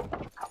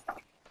 stop.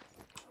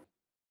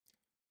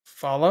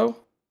 Follow?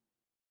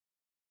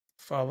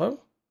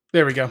 Follow?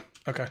 There we go.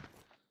 Okay.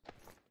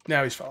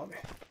 Now he's following me.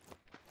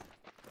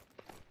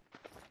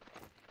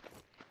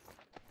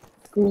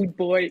 Good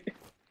boy.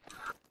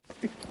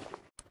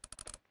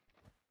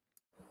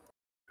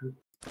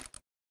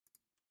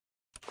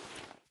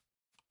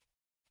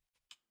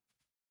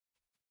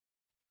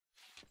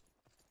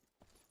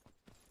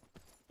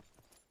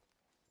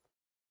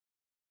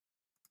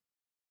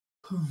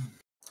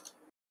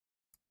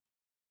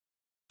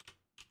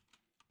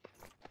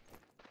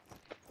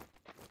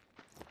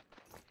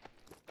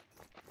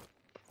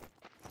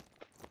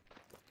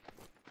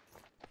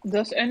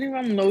 Does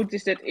anyone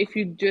notice that if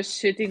you're just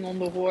sitting on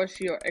the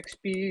horse, your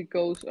XP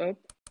goes up?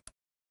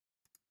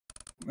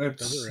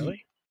 Does it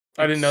really?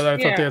 I didn't know that.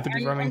 I thought they had to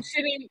be I'm running.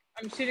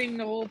 sitting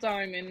the whole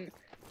time, and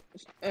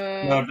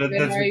No,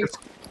 then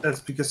that's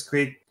because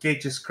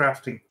Cage is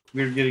crafting.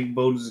 We're getting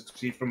bonus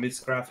XP from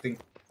his crafting.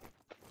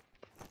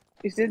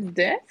 Is it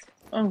that?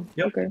 Oh,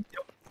 Yep. okay.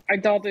 Yep. I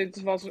thought it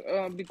was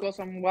because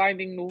I'm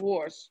riding the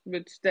horse,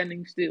 but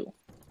standing still.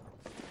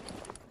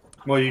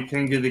 Well, you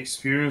can get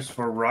experience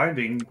for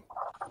riding.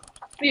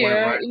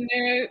 Yeah, right.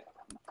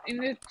 in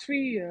the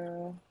tree.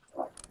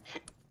 My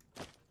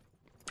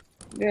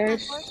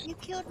There's horse, you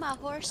killed my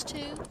horse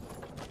too.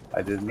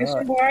 I did there's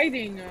not. some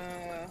riding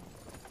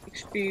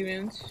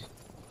experience.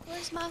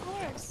 Where's my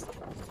horse?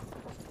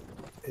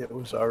 It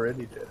was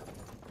already dead.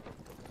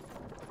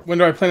 When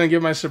do I plan on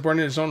giving my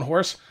subordinate his own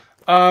horse?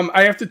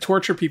 I have to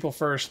torture people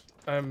first.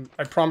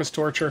 I promised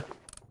torture.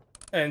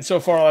 And so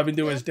far all I've been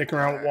doing is dicking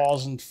around with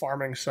walls and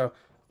farming. So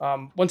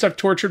once I've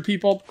tortured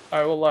people,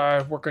 I will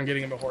work on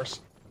getting him a horse.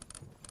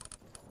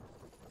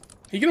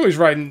 He can always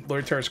ride in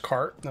Lord Terra's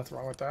cart. Nothing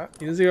wrong with that.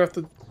 He doesn't even have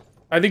to...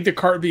 I think the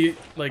cart would be,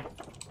 like,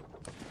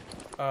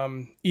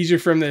 easier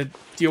for him to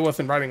deal with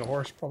than riding a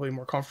horse. Probably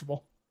more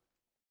comfortable.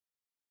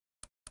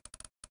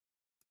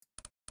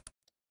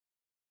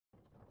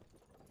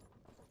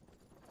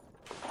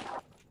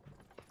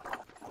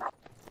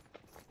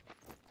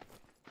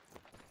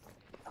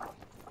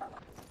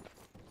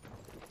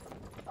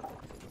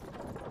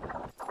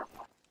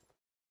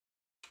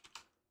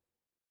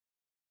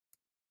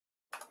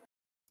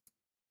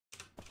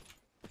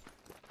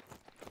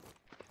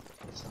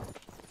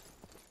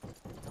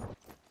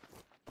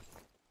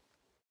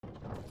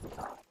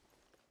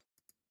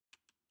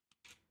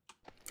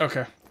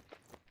 Okay.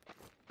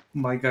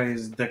 My guy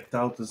is decked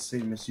out the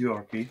same as you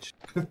are, Peach.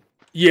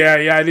 Yeah,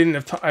 I didn't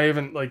have I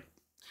haven't, like...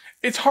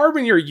 It's hard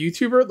when you're a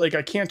YouTuber. Like,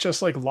 I can't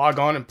just, like, log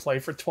on and play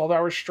for 12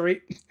 hours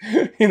straight.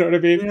 You know what I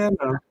mean? Yeah,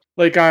 no.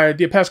 Like,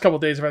 the past couple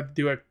of days I've had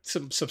to do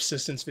some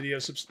subsistence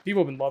videos.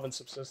 People have been loving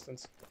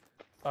subsistence.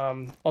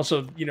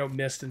 Also, you know,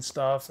 Mist and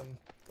stuff. And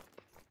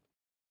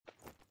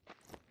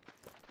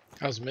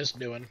How's Mist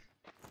doing?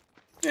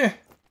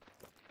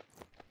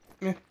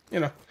 you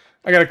know.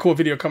 I got a cool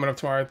video coming up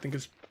tomorrow I think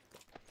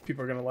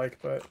people are going to like,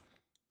 but...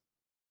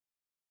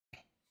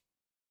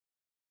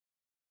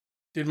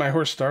 Did my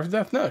horse starve to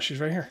death? No, she's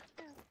right here.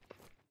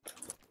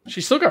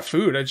 She's still got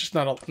food. It's just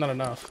not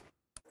enough.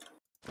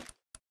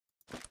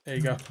 There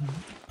you go.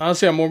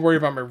 Honestly, I'm more worried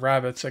about my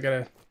rabbits. I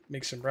gotta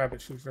make some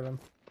rabbit food for them.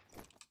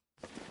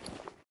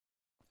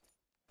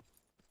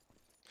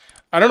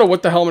 I don't know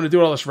what the hell I'm gonna do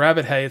with all this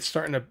rabbit hay. It's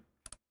starting to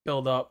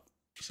build up.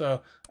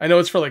 So I know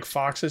it's for like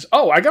foxes.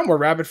 Oh, I got more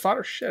rabbit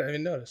fodder. Shit, I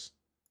didn't notice.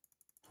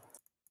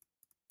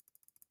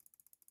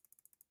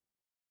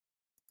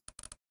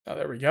 Oh,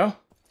 there we go.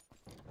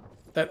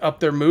 That upped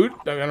their mood.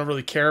 I don't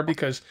really care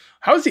because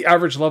how is the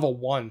average level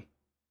 1?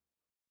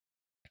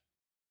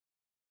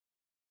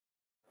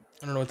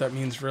 I don't know what that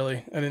means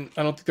really. I don't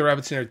think the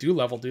rabbits in there do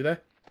level, do they?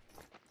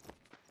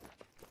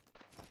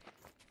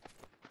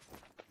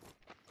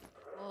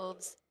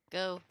 Wolves,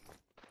 go.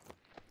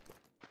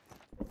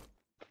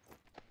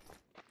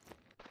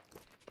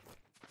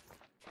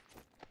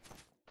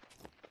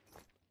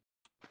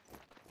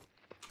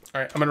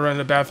 Alright, I'm gonna run to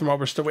the bathroom while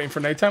we're still waiting for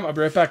nighttime. I'll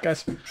be right back,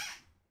 guys.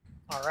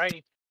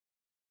 Alrighty.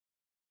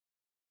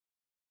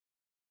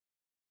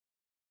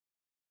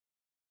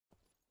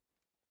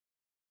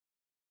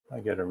 I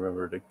gotta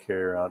remember to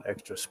carry around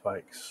extra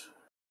spikes.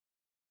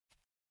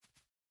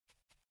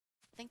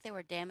 I think they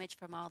were damaged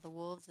from all the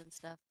wolves and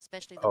stuff,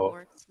 especially the Oh.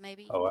 horse,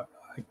 maybe. Oh,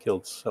 I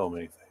killed so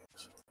many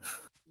things.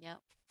 Yep.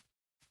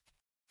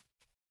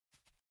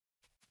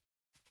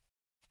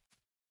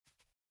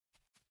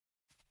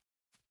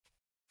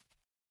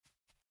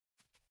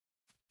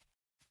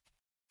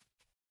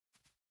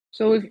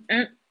 So if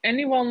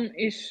anyone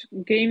is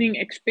gaining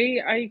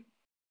XP, I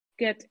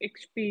get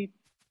XP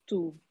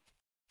too.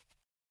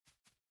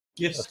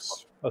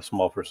 Yes. A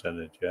small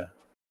percentage, yeah.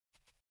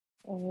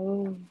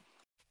 Oh.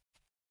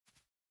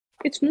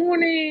 It's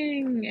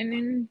morning, and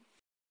in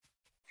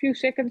a few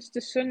seconds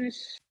the sun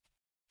is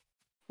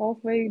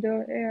halfway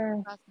there.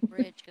 Across the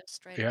bridge, go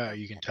straight Yeah, across.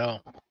 you can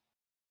tell.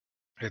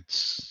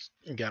 It's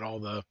got all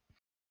the.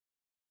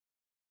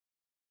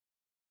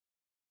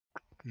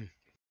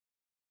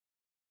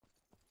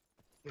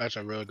 That's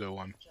a really good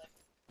one.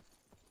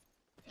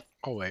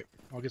 Oh wait,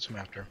 I'll get some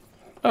after.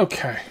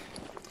 Okay.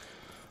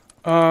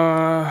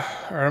 Alright,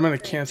 I'm gonna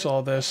cancel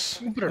all this.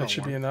 Put it That on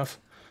should be one. enough.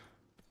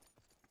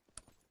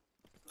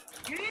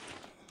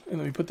 And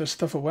let me put this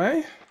stuff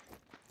away.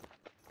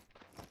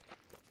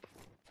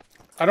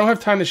 I don't have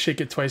time to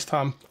shake it twice,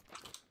 Tom.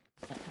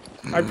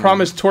 I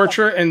promised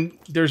torture, and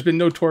there's been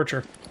no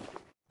torture.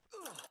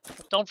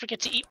 Don't forget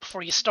to eat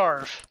before you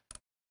starve.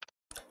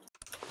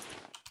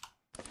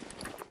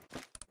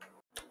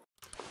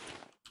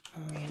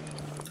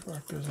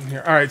 Bark goes in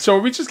here. All right, so are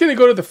we just gonna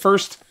go to the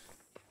first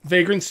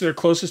vagrants that are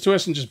closest to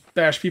us and just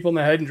bash people in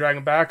the head and drag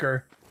them back,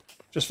 or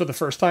just for the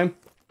first time?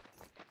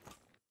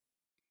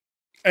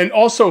 And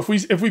also, if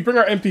we bring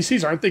our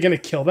NPCs, aren't they gonna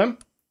kill them?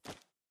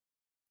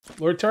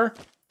 Lord Terror?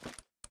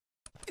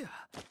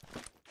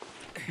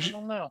 I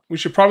don't know. We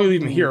should probably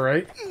leave them here,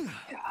 right?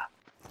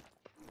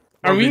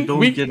 Or Are they we?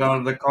 don't get out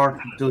of the cart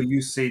until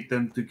you say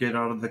them to get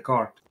out of the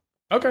cart.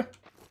 Okay.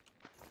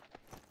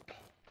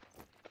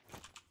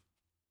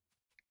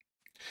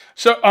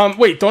 So,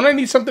 wait, don't I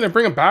need something to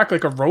bring them back,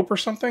 like a rope or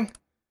something?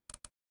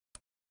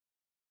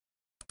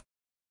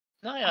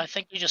 No, yeah, I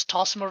think you just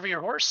toss them over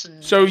your horse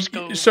and So, just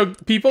go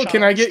people,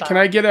 can I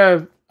John get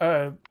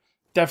a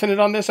definite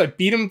on this? I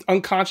beat him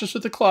unconscious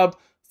with the club,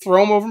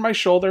 throw him over my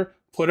shoulder,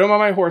 put him on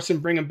my horse,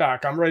 and bring him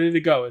back. I'm ready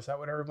to go. Is that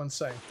what everyone's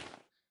saying?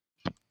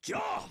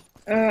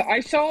 I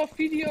saw a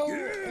video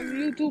on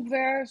YouTube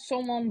where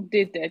someone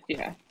did that,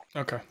 yeah.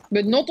 Okay.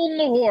 But not on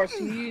the horse.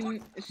 He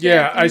said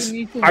Yeah, you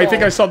need to I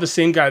think I walk. saw the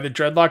same guy, the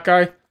dreadlock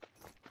guy.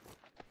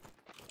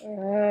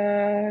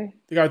 The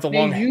guy with the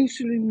long hair.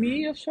 Usually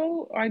me or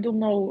so? I don't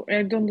know.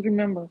 I don't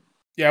remember.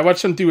 Yeah, I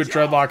watched some dude with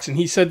dreadlocks, and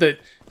he said that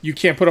you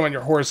can't put him on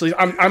your horse. At least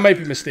I might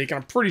be mistaken.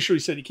 I'm pretty sure he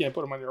said you can't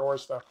put him on your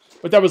horse, though.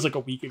 But that was like a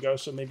week ago,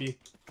 so maybe...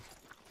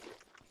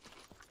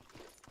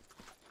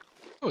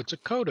 Oh, it's a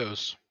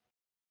Kodos.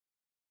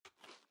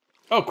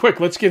 Oh, quick,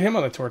 let's get him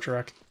on the torture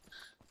rack.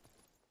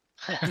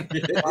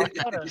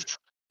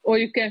 Or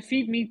you can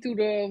feed me to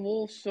the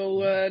wolves so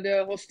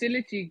the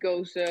hostility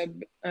goes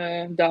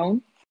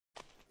down.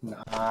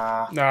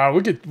 Nah,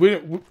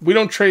 we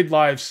don't trade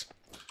lives.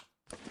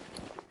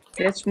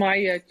 That's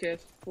my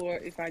chest for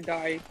if I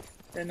die,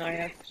 then I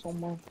have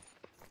some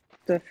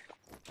stuff.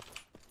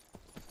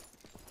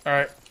 All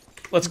right,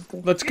 let's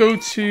go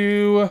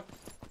to...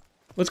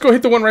 Let's go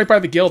hit the one right by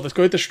the guild. Let's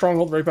go hit the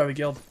stronghold right by the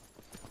guild.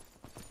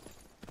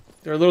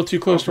 They're a little too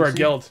close to our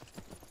guild.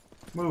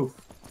 Move.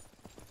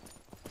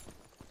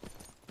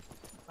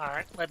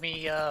 Alright, let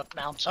me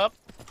mount up.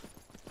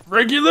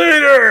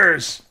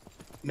 Regulators!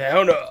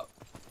 Mount up.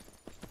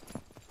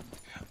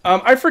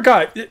 I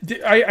forgot.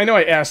 I know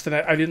I asked and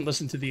I didn't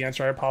listen to the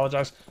answer. I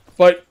apologize.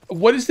 But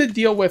what is the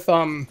deal with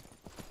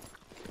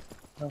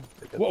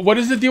what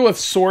is the deal with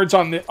swords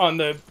on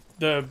the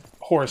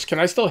horse? Can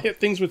I still hit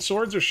things with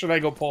swords, or should I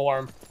go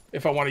polearm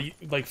if I want to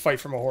like fight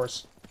from a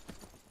horse?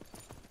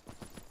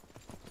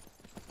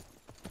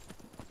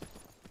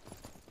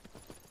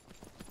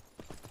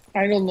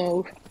 I don't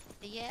know.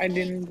 Yeah, I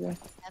didn't. Have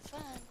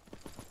fun.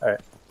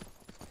 Alright.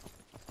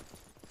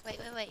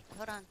 Wait.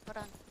 Hold on.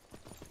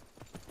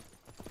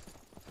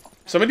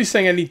 Somebody's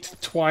saying I need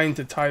twine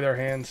to tie their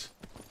hands.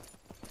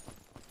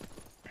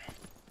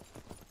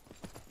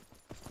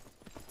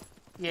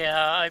 Yeah,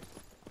 I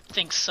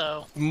think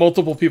so.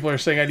 Multiple people are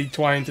saying I need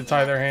twine to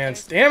tie their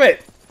hands. Damn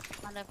it!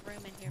 Not enough room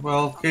in here.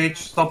 Well, Cage,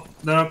 stop.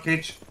 No,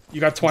 Cage. You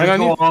got twine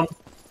Just on you? go on.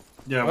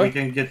 Yeah, What? we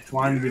can get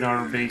twine with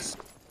our base.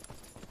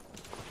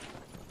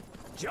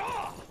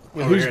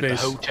 With Over whose here at the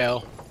base?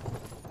 hotel.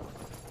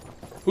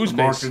 Whose The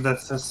base?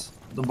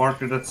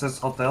 marker that says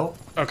hotel.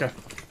 Okay.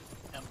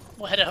 Yeah,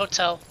 we'll head to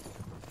hotel.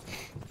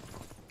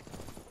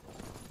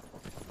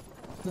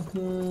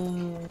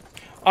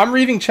 I'm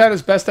reading chat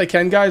as best I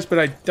can, guys, but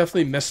I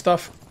definitely missed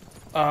stuff.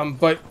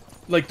 But,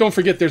 like, don't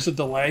forget there's a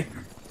delay.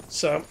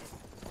 So,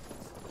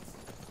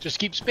 Just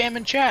keep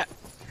spamming chat.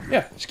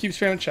 yeah, just keep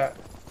spamming chat.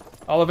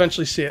 I'll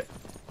eventually see it.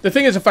 The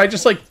thing is, if I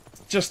just, like,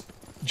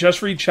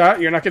 just read chat,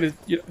 you're not gonna...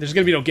 there's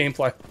gonna be no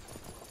gameplay.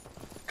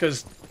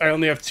 Because I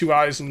only have 2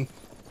 eyes, and...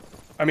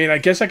 I mean, I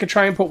guess I could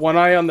try and put one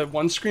eye on the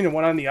one screen and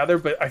one on the other,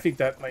 but I think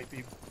that might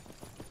be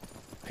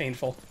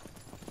painful.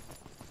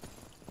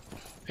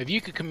 If you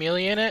could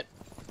chameleon it,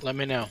 let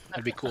me know.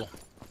 That'd be cool.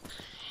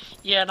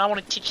 Yeah, and I want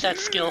to teach that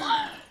skill.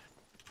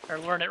 Or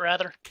learn it,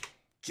 rather.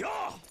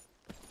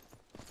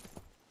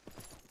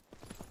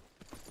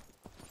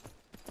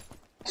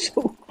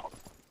 So,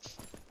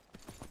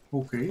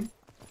 Okay.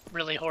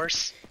 Really,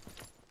 horse.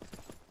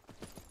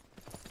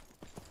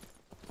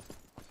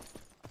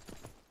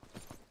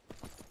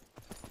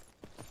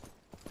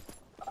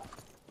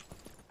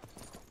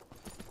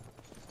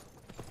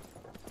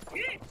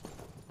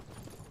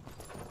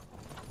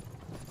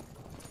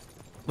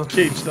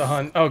 Gauge the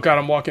hunt. Oh god,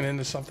 I'm walking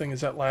into something.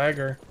 Is that lag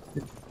or?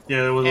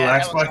 Yeah, it was Yeah, a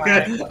lag that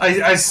was spike. lag.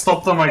 I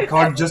stopped on my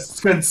car,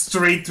 just went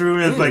straight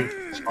through it, like...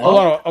 Hold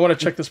on, I want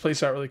to check this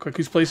place out really quick.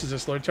 Whose place is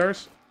this, Lord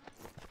Tars?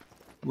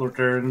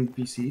 Looter and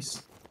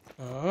PCs.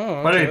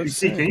 Oh, But okay. hey, Let's PC,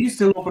 see. can you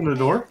still open the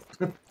door?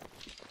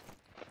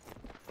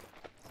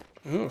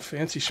 Oh,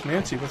 fancy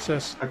schmancy. What's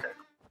this? Okay.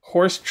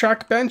 Horse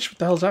track bench? What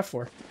the hell's that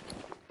for?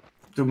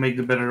 To make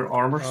the better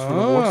armors for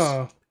the horse.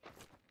 Oh,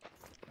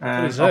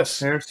 And is this?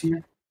 upstairs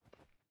here.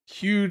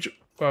 huge.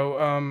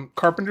 Oh,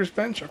 carpenter's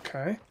bench.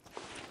 Okay.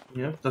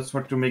 Yeah, that's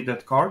what to make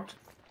that cart.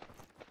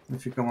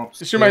 If you come upstairs.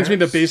 This reminds me of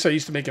the base I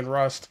used to make in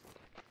Rust.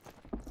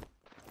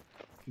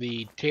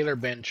 The tailor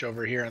bench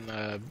over here in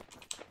the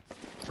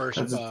first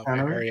That's a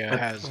tannery? area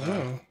has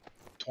Oh.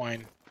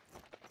 twine.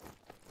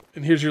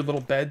 And here's your little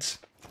beds.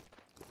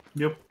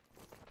 Yep.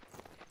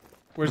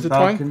 Where's the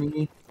twine?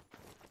 balcony.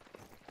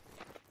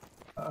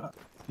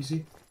 You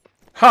see?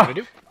 Ha! What I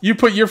do? You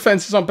put your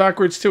fences on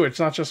backwards too. It's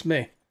not just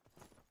me.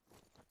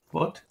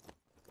 What?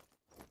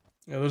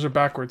 Yeah, those are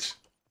backwards.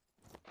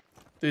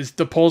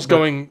 The poles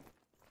going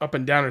up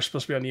and down are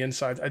supposed to be on the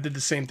inside. I did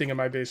the same thing in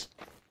my base.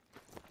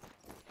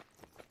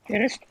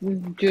 There is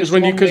Because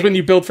just when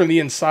you build from the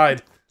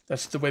inside,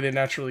 that's the way they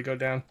naturally go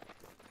down.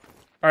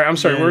 All right, I'm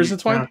sorry. Yeah, Where is you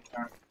the twine?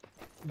 can't-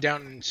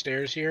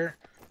 Downstairs here,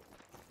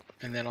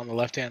 and then on the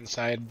left-hand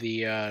side,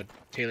 the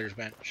tailor's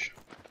bench.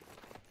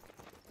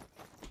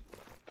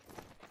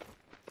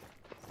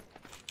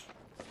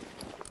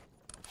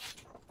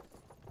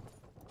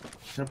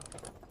 Yep.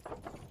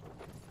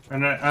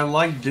 And I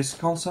like this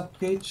concept,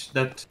 Gage,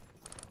 that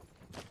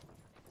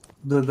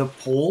the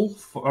pole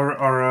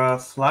or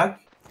flag.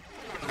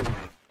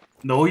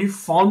 No, you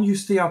fawn, you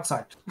stay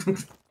outside.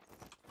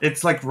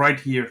 It's like right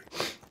here.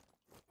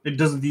 It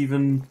doesn't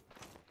even.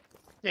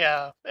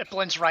 Yeah, it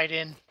blends right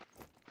in.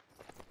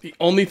 The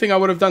only thing I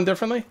would have done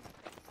differently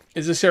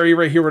is this area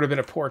right here would have been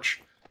a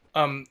porch.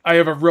 I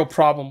have a real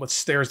problem with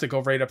stairs that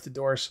go right up to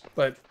doors,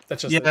 but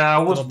that's just Yeah, I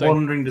was little thing.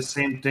 wondering the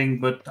same thing,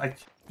 but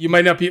You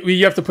might not be.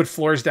 You have to put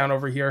floors down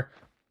over here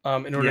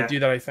in order Yeah. to do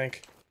that, I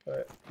think.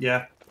 But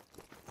yeah,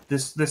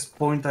 this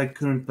point I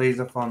couldn't place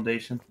a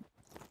foundation.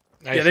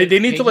 yeah, they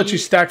need to let you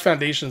stack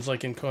foundations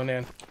like in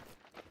Conan.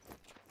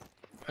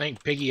 I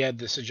think Piggy had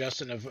the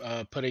suggestion of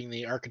putting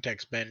the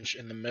architect's bench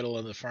in the middle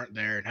of the front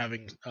there and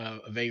having a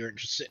vagrant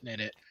just sitting in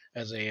it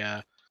as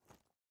a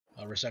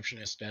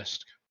receptionist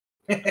desk.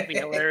 That'd be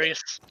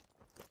hilarious.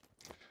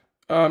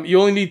 You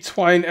only need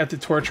twine at the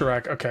torture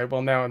rack. Okay,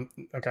 well now I'm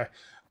okay.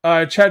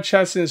 Chad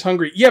Chaston is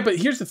hungry. Yeah, but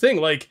here's the thing.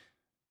 Like,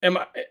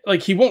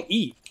 he won't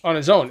eat on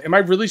his own. Am I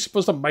really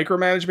supposed to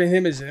micromanage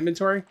him his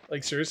inventory?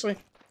 Like, seriously?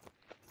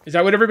 Is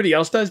that what everybody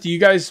else does? Do you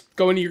guys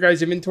go into your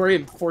guys' inventory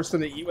and force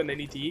them to eat when they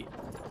need to eat?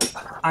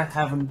 I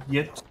haven't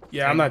yet.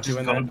 Yeah, I'm I not just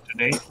doing got that. him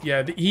today.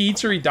 Yeah, he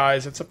eats or he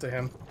dies. It's up to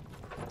him.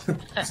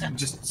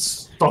 Just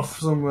stuff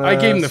some. I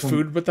gave him the some-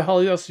 food. What the hell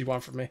else do you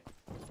want from me?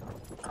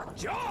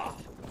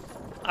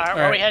 Alright,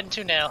 where are we heading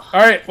to now? All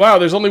right. Wow,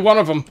 there's only one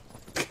of them.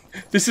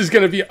 This is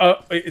gonna be.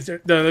 Wait, is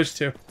there? No, there's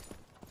two.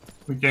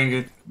 We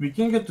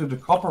can get to the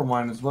copper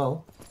mine as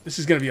well. This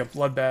is gonna be a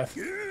bloodbath.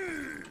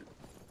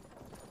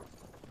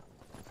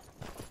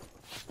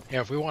 Yeah,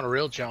 if we want a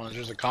real challenge,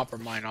 there's a copper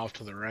mine off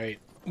to the right.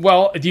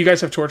 Well, do you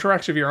guys have torture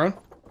racks of your own?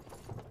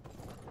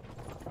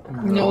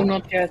 No,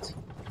 not yet.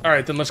 All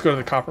right, then let's go to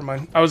the copper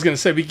mine. I was gonna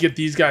say we could get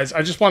these guys.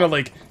 I just want to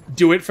like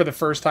do it for the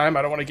first time.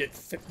 I don't want to get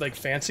like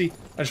fancy.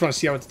 I just want to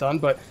see how it's done.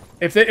 But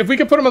if we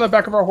could put them on the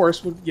back of our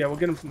horse, we'll get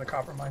them from the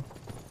copper mine.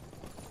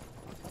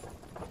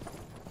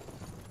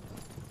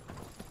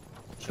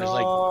 There's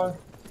like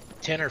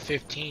 10 or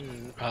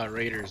 15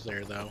 raiders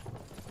there, though.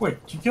 Wait,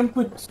 you can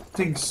put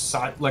things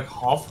side like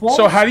half walls.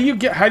 So how do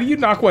you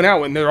knock one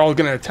out when they're all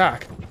gonna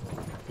attack?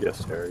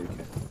 Yes, Harry, you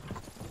can.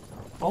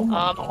 Oh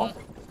my god.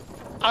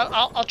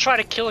 I'll try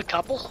to kill a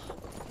couple.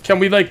 Can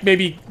we like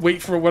maybe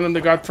wait for one of them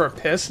to go out for a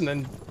piss and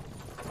then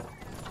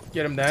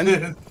get him then?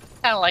 Kind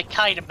of like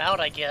kite them out,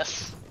 I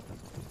guess.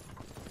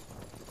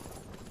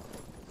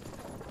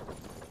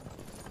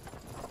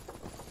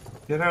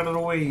 Get out of the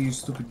way, you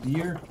stupid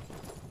deer.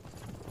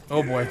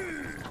 Oh boy.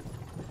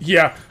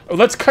 Yeah,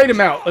 let's kite him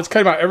out. Let's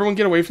kite him out. Everyone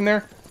get away from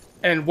there.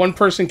 And one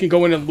person can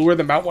go in and lure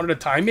them out one at a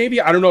time, maybe?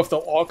 I don't know if they'll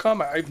all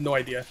come. I have no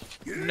idea.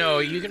 No,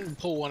 you can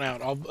pull one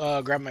out.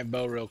 I'll grab my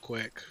bow real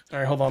quick. All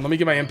right, hold on. Let me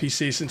get my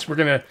NPC since we're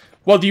going to...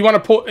 Well, do you want to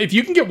pull... If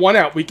you can get one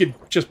out, we could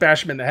just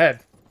bash him in the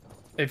head.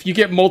 If you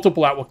get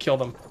multiple out, we'll kill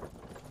them.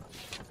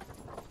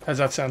 How's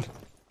that sound?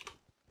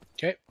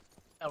 Okay.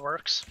 That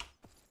works.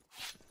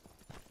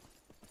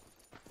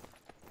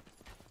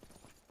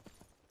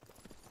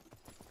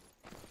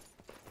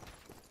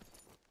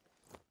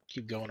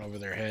 Keep going over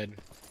their head.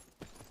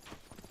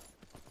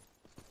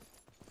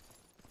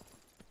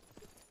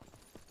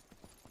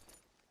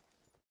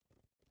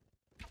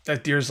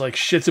 That deer's like,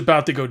 shit's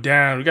about to go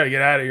down. We got to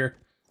get out of here.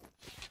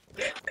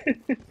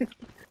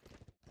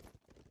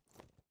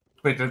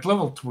 Wait, that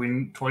level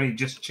 20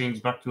 just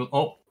changed back to...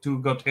 Oh, 2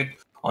 got hit.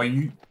 Are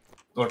you...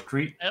 Or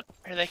 3? Yep,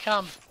 here they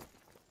come.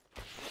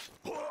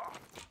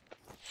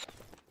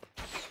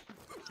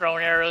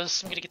 throwing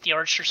arrows. I'm gonna get the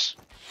archers.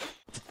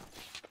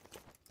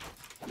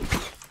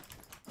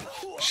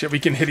 Shit, we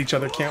can hit each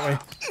other,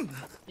 can't we?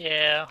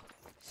 Yeah.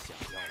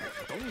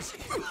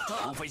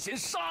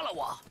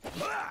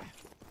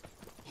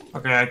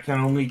 Okay, I can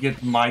only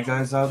get my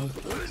guys out.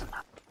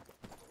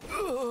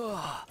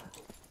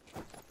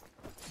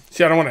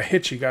 See, I don't want to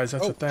hit you guys.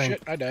 That's the thing.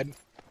 Shit, I died.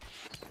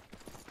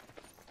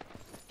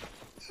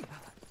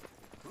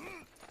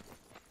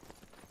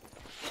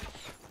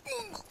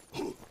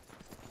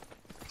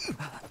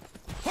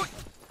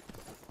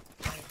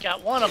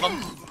 Got one of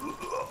them.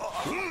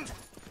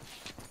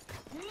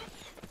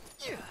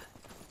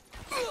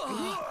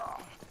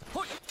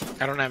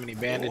 I don't have any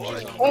bandages on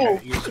me. Oh.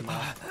 I use them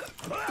all.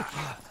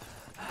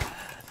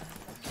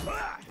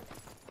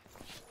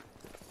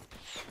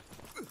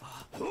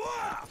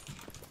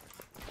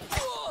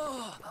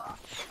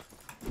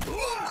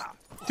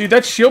 Dude,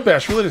 that shield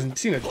bash really doesn't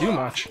seem to do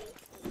much.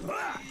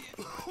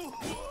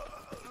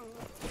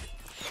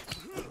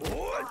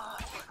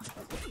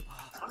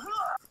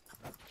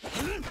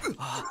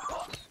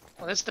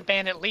 Well, that's the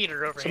bandit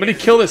leader over Somebody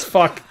here. kill this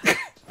fuck.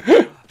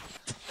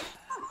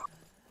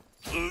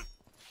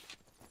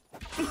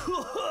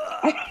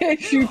 I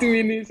shoot him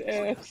in his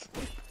ass.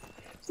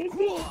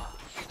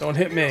 Don't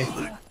hit me.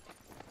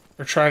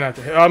 Or try not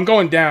to hit. Oh, I'm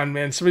going down,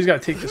 man. Somebody's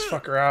got to take this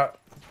fucker out.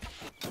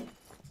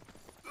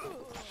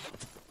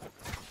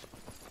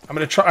 I'm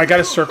gonna try. I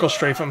gotta circle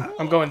strafe him.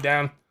 I'm going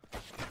down.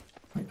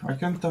 Why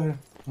can't I?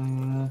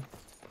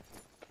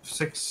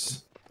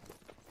 6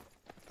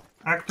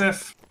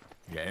 active.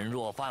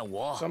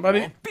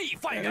 Somebody.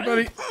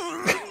 Anybody?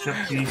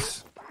 Yep,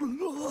 please.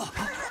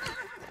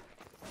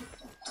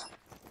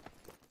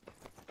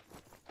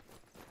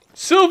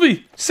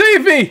 Sylvie,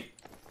 save me!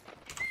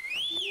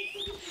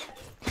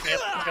 Yep,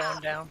 I'm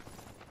going down.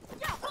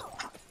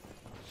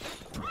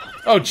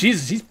 Oh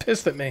Jesus, he's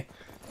pissed at me.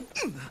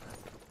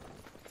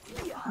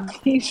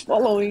 He's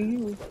following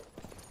you.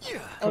 Oh,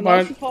 Come no,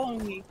 on. she's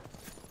following me.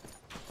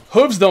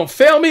 Hooves don't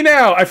fail me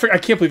now. I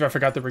can't believe I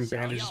forgot to bring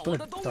bandages.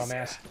 What a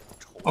dumbass.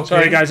 Okay.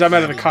 Sorry guys, I'm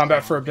out of the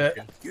combat for a bit.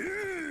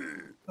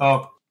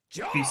 Oh,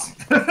 peace.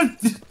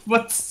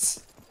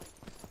 What's?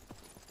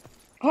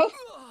 What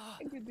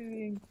are you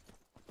doing?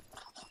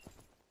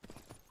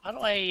 How do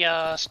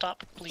I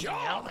stop bleeding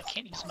out? I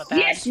can't use my bag.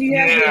 Yes, we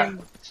have Yeah.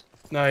 him.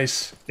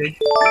 Nice. You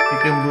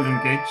can loot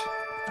engage.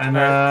 And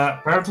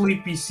apparently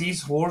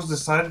PC's horse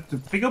decided to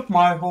pick up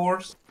my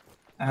horse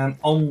and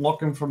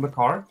unlock him from the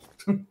cart.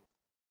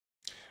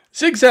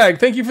 Zigzag,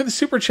 thank you for the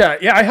super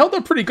chat. Yeah, I held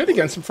up pretty good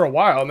against him for a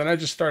while, and then I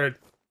just started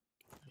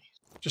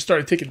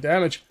taking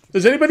damage.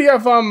 Does anybody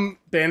have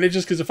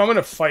bandages? Because if I'm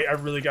gonna fight, I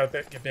really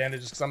gotta get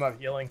bandages because I'm not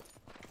healing.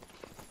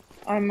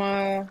 I'm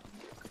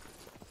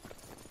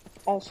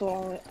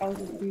also out of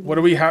healing. What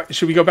do we have?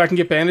 Should we go back and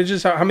get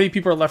bandages? How many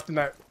people are left in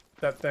that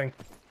thing?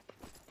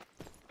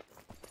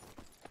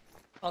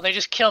 Well, they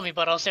just killed me,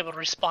 but I was able to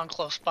respawn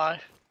close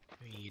by.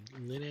 We need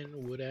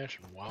linen, wood ash,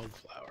 and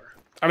wildflower.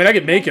 I mean, I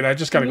can make it. I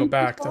just gotta go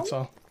back. That's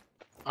all.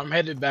 I'm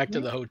headed back to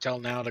the hotel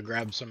now to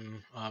grab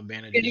some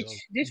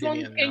bandages. This I'll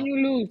one divvy in can now.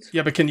 you loot?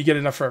 Yeah, but can you get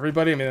enough for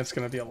everybody? I mean, that's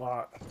gonna be a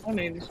lot. Oh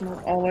no, it's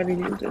not already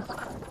looted.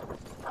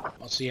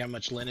 I'll see how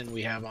much linen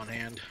we have on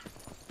hand.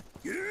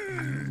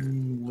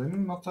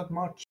 Linen, not that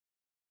much.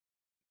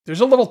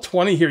 There's a level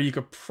 20 here. You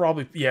could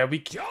probably. Yeah,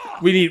 we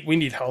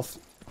need health.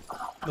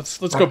 Let's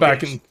go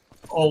back and.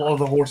 All of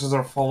the horses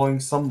are following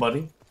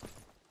somebody.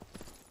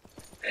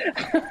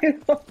 I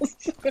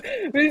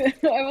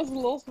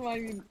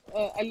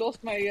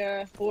lost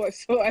my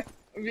horse, so I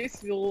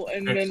whistle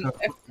and Okay, then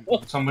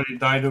so somebody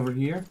died over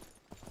here.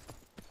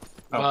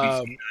 Oh,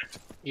 PC died.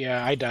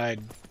 Yeah, I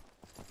died.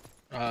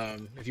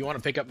 If you want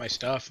to pick up my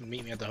stuff and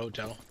meet me at the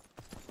hotel.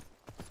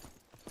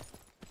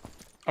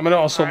 I'm gonna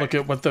also look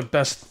at what the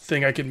best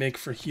thing I can make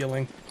for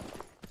healing.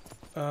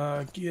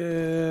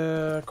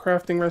 Yeah,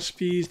 crafting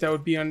recipes. That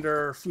would be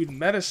under food and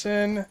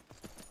medicine.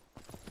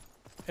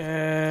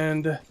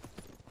 And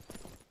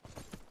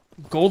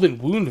golden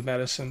wound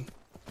medicine.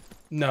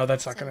 No,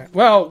 that's not gonna.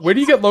 Well, where do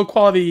you get low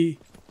quality?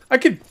 I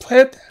could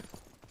plant.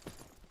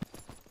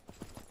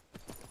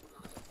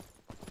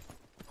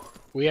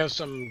 We have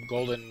some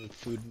golden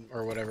food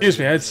or whatever. Excuse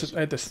me, I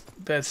had this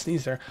bad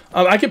sneeze there.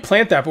 I could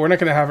plant that, but we're not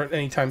gonna have it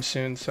anytime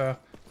soon. So.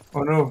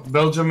 Oh no,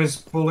 Belgium is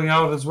pulling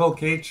out as well,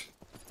 Cage.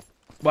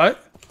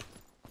 What?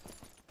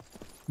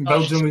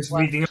 Belgium is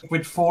meeting up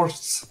with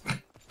force.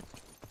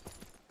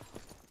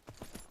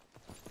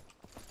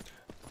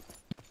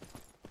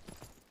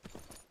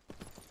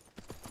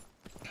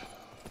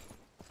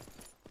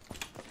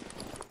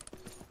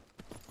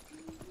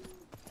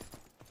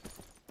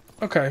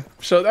 Okay,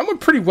 so that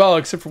went pretty well,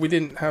 except for we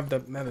didn't have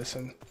the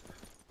medicine.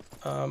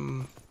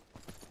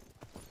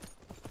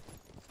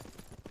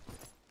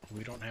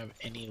 We don't have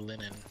any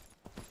linen.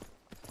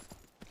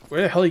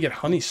 Where the hell do you get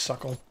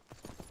honeysuckle?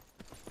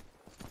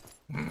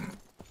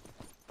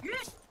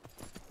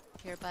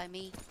 Here by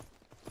me.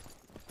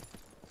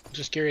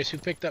 Just curious, who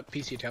picked up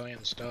PC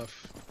Italian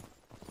stuff?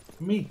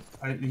 Me.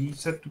 He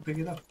said to pick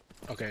it up.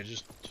 Okay,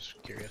 just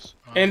curious.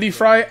 Andy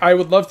Fry, I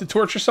would love to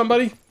torture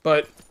somebody,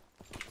 but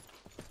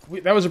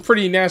that was a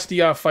pretty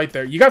nasty fight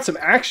there. You got some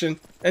action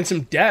and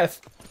some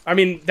death. I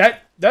mean,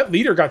 that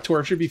leader got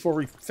tortured before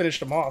we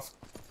finished him off.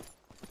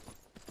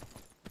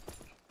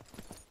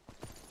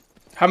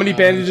 How many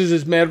bandages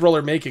is Mad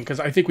Roller making? Because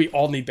I think we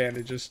all need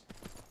bandages.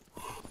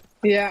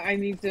 Yeah, I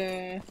need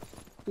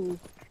two.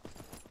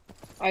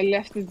 I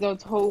left it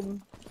at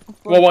home.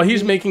 Well, while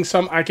he's making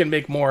some, I can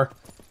make more.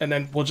 And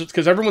then we'll just...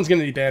 Because everyone's going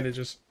to need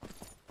bandages.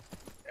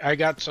 I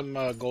got some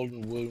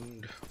golden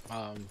wound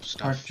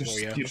stuff for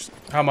you.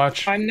 How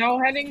much? I'm now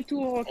heading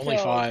to a hotel. Only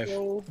 5.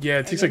 So Yeah,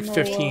 it takes like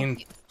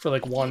 15 for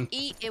like 1. You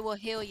eat, it will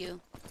heal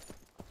you.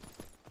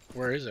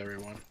 Where is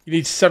everyone? You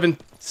need 7...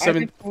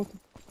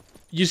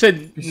 You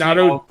said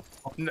Natto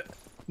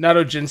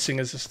Ginseng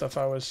is the stuff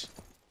I was...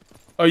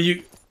 Oh,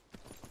 you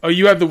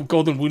have the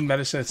golden wound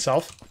medicine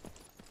itself?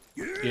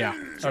 Yeah.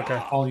 Okay.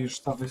 All your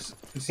stuff is...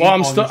 Well,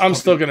 I'm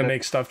still gonna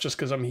make stuff just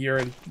because I'm here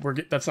and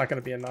that's not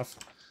gonna be enough.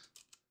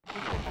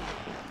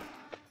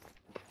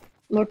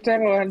 Lord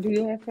Terror, do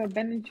you have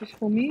bandages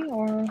for me,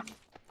 or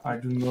I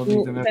do not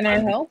even have... Can I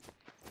help?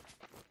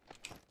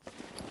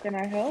 Can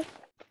I help?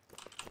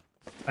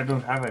 I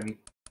don't have any.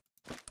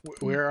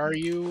 Where are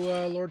you,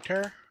 Lord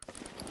Terror?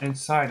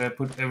 Inside, I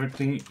put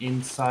everything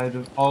inside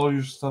of... All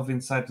your stuff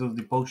inside of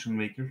the potion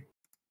maker.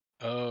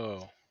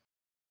 Oh.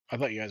 I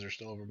thought you guys were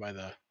still over by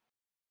the...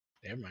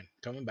 Never mind.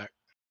 Coming back.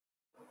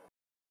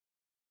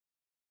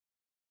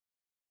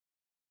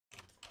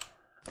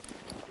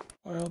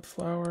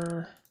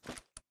 Wildflower.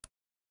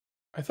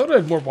 I thought I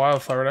had more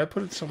wildflower. Did I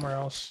put it somewhere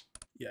else?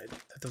 Yeah,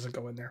 that doesn't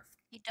go in there.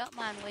 You don't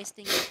mind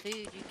wasting your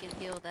food, you can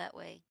heal that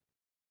way.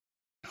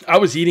 I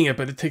was eating it,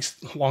 but it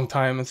takes a long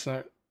time. It's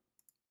not...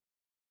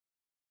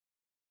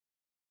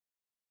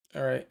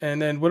 Alright, and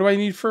then what do I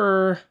need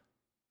for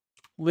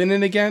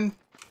linen again?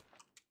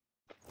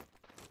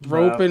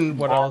 Rope and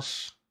what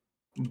else?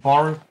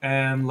 Bark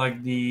and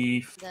like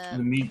the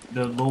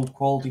low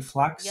quality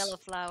flax. Yellow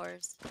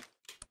flowers.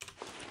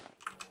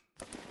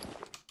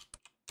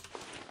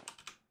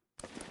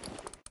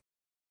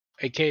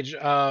 Hey, Cage,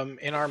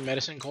 in our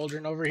medicine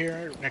cauldron over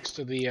here, next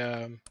to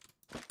the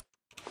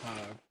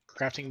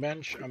crafting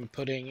bench, I'm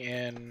putting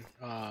in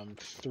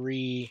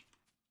 3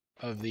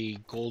 of the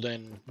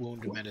golden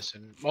wound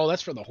medicine. Oh,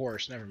 that's for the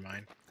horse. Never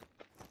mind.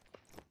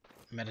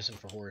 Medicine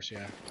for horse,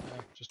 yeah.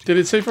 Did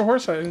it say for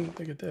horse? I didn't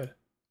think it did.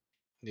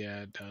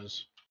 Yeah, it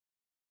does.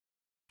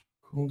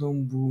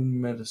 Golden wound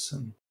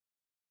medicine.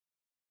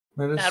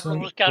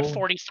 Admiral's got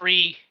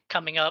 43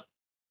 coming up.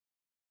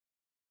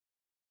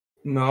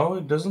 No,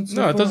 it doesn't say.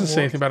 No, it doesn't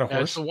say anything about a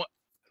horse.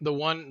 The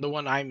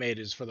one I made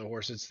is for the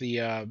horse. It's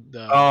the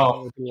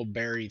Oh. with the little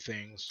berry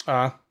things.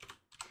 Ah.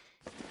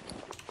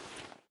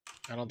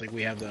 I don't think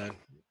we have the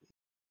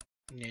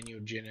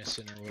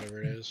nanogenison or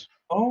whatever it is.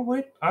 Oh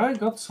wait, I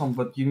got some,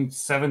 but you need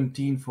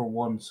 17 for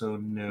one, so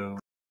no.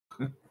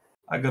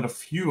 I got a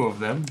few of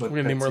them, but we're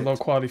gonna need more that's low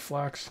quality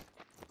flax.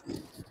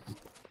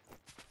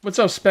 What's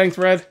up, Spanked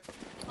Red?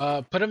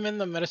 Put them in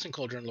the medicine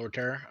cauldron, Lord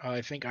Terror.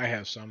 I think I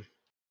have some.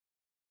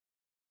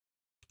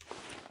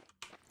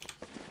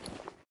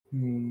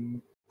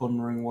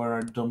 Wondering where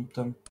I dumped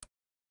them.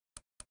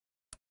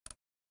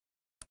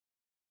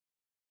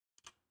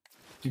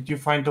 Did you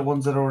find the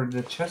ones that are in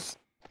the chest?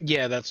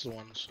 Yeah, that's the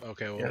ones.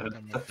 Okay, well, yeah,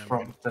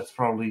 that's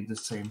probably the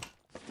same.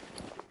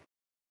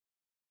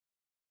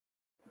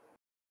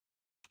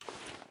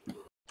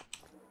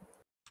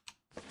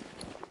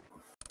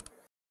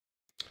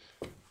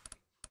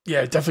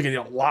 Yeah, definitely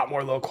gonna need a lot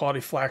more low quality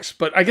flax,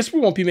 but I guess we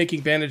won't be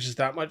making bandages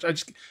that much.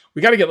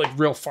 We got to get like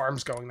real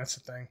farms going. That's the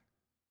thing.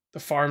 The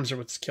farms are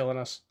what's killing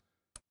us.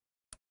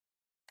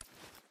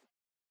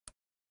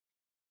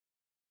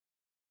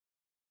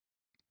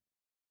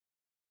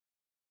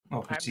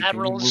 Oh,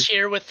 Admiral's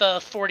here with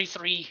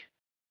 43.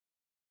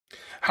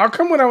 How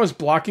come when I was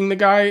blocking the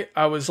guy,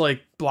 I was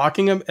like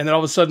blocking him, and then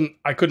all of a sudden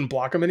I couldn't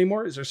block him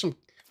anymore? Is there some...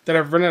 Did I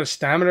run out of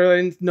stamina that I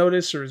didn't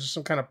notice, or is there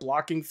some kind of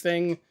blocking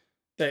thing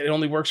that it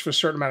only works for a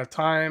certain amount of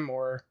time,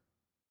 or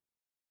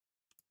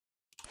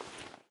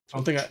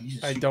something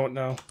I don't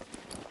know?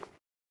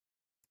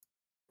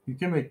 You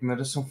can make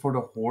medicine for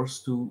the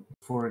horse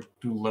for it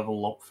to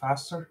level up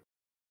faster.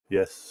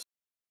 Yes.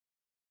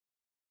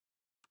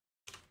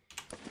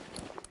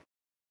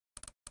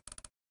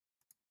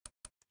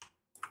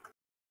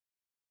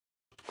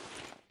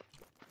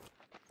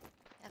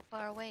 How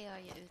far away are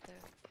you, Uther?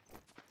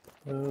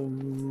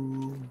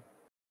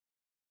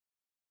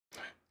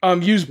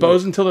 Use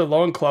bows until they're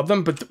low and club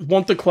them, but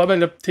won't the club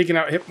end up taking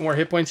out more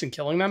hit points and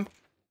killing them?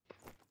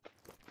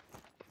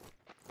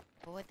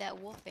 Avoid that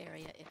wolf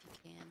area if you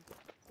can.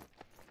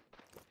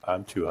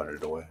 I'm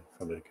 200 away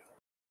from the kill.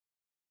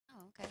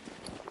 Oh, okay.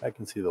 I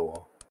can see the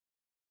wall.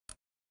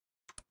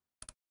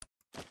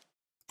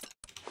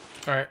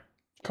 Alright,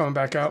 coming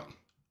back out.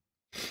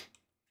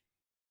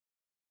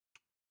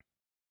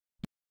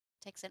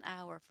 Takes an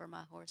hour for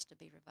my horse to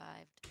be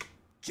revived.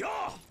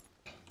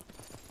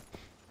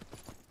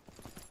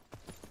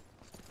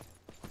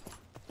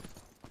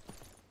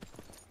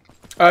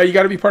 You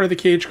got to be part of the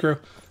cage crew.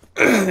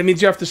 That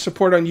means you have to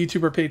support on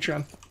YouTube or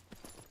Patreon.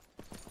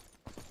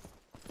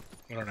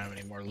 We don't have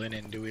any more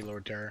linen, do we,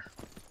 Lord Terror?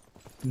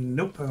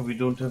 Nope, we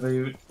don't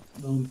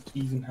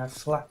even have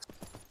flax.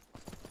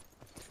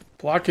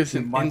 Block is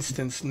an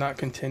instance, not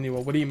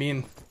continual. What do you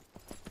mean?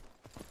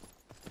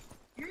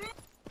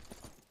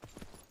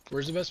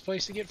 Where's the best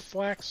place to get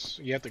flax?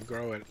 You have to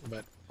grow it,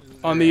 but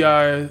On the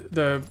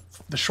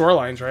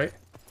shorelines, right?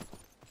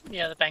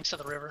 Yeah, the banks of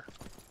the river.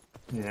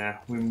 Yeah,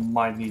 we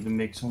might need to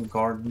make some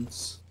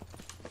gardens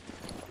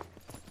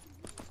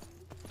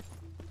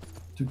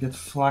to get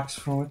flax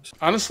from it.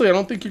 Honestly, I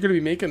don't think you're going to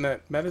be making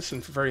that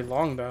medicine for very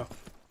long, though.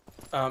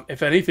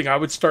 If anything, I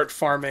would start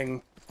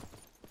farming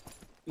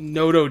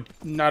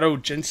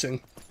natto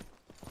ginseng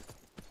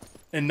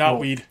and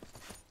knotweed.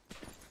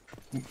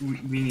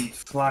 We need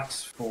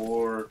flax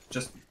for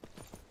just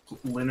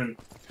linen.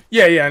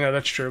 Yeah, I know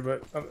that's true,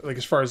 but like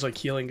as far as like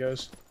healing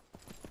goes.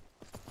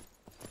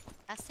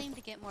 I seem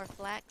to get more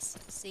flax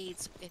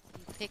seeds if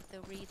you pick the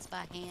reeds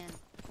by hand.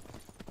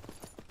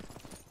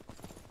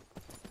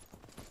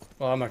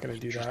 Well, I'm not going to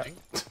do that.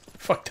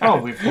 Fuck that. Oh,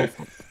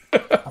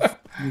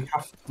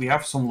 we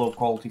have some low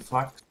quality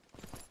flax.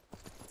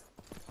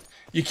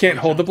 You can't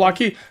hold the block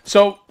key.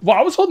 So, well,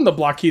 I was holding the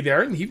block key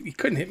there, and he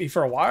couldn't hit me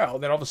for a while.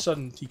 Then all of a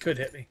sudden, he could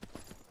hit me.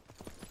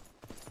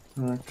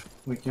 Right,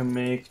 we can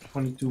make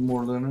 22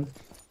 more linen.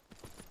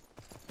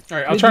 All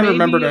right, I'll try to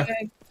remember to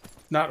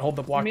not hold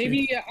the block key.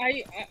 Maybe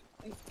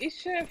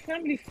is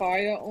friendly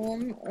fire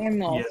on or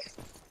not?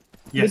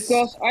 Yes.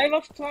 Because I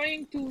was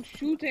trying to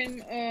shoot him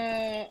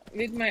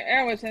with my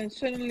arrows and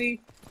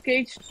suddenly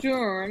Cage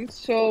turned,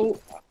 so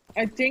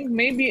I think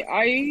maybe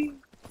I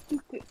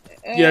took,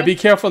 yeah, be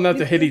careful not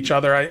to hit each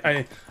other.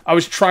 I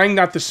was trying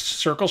not to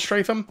circle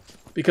strafe him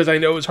because I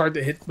know it was hard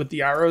to hit with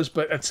the arrows,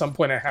 but at some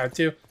point I had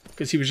to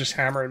because he was just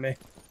hammering me.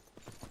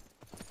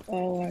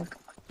 Oh.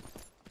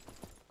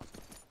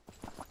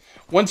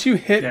 Once you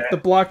hit the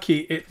block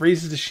key, it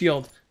raises the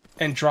shield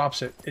and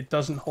drops it. It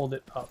doesn't hold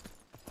it up.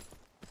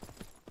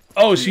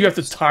 Oh, so you have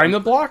to time the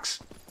blocks?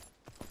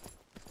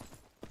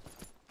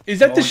 Is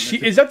that the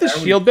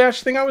shield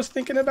bash thing I was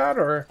thinking about,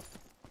 or?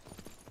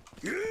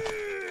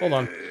 Hold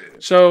on.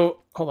 So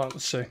hold on.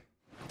 Let's see.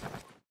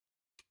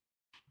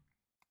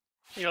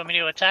 You want me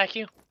to attack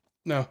you?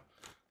 No.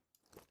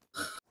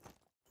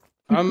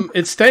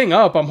 It's staying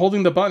up. I'm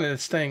holding the button and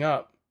it's staying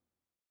up.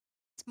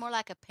 It's more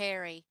like a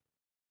parry.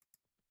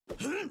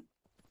 You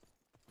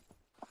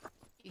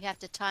have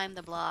to time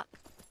the block.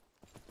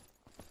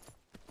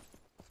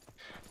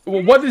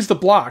 Well, what is the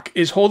block?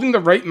 Is holding the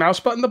right mouse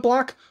button the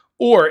block?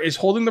 Or is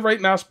holding the right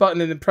mouse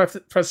button and then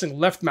pressing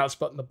left mouse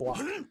button the block?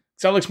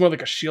 So that looks more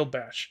like a shield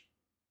bash.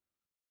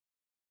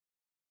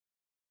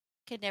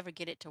 Could never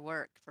get it to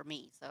work for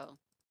me, so.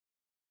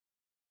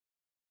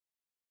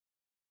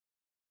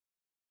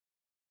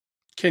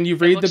 Can you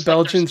raid the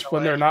Belgians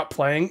when they're not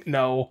playing?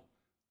 No.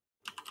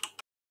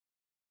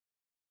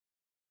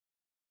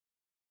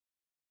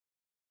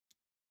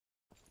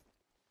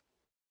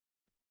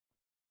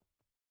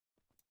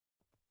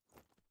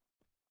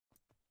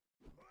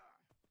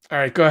 All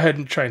right, go ahead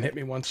and try and hit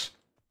me once.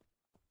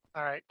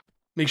 All right.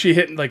 Make sure you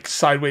hit like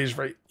sideways,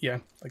 right? Yeah,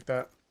 like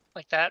that.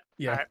 Like that?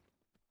 Yeah. All right.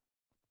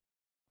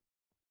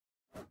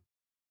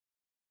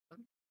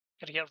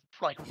 Gotta get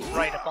like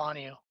right up on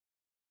you.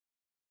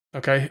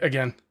 Okay,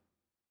 again.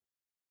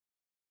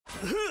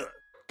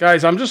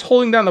 Guys, I'm just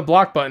holding down the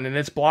block button and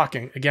it's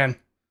blocking again.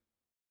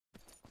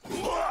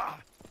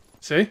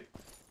 See?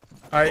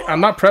 I'm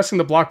not pressing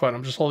the block button.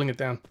 I'm just holding it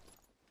down.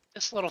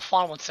 This little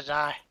fawn wants to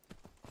die.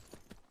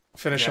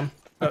 Finish him.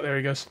 Oh, there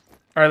he goes.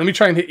 All right, let me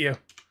try and hit you.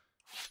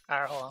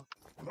 All right, hold on.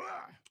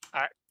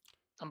 All right,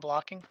 I'm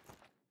blocking.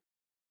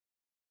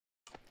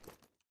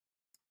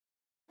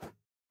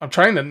 I'm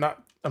trying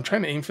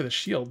to aim for the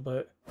shield,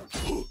 but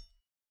did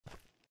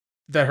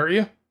that hurt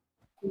you?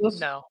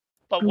 No,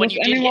 but when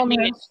you did hit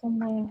me,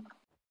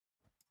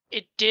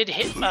 it did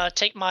hit.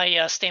 Take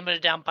my stamina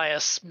down by a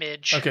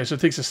smidge. Okay, so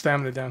it takes the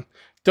stamina down.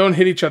 Don't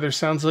hit each other.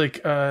 Sounds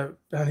like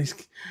these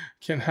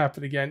can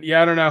happen again.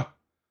 Yeah, I don't know.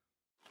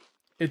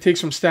 It takes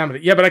some stamina.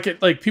 Yeah, but I can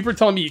like people are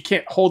telling me you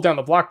can't hold down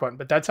the block button,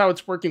 but that's how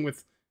it's working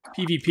with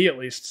PvP at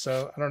least.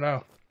 So I don't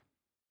know.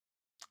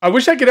 I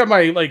wish I could have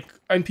my like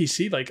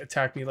NPC like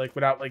attack me like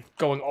without like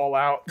going all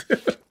out.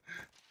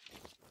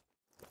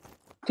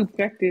 To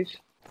practice.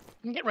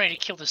 I'm getting ready to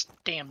kill this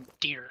damn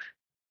deer.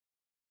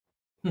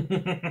 All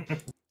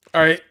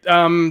right.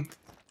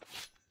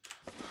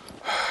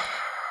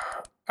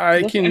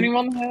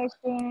 Anyone has?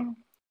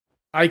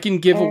 I can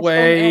give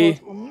away.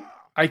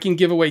 I can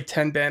give away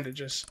 10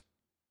 bandages.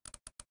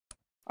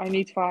 I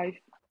need 5.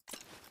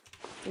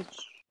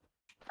 It's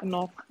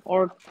enough,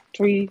 or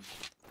 3.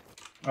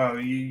 Oh,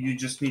 you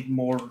just need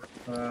more.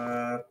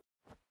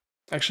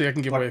 Actually, I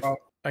can give away.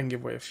 I can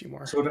give away a few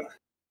more. Soda.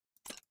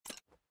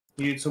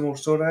 You need some more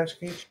soda ash,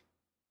 Cage?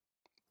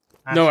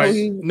 No,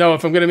 no.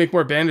 If I'm gonna make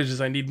more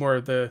bandages, I need more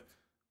of the.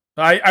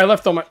 I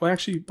left all my. Well,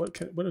 actually, what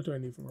do I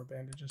need for more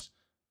bandages?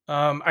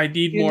 I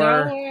need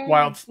more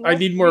wild. I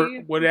need more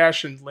wood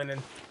ash and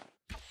linen.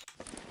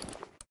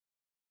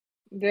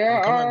 There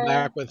I'm coming are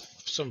back with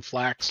some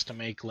flax to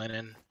make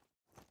linen.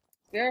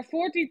 there are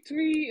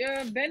 43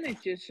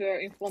 bandages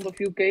in front of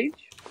you,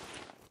 Cage.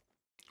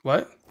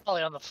 What?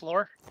 Probably on the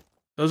floor.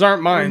 Those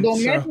aren't mine. The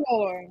So mat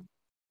roller.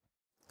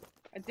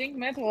 I think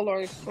mat roller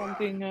is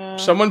something.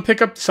 someone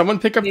pick up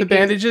the Nikki.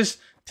 bandages.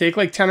 Take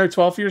like 10 or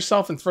 12 for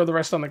yourself and throw the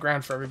rest on the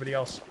ground for everybody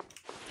else.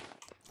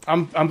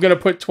 I'm gonna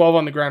put 12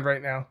 on the ground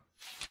right now.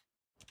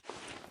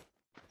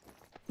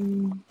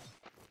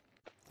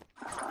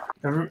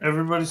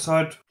 Everybody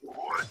saw it.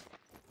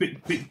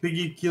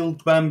 Piggy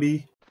killed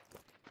Bambi.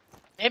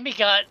 Bambi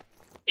got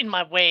in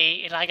my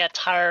way, and I got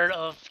tired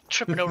of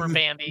tripping over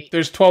Bambi.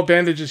 There's 12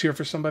 bandages here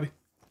for somebody.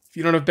 If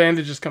you don't have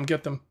bandages, come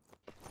get them.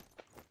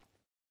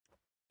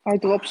 I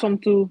dropped some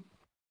too.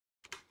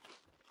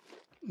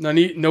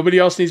 Nobody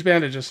else needs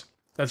bandages.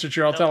 That's what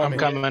you're all Nope. telling I'm me.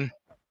 coming.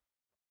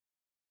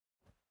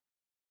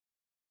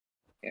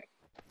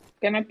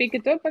 Can I pick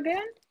it up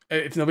again?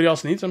 If nobody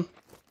else needs them.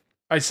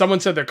 Someone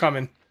said they're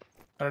coming.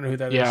 I don't know who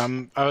that is. Yeah,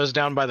 I was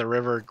down by the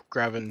river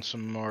grabbing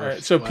some more. All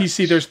right, so flax.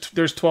 PC,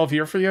 there's 12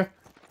 here for you.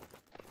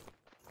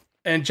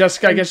 And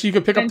Jessica, I guess you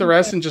could pick up the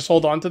rest and just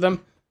hold on to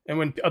them. And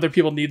when other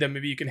people need them,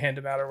 maybe you can hand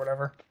them out or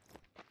whatever.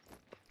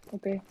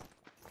 Okay.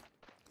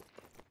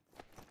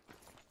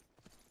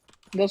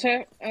 Does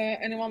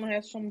anyone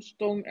have some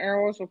stone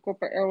arrows or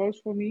copper arrows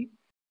for me?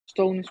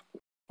 Stone is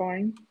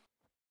fine.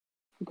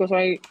 Because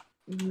I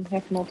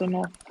have not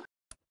enough.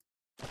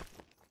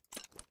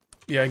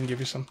 Yeah, I can give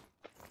you some.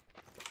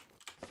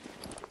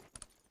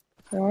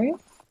 Where are you?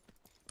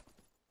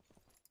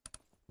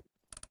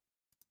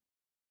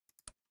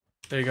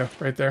 There you go,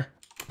 right there.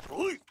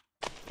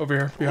 Over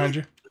here, behind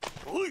you.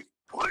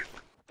 Alright,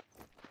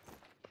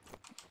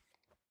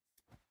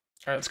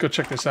 let's go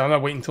check this out. I'm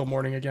not waiting until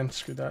morning again.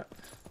 Screw that.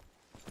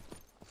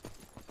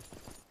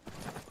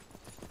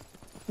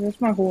 Where's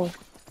my horse?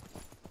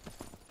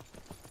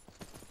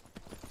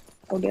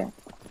 Oh, there.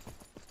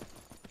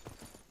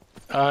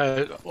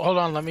 Hold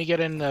on, let me get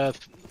in the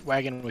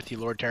wagon with you,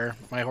 Lord Terror.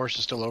 My horse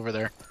is still over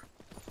there.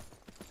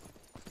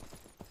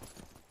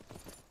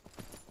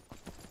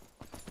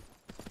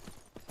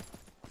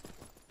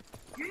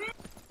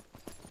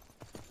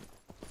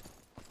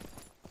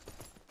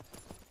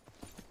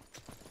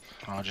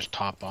 I'll just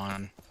top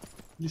on.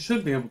 You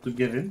should be able to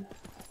get in.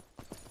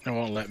 It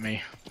won't let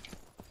me.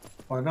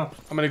 Why not?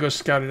 I'm gonna go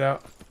scout it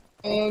out.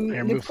 Here,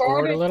 The move car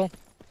forward a that- little.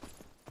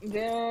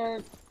 There are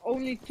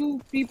only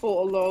 2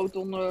 people allowed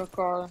on the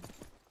car.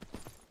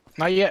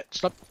 Not yet.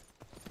 Stop.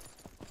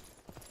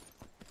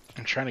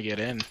 I'm trying to get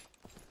in.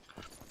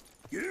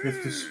 You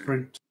have to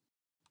sprint.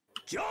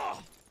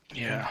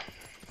 Yeah.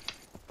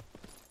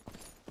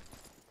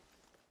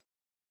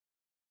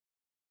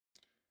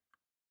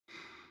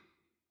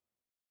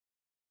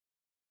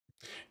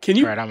 Can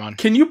you Right, I'm on.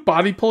 can you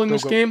body pull in Go,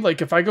 this go. game?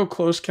 Like if I go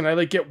close, can I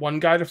like get one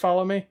guy to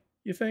follow me?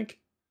 You think?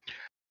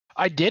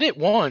 I did it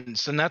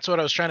once, and that's what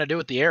I was trying to do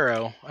with the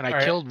arrow, and I All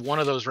right. killed one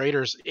of those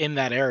raiders in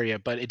that area,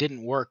 but it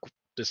didn't work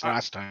this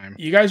last time.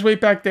 You guys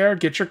wait back there.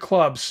 Get your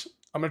clubs.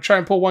 I'm gonna try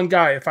and pull one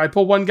guy. If I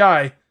pull one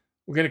guy,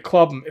 we're gonna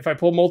club him. If I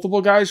pull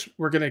multiple guys,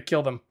 we're gonna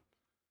kill them.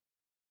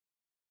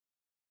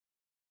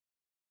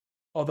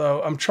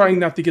 Although I'm trying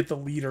not to get the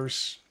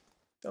leaders.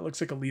 That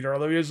looks like a leader,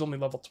 although he is only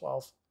level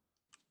 12.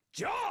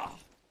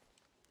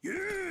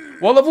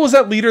 What level was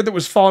that leader that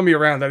was following me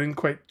around? I didn't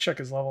quite check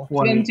his level.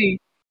 20.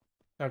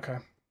 Okay.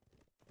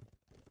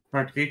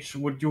 Right, H,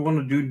 what you want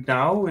to do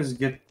now is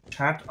get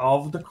chat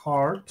off the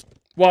cart.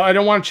 Well, I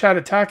don't want Chad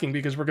attacking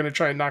because we're gonna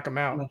try and knock him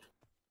out.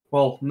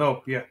 Well,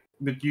 no, yeah,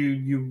 but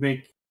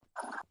you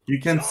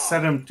can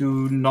set him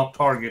to not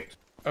target.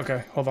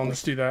 Okay, hold on.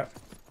 Let's do that.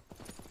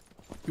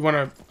 You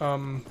want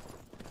to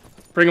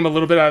bring him a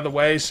little bit out of the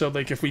way so,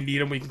 like, if we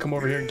need him, we can come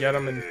over here and get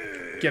him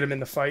in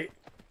the fight.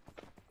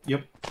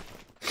 Yep.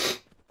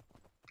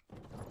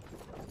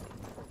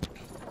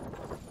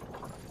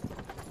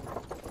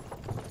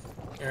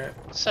 Alright.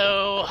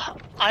 So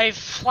I've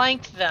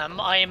flanked them.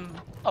 I'm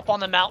up on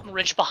the mountain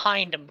ridge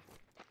behind them.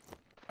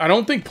 I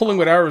don't think pulling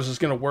with arrows is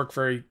going to work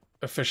very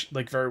efficient,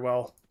 like very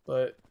well,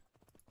 but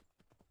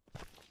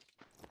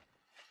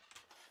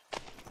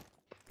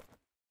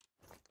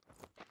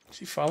is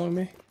he following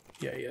me?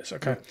 Yeah, he is.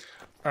 Okay.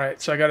 All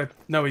right. So I got to.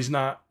 No, he's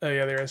not. Oh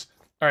yeah, there he is.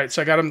 All right.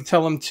 So I got to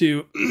tell him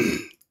to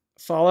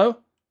follow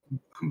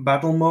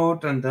Battle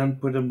mode and then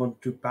put him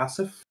onto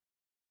passive.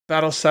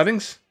 battle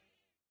settings.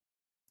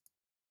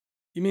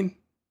 You mean?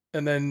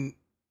 And then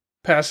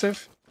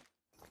passive.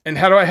 And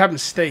how do I have him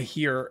stay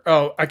here?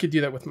 Oh, I could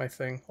do that with my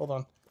thing.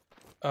 Hold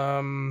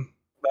on.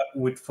 But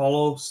with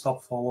follow,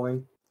 stop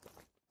following.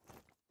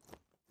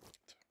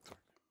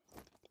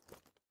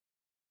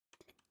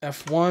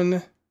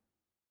 F1.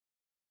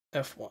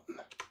 F1.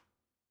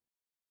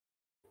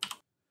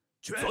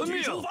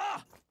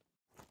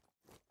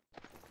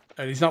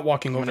 Alright, he's not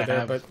walking I'm over gonna there,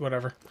 have- but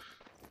whatever.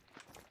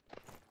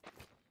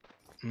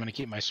 I'm gonna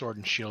keep my sword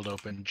and shield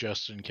open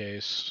just in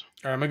case.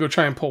 Alright, I'm gonna go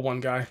try and pull one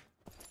guy.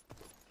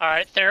 All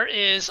right, there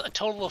is a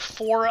total of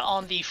 4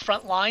 on the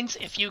front lines.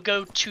 If you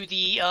go to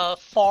the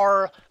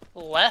far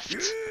left,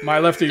 My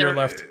left or your there-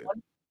 left?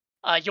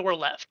 your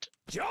left.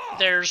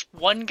 There's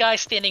one guy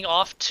standing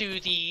off to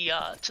the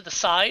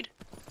side,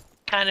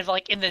 kind of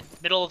like in the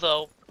middle of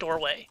the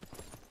doorway.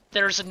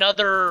 There's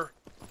another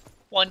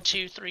 1,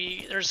 2,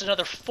 3. There's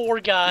another 4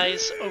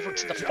 guys over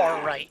to the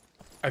far right.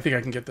 I think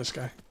I can get this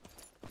guy.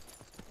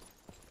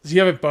 Does he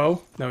have a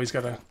bow? No, he's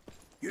got a...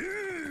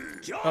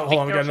 Oh, hold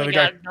on, we got another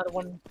guy. Another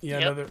one. Yeah,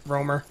 another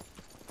roamer.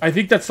 I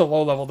think that's the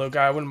low level though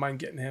guy. I wouldn't mind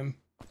getting him.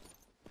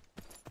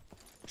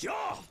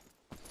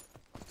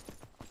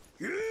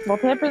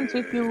 What happens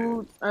if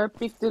you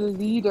pick the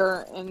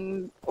leader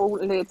and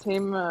let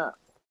him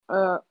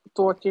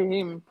torture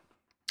him?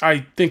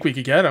 I think we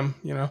could get him,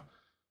 you know.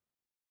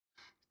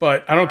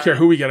 But I don't care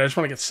who we get. I just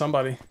want to get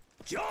somebody.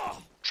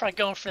 Try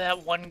going for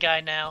that one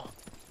guy now.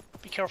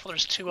 Be careful,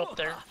 there's 2 up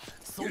there.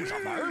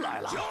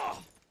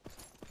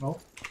 No.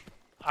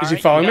 Is he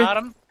following me? Got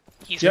him.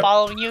 He's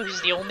following you.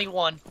 He's the only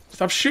one.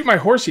 Stop shooting my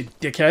horse, you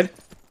dickhead.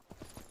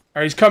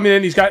 Alright, he's coming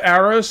in. He's got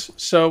arrows,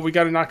 so we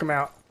got to knock him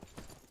out.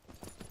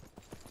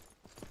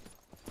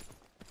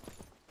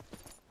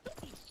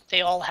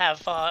 They all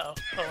have bow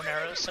and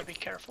arrows, so be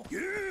careful.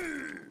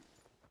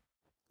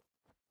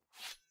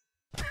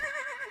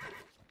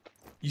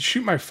 You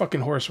shoot my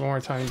fucking horse one more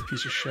time, you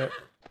piece of shit.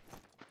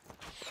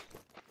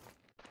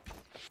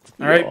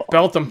 Alright,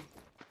 belt him.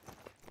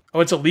 Oh,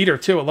 it's a leader,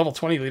 too. A level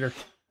 20 leader.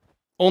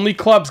 Only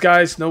clubs,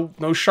 guys.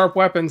 No sharp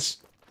weapons.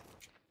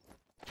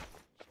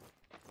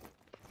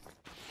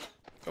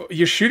 Oh,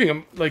 you're shooting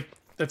him. Like,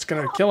 that's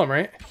gonna kill him,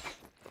 right?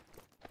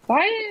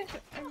 Why?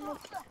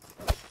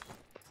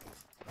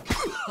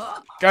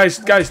 Guys,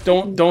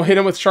 don't hit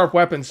him with sharp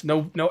weapons.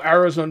 No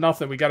arrows, no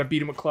nothing. We gotta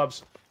beat him with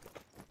clubs.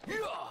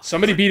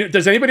 Somebody beat it.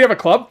 Does anybody have a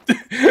club?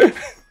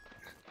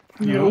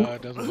 You.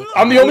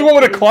 I'm the only one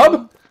with a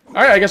club?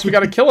 Alright, I guess we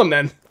gotta kill him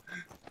then.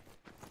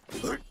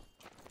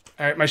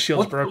 Alright, my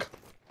shield's broke.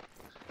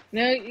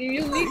 No,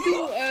 you need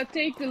to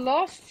take the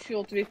last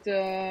shot with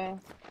the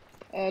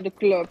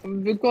club,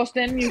 because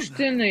then you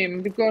stun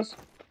him, because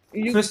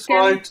you Fist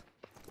can... fight.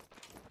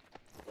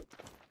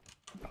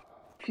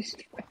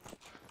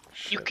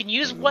 You can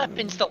use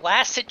weapons. The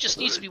last hit just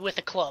needs to be with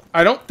a club.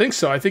 I don't think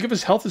so. I think if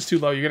his health is too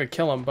low, you're gonna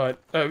kill him, but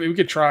we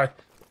could try.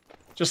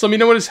 Just let me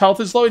know when his health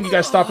is low, and you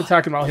guys stop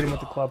attacking him. I'll hit him with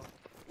the club.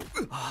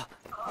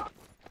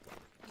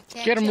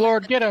 Get him,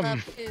 Lord, get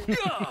him!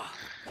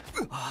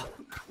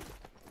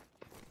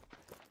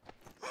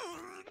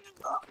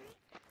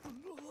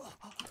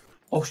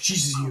 Oh,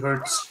 Jesus, he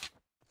hurts.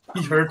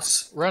 He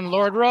hurts. Run,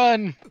 Lord,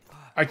 run!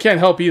 I can't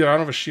help either. I don't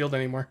have a shield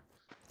anymore.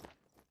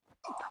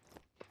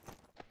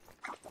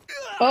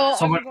 Oh,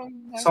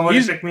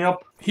 Somebody pick me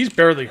up. He's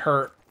barely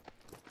hurt.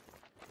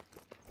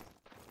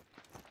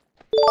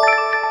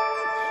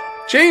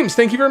 James,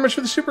 thank you very much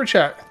for the super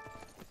chat.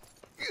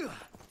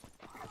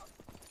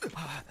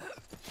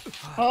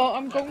 Oh,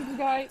 I'm going to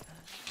die.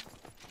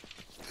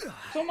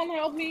 Someone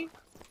help me.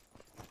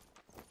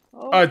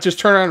 Oh. Just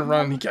turn around and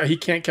run. He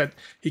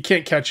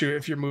can't catch you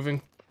if you're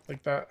moving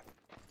like that.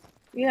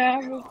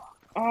 Yeah.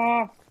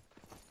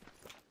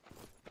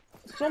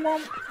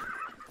 Someone.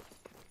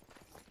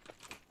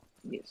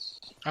 Yes.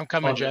 I'm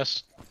coming,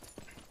 Jess.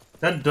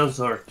 That does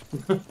hurt.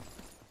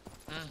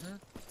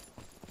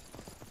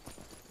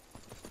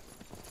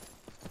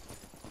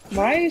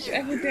 Why is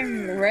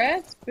everything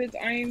red? But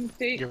I'm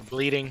taking. You're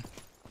bleeding.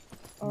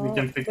 We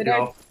can pick you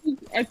up.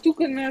 I took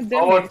a damage.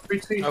 Oh, it's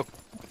pretty. Oh.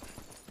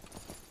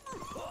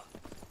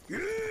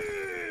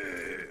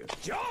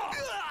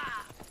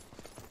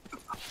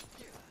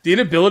 The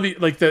inability,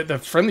 like the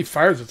friendly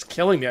fire is what's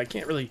killing me. I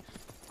can't really.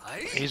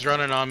 He's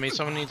running on me.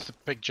 Someone needs to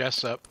pick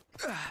Jess up.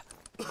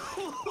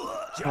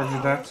 I'll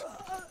do that.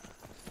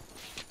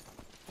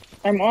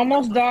 I'm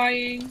almost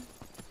dying.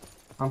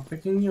 I'm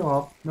picking you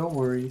up. No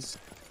worries.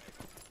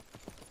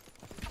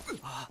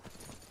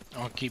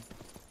 I'll keep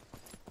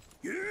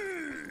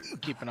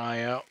an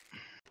eye out.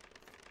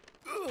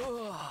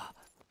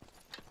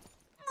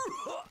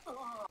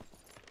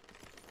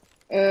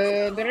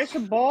 There is a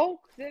bulk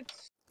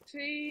that's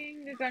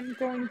saying that I'm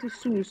going to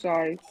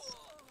suicide.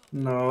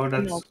 No,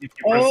 that's No. if you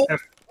press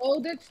F. Oh,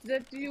 that's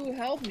that you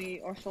help me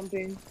or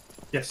something.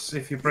 Yes,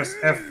 if you press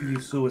F, you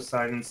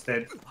suicide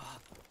instead.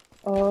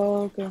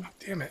 Oh, okay.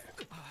 Damn it.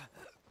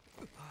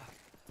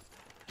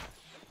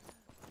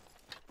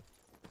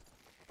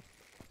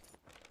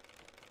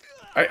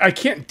 I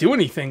can't do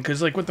anything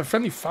because like with the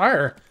friendly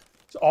fire,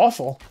 it's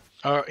awful.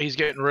 Oh, he's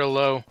getting real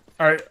low.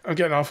 All right, I'm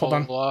getting off. Hold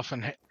on. Pull off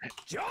and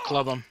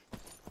club him.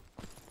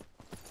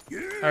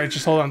 All right,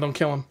 just hold on. Don't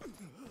kill him.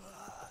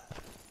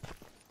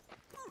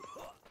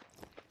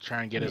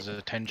 Try and get his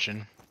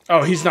attention.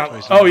 Oh, he's not. So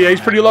he's Oh not yeah, he's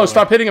pretty low. low.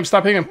 Stop hitting him.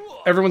 Stop hitting him.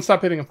 Everyone,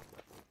 stop hitting him.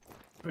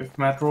 If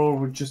Matt Roll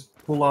would just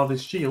pull out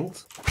his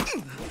shield.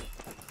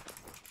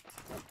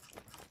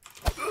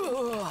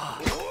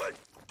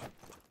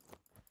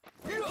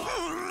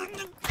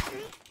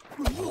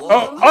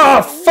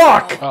 Oh,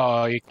 fuck!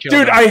 Oh, you killed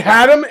Dude, him. I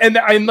had him, and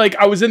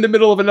I was in the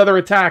middle of another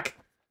attack,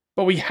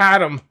 but we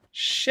had him.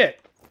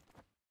 Shit.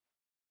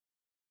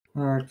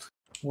 Alright,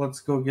 let's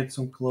go get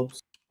some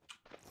clubs.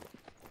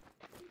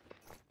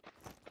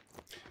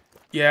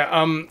 Yeah,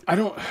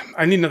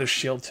 I need another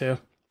shield too.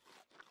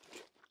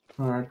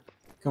 Alright,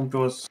 come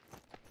to us.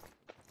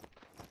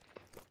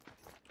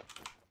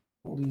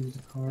 I'll leave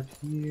the card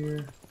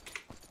here.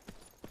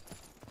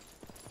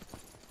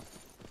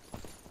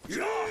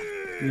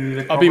 You need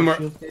a I'll be copper more-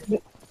 shield,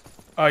 Kate?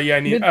 Yeah, I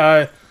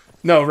need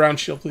no, round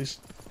shield, please.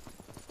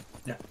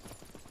 Yeah.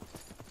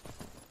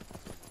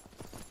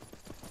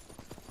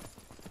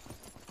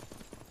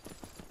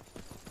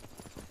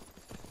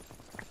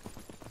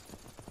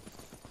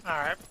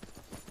 Alright.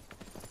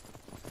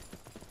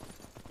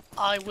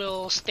 I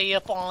will stay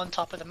up on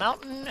top of the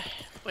mountain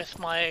with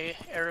my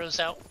arrows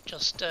out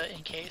just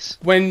in case.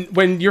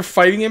 When you're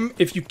fighting him,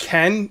 if you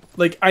can,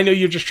 like, I know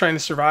you're just trying to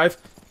survive,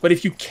 but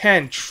if you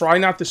can, try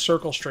not to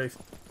circle strafe.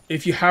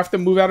 If you have to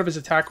move out of his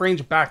attack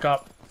range, back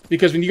up.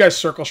 Because when you guys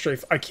circle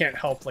strafe, I can't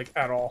help, like,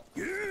 at all.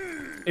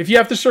 If you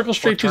have to circle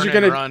strafe because you're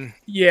gonna run.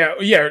 Yeah,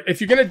 if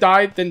you're gonna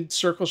die, then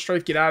circle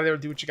strafe, get out of there,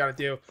 do what you gotta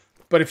do.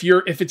 But if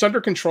it's under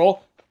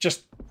control,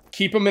 just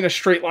keep them in a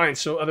straight line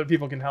so other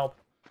people can help.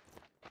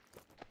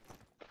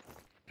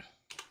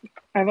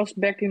 I was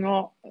backing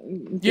off.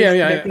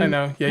 Yeah, I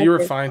know. Yeah, you were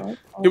fine.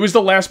 It was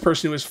the last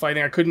person who was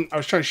fighting. I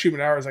was trying to shoot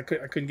with arrows. I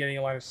couldn't get any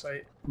line of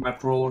sight.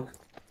 Map roller.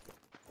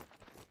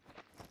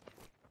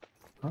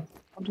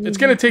 It's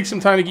gonna take some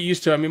time to get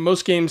used to. I mean,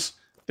 most games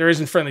there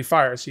isn't friendly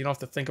fire, so you don't have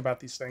to think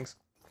about these things.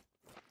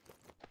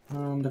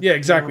 Yeah,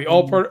 exactly.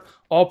 All part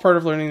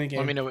of learning the game.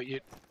 Let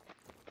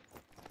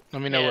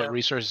me know what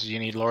resources you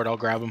need, Lord. I'll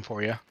grab them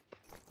for you.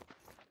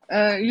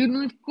 You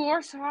need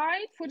coarse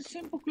hide for the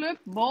simple club,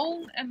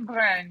 bone and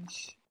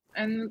branch.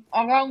 And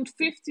around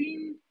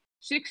 15,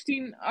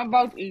 16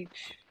 about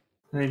each.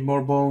 I need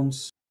more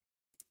bones.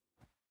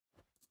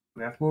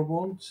 We have more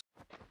bones?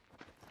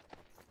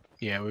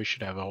 Yeah, we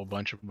should have a whole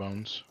bunch of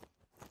bones.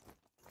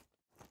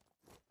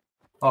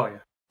 Oh, yeah.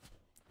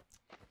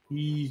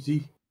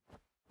 Easy.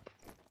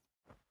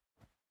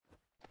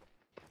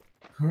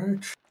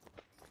 Alright.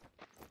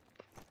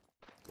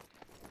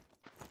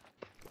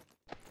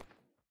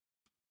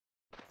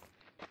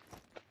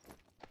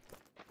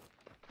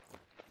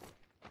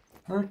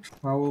 Alright,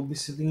 I will be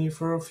sitting here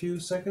for a few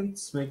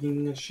seconds,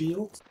 making a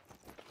shield.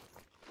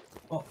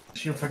 Oh,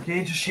 shield for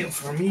Kate, a shield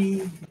for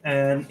me,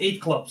 and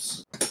 8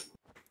 clubs.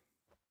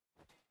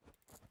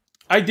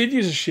 I did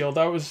use a shield.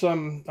 I was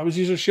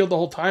using a shield the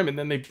whole time, and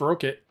then they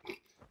broke it.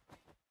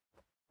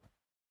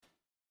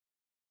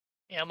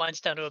 Yeah, mine's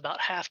down to about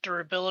half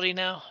durability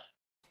now.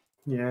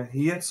 Yeah,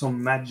 he had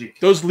some magic.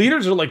 Those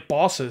leaders are like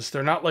bosses.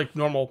 They're not like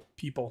normal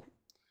people.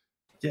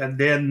 Yeah,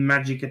 they had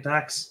magic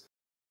attacks.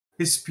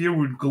 His spear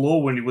would glow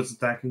when he was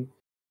attacking.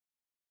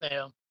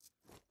 Yeah.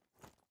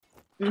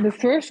 The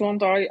first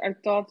one, I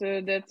thought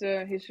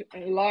that his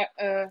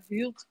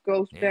health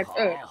goes back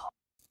up.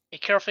 Be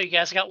careful, you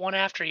guys got one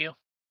after you.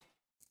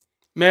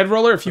 Mad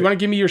Roller, if you want to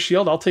give me your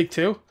shield, I'll take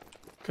 2.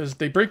 Because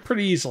they break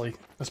pretty easily.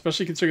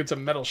 Especially considering it's a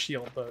metal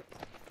shield, but...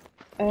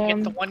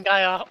 Get the one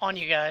guy on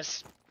you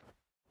guys.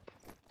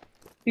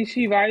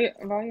 PC, why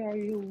are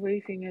you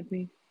waving at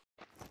me?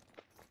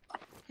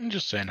 I'm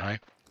just saying hi.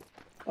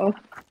 Oh.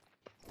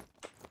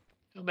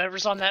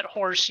 Whoever's on that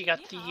horse, you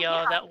got the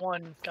that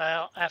one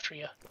guy after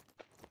you.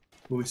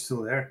 Who is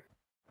still there?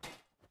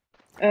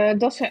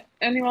 Does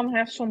anyone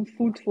have some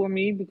food for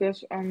me?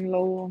 Because I'm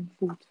low on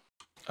food.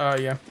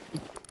 Yeah.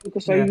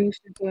 Because I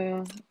used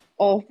it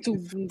all to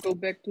go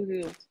back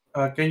to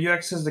health. Can you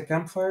access the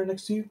campfire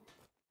next to you?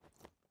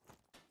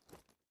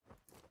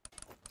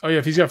 Oh yeah,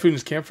 if he's got food in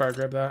his campfire,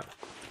 grab that.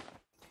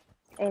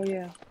 Oh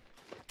yeah.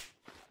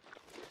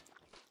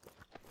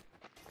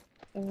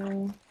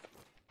 I'm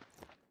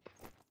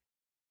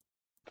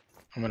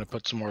gonna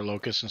put some more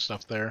locusts and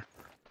stuff there.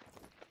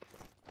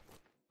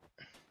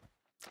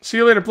 See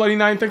you later, Bloody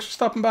Nine. Thanks for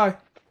stopping by.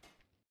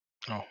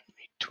 Oh,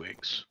 need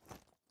twigs.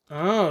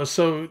 Oh,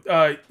 so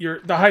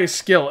the highest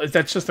skill is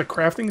that just a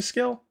crafting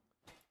skill?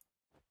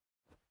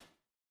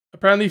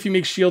 Apparently, if you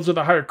make shields with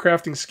a higher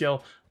crafting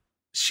skill,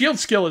 shield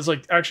skill is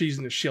like actually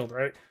using the shield,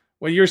 right?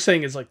 What you're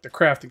saying is like the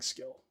crafting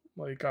skill,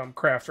 like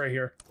craft right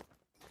here.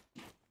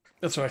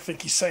 That's what I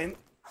think he's saying.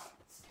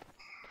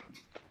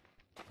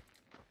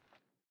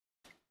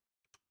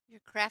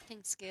 Your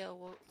crafting skill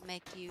will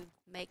make you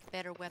make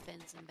better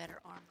weapons and better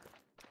armor.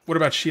 What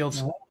about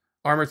shields? No.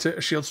 Armor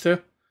to shields too?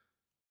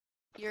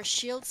 Your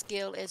shield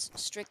skill is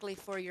strictly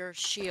for your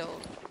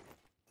shield.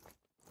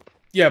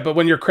 Yeah, but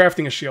when you're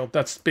crafting a shield,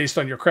 that's based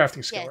on your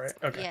crafting skill, Yes, right?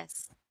 Okay.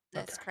 yes,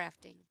 that's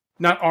crafting.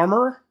 Not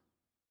armor?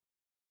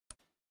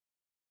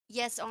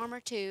 Yes, armor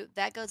too.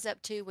 That goes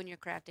up too when you're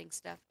crafting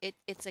stuff.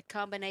 It's a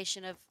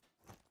combination of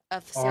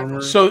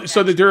Armor. several.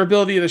 So the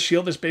durability of the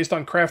shield is based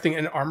on crafting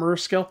and armor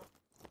skill?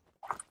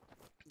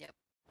 Yep.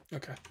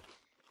 Okay.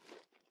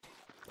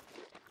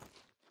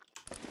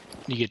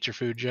 You get your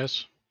food,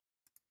 Jess?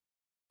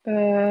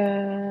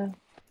 Uh,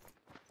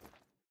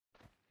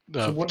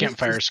 The So what is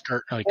campfire's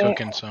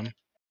cooking some.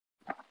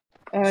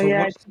 So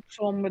yeah, I what- took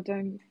some, but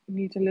I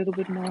need a little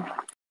bit more.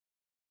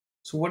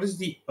 So what is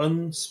the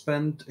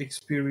unspent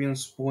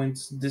experience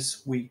points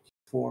this week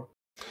for?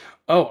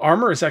 Oh,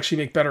 armor is actually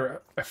make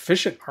better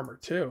efficient armor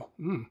too.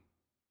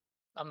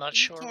 I'm not You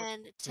sure.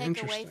 can take away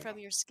Interesting. from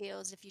your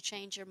skills if you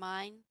change your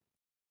mind,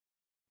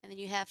 and then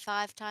you have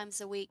 5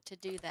 times a week to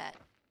do that.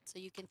 So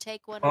you can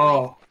take one away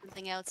Oh. from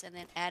something else and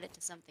then add it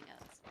to something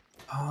else.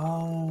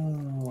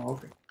 Oh,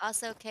 okay.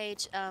 Also,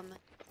 Cage,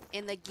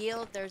 in the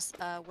guild, there's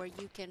where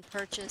you can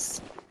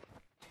purchase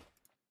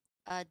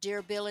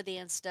durability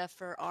and stuff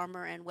for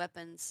armor and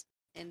weapons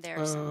in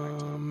there somewhere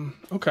too.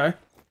 Okay.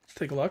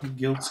 Take a look.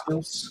 Guild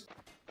skills.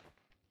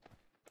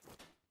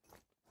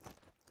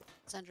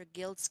 It's under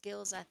guild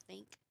skills, I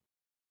think.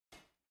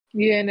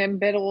 Yeah, and then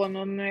battle and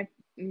on that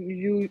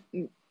you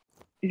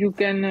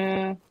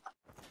can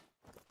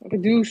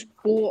reduce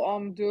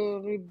polearm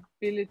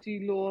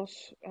durability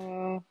loss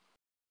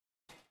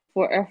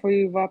for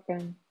every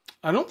weapon.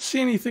 I don't see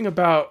anything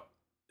about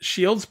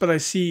shields, but I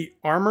see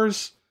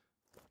armors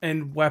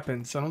and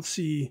weapons. I don't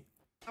see.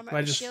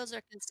 Armor, shields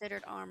are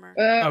considered armor.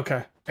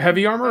 Okay.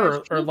 Heavy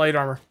armor or light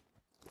armor?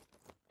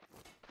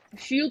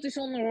 Shield is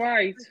on the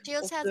right.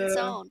 Shields has its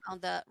own on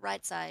the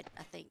right side,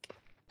 I think.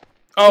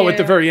 Oh, at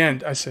the very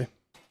end. I see.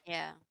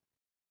 Yeah.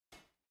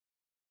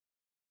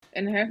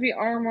 And heavy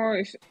armor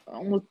is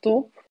on the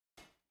top.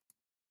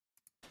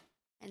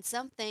 And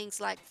some things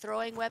like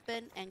throwing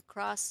weapon and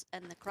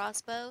the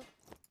crossbow,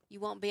 you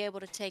won't be able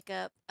to take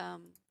up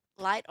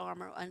light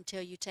armor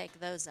until you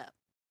take those up.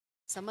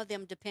 Some of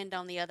them depend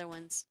on the other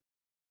ones.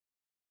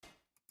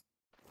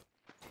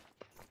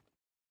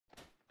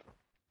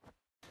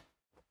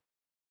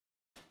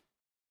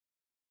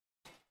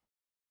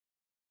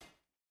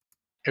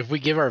 If we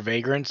give our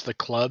vagrants the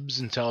clubs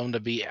and tell them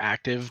to be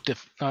active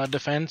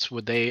defense,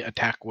 would they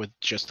attack with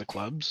just the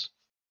clubs?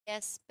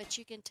 Yes, but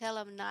you can tell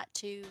them not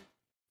to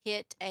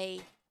hit a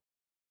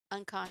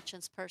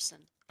unconscious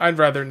person. I'd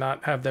rather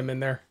not have them in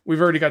there. We've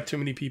already got too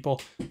many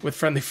people with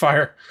friendly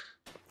fire.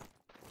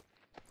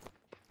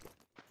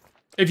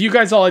 If you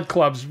guys all had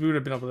clubs, we would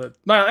have been able to...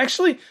 No,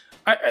 actually,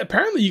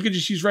 apparently you could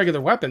just use regular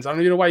weapons. I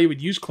don't even know why you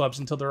would use clubs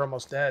until they're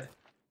almost dead.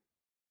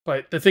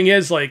 But the thing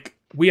is, like,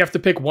 we have to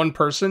pick one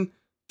person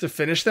to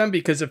finish them,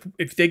 because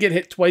if they get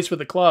hit twice with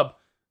a club,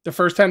 the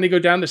first time they go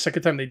down, the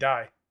second time they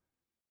die.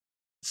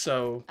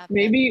 So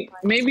maybe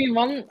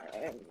one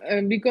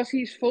because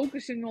he's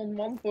focusing on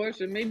one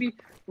person. Maybe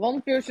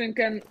one person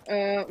can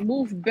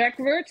move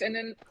backwards, and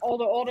then all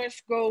the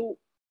others go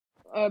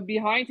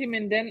behind him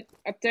and then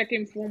attack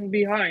him from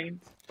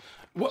behind.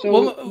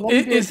 Well,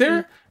 is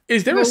there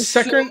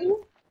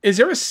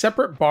a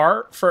separate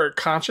bar for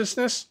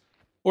consciousness,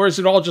 or is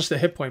it all just a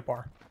hit point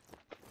bar?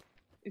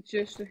 It's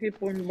just a hit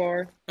point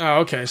bar.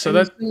 Oh, okay. So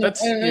that's a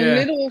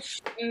little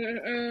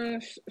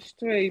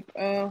stripe.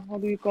 How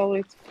do you call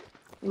it,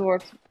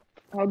 Lord?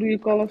 How do you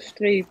call a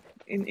stripe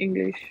in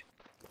English?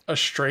 A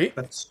straight?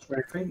 That's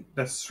strafing.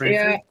 That's strafing.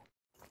 Yeah.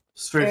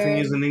 Strafing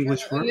is an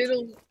English word. A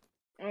little.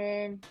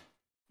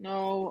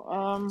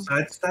 No.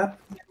 Sidestep.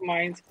 Never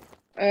mind.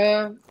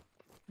 A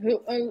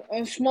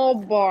small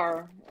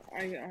bar.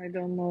 I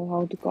don't know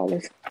how to call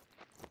it.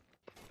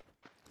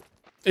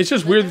 It's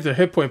just weird that the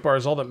hit point bar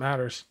is all that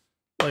matters.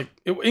 Like,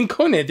 in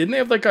Conan, didn't they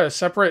have, like, a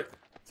separate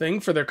thing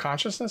for their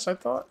consciousness, I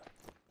thought?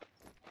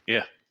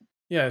 Yeah.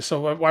 Yeah,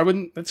 so why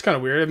wouldn't... That's kind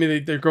of weird. I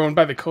mean, they're going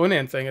by the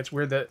Conan thing. It's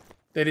weird that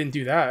they didn't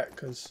do that,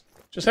 because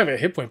just having a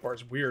hit point bar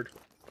is weird.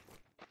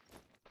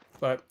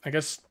 But, I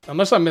guess,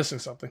 unless I'm missing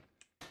something.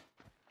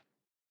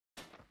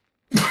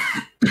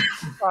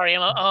 Sorry,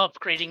 I'm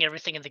upgrading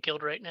everything in the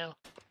guild right now.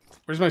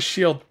 Where's my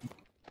shield?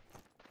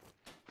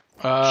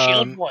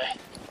 Shield boy.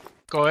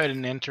 Go ahead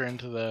and enter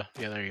into the...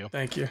 Yeah, there you go.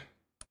 Thank you.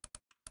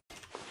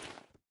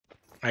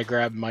 I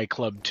grabbed my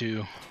club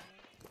too.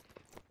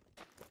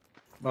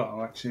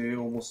 Well, actually,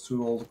 almost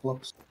threw all the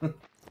clubs.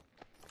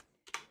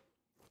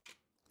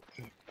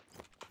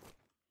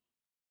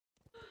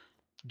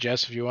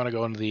 Jess, if you want to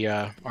go into the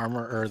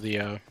armor or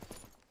the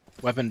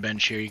weapon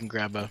bench here, you can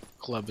grab a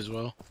club as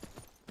well.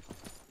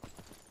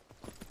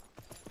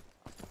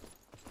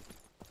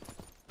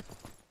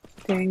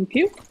 Thank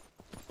you.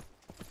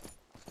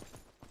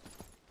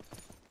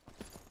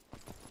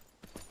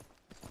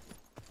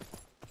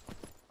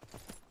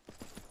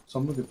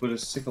 Somebody put a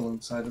sickle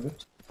inside of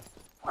it.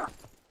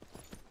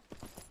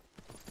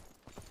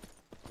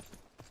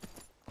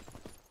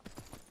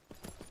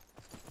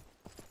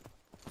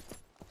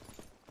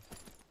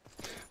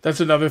 That's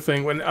another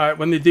thing.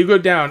 When they do go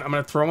down, I'm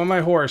going to throw them on my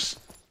horse,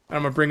 and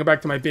I'm going to bring them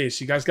back to my base.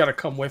 You guys got to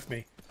come with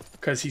me,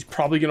 because he's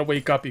probably going to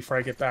wake up before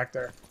I get back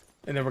there,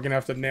 and then we're going to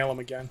have to nail him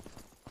again.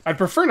 I'd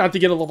prefer not to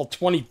get a level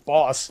 20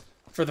 boss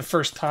for the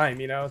first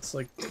time, you know? It's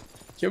like,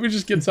 can't we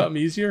just get something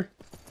easier?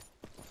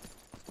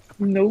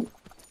 Nope.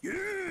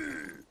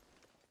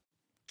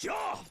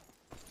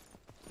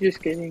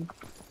 Just kidding.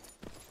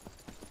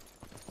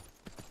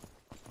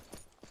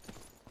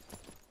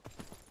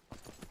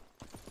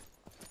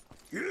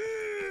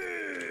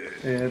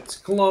 It's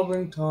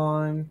clubbing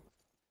time.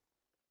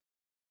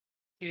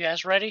 You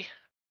guys ready?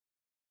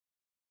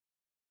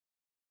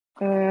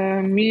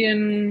 Me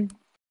and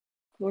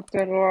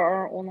Lotero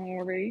are on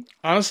our way.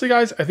 Honestly,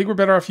 guys, I think we're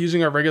better off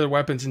using our regular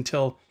weapons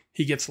until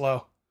he gets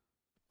low.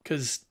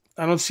 Because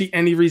I don't see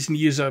any reason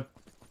to use a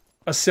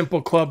a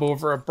simple club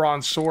over a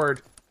bronze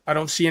sword. I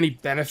don't see any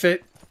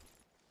benefit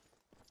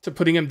to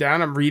putting him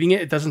down. I'm reading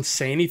it. It doesn't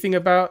say anything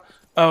about...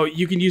 Oh,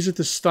 you can use it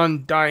to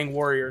stun dying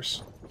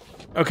warriors.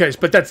 Okay,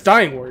 but that's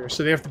dying warriors,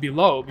 so they have to be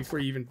low before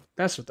you even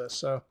mess with this,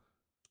 so...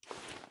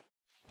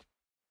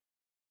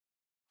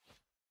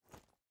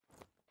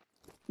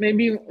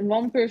 Maybe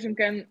one person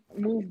can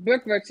move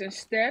backwards and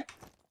step,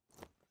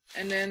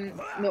 and then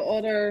the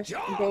others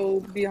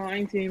go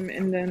behind him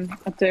and then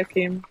attack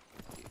him.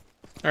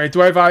 Alright,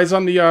 do I have eyes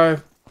on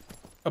the,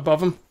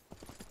 above him?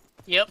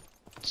 Yep.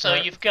 So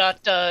you've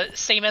got,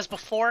 same as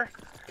before.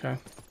 Okay.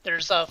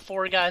 There's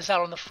 4 guys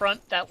out on the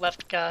front. That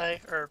left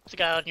guy, or the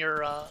guy on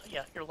your,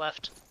 your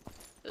left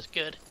is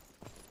good.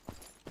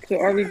 So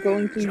are we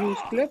going to use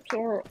clubs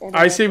or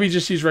I say we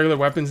just use regular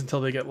weapons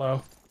until they get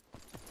low.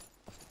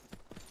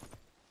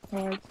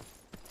 Alright.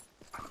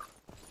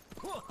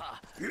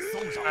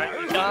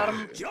 Alright, we got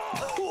him.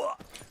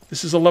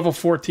 This is a level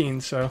 14,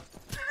 so...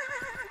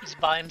 He's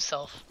by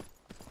himself.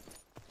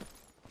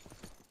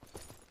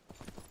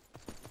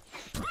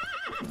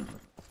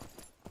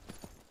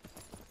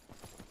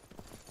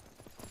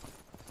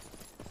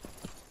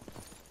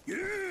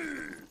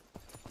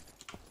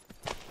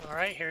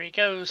 Alright, here he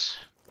goes.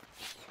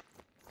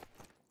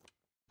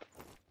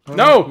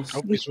 No!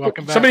 Oh, he's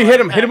walking back. Somebody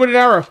hit him! Hit him with an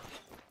arrow!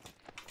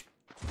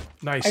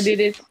 Nice. I did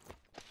it.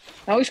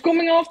 Now he's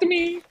coming after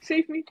me.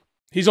 Save me.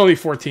 He's only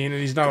 14 and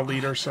he's not a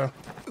leader, so...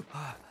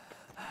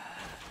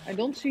 I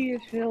don't see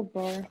his health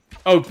bar.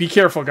 Oh, be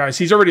careful, guys.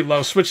 He's already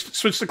low.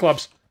 Switch the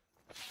clubs.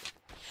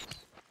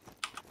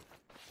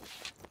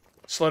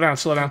 Slow down,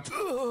 slow down.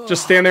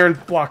 Just stand there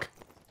and block.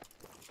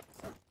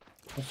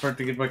 I'll start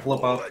to get my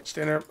club out.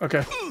 Stand there.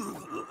 Okay.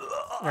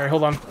 Alright,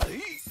 hold on.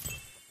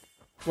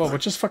 Whoa, what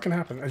just fucking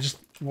happened? I just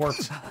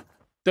warped.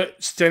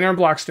 Stand there and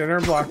block, stand there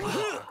and block.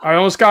 I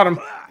almost got him.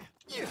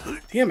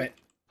 Damn it.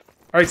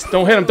 Alright,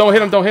 don't hit him, don't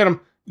hit him, don't hit him.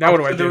 Now what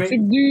do I do?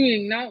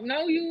 Subduing. Now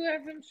you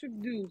have him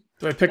subdued.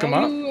 Do I pick him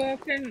up? You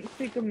can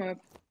pick him up,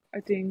 I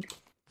think.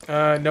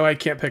 No, I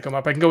can't pick him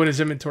up. I can go in his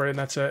inventory and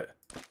that's it.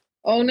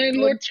 Oh no, Go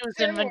Lord. into his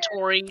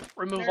inventory,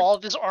 remove all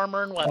of his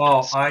armor and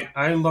Oh, weapons.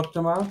 I looked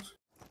him out.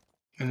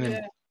 And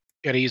then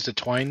gotta use the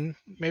twine,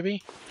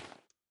 maybe?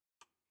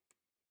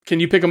 Can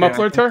you pick him up,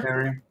 Yeah, I can Lurtar?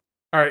 carry him.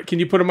 Alright, can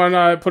you put him on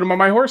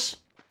my horse?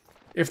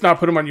 If not,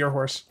 put him on your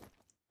horse.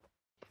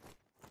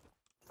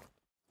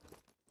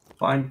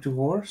 Find 2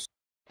 horse.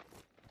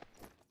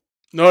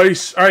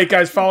 Nice. Alright,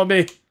 guys, follow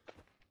me.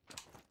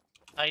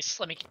 Nice.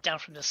 Let me get down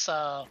from this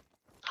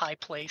high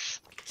place.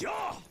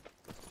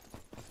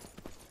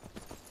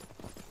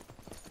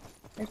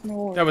 There's no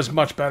horse. That was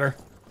much better.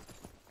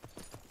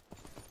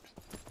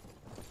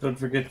 Don't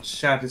forget,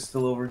 Shat is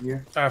still over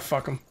here. Ah,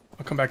 fuck him.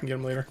 I'll come back and get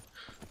him later.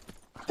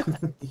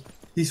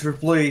 He's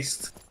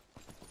replaced.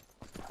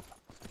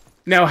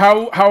 Now,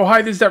 how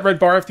high does that red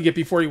bar have to get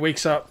before he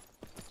wakes up?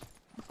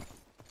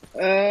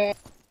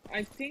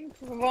 I think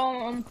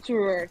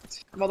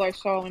 1/3 what I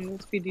saw in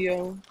this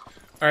video.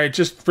 Alright,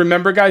 just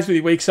remember, guys, when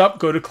he wakes up,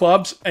 go to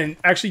clubs, and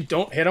actually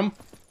don't hit him.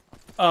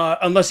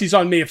 Unless he's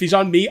on me. If he's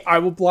on me, I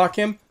will block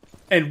him.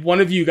 And one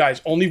of you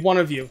guys, only one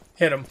of you,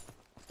 hit him.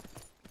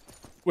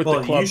 With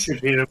the club. You should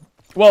hit him.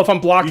 Well, if I'm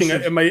blocking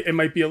it, it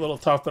might be a little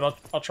tough, but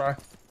I'll try.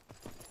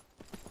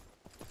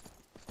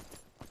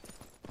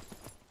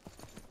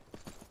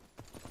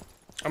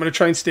 I'm gonna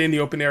try and stay in the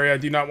open area. I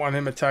do not want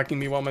him attacking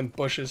me while I'm in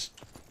bushes.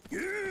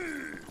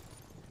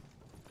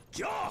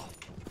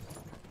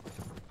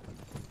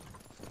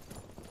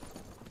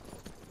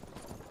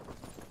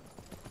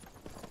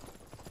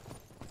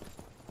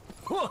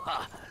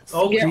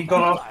 Oh, he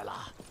got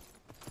off.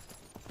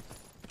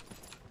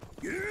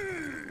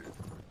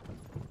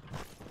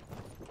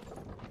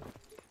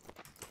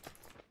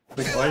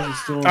 Wait, why is he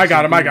still... I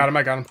got him.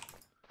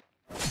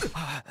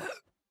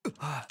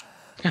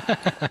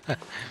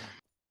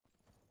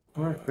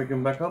 Alright, pick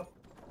him back up.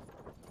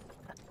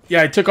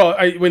 Yeah, I took all.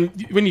 When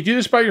you do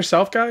this by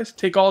yourself, guys,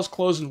 take all his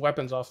clothes and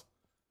weapons off.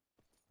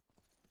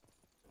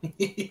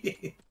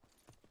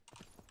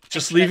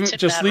 Just leave him.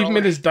 Just leave him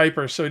in his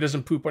diaper so he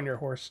doesn't poop on your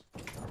horse.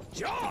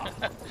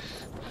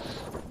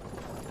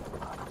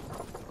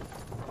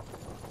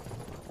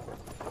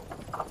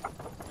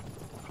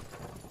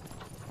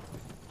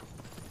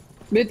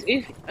 But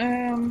if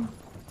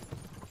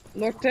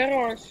Lord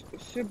Terror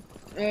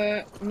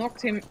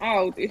knocked him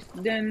out, is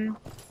then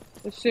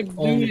the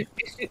subdue?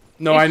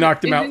 No, I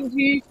knocked him out.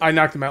 I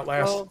knocked him out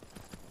last.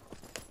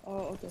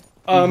 Oh,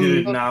 okay. He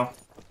did it now.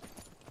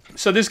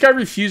 So this guy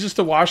refuses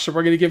to wash, so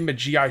we're gonna give him a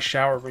GI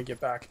shower when we get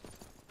back.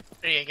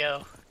 There you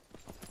go.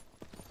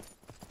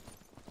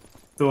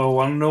 Do I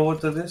want to know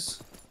what that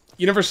is?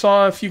 You never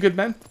saw A Few Good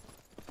Men?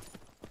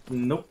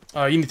 Nope.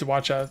 You need to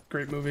watch that.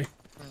 Great movie.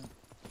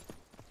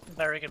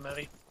 Very good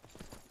movie.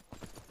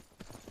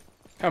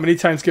 How many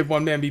times could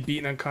one man be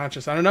beaten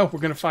unconscious? I don't know. We're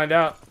gonna find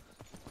out.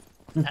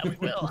 That we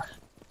will.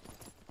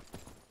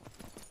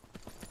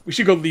 We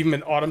should go leave him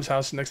in Autumn's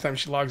house. Next time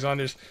she logs on,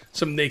 there's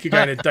some naked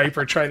guy in a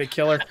diaper trying to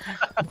kill her.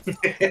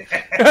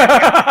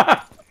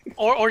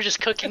 or just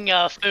cooking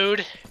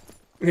food.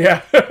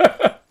 Yeah.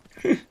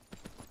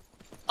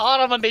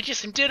 Autumn, I made you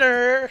some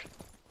dinner.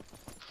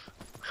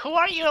 Who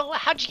are you?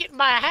 How'd you get in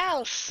my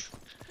house?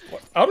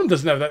 Autumn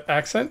doesn't have that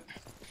accent.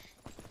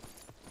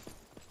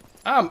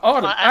 I'm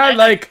Autumn. Well,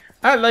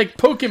 I like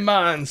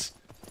Pokemons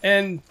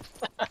and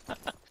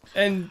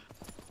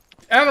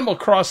Animal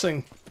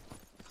Crossing.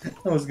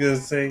 I was gonna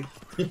say.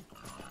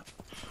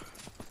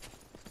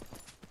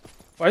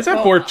 Why is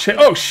that boar?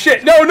 Oh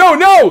shit! No, no,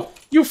 no!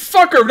 You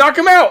fucker! Knock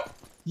him out!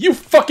 You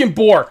fucking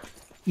boar!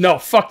 No,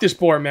 fuck this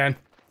boar, man.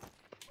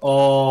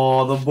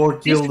 Oh, the boar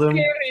killed him.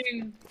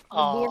 The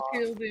boar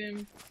killed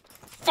him.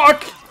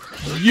 Fuck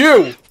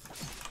you!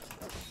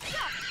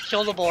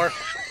 Kill the boar.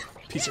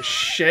 Piece of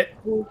shit.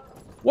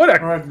 What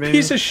a Alright,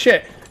 piece of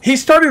shit. He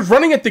started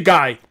running at the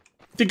guy.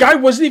 The guy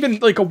wasn't even,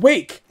 like,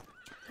 awake.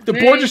 The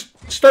boar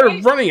just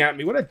started running at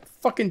me. What a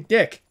fucking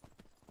dick.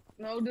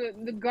 No,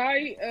 the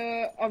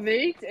guy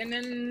awaked and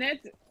then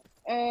net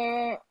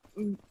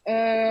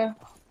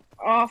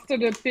after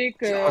the pig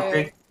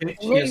Okay, he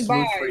ran has by.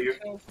 loot for you.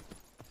 So,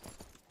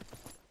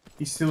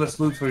 He still has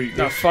loot for you.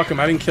 No, fuck him.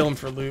 I didn't kill him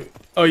for loot.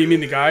 Oh, you mean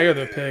the guy or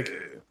the pig?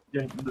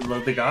 Yeah,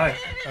 the guy.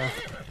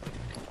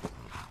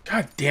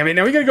 God damn it.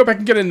 Now we gotta go back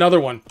and get another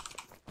one.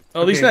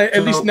 At least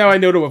now I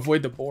know to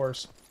avoid the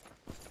boars.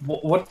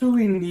 What do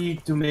we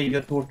need to make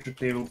a torture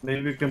table?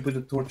 Maybe we can put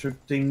a torture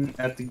thing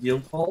at the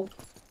guild hall?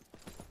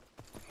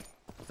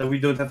 That we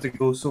don't have to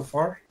go so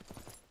far?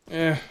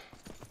 Eh.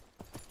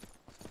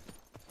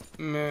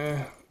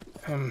 Meh.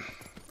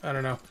 I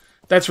don't know.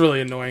 That's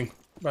really annoying,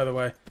 by the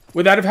way.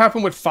 Would that have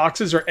happened with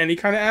foxes or any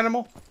kind of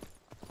animal?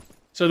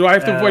 So do I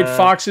have to avoid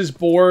foxes,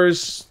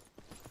 boars?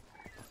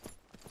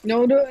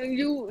 no,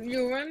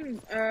 you run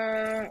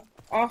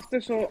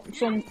after some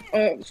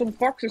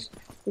foxes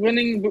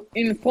running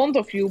in front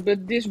of you,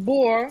 but this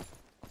boar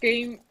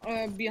came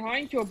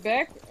behind your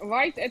back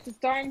right at the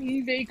time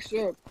he wakes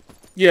up.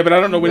 Yeah, but I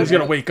don't know when he's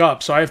gonna wake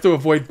up, so I have to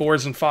avoid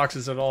boars and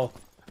foxes at all.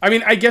 I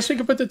mean, I guess we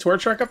could put the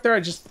torch rack up there.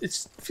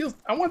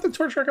 I want the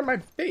torch rack on my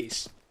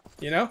base,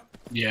 you know?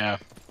 Yeah.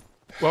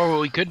 Well,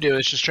 what we could do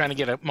is just trying to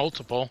get a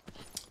multiple.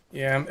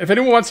 Yeah. If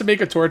anyone wants to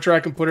make a torch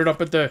rack and put it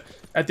up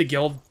at the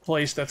guild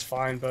place, that's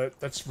fine. But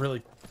that's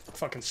really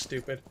fucking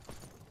stupid.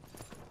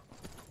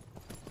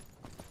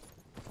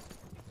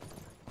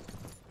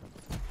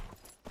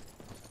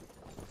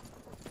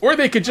 Or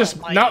they could just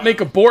not make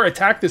a boar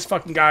attack this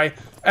fucking guy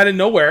out of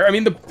nowhere. I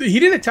mean, he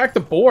didn't attack the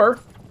boar.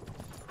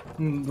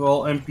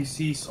 Well,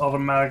 NPCs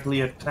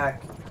automatically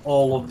attack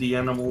all of the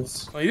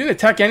animals. Well, he didn't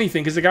attack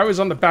anything because the guy was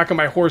on the back of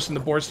my horse and the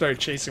boar started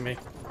chasing me.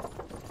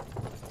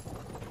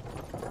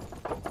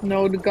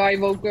 No, the guy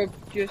woke up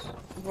just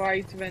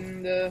right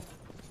when the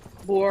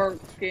boar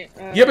came.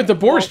 Yeah, but the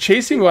boar was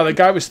chasing me while the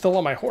guy was still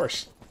on my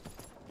horse.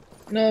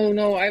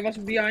 No, I was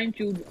behind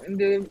you.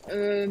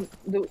 The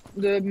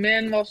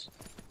man was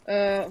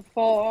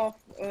fall off,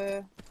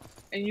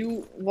 and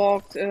you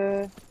walked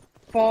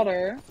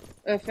further.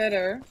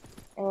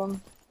 What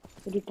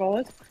do you call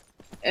it?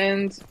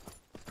 And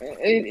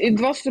it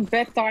was the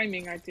bad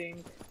timing, I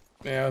think.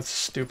 Yeah, that's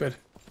stupid.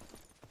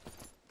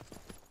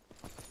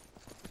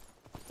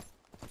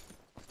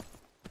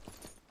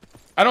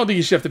 I don't think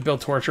you should have to build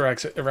torture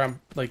racks around,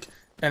 like,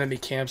 enemy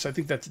camps. I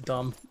think that's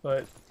dumb,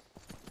 but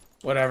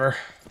whatever.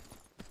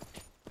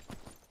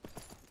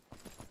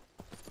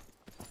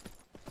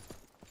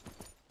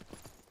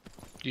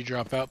 Did you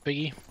drop out,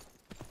 Piggy?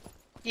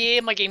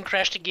 Yeah, my game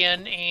crashed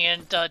again,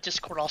 and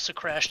Discord also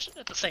crashed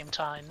at the same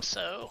time,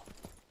 so...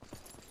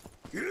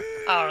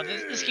 I don't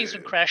know, this game's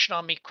been crashing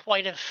on me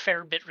quite a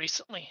fair bit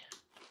recently.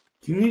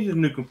 You need a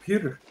new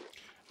computer.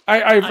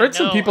 I've read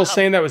some people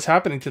saying that was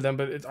happening to them,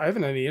 but I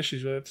haven't had any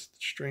issues with it. It's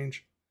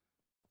strange.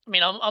 I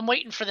mean, I'm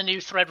waiting for the new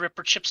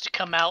Threadripper chips to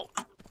come out.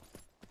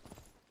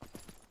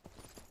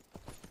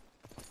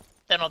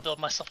 Then I'll build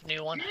myself a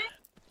new one.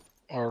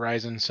 Or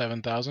Ryzen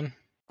 7000?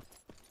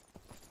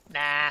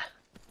 Nah.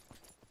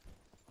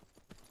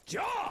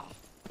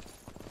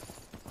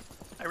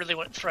 I really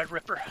want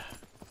Threadripper.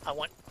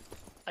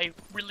 I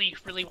really,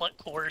 really want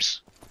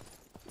cores.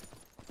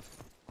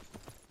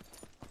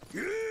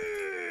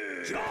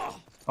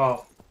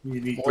 Oh,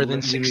 you need More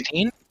than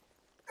 16?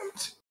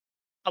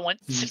 I want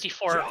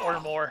 64 or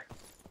more.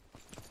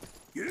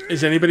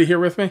 Is anybody here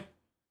with me?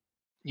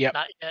 Yep.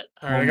 Not yet.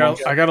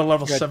 Alright, I got a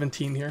level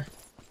 17 here.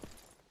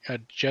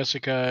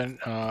 Jessica,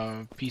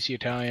 PC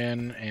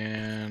Italian,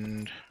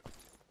 and...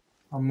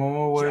 I'm on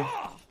my way.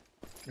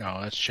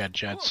 Oh, that's Chad.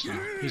 So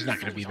he's not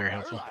going to be very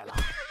helpful.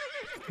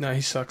 No,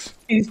 he sucks.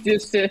 He's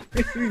just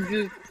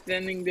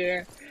standing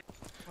there.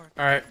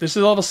 Alright, this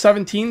is level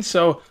 17,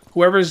 so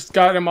whoever's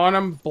got him on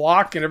him,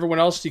 block, and everyone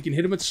else, you can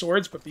hit him with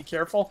swords, but be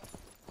careful.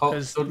 Oh,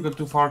 don't go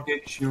too far,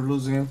 Gage. You're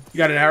losing him. You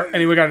got an arrow?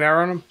 Anyone got an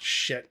arrow on him?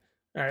 Shit.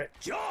 Alright.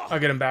 I'll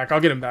get him back.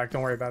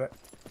 Don't worry about it.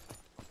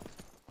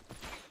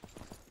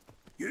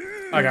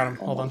 I got him.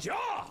 Hold on.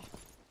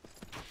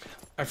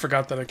 I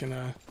forgot that I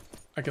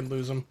can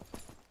lose him.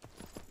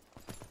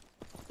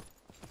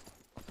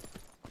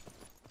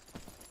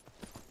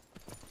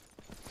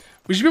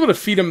 We should be able to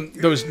feed him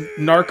those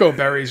narco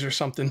berries or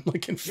something,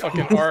 like in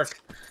fucking Ark.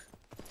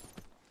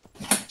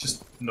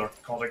 Just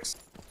narcotics.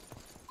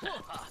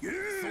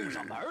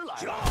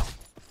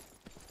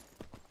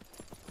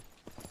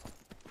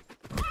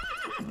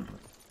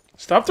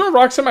 Stop throwing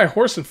rocks at my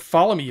horse and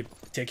follow me, you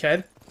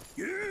dickhead.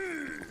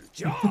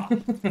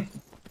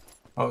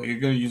 Oh, you're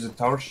gonna use a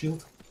tower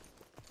shield?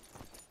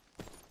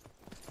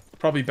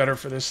 Probably better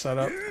for this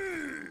setup.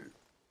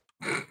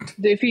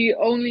 If he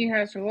only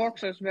has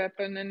rocks as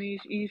weapon, then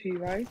he's easy,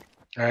 right?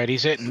 Alright,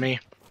 he's hitting me.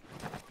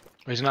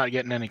 He's not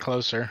getting any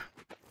closer.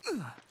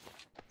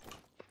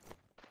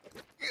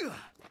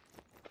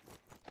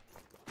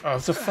 Oh,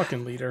 it's a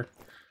fucking leader.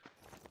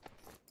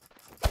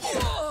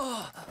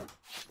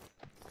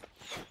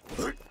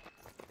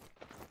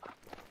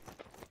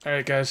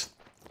 Alright, guys.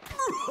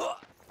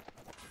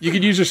 You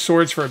could use your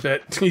swords for a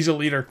bit. He's a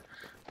leader.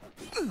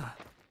 You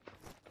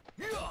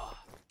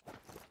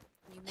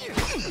may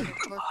have to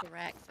torch a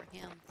rack for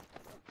him.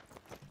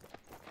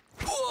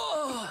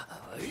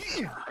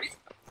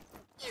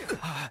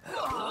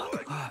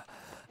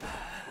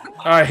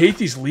 I hate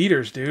these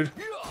leaders, dude.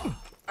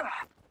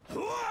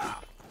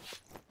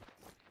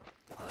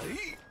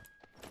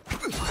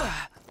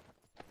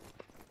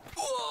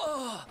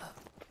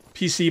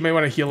 PC, you may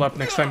want to heal up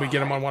next time we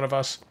get him on one of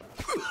us.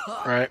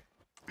 Alright.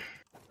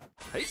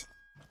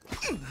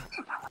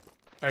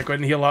 Alright, go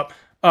ahead and heal up.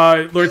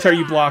 Lord Tar,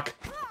 you block.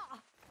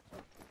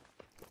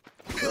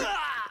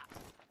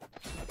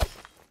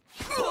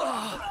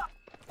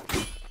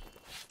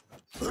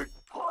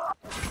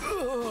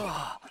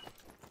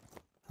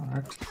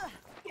 Alright.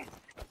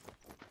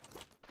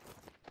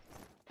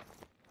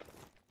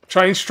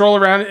 Try and stroll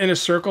around in a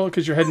circle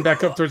because you're heading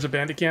back up towards the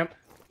bandit camp.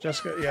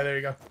 Jessica, yeah, there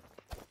you go.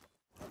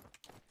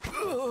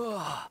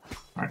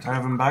 Alright, I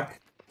have him back.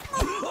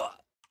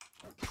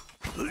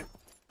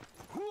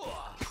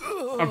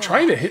 I'm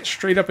trying to hit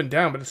straight up and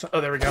down, but it's not...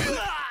 Oh, there we go.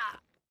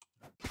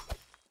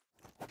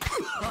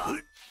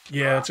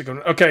 Yeah, that's a good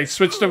one. Okay,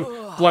 switch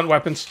to blunt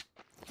weapons.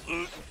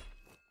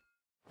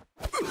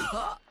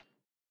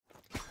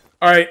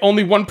 Alright,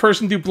 only one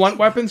person do blunt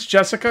weapons.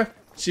 Jessica,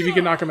 see if you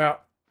can knock him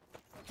out.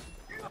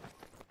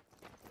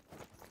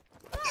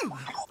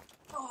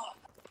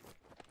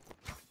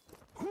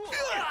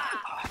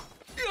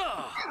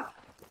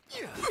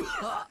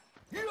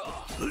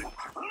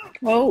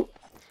 Oh,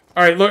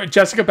 Alright, Lord,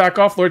 Jessica, back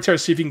off. Lord Terra,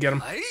 see if you can get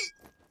him.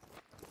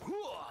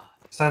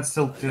 Stand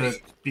still to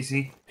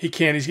PC. He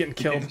can't, he's getting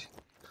killed.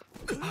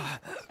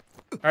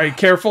 Alright,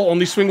 careful,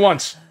 only swing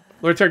once.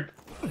 Lord Terra.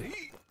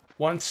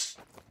 Once.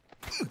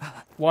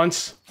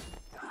 Once.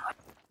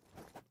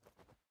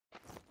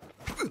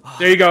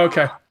 There you go,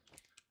 okay.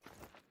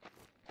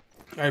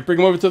 Alright, bring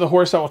him over to the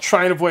horse. I will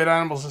try and avoid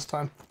animals this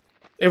time.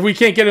 If we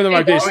can't get into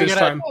my base this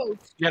time.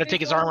 You gotta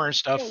take his armor and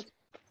stuff.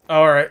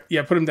 Oh, alright,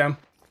 yeah, put him down.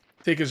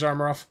 Take his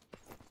armor off.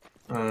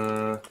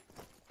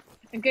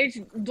 in case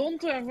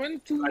don't run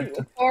too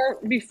far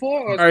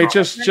before us. Alright,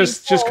 just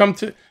come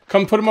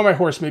put him on my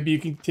horse. Maybe you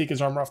can take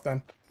his armor off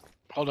then.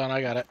 Hold on,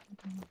 I got it.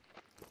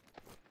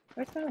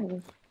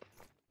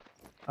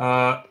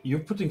 You're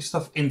putting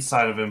stuff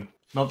inside of him,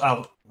 not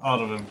out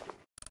of him.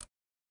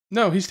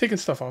 No, he's taking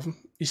stuff off him.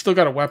 He's still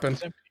got a weapon.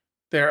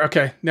 There,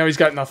 okay. Now he's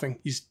got nothing.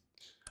 He's...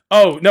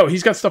 Oh, no,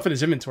 he's got stuff in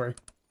his inventory.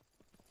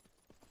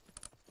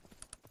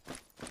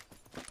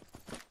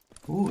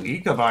 Ooh, he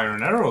got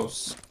iron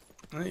arrows.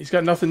 He's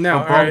got nothing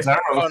now. Oh, bronze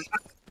Alright. arrows.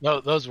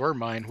 No, those were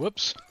mine.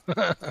 Whoops.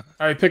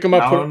 Alright, pick him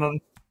up. No.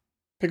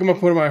 Pick him up,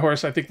 put him on my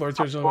horse. I think Lord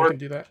Terzilla can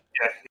do that.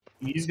 Yeah,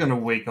 he's gonna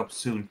wake up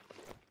soon.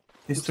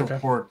 His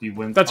support, he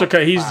went. That's up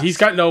okay. fast. He's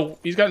got no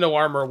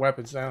armor or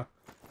weapons now.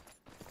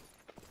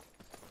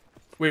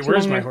 Wait,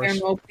 where's my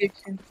horse?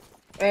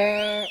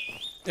 There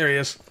he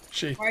is.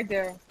 She. Right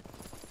there.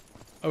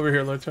 Over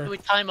here, Lord Ter. Do we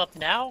time up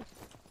now?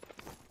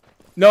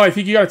 No, I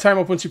think you gotta time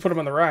up once you put him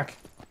on the rack.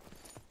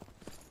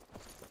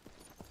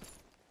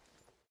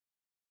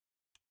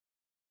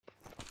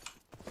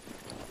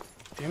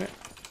 Damn it.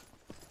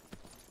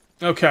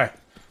 Okay.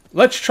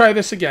 Let's try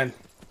this again.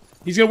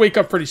 He's gonna wake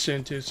up pretty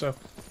soon too, so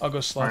I'll go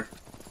slow. Right.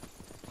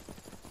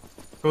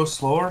 Go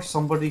slower.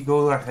 Somebody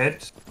go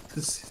ahead.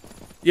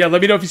 Yeah,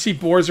 let me know if you see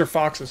boars or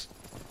foxes.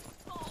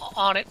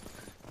 On it.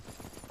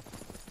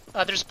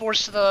 There's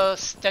boars to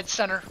the dead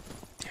center.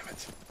 Damn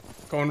it.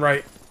 Going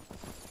right.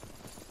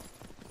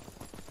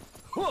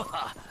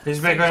 He's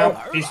back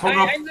up. He's hooked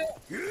up.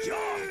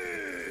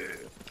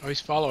 Oh,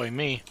 he's following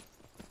me.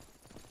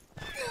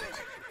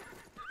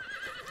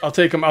 I'll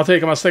take him. I'll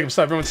take him. Stop.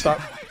 Everyone stop.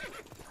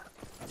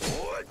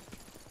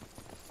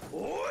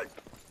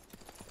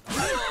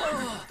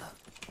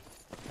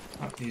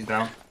 Oh, he's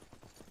down.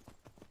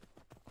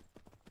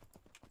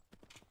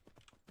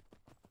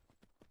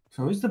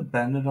 So is the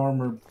bandit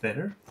armor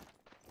better?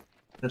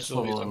 That's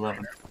level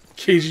 11.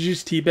 Okay, did you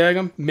just teabag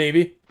him?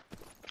 Maybe.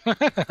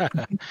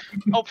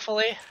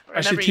 Hopefully.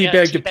 I should Remember,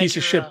 teabag the teabag piece of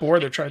your, shit boar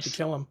that tried to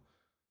kill him.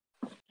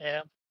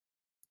 Yeah.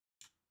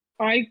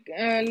 I'm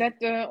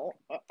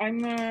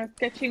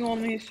catching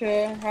on his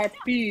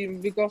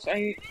HP because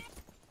I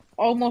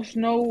almost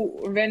know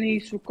when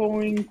he's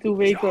going to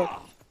wake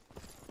up.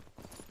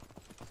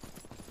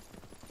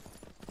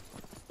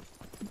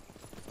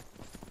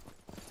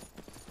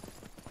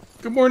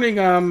 Good morning.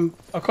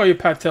 I'll call you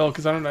Patel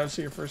because I don't know how to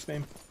say your first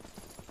name.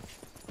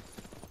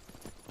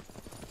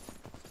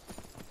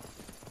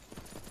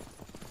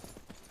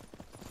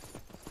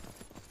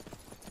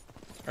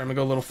 Alright, I'm gonna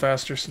go a little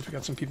faster since we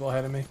got some people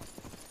ahead of me.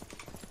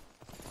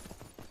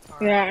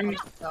 Yeah, I'm.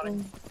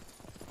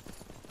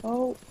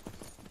 Oh,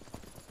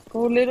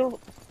 go a little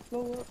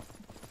slower.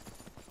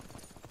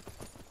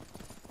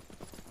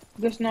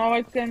 Because now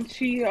I can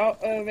see how,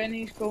 when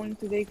he's going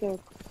to wake up.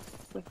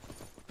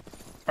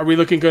 Are we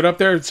looking good up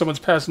there? Someone's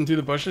passing through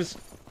the bushes?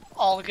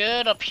 All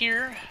good up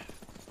here.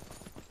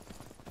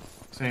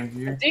 Same I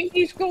here. think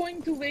he's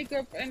going to wake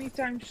up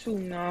anytime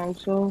soon now,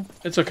 so...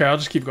 It's okay, I'll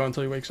just keep going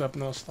until he wakes up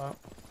and then I'll stop.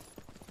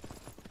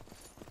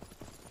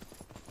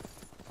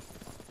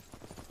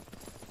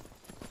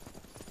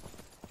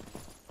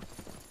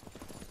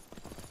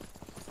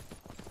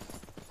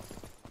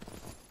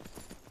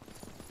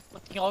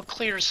 Looking all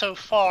clear so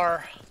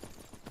far.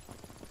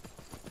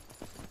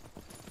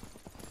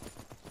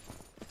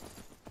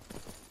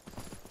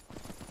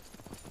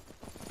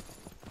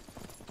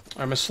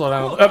 I'm gonna slow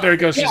down. Oh, there he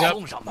goes. He's up.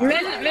 When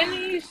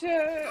he's, his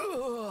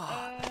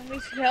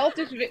health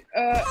is at the D,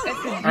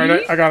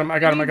 Alright, I got him. I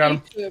got him. I got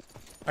him. he wakes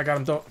up. I got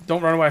him.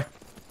 Don't run away.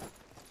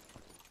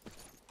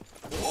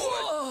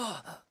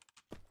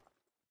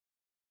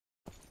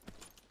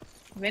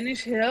 When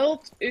his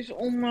health is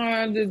on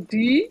the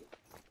D,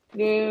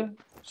 the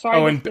side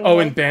Oh, of the in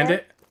health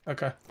Bandit.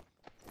 Okay.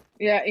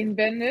 yeah, in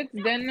Bandit,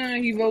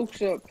 then he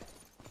wakes up.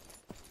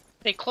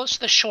 Stay close to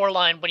the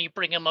shoreline when you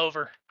bring him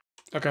over.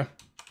 Okay.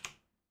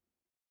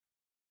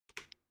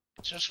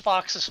 There's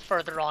foxes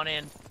further on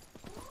in.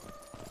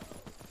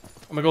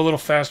 I'm gonna go a little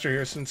faster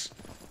here since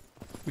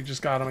we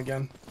just got him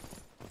again.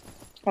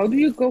 How do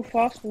you go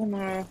fast on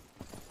a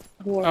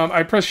horse?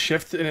 I press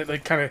shift and it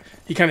like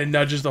he kind of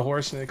nudges the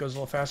horse and it goes a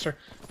little faster.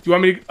 Do you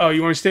want me to? Oh,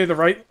 you want me to stay to the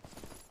right?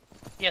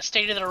 Yeah,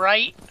 stay to the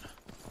right.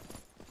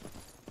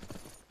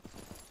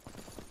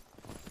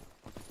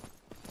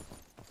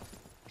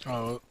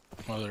 Oh,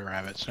 they're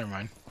rabbits. Never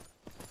mind.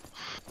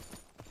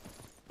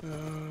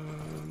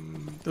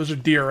 Those are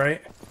deer,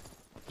 right?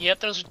 Yep,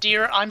 those are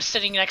deer. I'm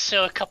sitting next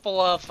to a couple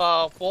of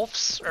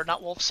wolves, or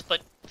not wolves,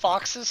 but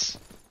foxes.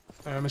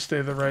 I'm gonna stay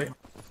to the right.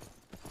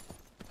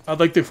 I'd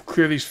like to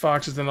clear these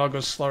foxes, then I'll go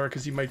slower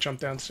because he might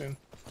jump down soon.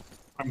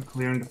 I'm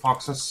clearing the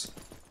foxes.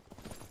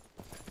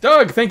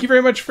 Doug, thank you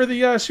very much for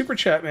the super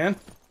chat, man.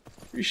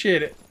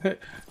 Appreciate it.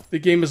 The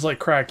game is like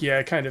crack. Yeah,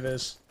 it kind of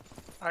is.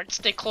 Alright,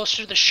 stay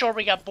closer to the shore.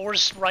 We got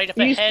boars right up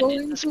He's ahead in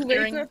going this to wake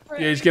clearing. up.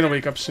 Yeah, he's gonna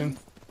wake up soon.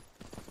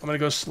 I'm gonna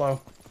go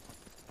slow.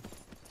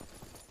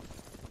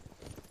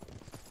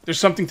 There's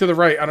something to the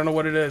right. I don't know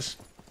what it is.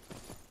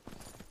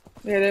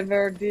 Yeah, they're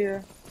very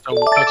dear.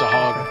 Oh, that's a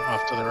hog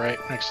off to the right,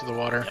 next to the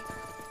water.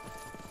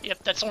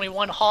 Yep, that's only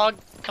one hog.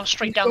 Come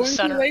straight He's down the going to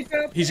center. wake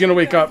up. He's gonna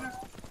wake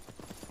up.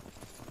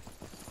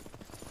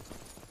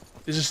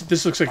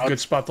 This looks like a good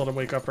spot though to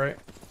wake up, right?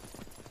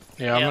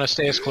 Yeah, I'm Yeah. gonna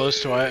stay as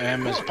close to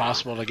him as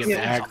possible to get the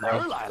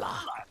aggro.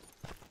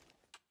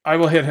 I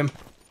will hit him.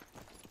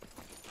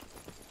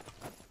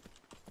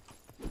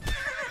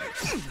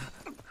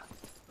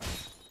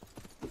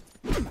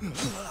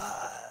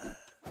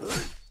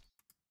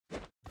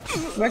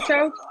 Watch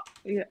out.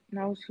 Yeah,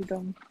 now she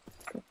done.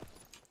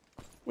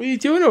 What are you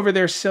doing over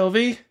there,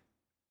 Sylvie?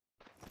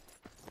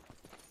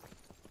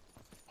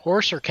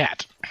 Horse or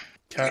cat?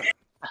 Cat.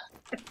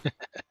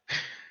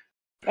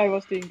 I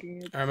was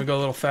thinking it. I'm gonna go a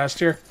little fast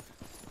here.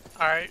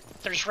 Alright,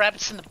 there's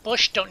rabbits in the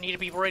bush. Don't need to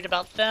be worried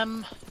about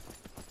them.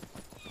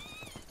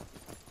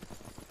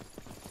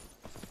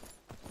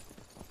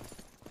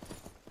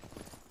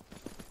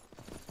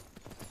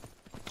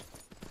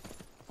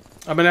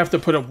 I'm gonna have to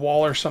put a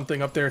wall or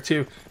something up there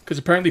too, because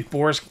apparently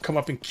boars can come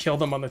up and kill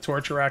them on the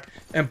torture rack,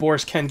 and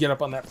boars can get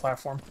up on that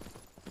platform.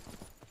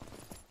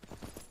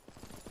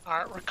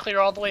 Alright, we're clear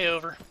all the way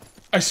over.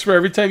 I swear,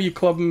 every time you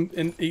club them,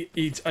 and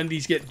its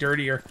undies get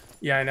dirtier.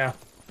 Yeah, I know.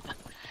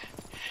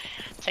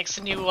 Takes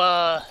the new,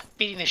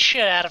 beating the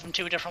shit out of them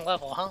to a different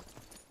level, huh?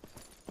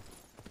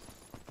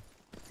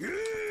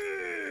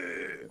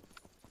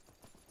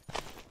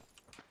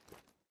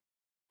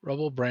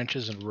 Rubble,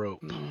 branches, and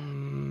rope.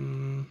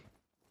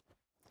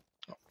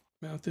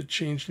 Mounted,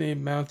 change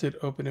name, mounted,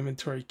 open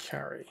inventory,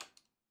 carry.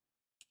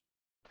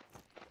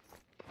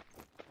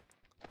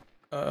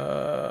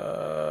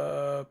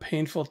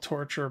 Painful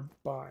torture,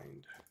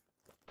 bind.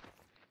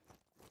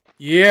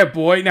 Yeah,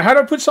 boy. Now, how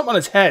do I put something on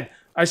his head?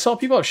 I saw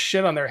people have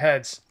shit on their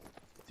heads.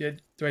 Do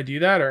I do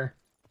that, or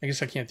I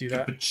guess I can't do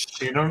that. Put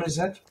shit on his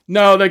head?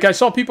 No, like I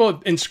saw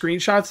people in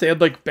screenshots. They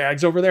had like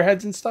bags over their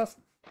heads and stuff.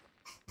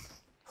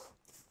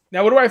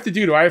 Now, what do I have to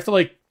do? Do I have to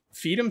like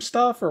feed him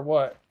stuff or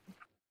what?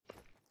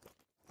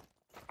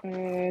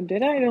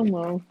 Did I? Don't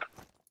know.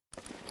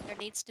 There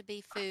needs to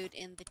be food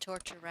in the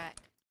torture rack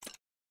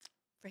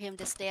for him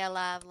to stay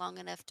alive long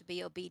enough to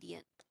be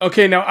obedient.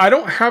 Okay, now I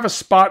don't have a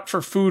spot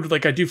for food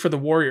like I do for the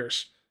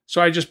warriors.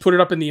 So I just put it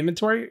up in the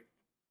inventory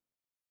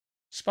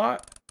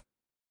spot.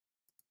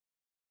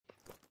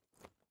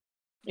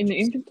 In the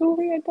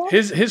inventory, I thought?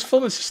 His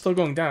fullness is still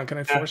going down. Can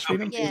I Yeah, force feed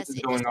him? Yes, It's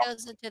it going just up.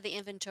 goes into the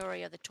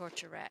inventory of the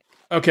torture rack.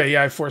 Okay,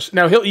 yeah, I force.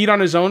 Now he'll eat on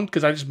his own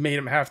because I just made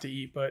him have to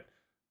eat. But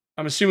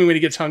I'm assuming when he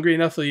gets hungry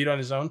enough, he'll eat on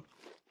his own.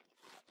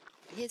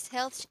 His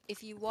health,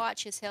 if you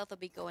watch, his health will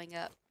be going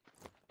up.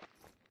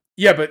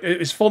 Yeah, but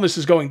his fullness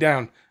is going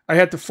down. I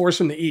had to force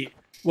him to eat.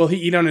 Will he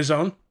eat on his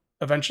own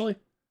eventually?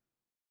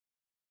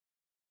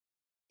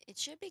 It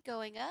should be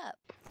going up.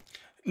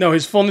 No,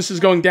 his fullness is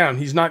going down.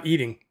 He's not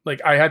eating.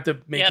 Like, I had to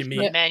You make have him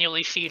to eat.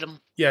 manually feed him.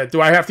 Yeah,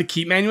 do I have to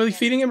keep manually Yeah.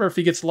 feeding him, or if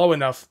he gets low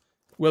enough,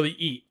 will he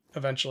eat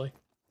eventually?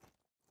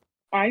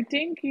 I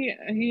think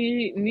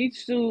he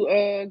needs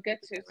to get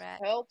his Right.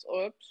 health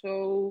up,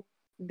 so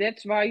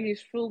that's why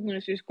his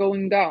fullness is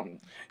going down.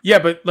 Yeah,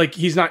 but, like,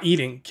 he's not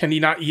eating. Can he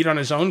not eat on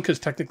his own because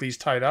technically he's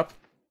tied up?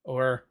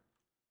 Or...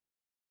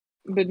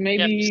 But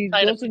maybe he's he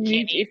tied up, doesn't he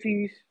can't need eat. if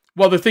he's...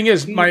 Well, the thing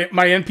is, He- my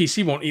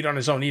NPC won't eat on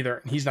his own either,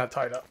 and he's not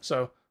tied up.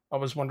 So I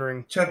was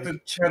wondering... Chat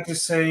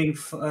is saying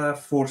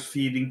force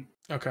feeding.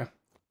 Okay.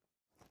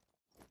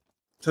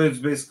 So it's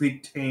basically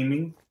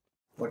taming,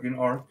 like in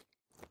Ark.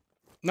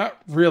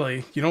 Not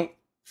really. You don't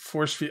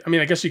force feed... I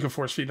mean, I guess you can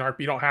force feed an Ark,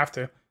 but you don't have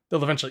to.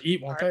 They'll eventually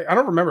eat, won't they? I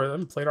don't remember. I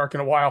haven't played Ark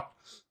in a while.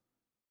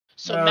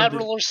 So Well, Mad the-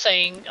 Ruler's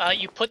saying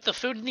you put the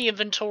food in the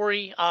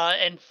inventory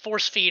and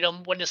force feed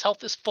him. When his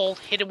health is full,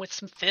 hit him with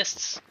some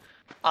fists.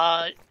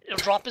 It'll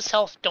drop his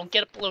health. Don't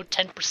get it below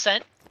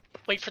 10%.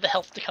 Wait for the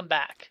health to come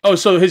back. Oh,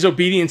 so his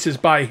obedience is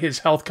by his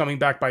health coming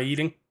back by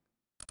eating?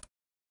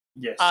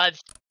 Yes.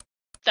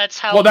 That's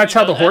how. Well, that's you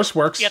how know the horse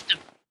works. You have to.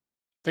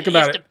 Think you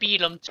about have it. to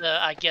beat him to,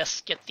 I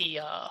guess, get the.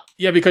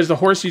 Yeah, because the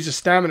horse uses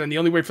stamina, and the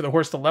only way for the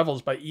horse to level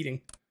is by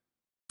eating.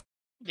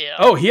 Yeah.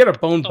 Oh, he had a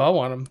bone bow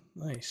on him.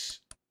 Nice.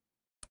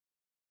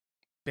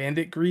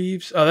 Bandit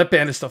Greaves. Oh, that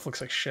bandit stuff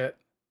looks like shit.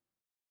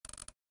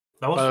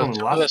 that was from the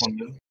some of last this- one,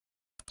 dude.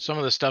 Some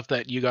of the stuff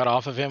that you got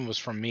off of him was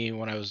from me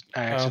when I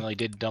accidentally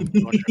did dump a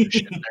bunch of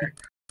shit in there.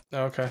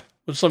 Oh, okay. Well,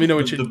 just let me know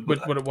what,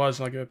 The- what it was,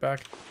 and I'll give it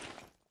back.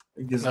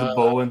 I guess Uh,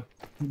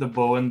 the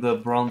bow and the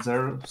bronze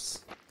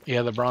arrows.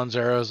 Yeah, the bronze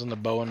arrows and the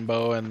bow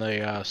and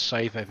the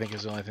scythe, I think,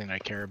 is the only thing I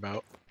care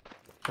about.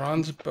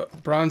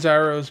 Bronze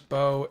arrows,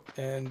 bow,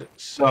 and...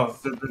 So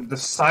the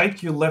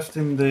scythe you left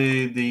in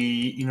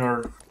the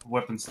inner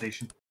weapon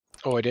station.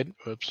 Oh, I did?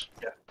 Oops.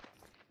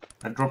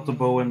 I dropped the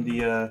bow and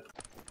the.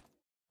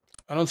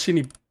 I don't see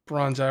any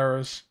bronze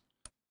arrows.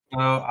 Oh,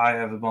 I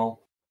have them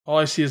all. All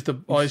I see is the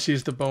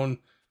bone,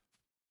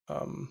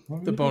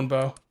 the bone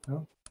bow.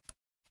 Oh.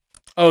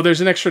 Oh,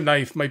 there's an extra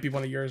knife. Might be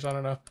one of yours. I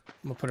don't know. I'm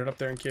gonna put it up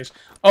there in case.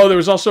 Oh, there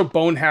was also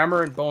bone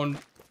hammer and bone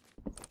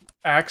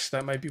axe.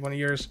 That might be one of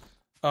yours.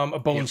 A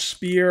bone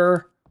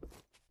spear,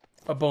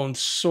 a bone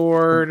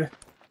sword,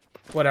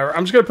 whatever.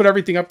 I'm just gonna put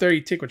everything up there.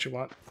 You take what you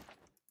want.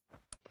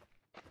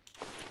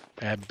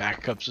 I had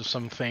backups of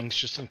some things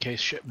just in case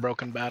shit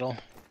broke in battle.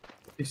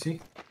 You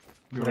see?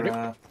 What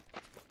I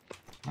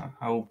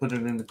I will put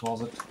it in the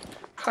closet.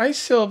 Hi,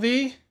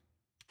 Sylvie.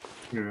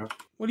 Here you go.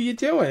 What are you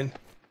doing?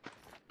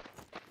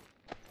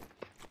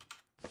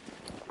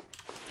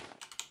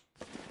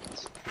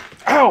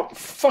 Ow!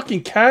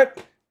 Fucking cat!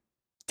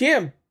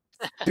 Damn,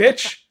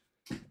 bitch!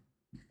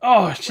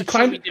 Oh, she What's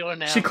climbed. we doing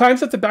now? She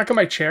climbs up the back of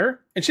my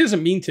chair, and she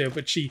doesn't mean to,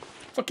 but she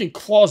fucking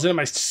claws into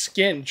my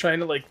skin, trying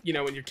to, like, you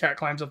know, when your cat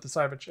climbs up the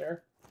side of a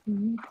chair.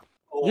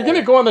 You're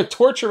gonna go on the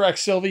torture rack,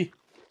 Sylvie.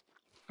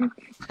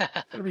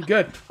 That'll be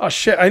good. Oh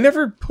shit! I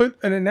never put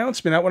an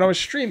announcement out when I was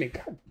streaming.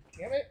 God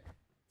damn it,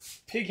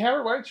 Pig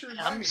Hammer! Why don't you?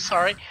 remind I'm me?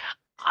 sorry.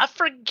 I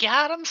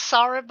forgot. I'm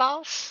sorry,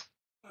 boss.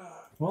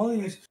 Well,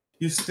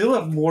 you still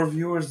have more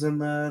viewers than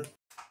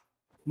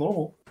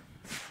normal.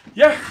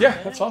 Yeah,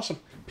 that's awesome.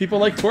 People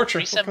like torture.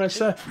 What can I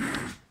say?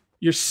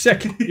 You're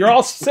sick. You're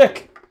all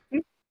sick.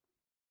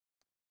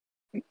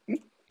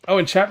 Oh,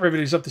 and chat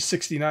revenue's up to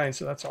 69,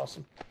 so that's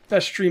awesome.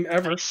 Best stream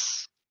ever.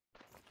 Nice.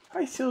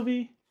 Hi,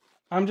 Sylvie.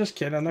 I'm just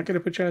kidding. I'm not going to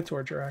put you on a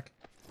torture rack.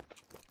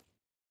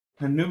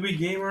 A newbie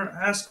gamer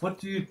asked, "What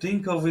do you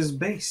think of his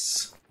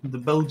base?" The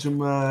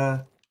Belgium.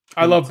 I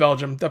love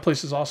Belgium. That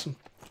place is awesome.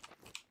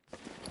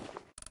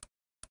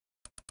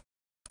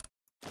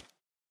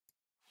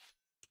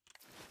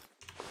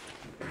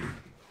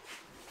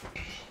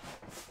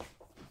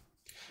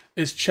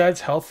 Is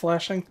Chad's health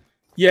flashing?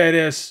 Yeah, it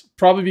is.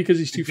 Probably because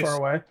he's too far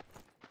away.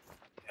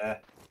 Yeah.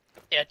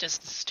 Yeah,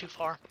 distance is too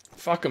far.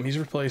 Fuck him. He's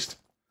replaced.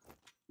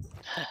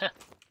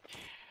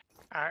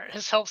 Alright,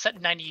 his health's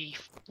at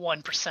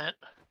 91%.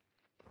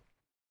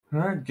 All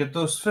right, get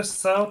those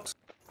fists out.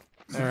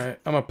 All right.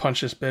 I'm going to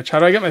punch this bitch. How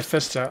do I get my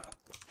fists out?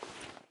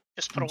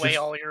 Just put away Just-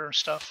 all your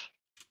stuff.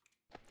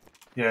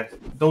 Yeah,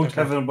 don't Okay.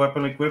 have a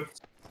weapon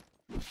equipped.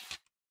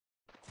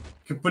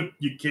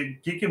 You can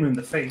kick him in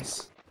the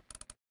face.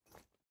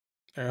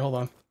 All right, hold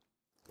on.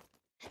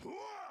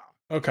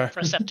 Okay.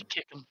 Press F to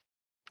kick him.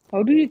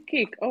 How do you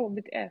kick? Oh,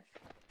 with F.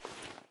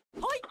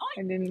 I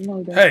didn't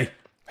know that.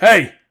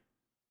 Hey!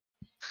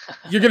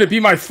 You're going to be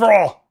my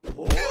thrall.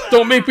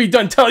 Don't make me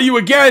done tell you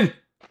again.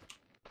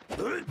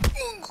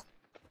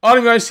 Oh,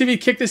 you want to see me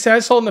kick this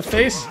asshole in the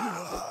face?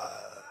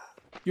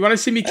 You want to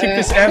see me kick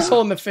this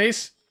asshole in the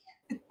face?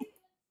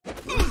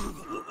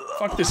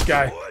 Fuck this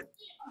guy.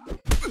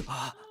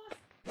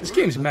 This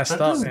game's messed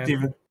That up, doesn't man.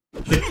 even.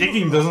 The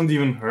kicking doesn't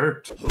even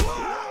hurt.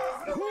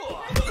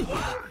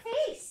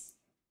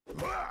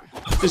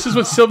 This is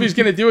what Sylvie's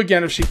gonna do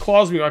again if she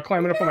claws me while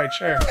climbing up on my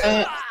chair.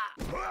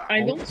 I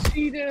don't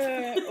see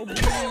the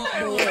obedience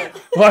below.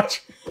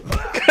 What?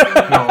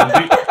 No,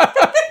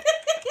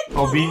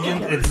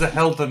 obedient. It's the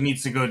health that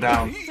needs to go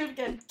down. Kick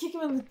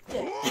him in the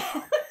dick.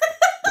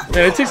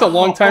 Man, it takes a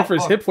long time for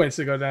his hit points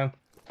to go down.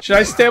 Should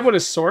I stab with a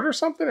sword or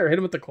something, or hit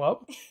him with the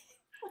club?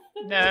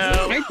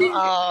 No.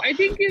 I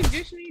think you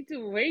just need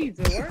to wait,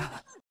 or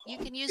You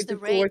can use the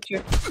rake.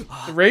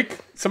 The rake?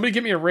 Somebody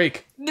give me a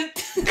rake.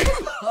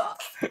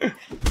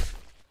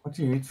 What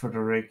do you need for the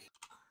rake?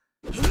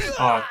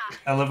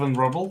 11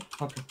 rubble?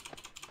 Okay.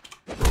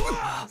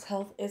 His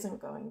health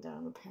isn't going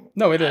down, apparently.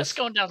 No, it It's is.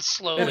 going down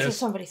slowly. It That's what is.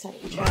 somebody said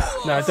in chat.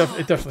 No, it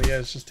definitely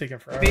is. It's just taking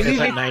forever.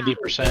 It's at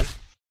 90%.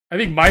 I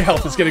think my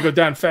health is gonna go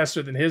down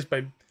faster than his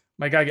by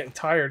my guy getting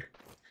tired.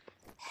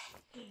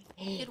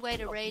 Good way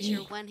to raise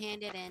your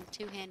one-handed and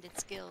two-handed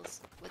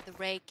skills with the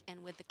rake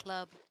and with the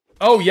club.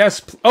 Oh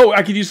yes. Oh,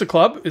 I could use the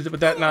club. Would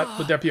that not?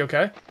 Would that be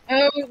okay?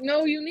 Oh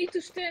no, you need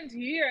to stand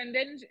here and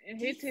then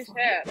hit his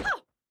head.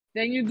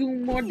 Then you do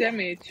more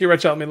damage. Here,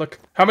 watch out. Let me look.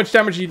 How much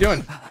damage are you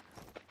doing?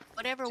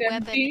 Whatever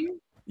weapon.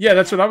 17? Yeah,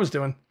 that's what I was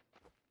doing.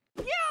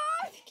 I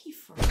think he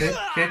Okay,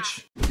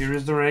 Kitch, here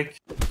is the rake.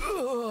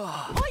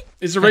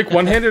 Is the rake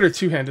one-handed or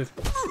two-handed?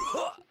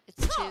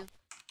 It's two.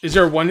 Is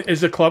there one?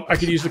 Is the club? I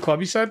could use the club.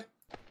 You said.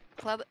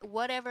 Club,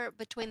 whatever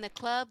between the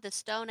club, the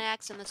stone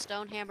axe, and the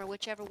stone hammer,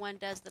 whichever one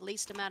does the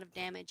least amount of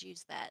damage,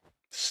 use that.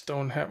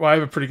 Stone hammer. Well, I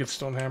have a pretty good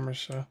stone hammer,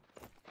 so.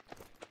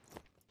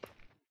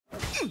 Oh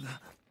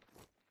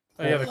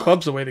yeah, the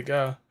club's the way to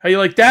go. How you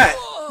like that?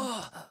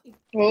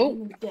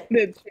 Oh,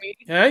 that's me.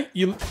 Hey,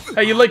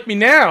 how you like me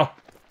now?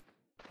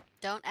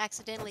 Don't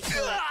accidentally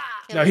kill it.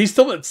 No, he's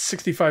still at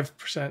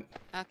 65%.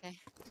 Okay.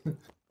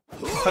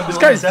 This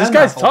guy's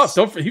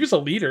tough. He was a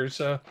leader,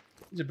 so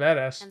he's a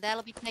badass. And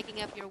that'll be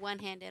taking up your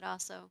one-handed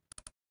also.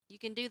 You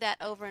can do that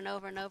over and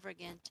over and over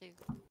again too.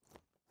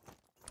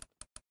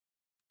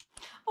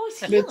 Oh, he's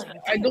But healing.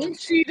 I don't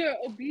see the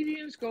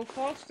obedience go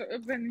faster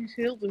up when his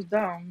health is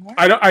down.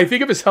 Huh? I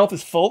think if his health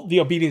is full, the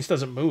obedience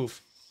doesn't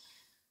move.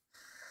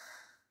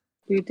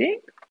 Do you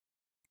think?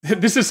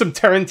 This is some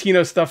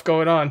Tarantino stuff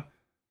going on.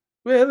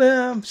 Well,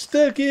 I'm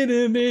stuck in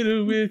the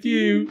middle with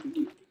you.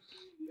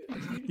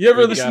 You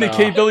ever listen to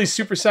K. Billy's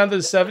Super Sound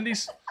of the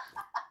 70s?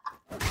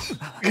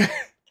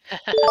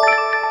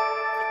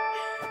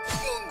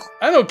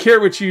 I don't care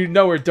what you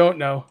know or don't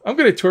know. I'm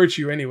going to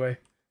torture you anyway.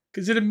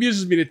 Because it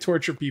amuses me to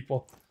torture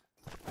people.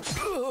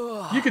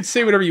 You can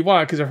say whatever you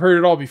want, because I've heard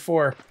it all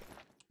before.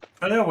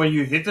 Oh yeah, when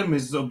you hit him,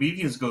 his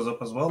obedience goes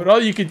up as well. But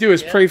all you can do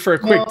is pray for a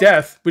quick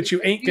death, which you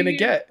ain't going to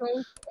get.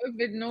 Goes up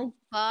with no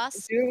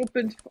Boss,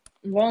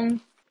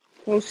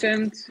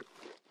 0.1%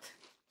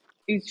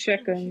 each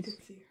second.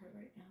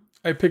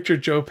 I picture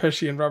Joe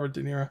Pesci and Robert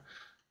De Niro.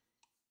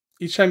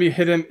 Each time you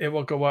hit him, it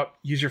will go up.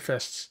 Use your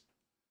fists.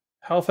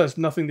 Health has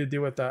nothing to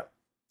do with that.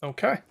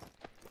 Okay.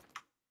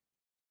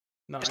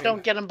 Just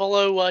don't get him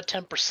below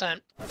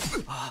 10%.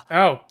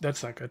 Ow,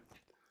 that's not good.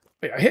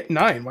 Wait, I hit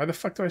 9. Why the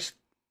fuck do I...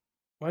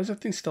 Why is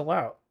that thing still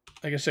out?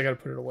 I guess I gotta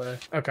put it away.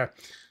 Okay.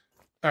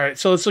 Alright,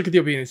 so let's look at the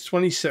obedience.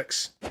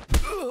 26.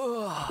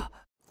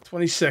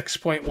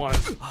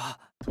 26.1.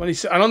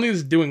 26. I don't think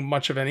it's doing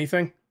much of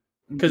anything.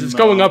 Because it's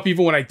going up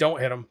even when I don't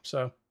hit him,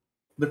 so...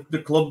 The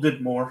club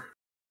did more.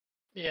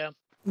 Yeah.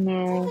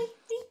 No. What are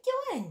you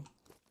doing?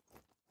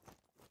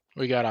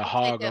 We got a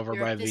hog Take up over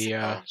your by the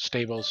physical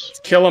stables.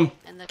 Kill him.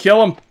 and the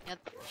Kill him.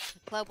 Yep, the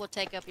club will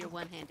take up your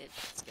one-handed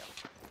skill.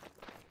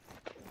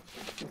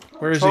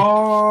 Where is he?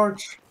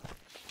 Charge!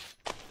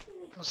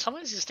 Well,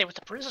 someone needs to stay with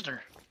the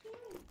prisoner.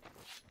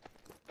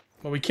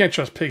 Well, we can't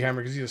trust Pighammer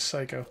because he's a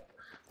psycho.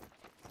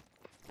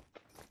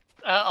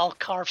 I'll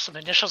carve some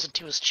initials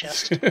into his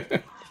chest.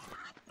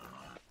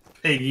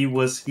 Piggy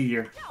was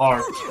here.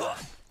 Hard.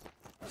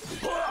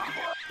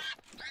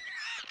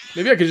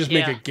 Maybe I could just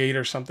make Yeah. a gate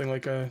or something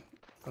like a...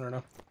 I don't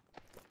know.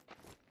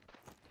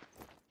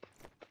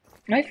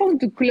 I found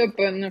the club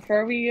a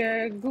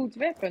very good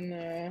weapon,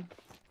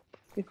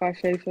 if I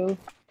say so.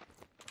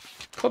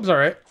 Club's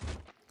alright.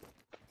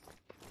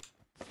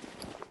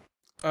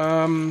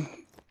 Where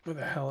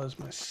the hell is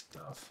my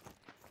stuff?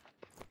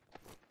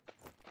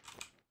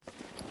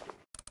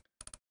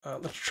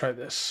 Let's try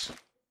this.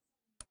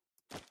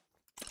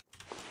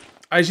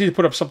 I just need to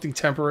put up something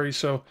temporary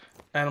so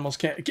animals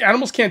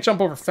can't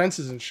jump over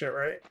fences and shit,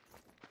 right?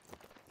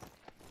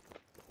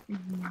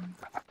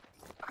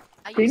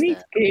 I They use need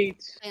the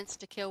gates. fence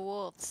to kill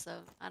wolves, so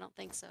I don't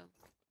think so.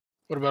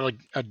 What about like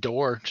a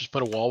door? Just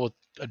put a wall with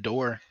a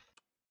door.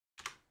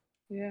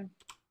 Yeah.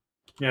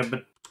 Yeah,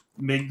 but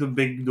make the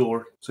big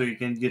door so you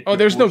can get... Oh, your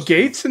there's no horse.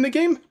 gates in the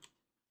game?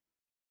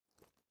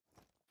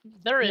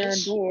 There There are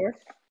is. doors.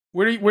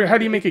 How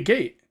do you make a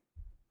gate?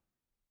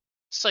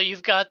 So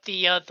you've got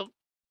the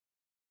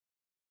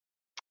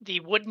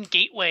wooden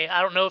gateway.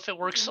 I don't know if it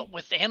works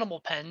with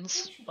animal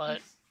pens, but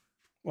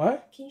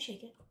What? Can you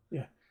shake it?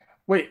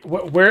 Wait,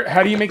 where?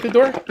 How do you make the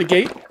door? The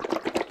gate?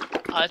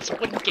 It's a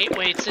wooden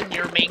gateway. It's in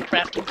your main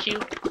crafting queue.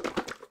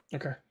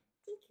 Okay.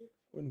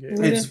 Wooden gate.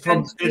 Wooden It's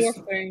from fence door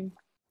frame.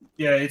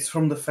 yeah, it's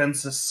from the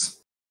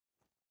fences.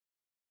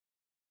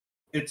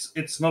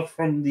 It's not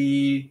from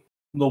the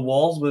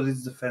walls, but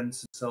it's the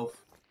fence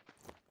itself.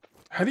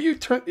 How do you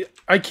turn?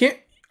 I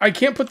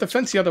can't put the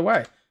fence the other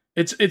way.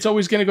 It's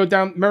always going to go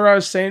down. Remember I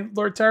was saying,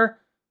 Lord Terror,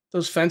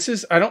 those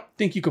fences. I don't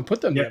think you can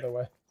put them the other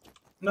way.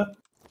 No,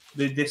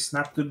 they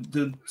snap to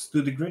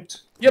the grid.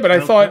 Yeah, but I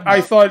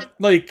don't thought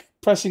like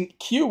pressing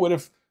Q would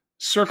have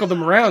circled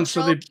them around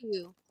so they.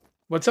 Q.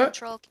 What's that?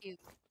 Control Q.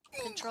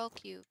 Control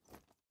Q.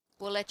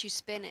 We'll let you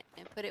spin it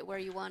and put it where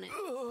you want it.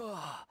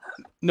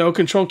 No,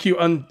 Control Q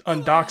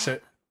undocks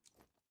it.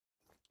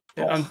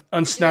 It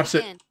unsnaps it.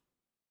 Again.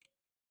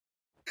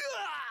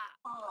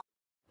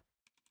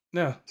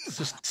 No, it's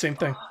just the same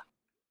thing.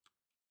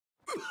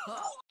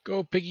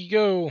 Go, piggy,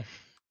 go.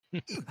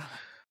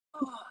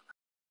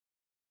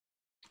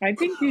 I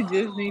think you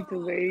just need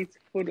to wait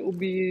for the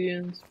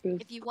obedience.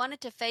 But If you want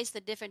it to face the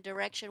different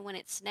direction when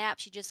it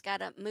snaps, you just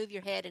gotta move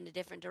your head in a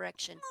different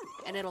direction,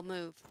 and it'll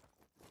move.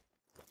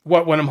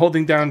 What, when I'm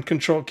holding down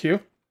Control Q?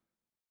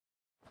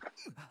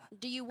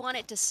 Do you want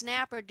it to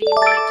snap, or do you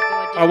want it to go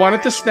a different I want it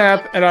to direction?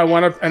 snap,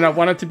 and I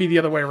want it to be the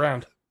other way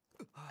around.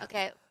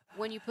 Okay,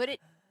 when you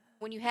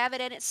have it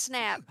and it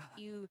snap,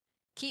 you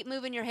keep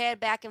moving your head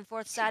back and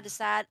forth, side to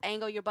side,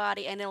 angle your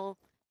body, and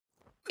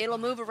it'll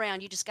move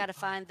around. You just got to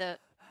find the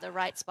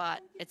right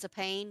spot. It's a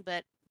pain,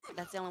 but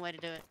that's the only way to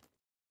do it.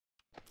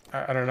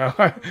 I don't know.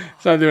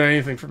 It's not doing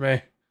anything for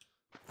me.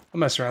 I'll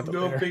mess around with it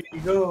Go, later. piggy,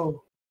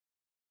 go.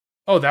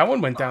 Oh, that one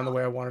went down the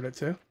way I wanted it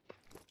to.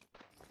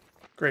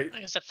 Great. I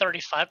think it's at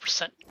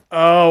 35%.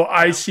 Oh,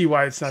 I see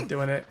why it's not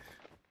doing it.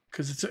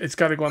 Because it's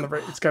got to go on the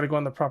right. It's got to go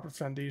on the proper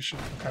foundation.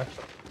 Okay.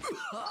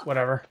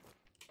 Whatever.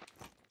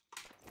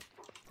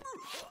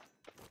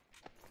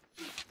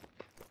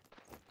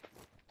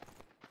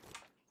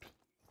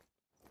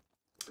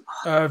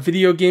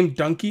 Video game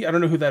donkey. I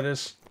don't know who that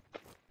is.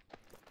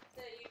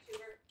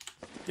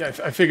 Yeah,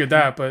 I figured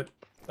that, but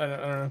I don't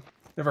know.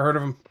 Never heard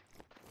of him.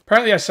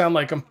 Apparently, I sound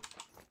like him.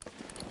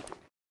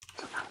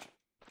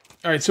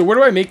 All right, so where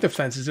do I make the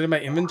fence? Is it in my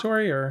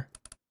inventory or?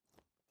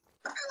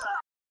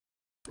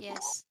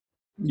 Yes.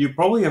 You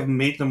probably have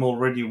made them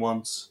already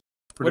once.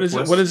 for What the is it?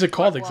 quest. What is it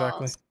called Fort exactly?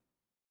 walls.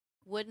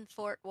 Wooden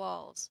fort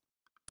walls.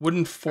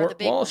 Wooden the fort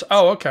big walls? ones.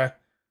 Oh, okay.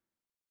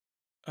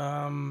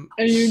 And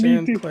you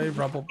Sand, need to- clay,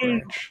 rubble,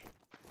 branch.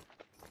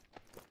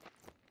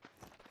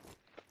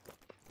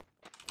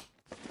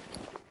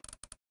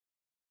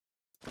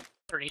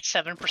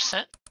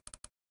 %37%.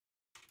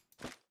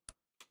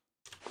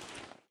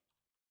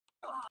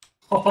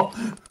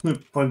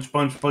 punch,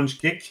 punch, punch,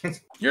 kick.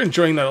 You're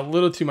enjoying that a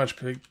little too much,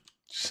 Pig.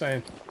 Just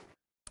saying.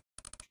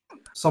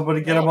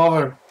 Somebody get him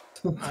over.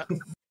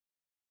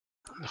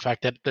 The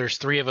fact that there's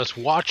 3 of us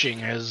watching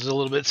is a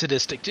little bit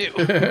sadistic too.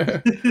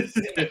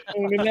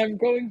 Oh, and I'm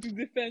going to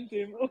defend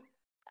him. Oh,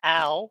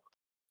 Ow.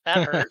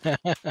 That hurt.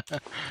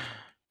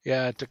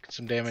 Yeah, it took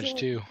some damage So-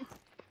 too.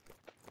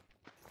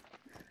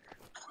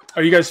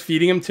 Are you guys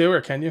feeding him too,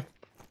 or can you?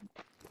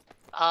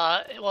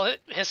 Well,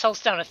 his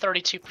health's down to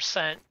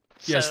 32%.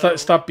 Yeah, so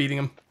stop beating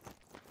him.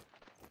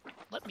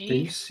 Let Can you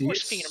me see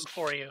force it? feed him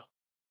for you.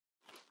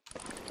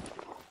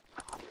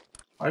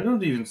 I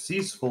don't even see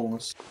his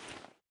fullness.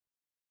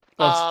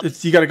 Well,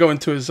 you got to go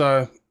into his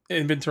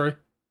inventory.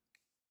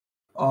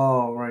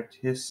 Oh, right,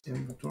 his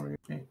inventory.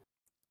 Okay.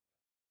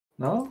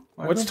 No?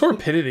 I What's don't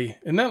think- torpidity?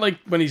 Isn't that like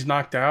when he's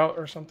knocked out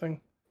or something?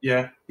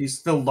 Yeah, he's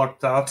still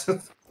locked out.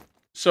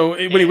 So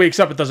when he wakes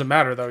up, it doesn't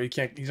matter though.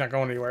 He's not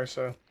going anywhere.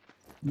 So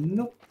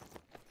Nope.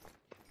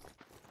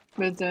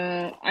 But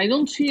I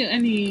don't see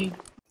any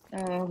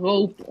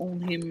rope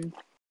on him.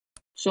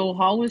 So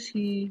how is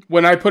he?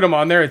 when I put him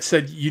on there, it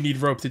said you need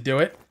rope to do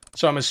it.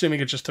 So I'm assuming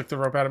it just took the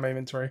rope out of my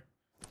inventory.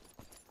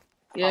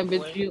 Yeah,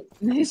 but Probably.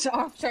 his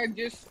arms are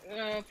just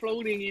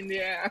floating in the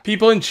air.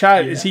 People in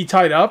chat, Yeah. is he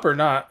tied up or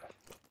not?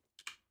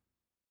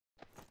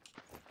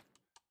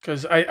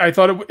 Because I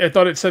thought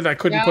it said I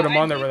couldn't Yeah, put him I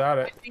on there think- without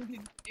I it.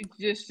 think it's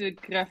just the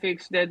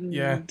graphics that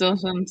Yeah.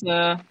 doesn't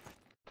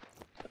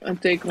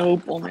take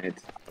rope on it.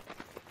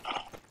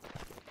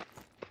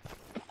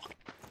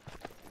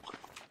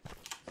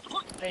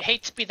 I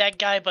hate to be that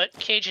guy, but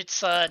Cage,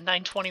 it's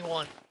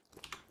 9:21.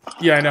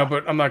 Yeah, I know,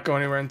 but I'm not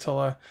going anywhere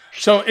until.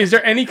 So, is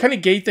there any kind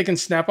of gate that can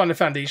snap onto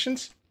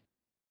foundations?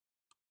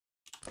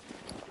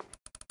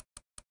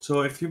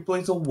 So if you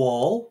place a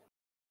wall,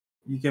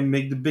 you can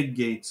make the big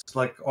gates,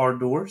 like our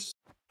doors.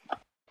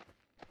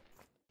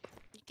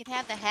 You can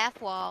have the half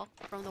wall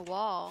from the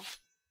wall.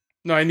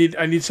 No, I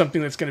need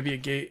something that's going to be a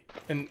gate,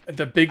 and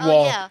the big Oh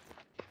wall. yeah,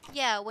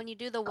 yeah. When you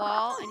do the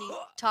wall and you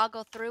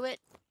toggle through it,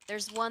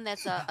 there's one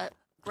that's a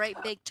great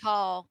big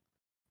tall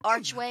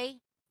archway,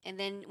 and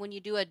then when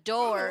you do a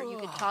door, you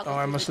can toggle Oh,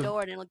 I through must the have-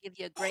 door, and it'll give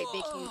you a great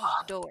big huge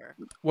door.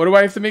 What do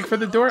I have to make for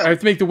the door? I have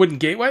to make the wooden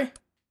gateway.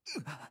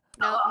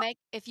 No,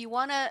 if you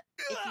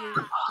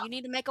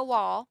need to make a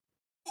wall.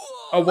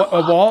 A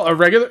wall, a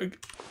regular.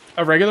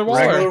 A regular wall?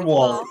 Regular Or?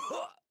 wall.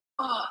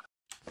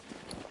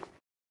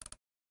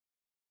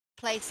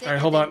 Place it. All right,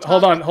 and hold then on,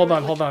 hold toggle on, hold through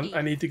on, what hold you on. need.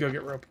 I need to go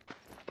get rope.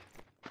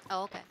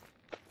 Oh, okay.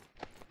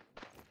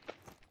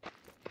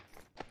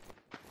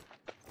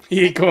 He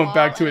ain't Make a going wall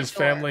back to and a his door.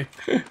 family.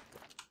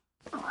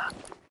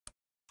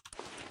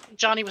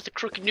 Johnny with the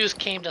crooked news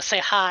came to say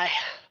hi.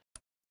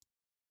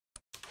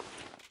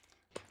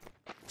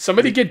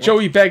 Somebody get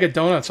Joey bag of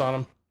donuts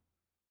on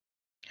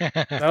him.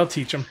 That'll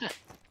teach him.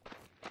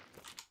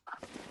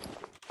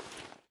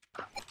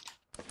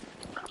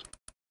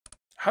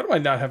 How do I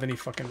not have any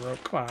fucking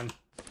rope? Come on.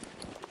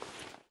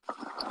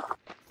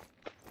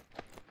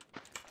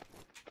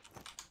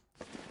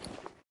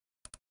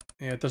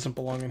 Yeah, it doesn't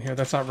belong in here.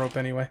 That's not rope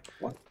anyway.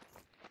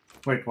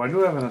 Wait, why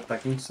do I have an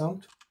attacking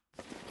sound?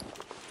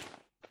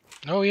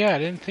 Oh yeah, I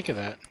didn't think of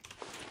that.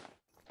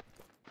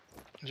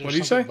 Is there What do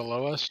you something say?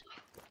 below us?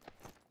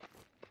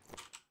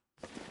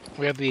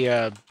 We have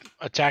the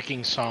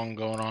attacking song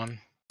going on.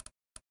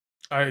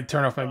 I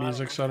turn off my Oh, I don't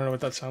music, know. so I don't know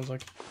what that sounds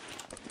like.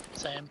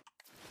 Same.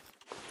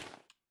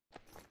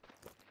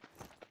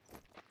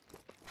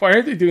 Why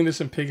aren't they doing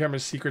this in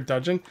Pighammer's secret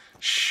dungeon?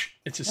 Shh,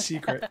 it's a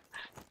secret.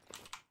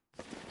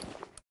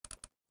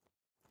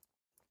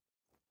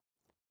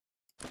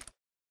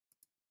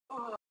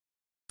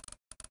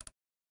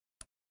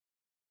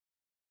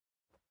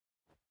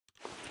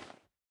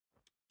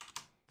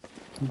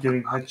 I'm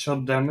getting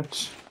headshot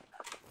damage.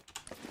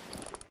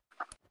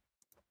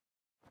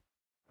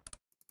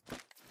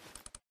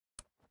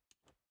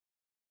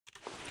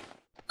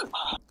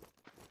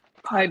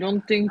 I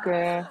don't think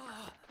the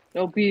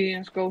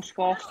obedience goes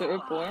faster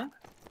up, or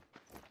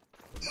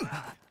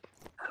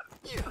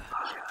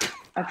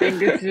I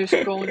think it's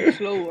just going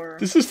slower.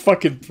 This is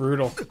fucking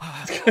brutal.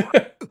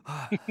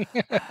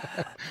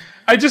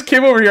 I just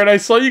came over here and I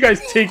saw you guys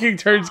taking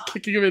turns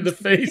kicking him in the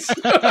face.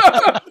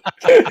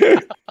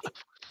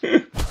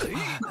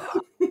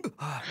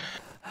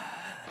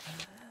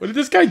 What did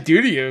this guy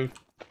do to you?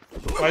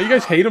 Why do you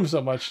guys hate him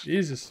so much?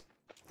 Jesus.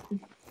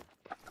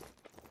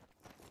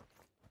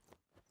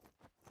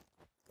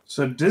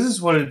 So this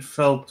is what it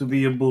felt to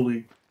be a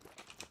bully.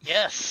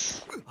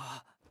 Yes.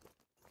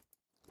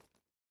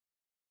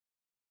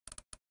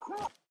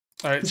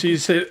 Alright, so you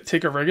say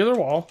take a regular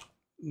wall.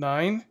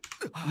 9.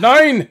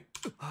 9!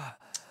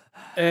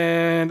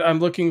 And I'm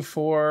looking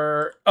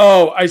for...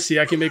 Oh, I see.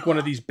 I can make one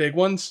of these big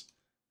ones.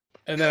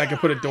 And then I can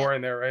put a door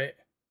in there, right?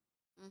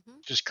 Mm-hmm.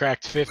 Just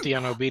cracked 50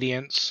 on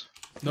obedience.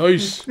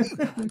 Nice.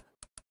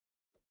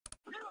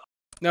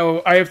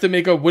 Now, I have to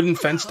make a wooden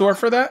fence door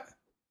for that?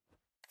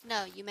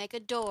 No, you make a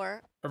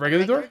door. A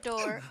regular door?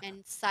 door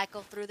and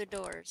cycle through the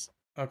doors.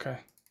 Okay.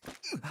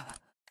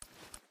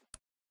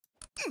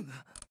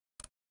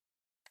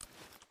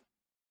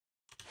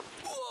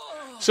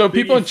 So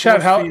people in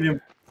chat,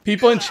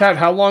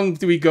 how long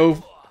do we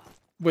go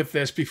with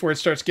this before it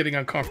starts getting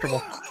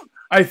uncomfortable?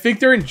 I think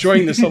they're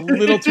enjoying this a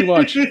little too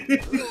much.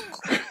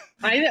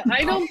 I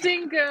don't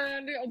think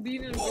the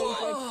obedience goes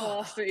up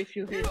faster if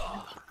you hit.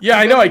 Yeah,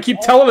 I know. I keep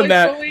telling them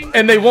that,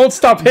 and they won't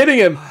stop hitting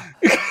him.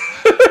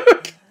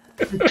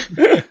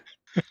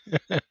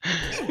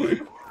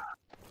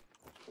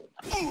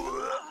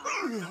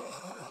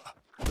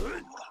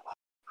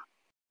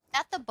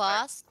 At the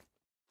boss,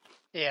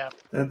 Yeah.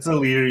 That's a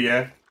leader,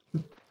 yeah.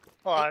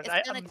 Hold on.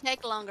 it's gonna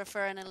take longer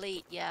for an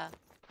elite. Yeah.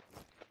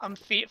 I'm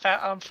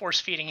force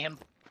feeding him.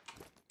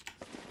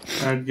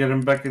 I'd get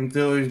him back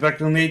until he's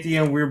back on 80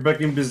 and we're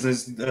back in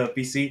business,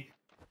 PC.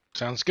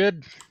 Sounds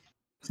good.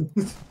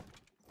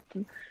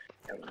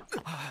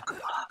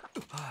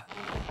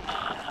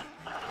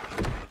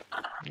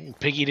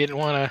 Piggy didn't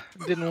want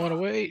to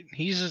wait.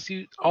 He's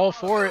all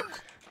for it.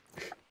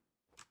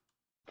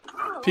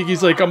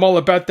 Piggy's like, I'm all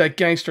about that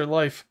gangster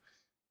life.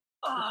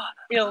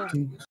 Kill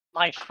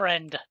my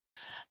friend.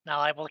 Now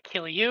I will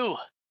kill you.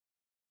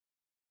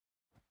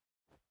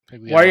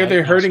 Why are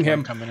they hurting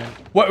him?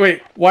 What?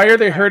 Wait, why are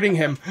they hurting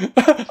him?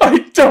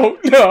 I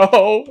don't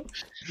know.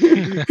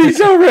 He's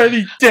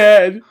already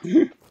dead.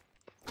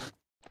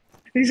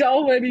 He's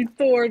already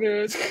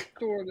thwarted.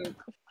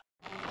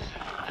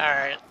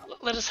 Alright,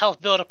 let his health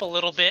build up a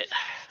little bit.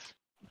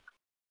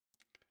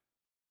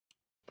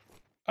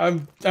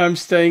 I'm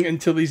staying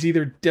until he's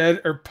either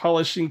dead or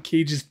polishing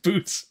Cage's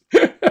boots.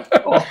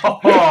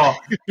 Oh,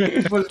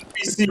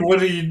 PC,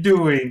 what are you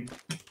doing?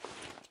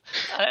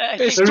 I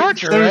It's think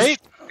torture, right?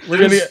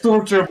 There's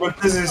torture, but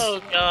this is...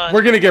 Oh god.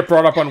 We're gonna get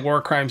brought up on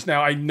war crimes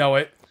now. I know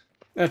it.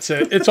 That's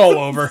it. It's all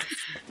over.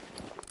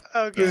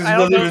 Okay. This is I not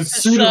don't know even if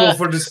this, suitable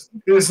for this.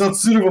 It's not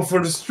suitable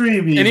for the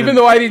stream. And even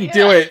though I didn't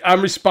do it,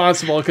 I'm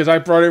responsible because I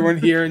brought everyone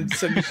here and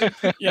said,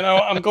 you know,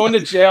 I'm going to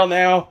jail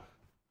now.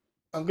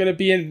 I'm gonna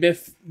be in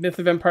Myth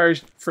of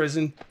Empires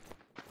prison.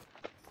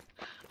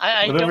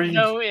 I Whatever don't you-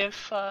 know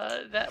if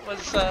that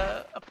was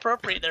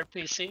appropriate there,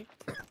 PC.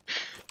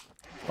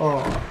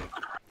 Oh,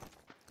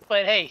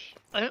 But hey,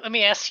 let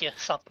me ask you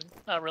something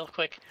real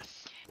quick.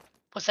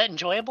 Was that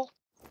enjoyable?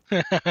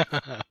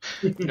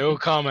 No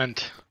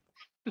comment.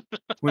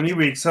 when he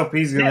wakes up,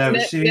 he's gonna have a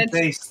shitty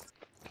taste.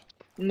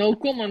 No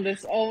comment.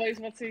 That's always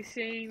what they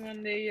say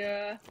when they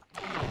are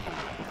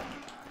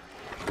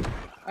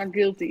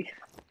guilty.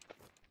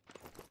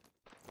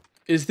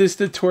 Is this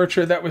the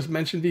torture that was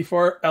mentioned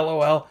before?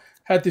 LOL.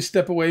 Had to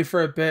step away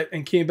for a bit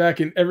and came back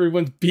and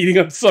everyone's beating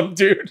up some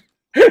dude.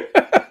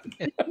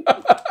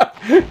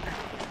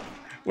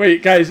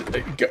 Wait, guys,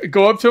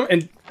 go up to him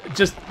and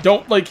just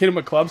don't like hit him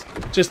with clubs.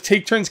 Just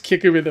take turns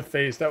kicking him in the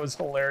face. That was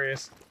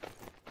hilarious.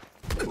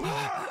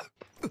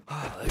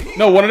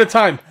 No, one at a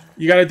time.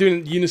 You gotta do it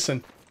in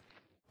unison.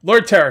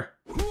 Lord Terror.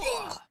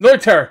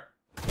 Lord Terror.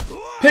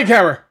 Pig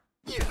Hammer.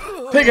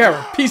 Pig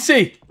Hammer.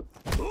 PC.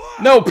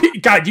 No,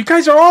 God, you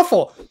guys are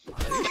awful.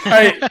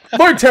 Alright,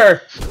 Lord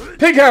Terror.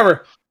 Pig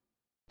Hammer.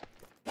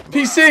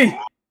 PC.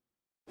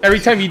 Every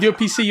time you do a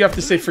PC, you have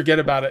to say forget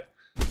about it.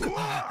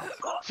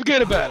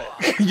 Forget about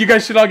it. You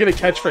guys should all get a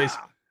catchphrase.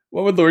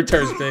 What would Lord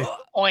Terror's be?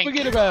 Oink.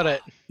 Forget about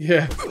it.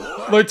 Yeah.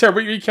 Lord Terror,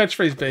 what would your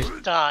catchphrase be?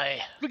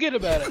 Die. Forget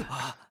about it.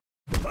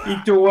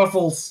 Eat your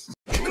waffles.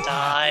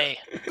 Die.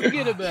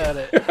 Forget about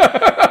it.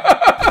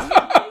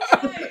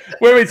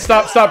 Wait,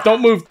 stop.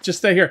 Don't move. Just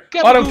stay here.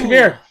 Autumn, come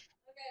here.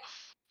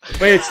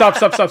 Wait, stop.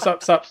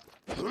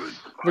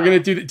 We're gonna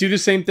do the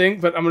same thing,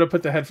 but I'm gonna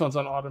put the headphones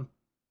on Autumn.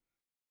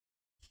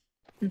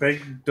 They're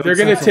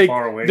gonna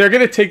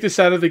take this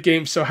out of the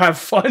game, so have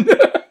fun.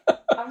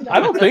 I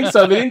don't think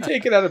so. They didn't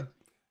take it out of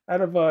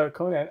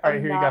Conan. All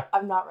right, here you go.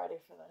 I'm not ready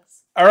for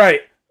this. All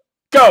right,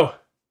 go.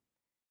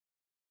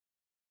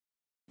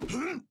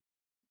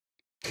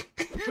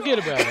 Forget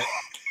about it.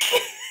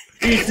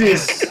 Eat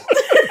this.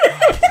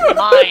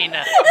 Mine.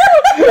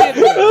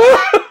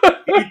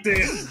 Eat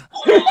this.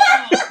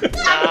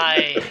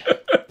 Die.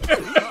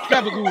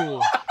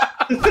 Gabagool.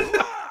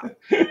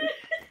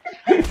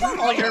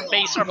 All your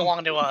base are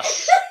belong to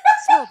us.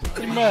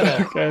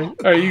 Okay. All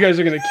right, you guys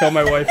are gonna kill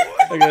my wife.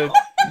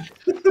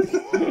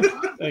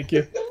 Thank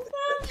you.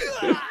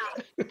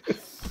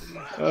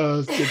 Oh,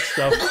 it's good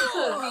stuff.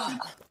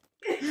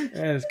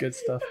 That is good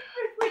stuff.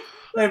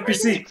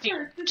 NPC.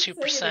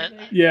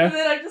 2%. Yeah. And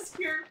then I just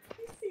hear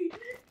PC.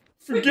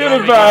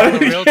 Forget about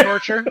it. Real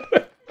torture.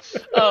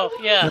 Oh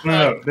yeah.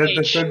 No,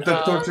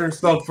 that torture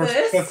is not for.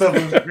 That's not for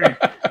screen.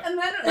 And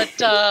then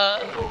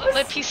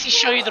Let PC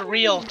show you the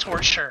real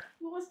torture.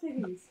 what was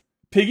Piggy's?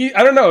 Piggy?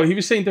 I don't know. He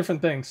was saying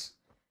different things.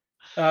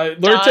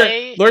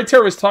 Lord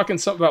Terror was talking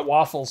something about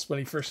waffles when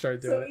he first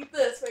started doing So it. eat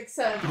this makes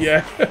sense.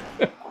 Yeah.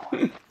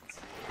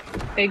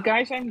 Hey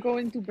guys, I'm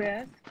going to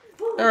bed.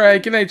 All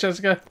right. Good night,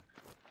 Jessica.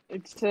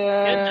 It's Good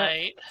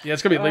night. Yeah,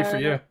 it's gonna be late for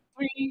you.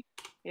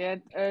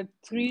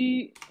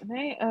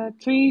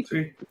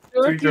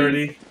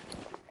 3:30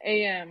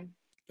 a.m.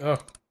 Oh,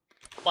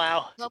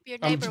 Wow. Hope your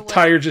I'm neighbor wasn't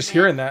tired just too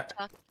hearing mad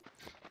that. with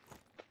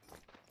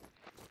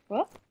you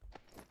What?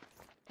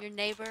 Your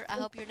neighbor. I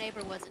hope your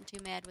neighbor wasn't too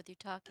mad with you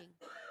talking.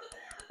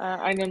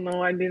 I don't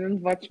know. I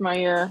didn't watch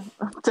my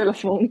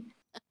telephone.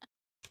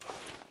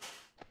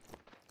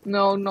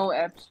 No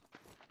apps.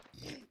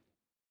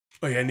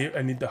 Oh yeah,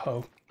 I need the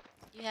hoe.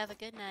 You have a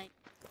good night.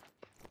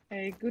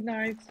 Hey, good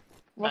night.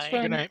 Was Night.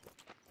 fun. Good night.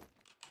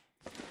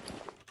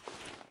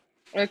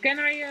 Can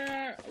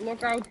I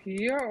log out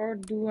here, or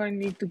do I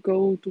need to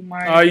go to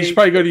my? You should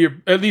probably go to your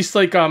at least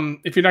like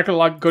if you're not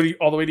gonna go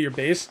all the way to your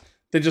base,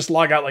 then just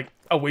log out like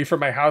away from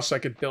my house so I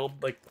could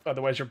build like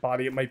otherwise your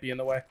body it might be in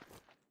the way.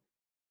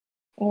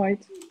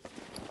 Alright.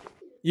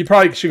 You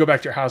probably should go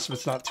back to your house if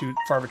it's not too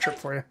far of a trip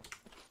for you.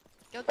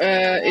 Go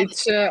get your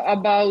It's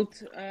about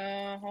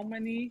how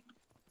many?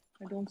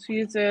 I don't see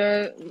it.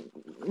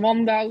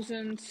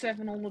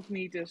 1,700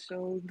 meters.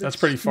 So That's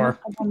pretty far.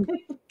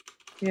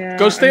 Yeah.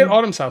 Go stay at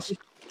Autumn's house.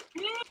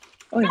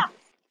 Oh yeah.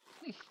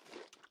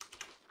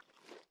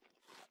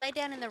 Lay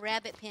down in the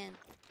rabbit pen.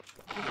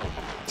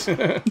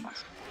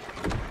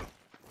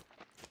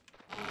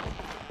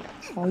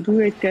 How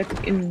do I get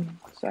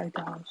inside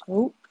the house?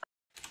 Oh.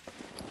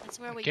 That's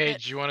where we. Okay,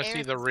 put do you want to see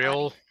Eric's the body.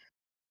 real?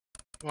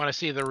 You want to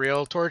see the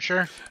real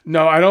torture?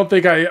 No, I don't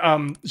think I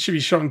should be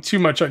showing too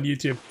much on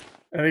YouTube.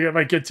 I think I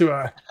might get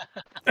to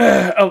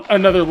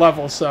another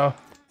level. So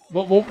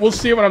we'll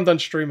see when I'm done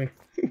streaming.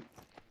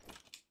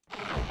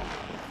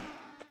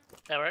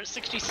 Now we're at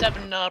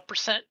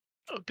 67%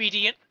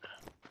 obedient.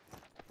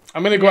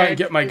 I'm gonna go out and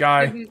get my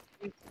guy.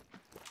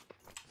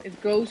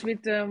 It goes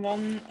with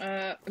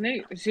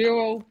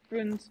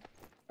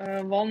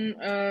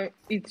 0.1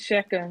 each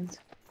second.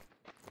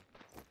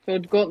 So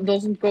it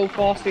doesn't go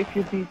fast if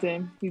you beat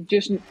him. You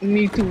just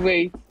need to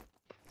wait.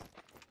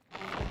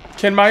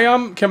 Can my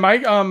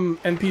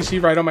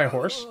NPC ride on my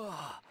horse?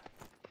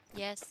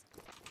 Yes.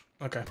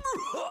 Okay.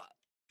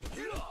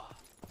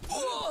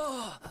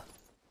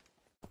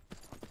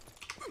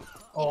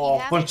 Oh,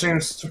 have punching.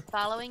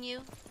 Following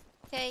you,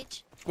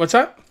 Cage. What's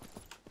that?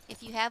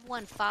 If you have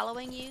one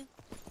following you,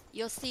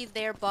 you'll see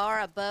their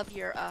bar above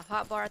your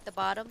hot bar at the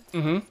bottom.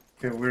 Mm-hmm.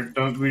 Okay, we're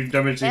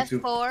damaging too.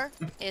 F4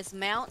 is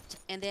mount,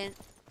 and then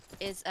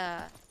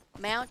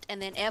mount, and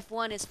then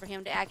F1 is for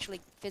him to actually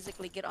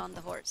physically get on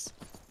the horse.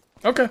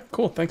 Okay,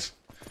 cool. Thanks.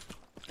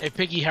 Hey,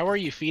 Piggy, how are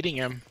you feeding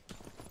him?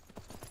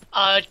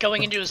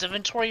 Going into his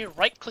inventory,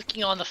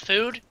 right-clicking on the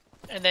food,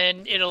 and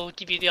then it'll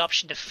give you the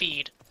option to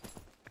feed.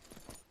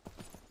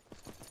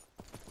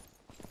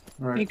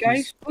 Right, Hey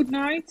guys, good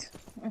night.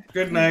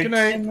 Good night. Good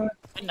night. And,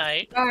 Good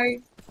night. bye.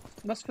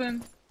 Was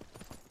fun.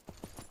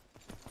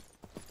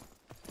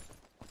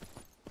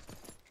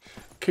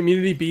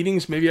 Community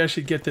beatings. Maybe I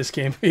should get this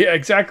game. Yeah,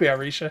 exactly,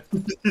 Arisha.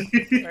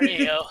 There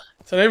you go.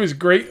 Today was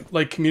great,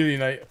 like community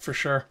night for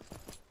sure.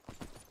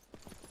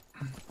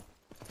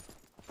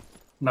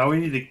 Now we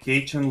need a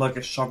cage and like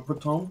a shock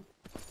baton.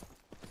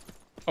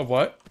 A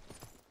what?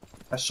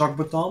 A shock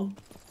baton.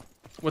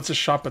 What's a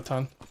shot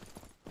baton?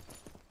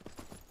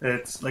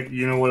 It's like,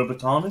 you know what a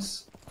baton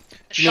is?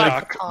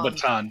 Shock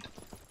baton.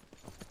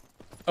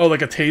 Oh,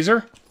 like a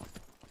taser?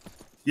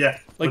 Yeah.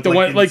 Like but the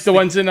one, in like the stick-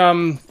 ones in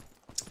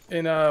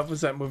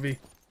what's that movie?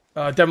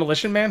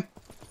 Demolition Man.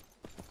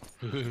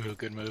 Ooh,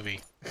 good movie.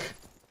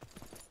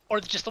 Or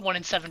just the one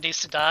in 7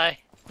 Days to Die.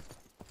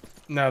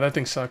 No, that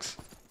thing sucks.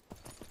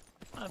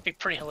 That'd be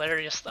pretty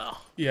hilarious, though.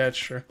 Yeah, it's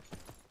true.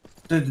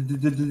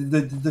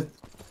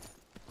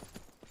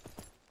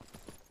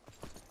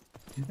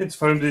 It's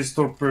funny this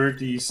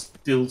torpidity is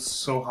still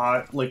so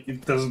high, like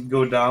it doesn't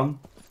go down.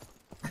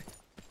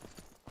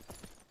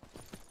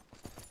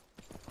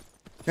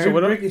 So Can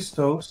what we I- break his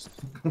toast?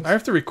 I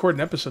have to record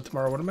an episode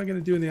tomorrow. What am I going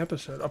to do in the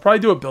episode? I'll probably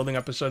do a building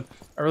episode.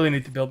 I really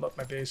need to build up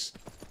my base.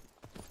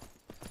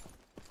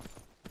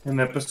 An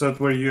episode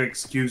where you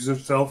excuse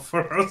yourself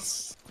for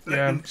us.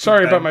 Yeah, I'm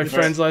sorry about my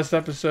friends last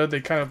episode.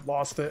 They kind of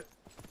lost it.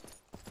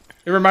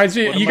 It reminds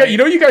me. You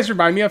know what you guys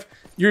remind me of?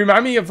 You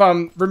remind me of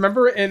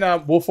remember in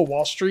Wolf of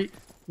Wall Street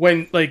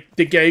when like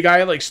the gay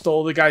guy like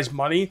stole the guy's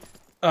money,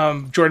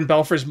 Jordan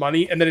Belfort's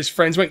money, and then his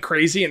friends went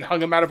crazy and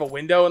hung him out of a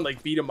window and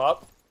like beat him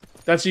up.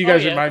 That's what you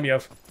guys remind me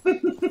of.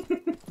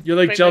 You're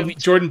like Great movie,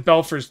 Jordan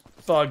Belfort's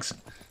thugs.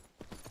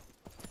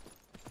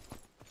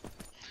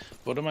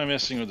 What am I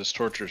missing with this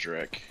tortures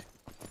wreck?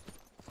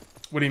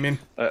 What do you mean?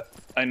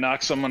 I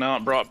knocked someone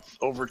out, brought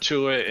over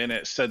to it, and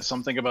it said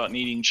something about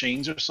needing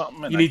chains or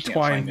something. And You I need can't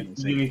twine. Find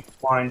anything. You need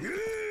twine.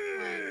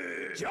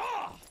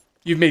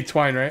 You've made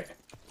twine, right?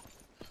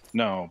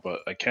 No,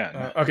 but I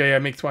can. Okay, yeah,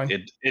 make twine.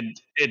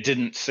 It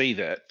didn't say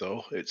that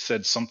though. It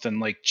said something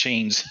like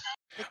chains.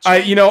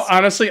 You know,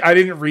 honestly, I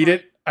didn't read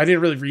it. I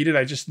didn't really read it.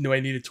 I just knew I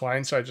needed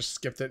twine, so I just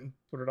skipped it and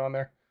put it on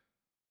there.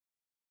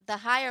 The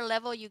higher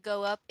level you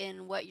go up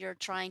in what you're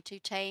trying to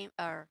tame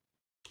or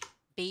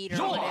beat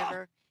or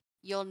whatever,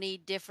 you'll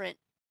need different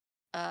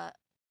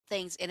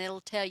things, and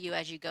it'll tell you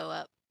as you go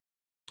up.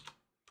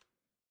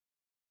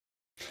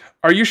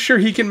 Are you sure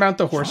he can mount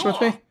the horse with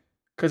me?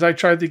 Because I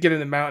tried to get him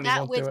to mount and he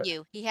Not won't do with it.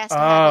 you. He has to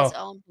have his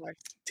own horse.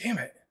 Damn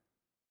it.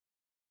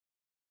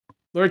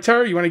 Lord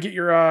Terror, you want to get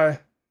your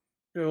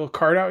little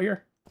card out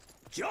here?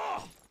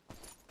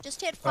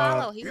 Just hit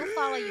follow. He will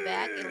follow you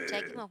back. It'll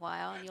take him a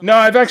while. And you'll No,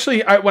 I've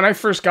actually, when I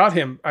first got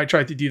him, I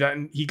tried to do that,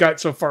 and he got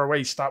so far away,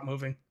 he stopped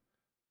moving.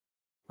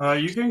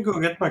 You can go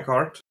get my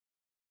cart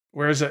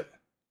Where is it?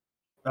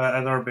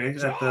 at our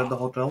base, at the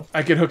hotel.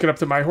 I could hook it up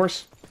to my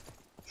horse?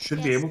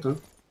 Should be Yes. able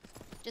to.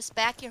 Just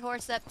back your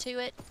horse up to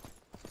it.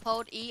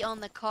 Hold E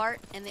on the cart,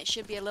 and it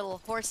should be a little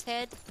horse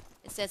head.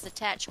 It says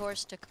attach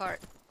horse to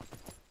cart.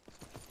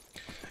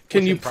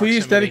 Can you Within please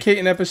proximity. dedicate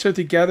an episode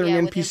to gathering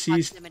Yeah, within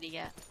NPCs? proximity,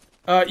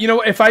 yeah. You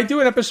know, if I do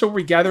an episode where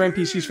we gather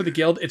NPCs for the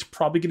guild, it's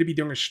probably going to be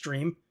during a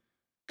stream.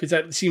 Because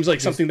that seems like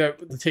something that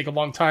would take a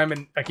long time,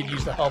 and I could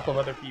use the help of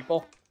other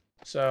people.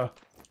 So,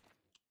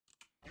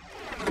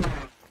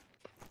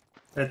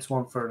 That's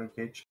one further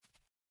cage.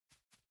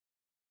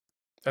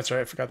 that's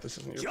right, I forgot this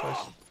isn't your place.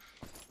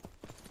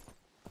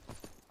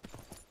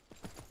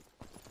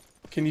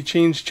 Can you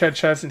change Chet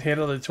Chats and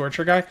handle the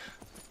torture guy?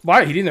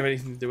 Why? He didn't have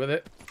anything to do with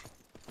it.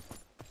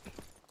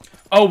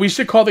 Oh, we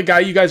should call the guy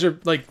you guys are,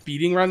 like,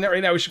 beating around that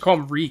right now, we should call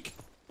him Reek.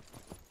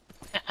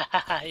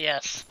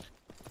 Yes.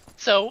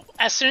 So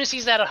as soon as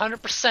he's at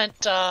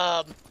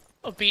 100%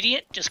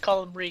 obedient, just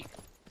call him Reek.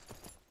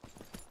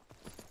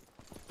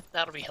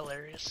 That'll be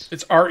hilarious.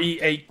 It's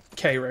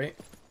R-E-A-K, right?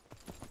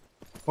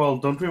 Well,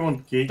 don't we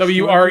want Gage?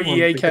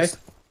 W-R-E-A-K? Because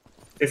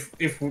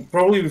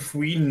if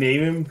we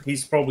name him,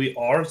 he's probably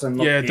ours and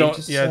not Yeah,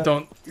 Gage's.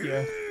 don't.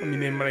 Let me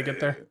name him when I get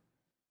there.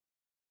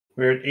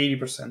 We're at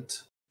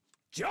 80%.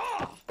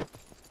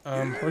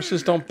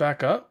 Horses don't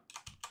back up?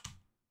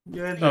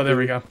 Yeah. Oh, there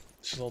we go.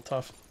 This is a little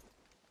tough.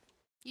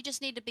 You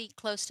just need to be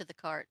close to the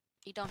cart.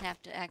 You don't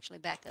have to actually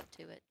back up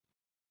to it.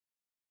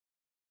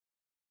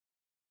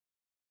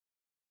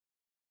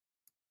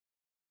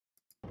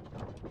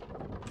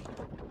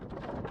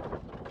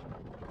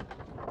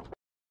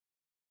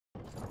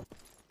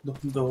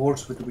 The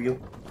horse with the wheel.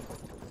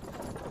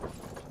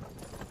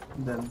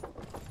 And then Do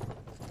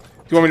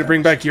you want me to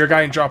bring back your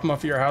guy and drop him off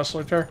at your house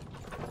later?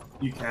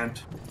 you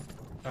can't.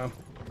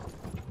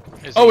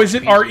 Oh, is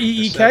it HP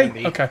R-E-E-K?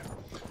 70. Okay.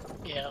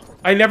 Yeah.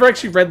 I never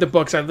actually read the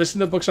books. I listened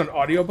to books on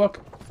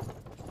audiobook.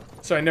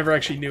 So I never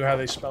actually knew how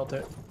they spelled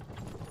it.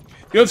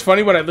 You know what's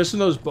funny? When I listened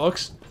to those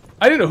books,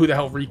 I didn't know who the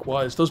hell Reek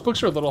was. Those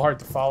books are a little hard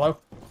to follow.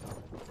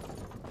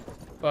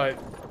 But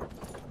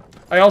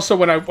I also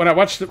when I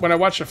watched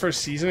the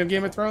first season of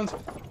Game of Thrones,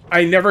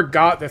 I never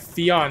got that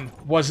Theon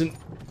wasn't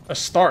A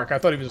Stark. I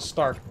thought he was a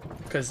Stark.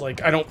 Because,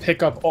 like, I don't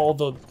pick up all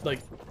the,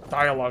 like,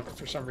 dialogue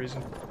for some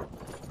reason.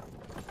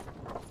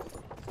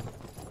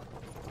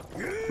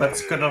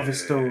 Let's cut off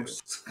his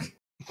toes.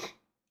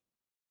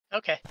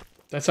 Okay.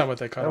 That's not what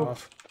they cut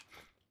off.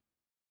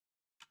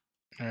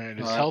 Alright,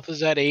 his health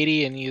is at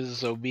 80 and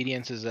his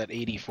obedience is at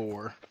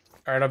 84.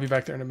 Alright, I'll be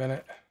back there in a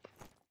minute.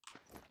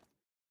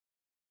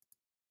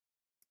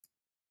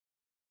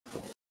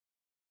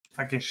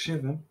 I can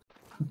shiv him.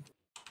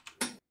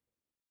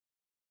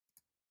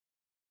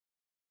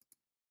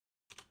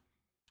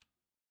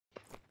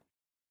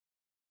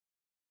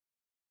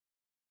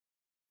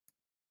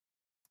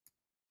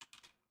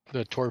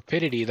 The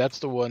torpidity, that's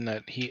the one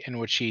that in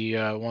which he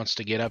wants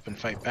to get up and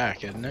fight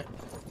back, isn't it?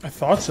 I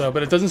thought so,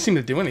 but it doesn't seem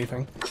to do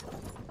anything.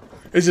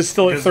 Is it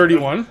still at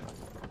 31?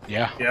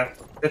 Yeah. Yeah.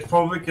 It's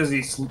probably because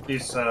he's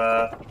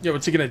Yeah,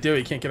 what's he gonna do?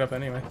 He can't get up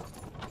anyway.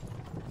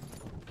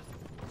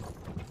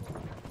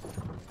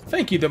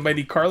 Thank you, the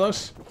mighty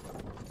Carlos.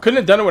 Couldn't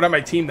have done it without my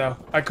team, though.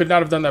 I could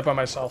not have done that by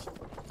myself.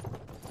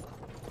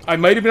 I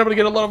might have been able to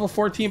get a level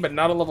 14, but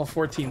not a level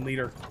 14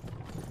 leader.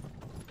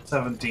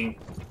 17.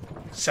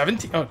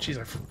 17? Oh, jeez.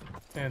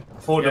 Man.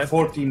 The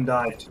 14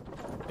 died.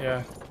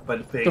 Yeah. By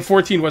the pig. The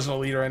 14 wasn't a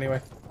leader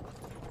anyway.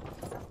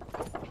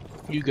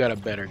 You got a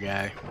better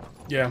guy.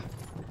 Yeah.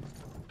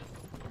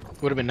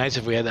 Would have been nice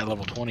if we had that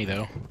level 20,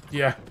 though.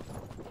 Yeah.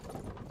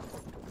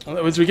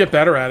 Well, as we get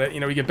better at it, you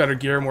know, we get better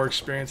gear, more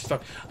experience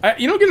and stuff.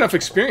 You don't get enough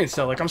experience,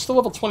 though. Like, I'm still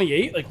level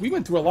 28. Like, we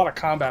went through a lot of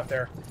combat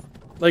there.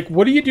 Like,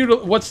 what do you do to...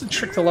 What's the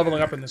trick to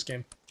leveling up in this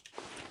game?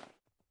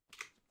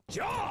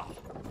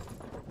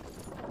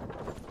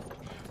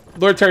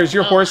 Lord Terry, is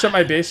your horse at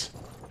my base?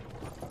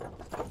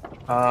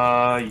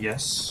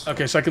 Yes.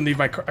 Okay, so I can leave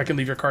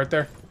your cart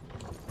there?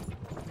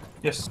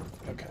 Yes.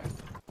 Okay.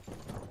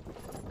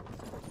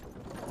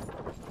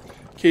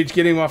 Cage,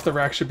 getting him off the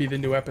rack should be the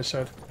new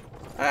episode.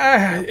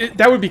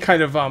 That would be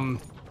kind of,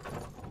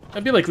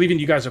 that'd be like leaving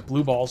you guys with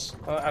blue balls.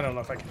 I don't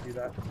know if I can do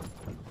that.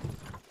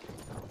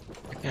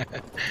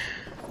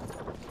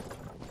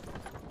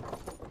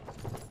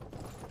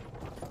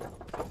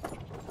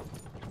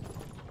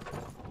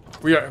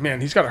 Man,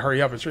 he's got to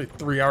hurry up. It's really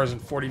 3 hours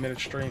and 40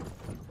 minutes stream.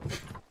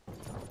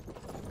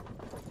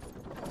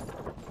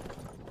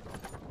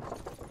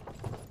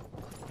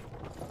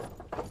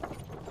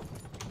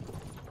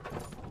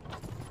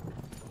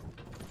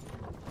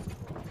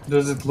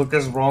 Does it look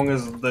as wrong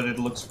as that it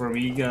looks for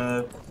me,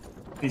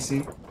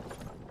 PC?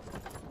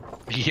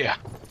 Yeah.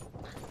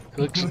 It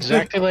looks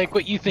exactly like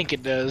what you think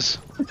it does.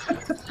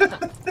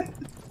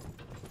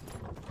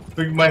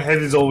 Like my head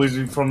is always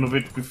in front of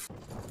it.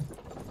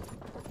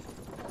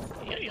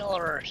 Y'all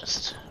are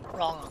just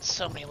wrong on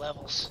so many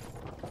levels.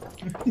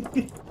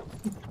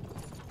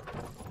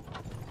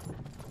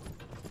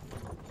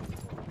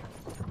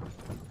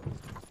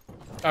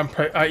 I'm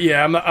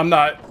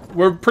not.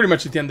 We're pretty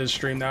much at the end of the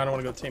stream now. I don't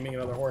want to go taming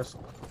another horse.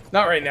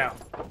 Not right now.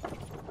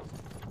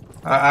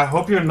 I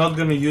hope you're not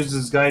gonna use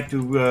this guy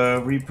to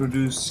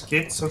reproduce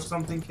kits or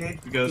something,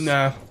 Kate, because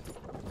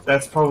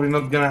that's probably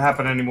not gonna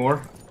happen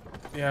anymore.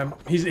 Yeah,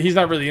 he's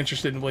not really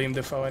interested in William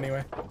Dafoe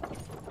anyway.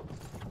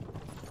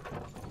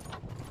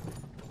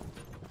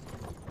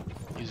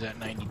 He's at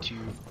 92.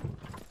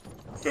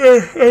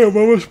 Hey, I'm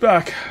almost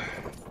back.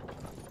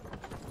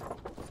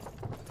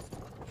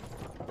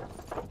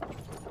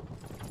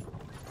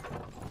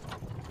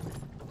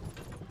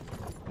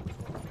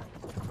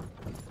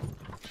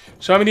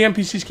 So how many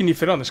NPCs can you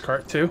fit on this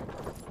cart? 2?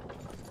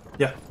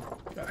 Yeah.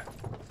 Okay.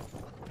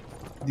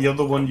 The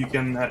other one you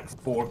can add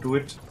 4 to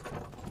it.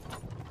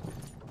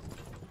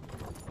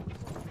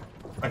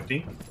 I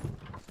think.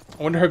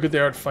 I wonder how good they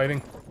are at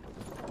fighting.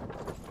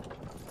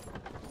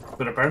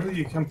 But apparently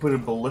you can put a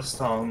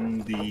ballista on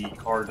the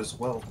card as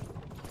well.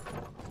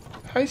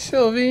 Hi,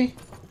 Sylvie.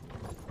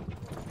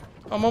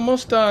 I'm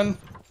almost done.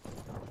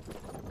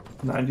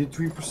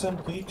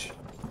 93% Cage.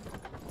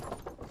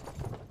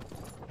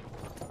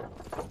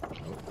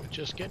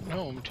 Just getting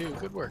home, too.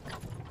 Good work.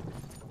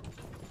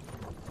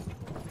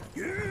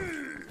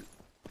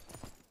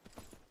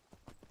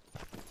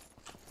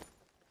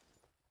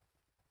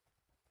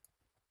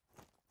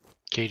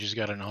 Cage has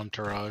got an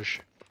entourage.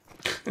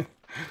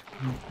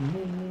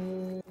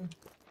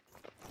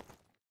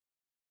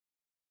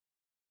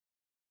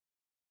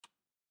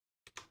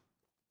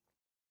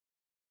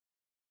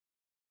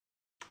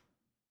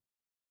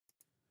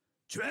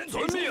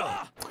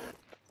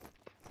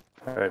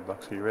 Alright,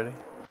 Bucks, are you ready?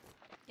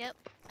 Yep,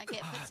 I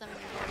can't put some in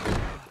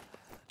there.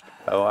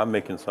 Oh, I'm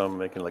making some. I'm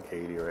making like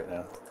 80 right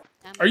now.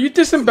 Are you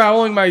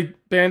disemboweling my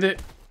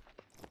bandit?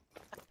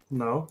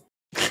 No.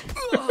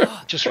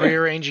 Just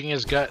rearranging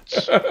his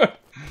guts. You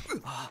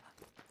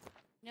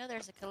know,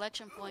 there's a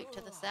collection point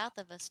to the south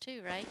of us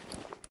too, right?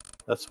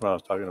 That's what I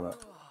was talking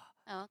about.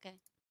 Oh, okay.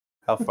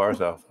 How far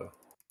south, though?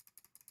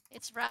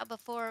 It's right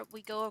before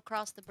we go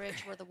across the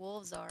bridge where the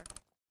wolves are.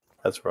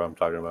 That's what I'm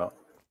talking about.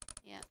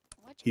 Yeah.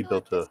 Why'd He you go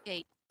up built this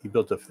gate? He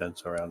built a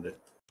fence around it.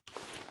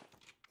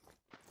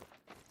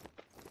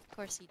 Of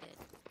course he did.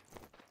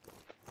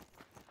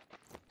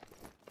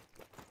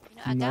 You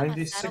I got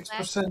my saddle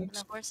back 96%. when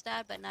the horse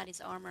died, but not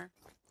his armor.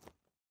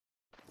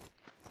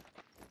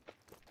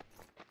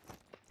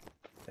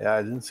 Yeah,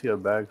 I didn't see a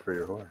bag for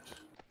your horse.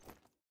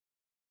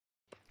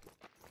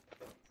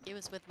 It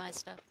was with my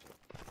stuff.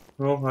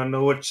 Well, I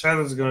know what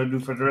Shadow's gonna do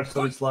for the rest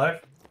of his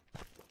life.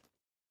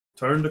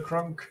 Turn the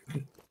crunk.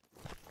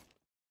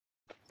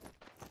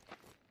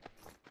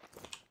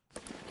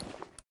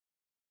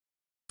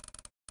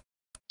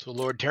 So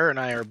Lord Terra and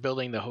I are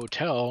building the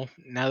hotel.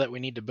 Now that we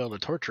need to build a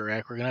torture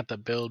rack, we're gonna have to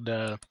build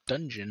a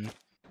dungeon.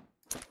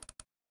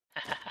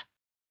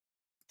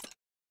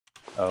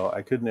 Oh,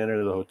 I couldn't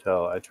enter the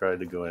hotel. I tried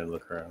to go in and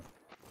look around.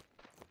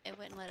 It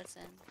wouldn't let us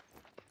in.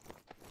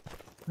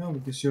 No,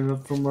 because you're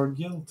not from our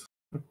guild.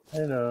 I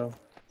know.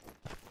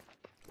 I'm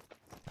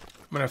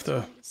gonna have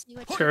to See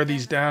what you tear can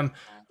these build on down,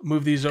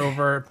 move these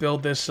over,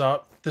 build this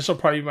up. This will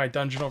probably be my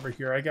dungeon over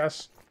here, I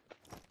guess.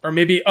 Or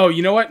maybe, oh,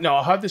 you know what? No,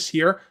 I'll have this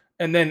here,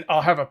 and then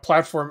I'll have a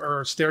platform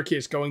or a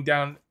staircase going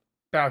down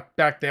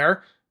back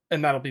there,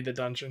 and that'll be the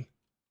dungeon.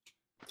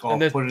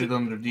 I'll And put it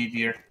under D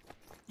tier.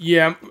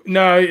 Yeah,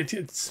 no,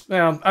 it's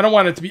well, I don't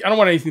want it to be. I don't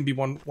want anything to be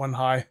one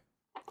high.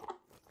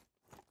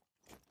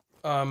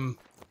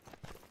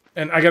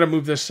 And I gotta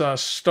move this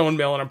stone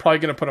mill, and I'm probably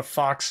gonna put a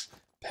fox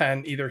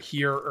pen either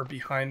here or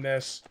behind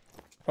this.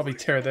 Probably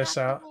tear this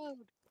out.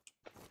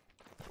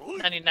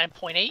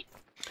 99.8.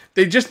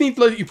 They just need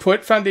to let you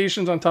put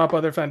foundations on top of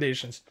other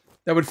foundations.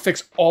 That would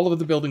fix all of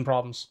the building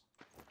problems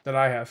that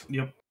I have.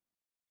 Yep.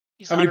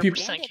 He's How many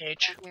 100%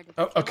 cage.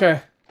 Oh,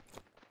 okay.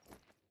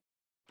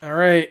 All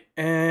right,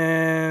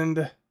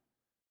 and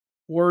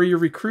warrior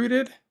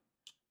recruited.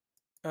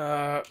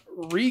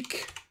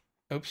 Reek.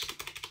 Oops.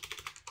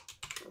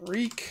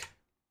 Reek.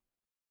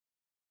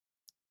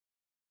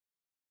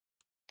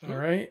 All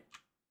right,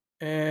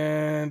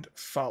 and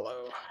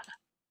follow.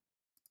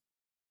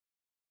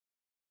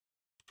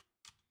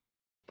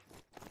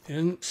 He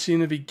didn't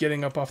seem to be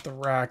getting up off the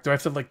rack. Do I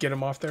have to like get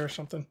him off there or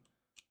something?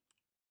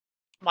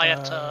 Might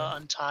have to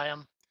untie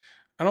him.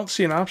 I don't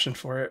see an option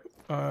for it.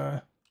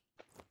 Oh,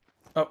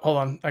 hold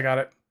on. I got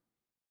it.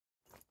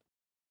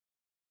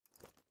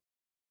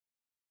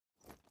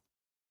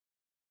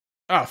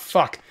 Ah,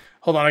 fuck.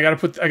 Hold on. I gotta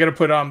put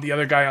the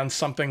other guy on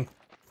something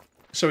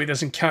so he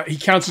doesn't count. He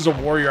counts as a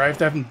warrior. I have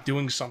to have him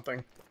doing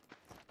something.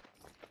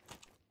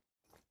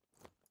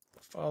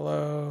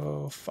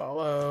 Follow.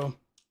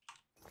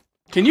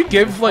 Can you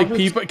give like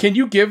people? Can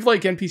you give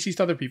like NPCs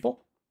to other people?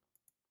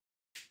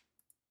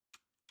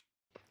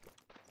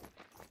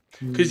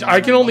 Because I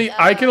can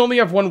only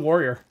have one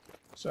warrior.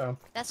 So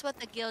That's what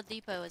the guild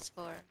depot is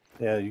for.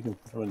 Yeah, you can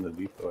put them in the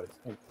depot, I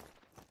think.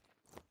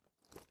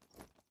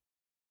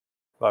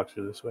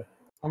 Boxer this way.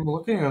 I'm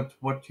looking at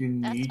what you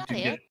That's need not to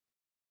it. get.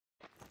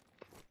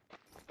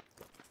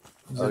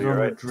 Is Oh, it you're on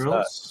right, the it's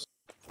drills?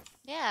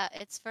 Yeah,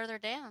 it's further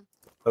down.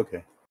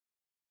 Okay.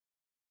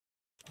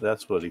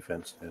 That's what he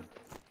fenced in.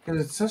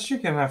 Because it says you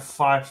can have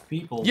 5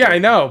 people. yeah, I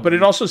know, but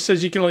it also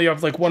says you can only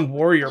have like one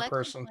warrior Collecting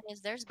person. point is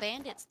there's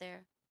bandits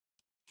there.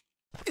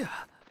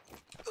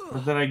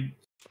 But then I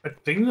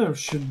think there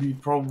should be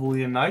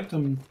probably an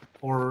item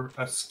or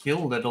a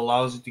skill that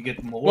allows you to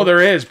get more. Well,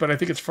 there is, but I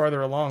think it's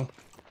farther along.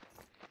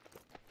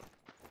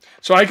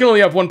 So I can only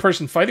have one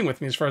person fighting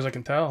with me, as far as I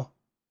can tell.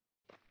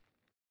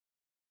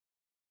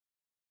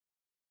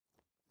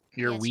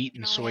 Your Yes, you wheat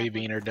can and only have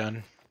soybean one. are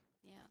done.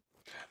 Yeah.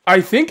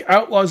 I think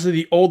Outlaws of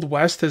the Old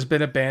West has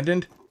been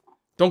abandoned.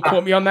 Don't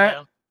quote me on that,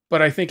 Yeah.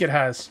 but I think it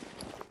has.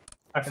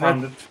 I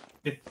found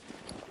it.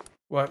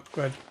 What?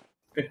 Go ahead.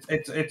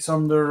 It's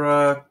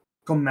under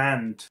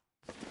command.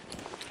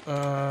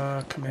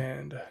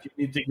 Command. You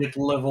need to get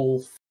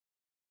level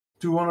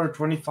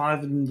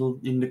 225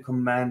 in the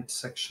command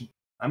section.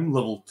 I'm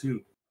level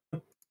 2.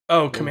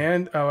 Oh,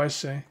 command. Oh, I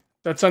see.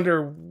 That's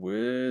under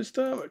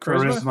wisdom,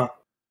 charisma.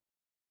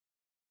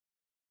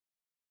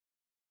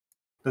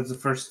 That's the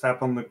first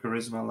step on the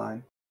charisma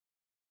line.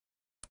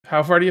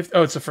 How far do you have?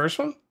 Oh, it's the first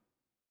one.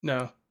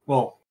 No.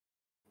 Well,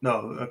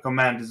 no, a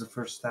command is the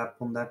first step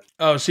on that.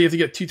 Oh, so you have to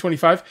get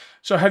 225.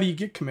 So how do you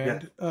get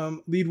command?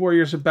 Lead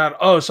warriors in battle.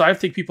 Oh, so I have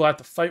to take people out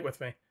to fight with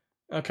me.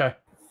 Okay.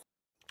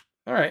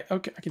 All right.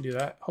 Okay, I can do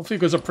that. Hopefully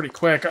it goes up pretty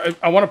quick.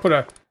 I want to put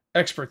a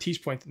expertise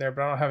point in there,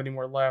 but I don't have any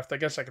more left. I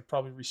guess I could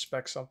probably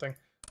respec something.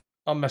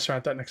 I'll mess around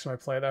with that next time I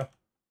play, though.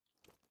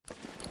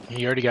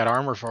 You already got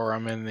armor for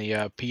him in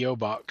the PO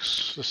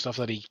box. The stuff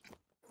that he.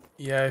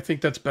 Yeah, I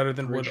think that's better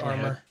than wood Originally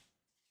had. armor.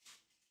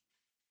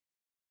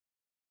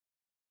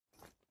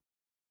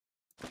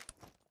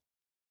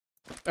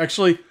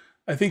 Actually,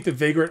 I think the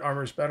Vagrant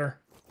armor is better.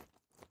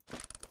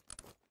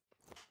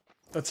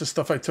 That's the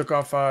stuff I took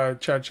off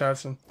Chad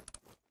Chadson.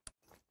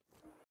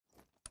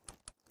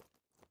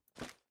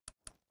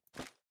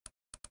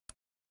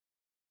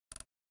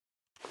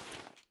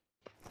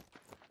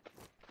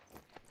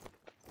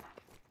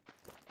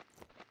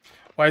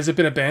 Why has it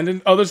been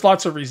abandoned? Oh, there's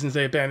lots of reasons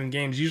they abandon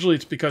games. Usually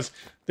it's because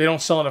they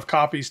don't sell enough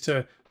copies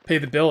to pay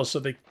the bills, so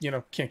they,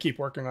 can't keep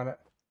working on it.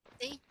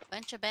 See?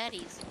 Bunch of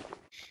baddies.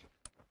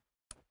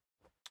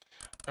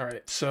 All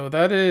right, so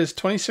that is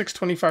 26,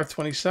 25,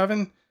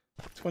 27.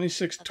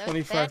 26, Oh, those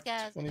 25, bad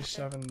guys.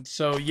 27.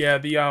 So yeah,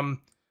 the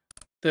I'm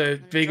gonna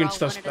vagrant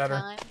draw stuff's one at a better.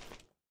 time.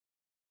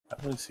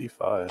 I only see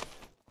 5.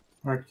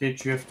 Alright,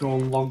 Kate, you have to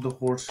unlock the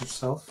horse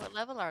yourself. What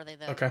level are they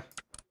though? Okay.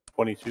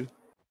 22.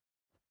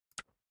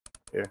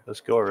 Here,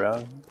 let's go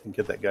around and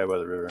get that guy by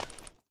the river.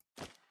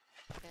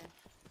 Okay.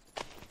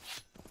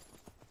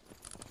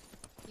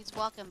 He's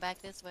walking back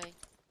this way.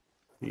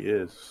 He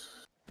is.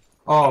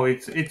 Oh,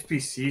 it's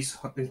PC's.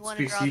 You It's want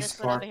to draw PC's this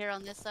one over car. here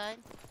on this side?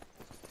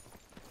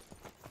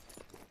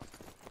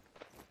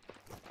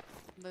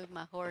 Move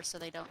my horse so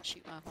they don't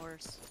shoot my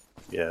horse.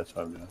 Yeah, that's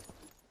what I'm doing.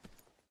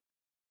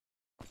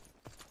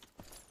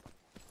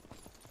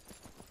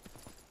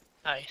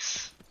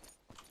 Nice.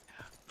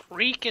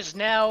 Reek is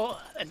now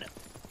an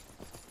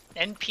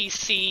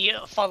NPC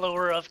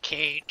follower of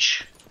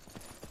Cage.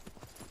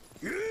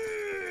 Yeah,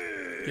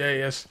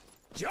 yes.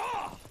 He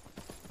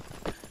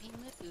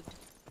moved.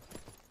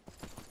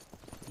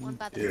 One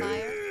by the Yeah.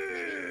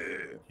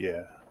 fire.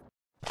 Yeah.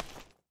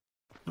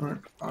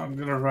 Alright, I'm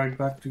gonna ride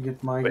back to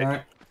get my Wait.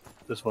 guy.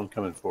 This one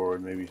coming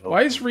forward, maybe.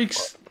 Why is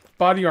Reek's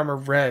body armor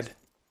red?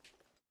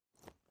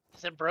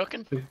 Is it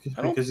broken?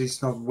 Because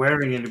he's not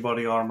wearing any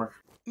body armor.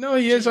 No,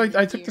 he is. I Change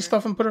took the gear.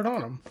 stuff and put it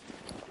on him.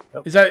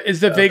 Yep. Is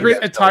the Yeah,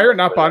 vagrant that's attire better.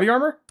 not body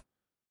armor?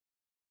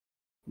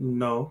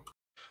 No.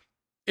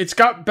 It's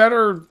got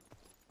better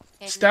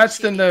And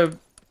stats than shooting.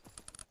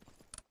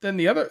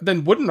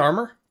 than wooden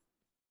armor.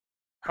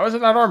 How is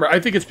it not armor? I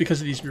think it's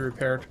because it needs to be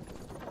repaired.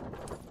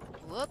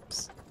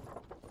 Whoops.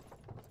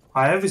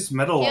 I have his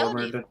metal Killed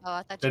armor you. that, Oh,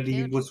 I thought that you he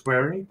killed was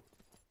wearing.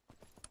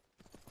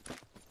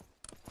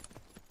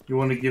 You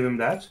want to give him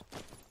that?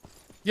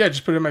 Yeah,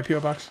 just put it in my PO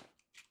box.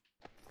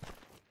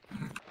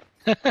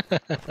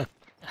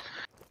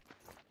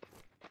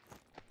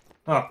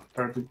 Oh,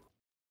 apparently.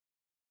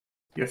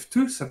 You have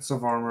 2 sets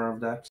of armor of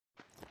that.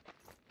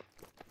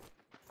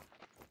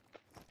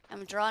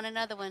 I'm drawing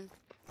another one.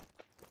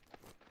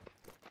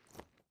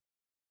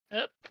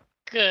 Yep.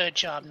 Good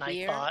job,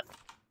 Here. Nightbot.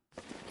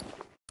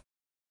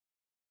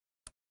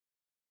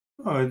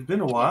 Oh, it's been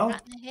a Hit him while.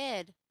 right in the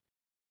head.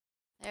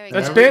 There we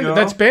That's go. There we bandit. go.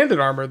 That's bandit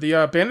armor.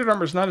 The bandit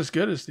armor is not as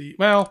good as the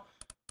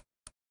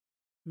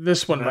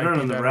This one Better might be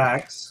than the better.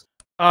 rags.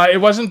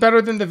 It wasn't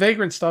better than the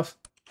vagrant stuff,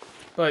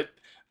 but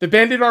the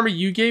bandit armor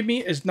you gave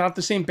me is not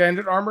the same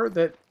bandit armor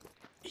that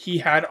he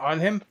had on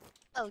him.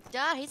 Oh,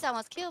 God, he's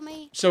almost killed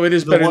me. So it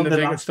is The better one than the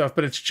that vagrant stuff,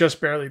 but it's just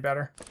barely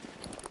better.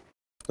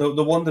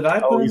 The one that I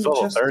put Oh, in he's the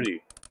level chest.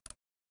 30.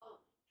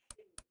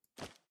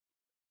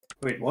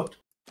 Wait, what?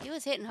 He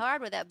was hitting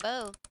hard with that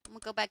bow. I'm gonna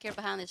go back here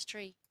behind this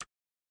tree.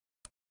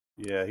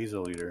 Yeah, he's a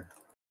leader.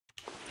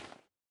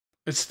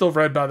 It's still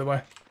red, by the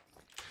way.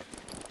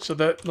 So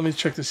let me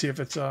check to see if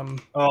it's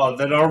Oh,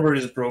 that armor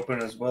is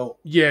broken as well.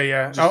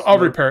 Yeah. Just I'll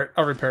no- repair it.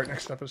 I'll repair it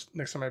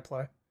next time I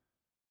play.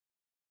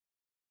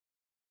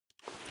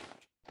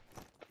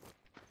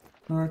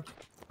 Alright,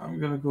 I'm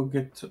gonna go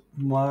get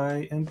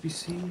my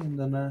NPC and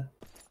then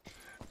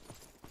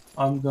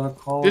I'm gonna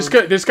call This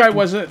guy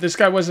wasn't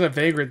a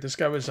vagrant. This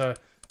guy was a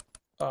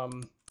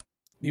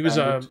he was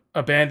Bandit.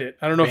 a bandit.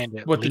 I don't know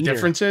Bandit what the leader.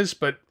 difference is,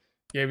 but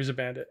yeah, he was a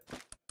bandit.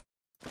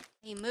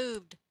 He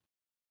moved.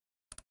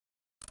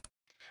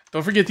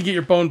 Don't forget to get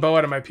your bone bow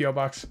out of my PO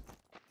box.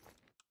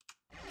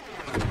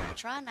 I'm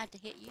trying not to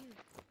hit you.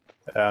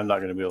 I'm not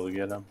going to be able to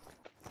get him.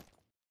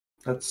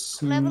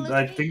 That's. What level is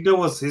I he? think that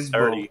was his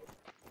bow. 30.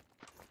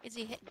 Is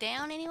he hit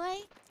down anyway?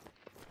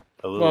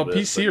 A little Well, bit,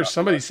 PC but or not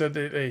somebody much. said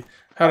they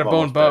had a I'm bone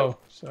almost bow.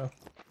 So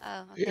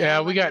Oh, okay. Yeah,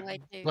 I'm we on my got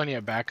way too. plenty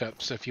of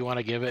backups if you want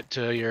to give it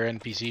to your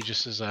NPC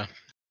just as a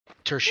He's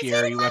tertiary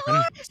hitting my weapon.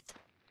 horse!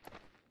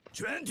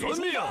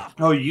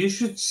 Oh, you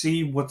should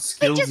see what He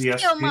skills just he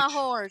has. killed my Pitch.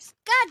 horse.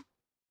 God.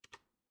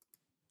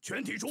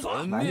 Language.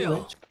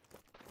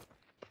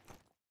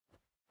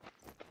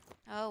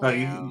 Oh, No,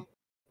 well.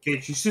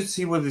 Kate, you should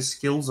see what his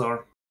skills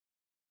are.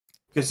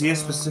 Because he has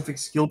specific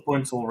skill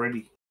points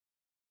already.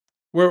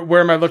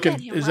 where am I looking?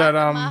 Hit him Is right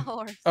that with my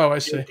horse. Oh, I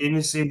see. In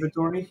his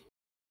inventory.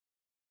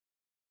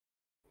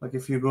 Like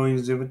if you go in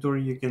his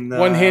inventory, you can.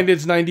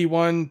 One-handed's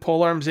 91,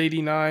 polearm's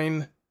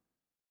 89.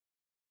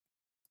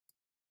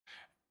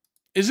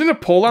 Isn't a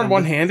polearm And the-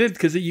 one-handed?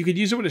 Because you could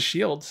use it with a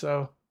shield.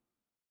 So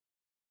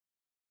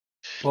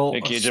Well,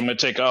 Hey, Cage, I'm gonna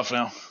take off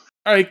now.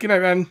 all right, good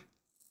night, man.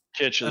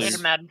 Catch you That's- later.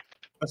 Later, Madden.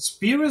 a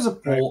spear is a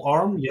pole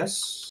arm,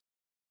 yes.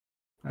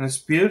 And a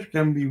spear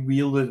can be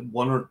wielded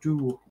one or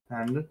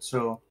two-handed,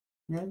 so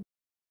yeah.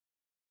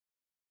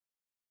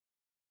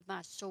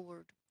 My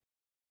sword.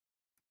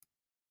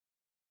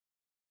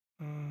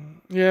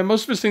 Yeah,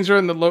 most of his things are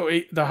in the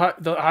the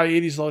high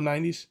 80s, low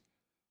 90s.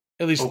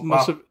 At least Oh,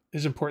 most wow. of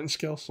his important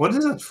skills. What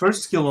is that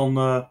first skill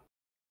on?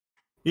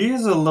 He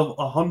has a level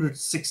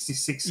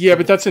 166. Yeah, skill.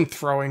 but that's in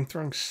throwing.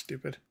 Throwing's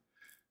stupid.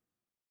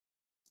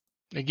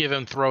 They give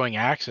him throwing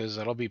axes.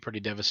 That'll be pretty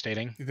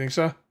devastating. You think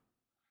so?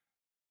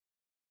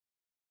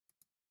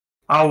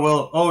 Oh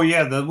well. Oh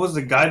yeah, that was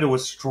the guy that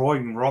was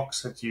throwing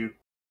rocks at you.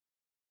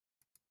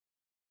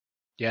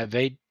 Yeah,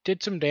 they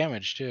did some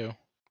damage too.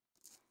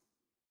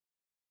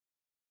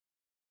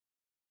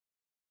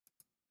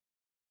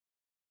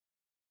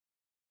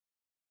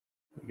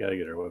 gotta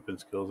get our weapon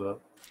skills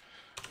up.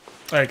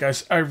 All right,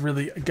 guys, I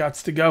really got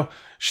to go.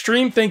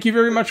 Stream, thank you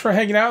very much for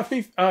hanging out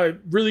with me.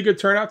 Really good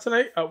turnout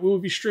tonight. We will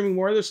be streaming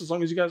more of this as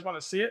long as you guys want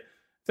to see it.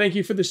 Thank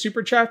you for the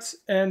super chats,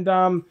 and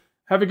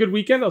have a good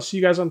weekend. I'll see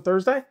you guys on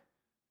Thursday.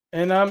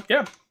 And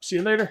yeah, see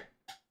you later.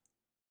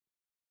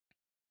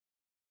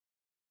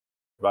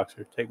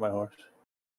 Boxer, take my horse.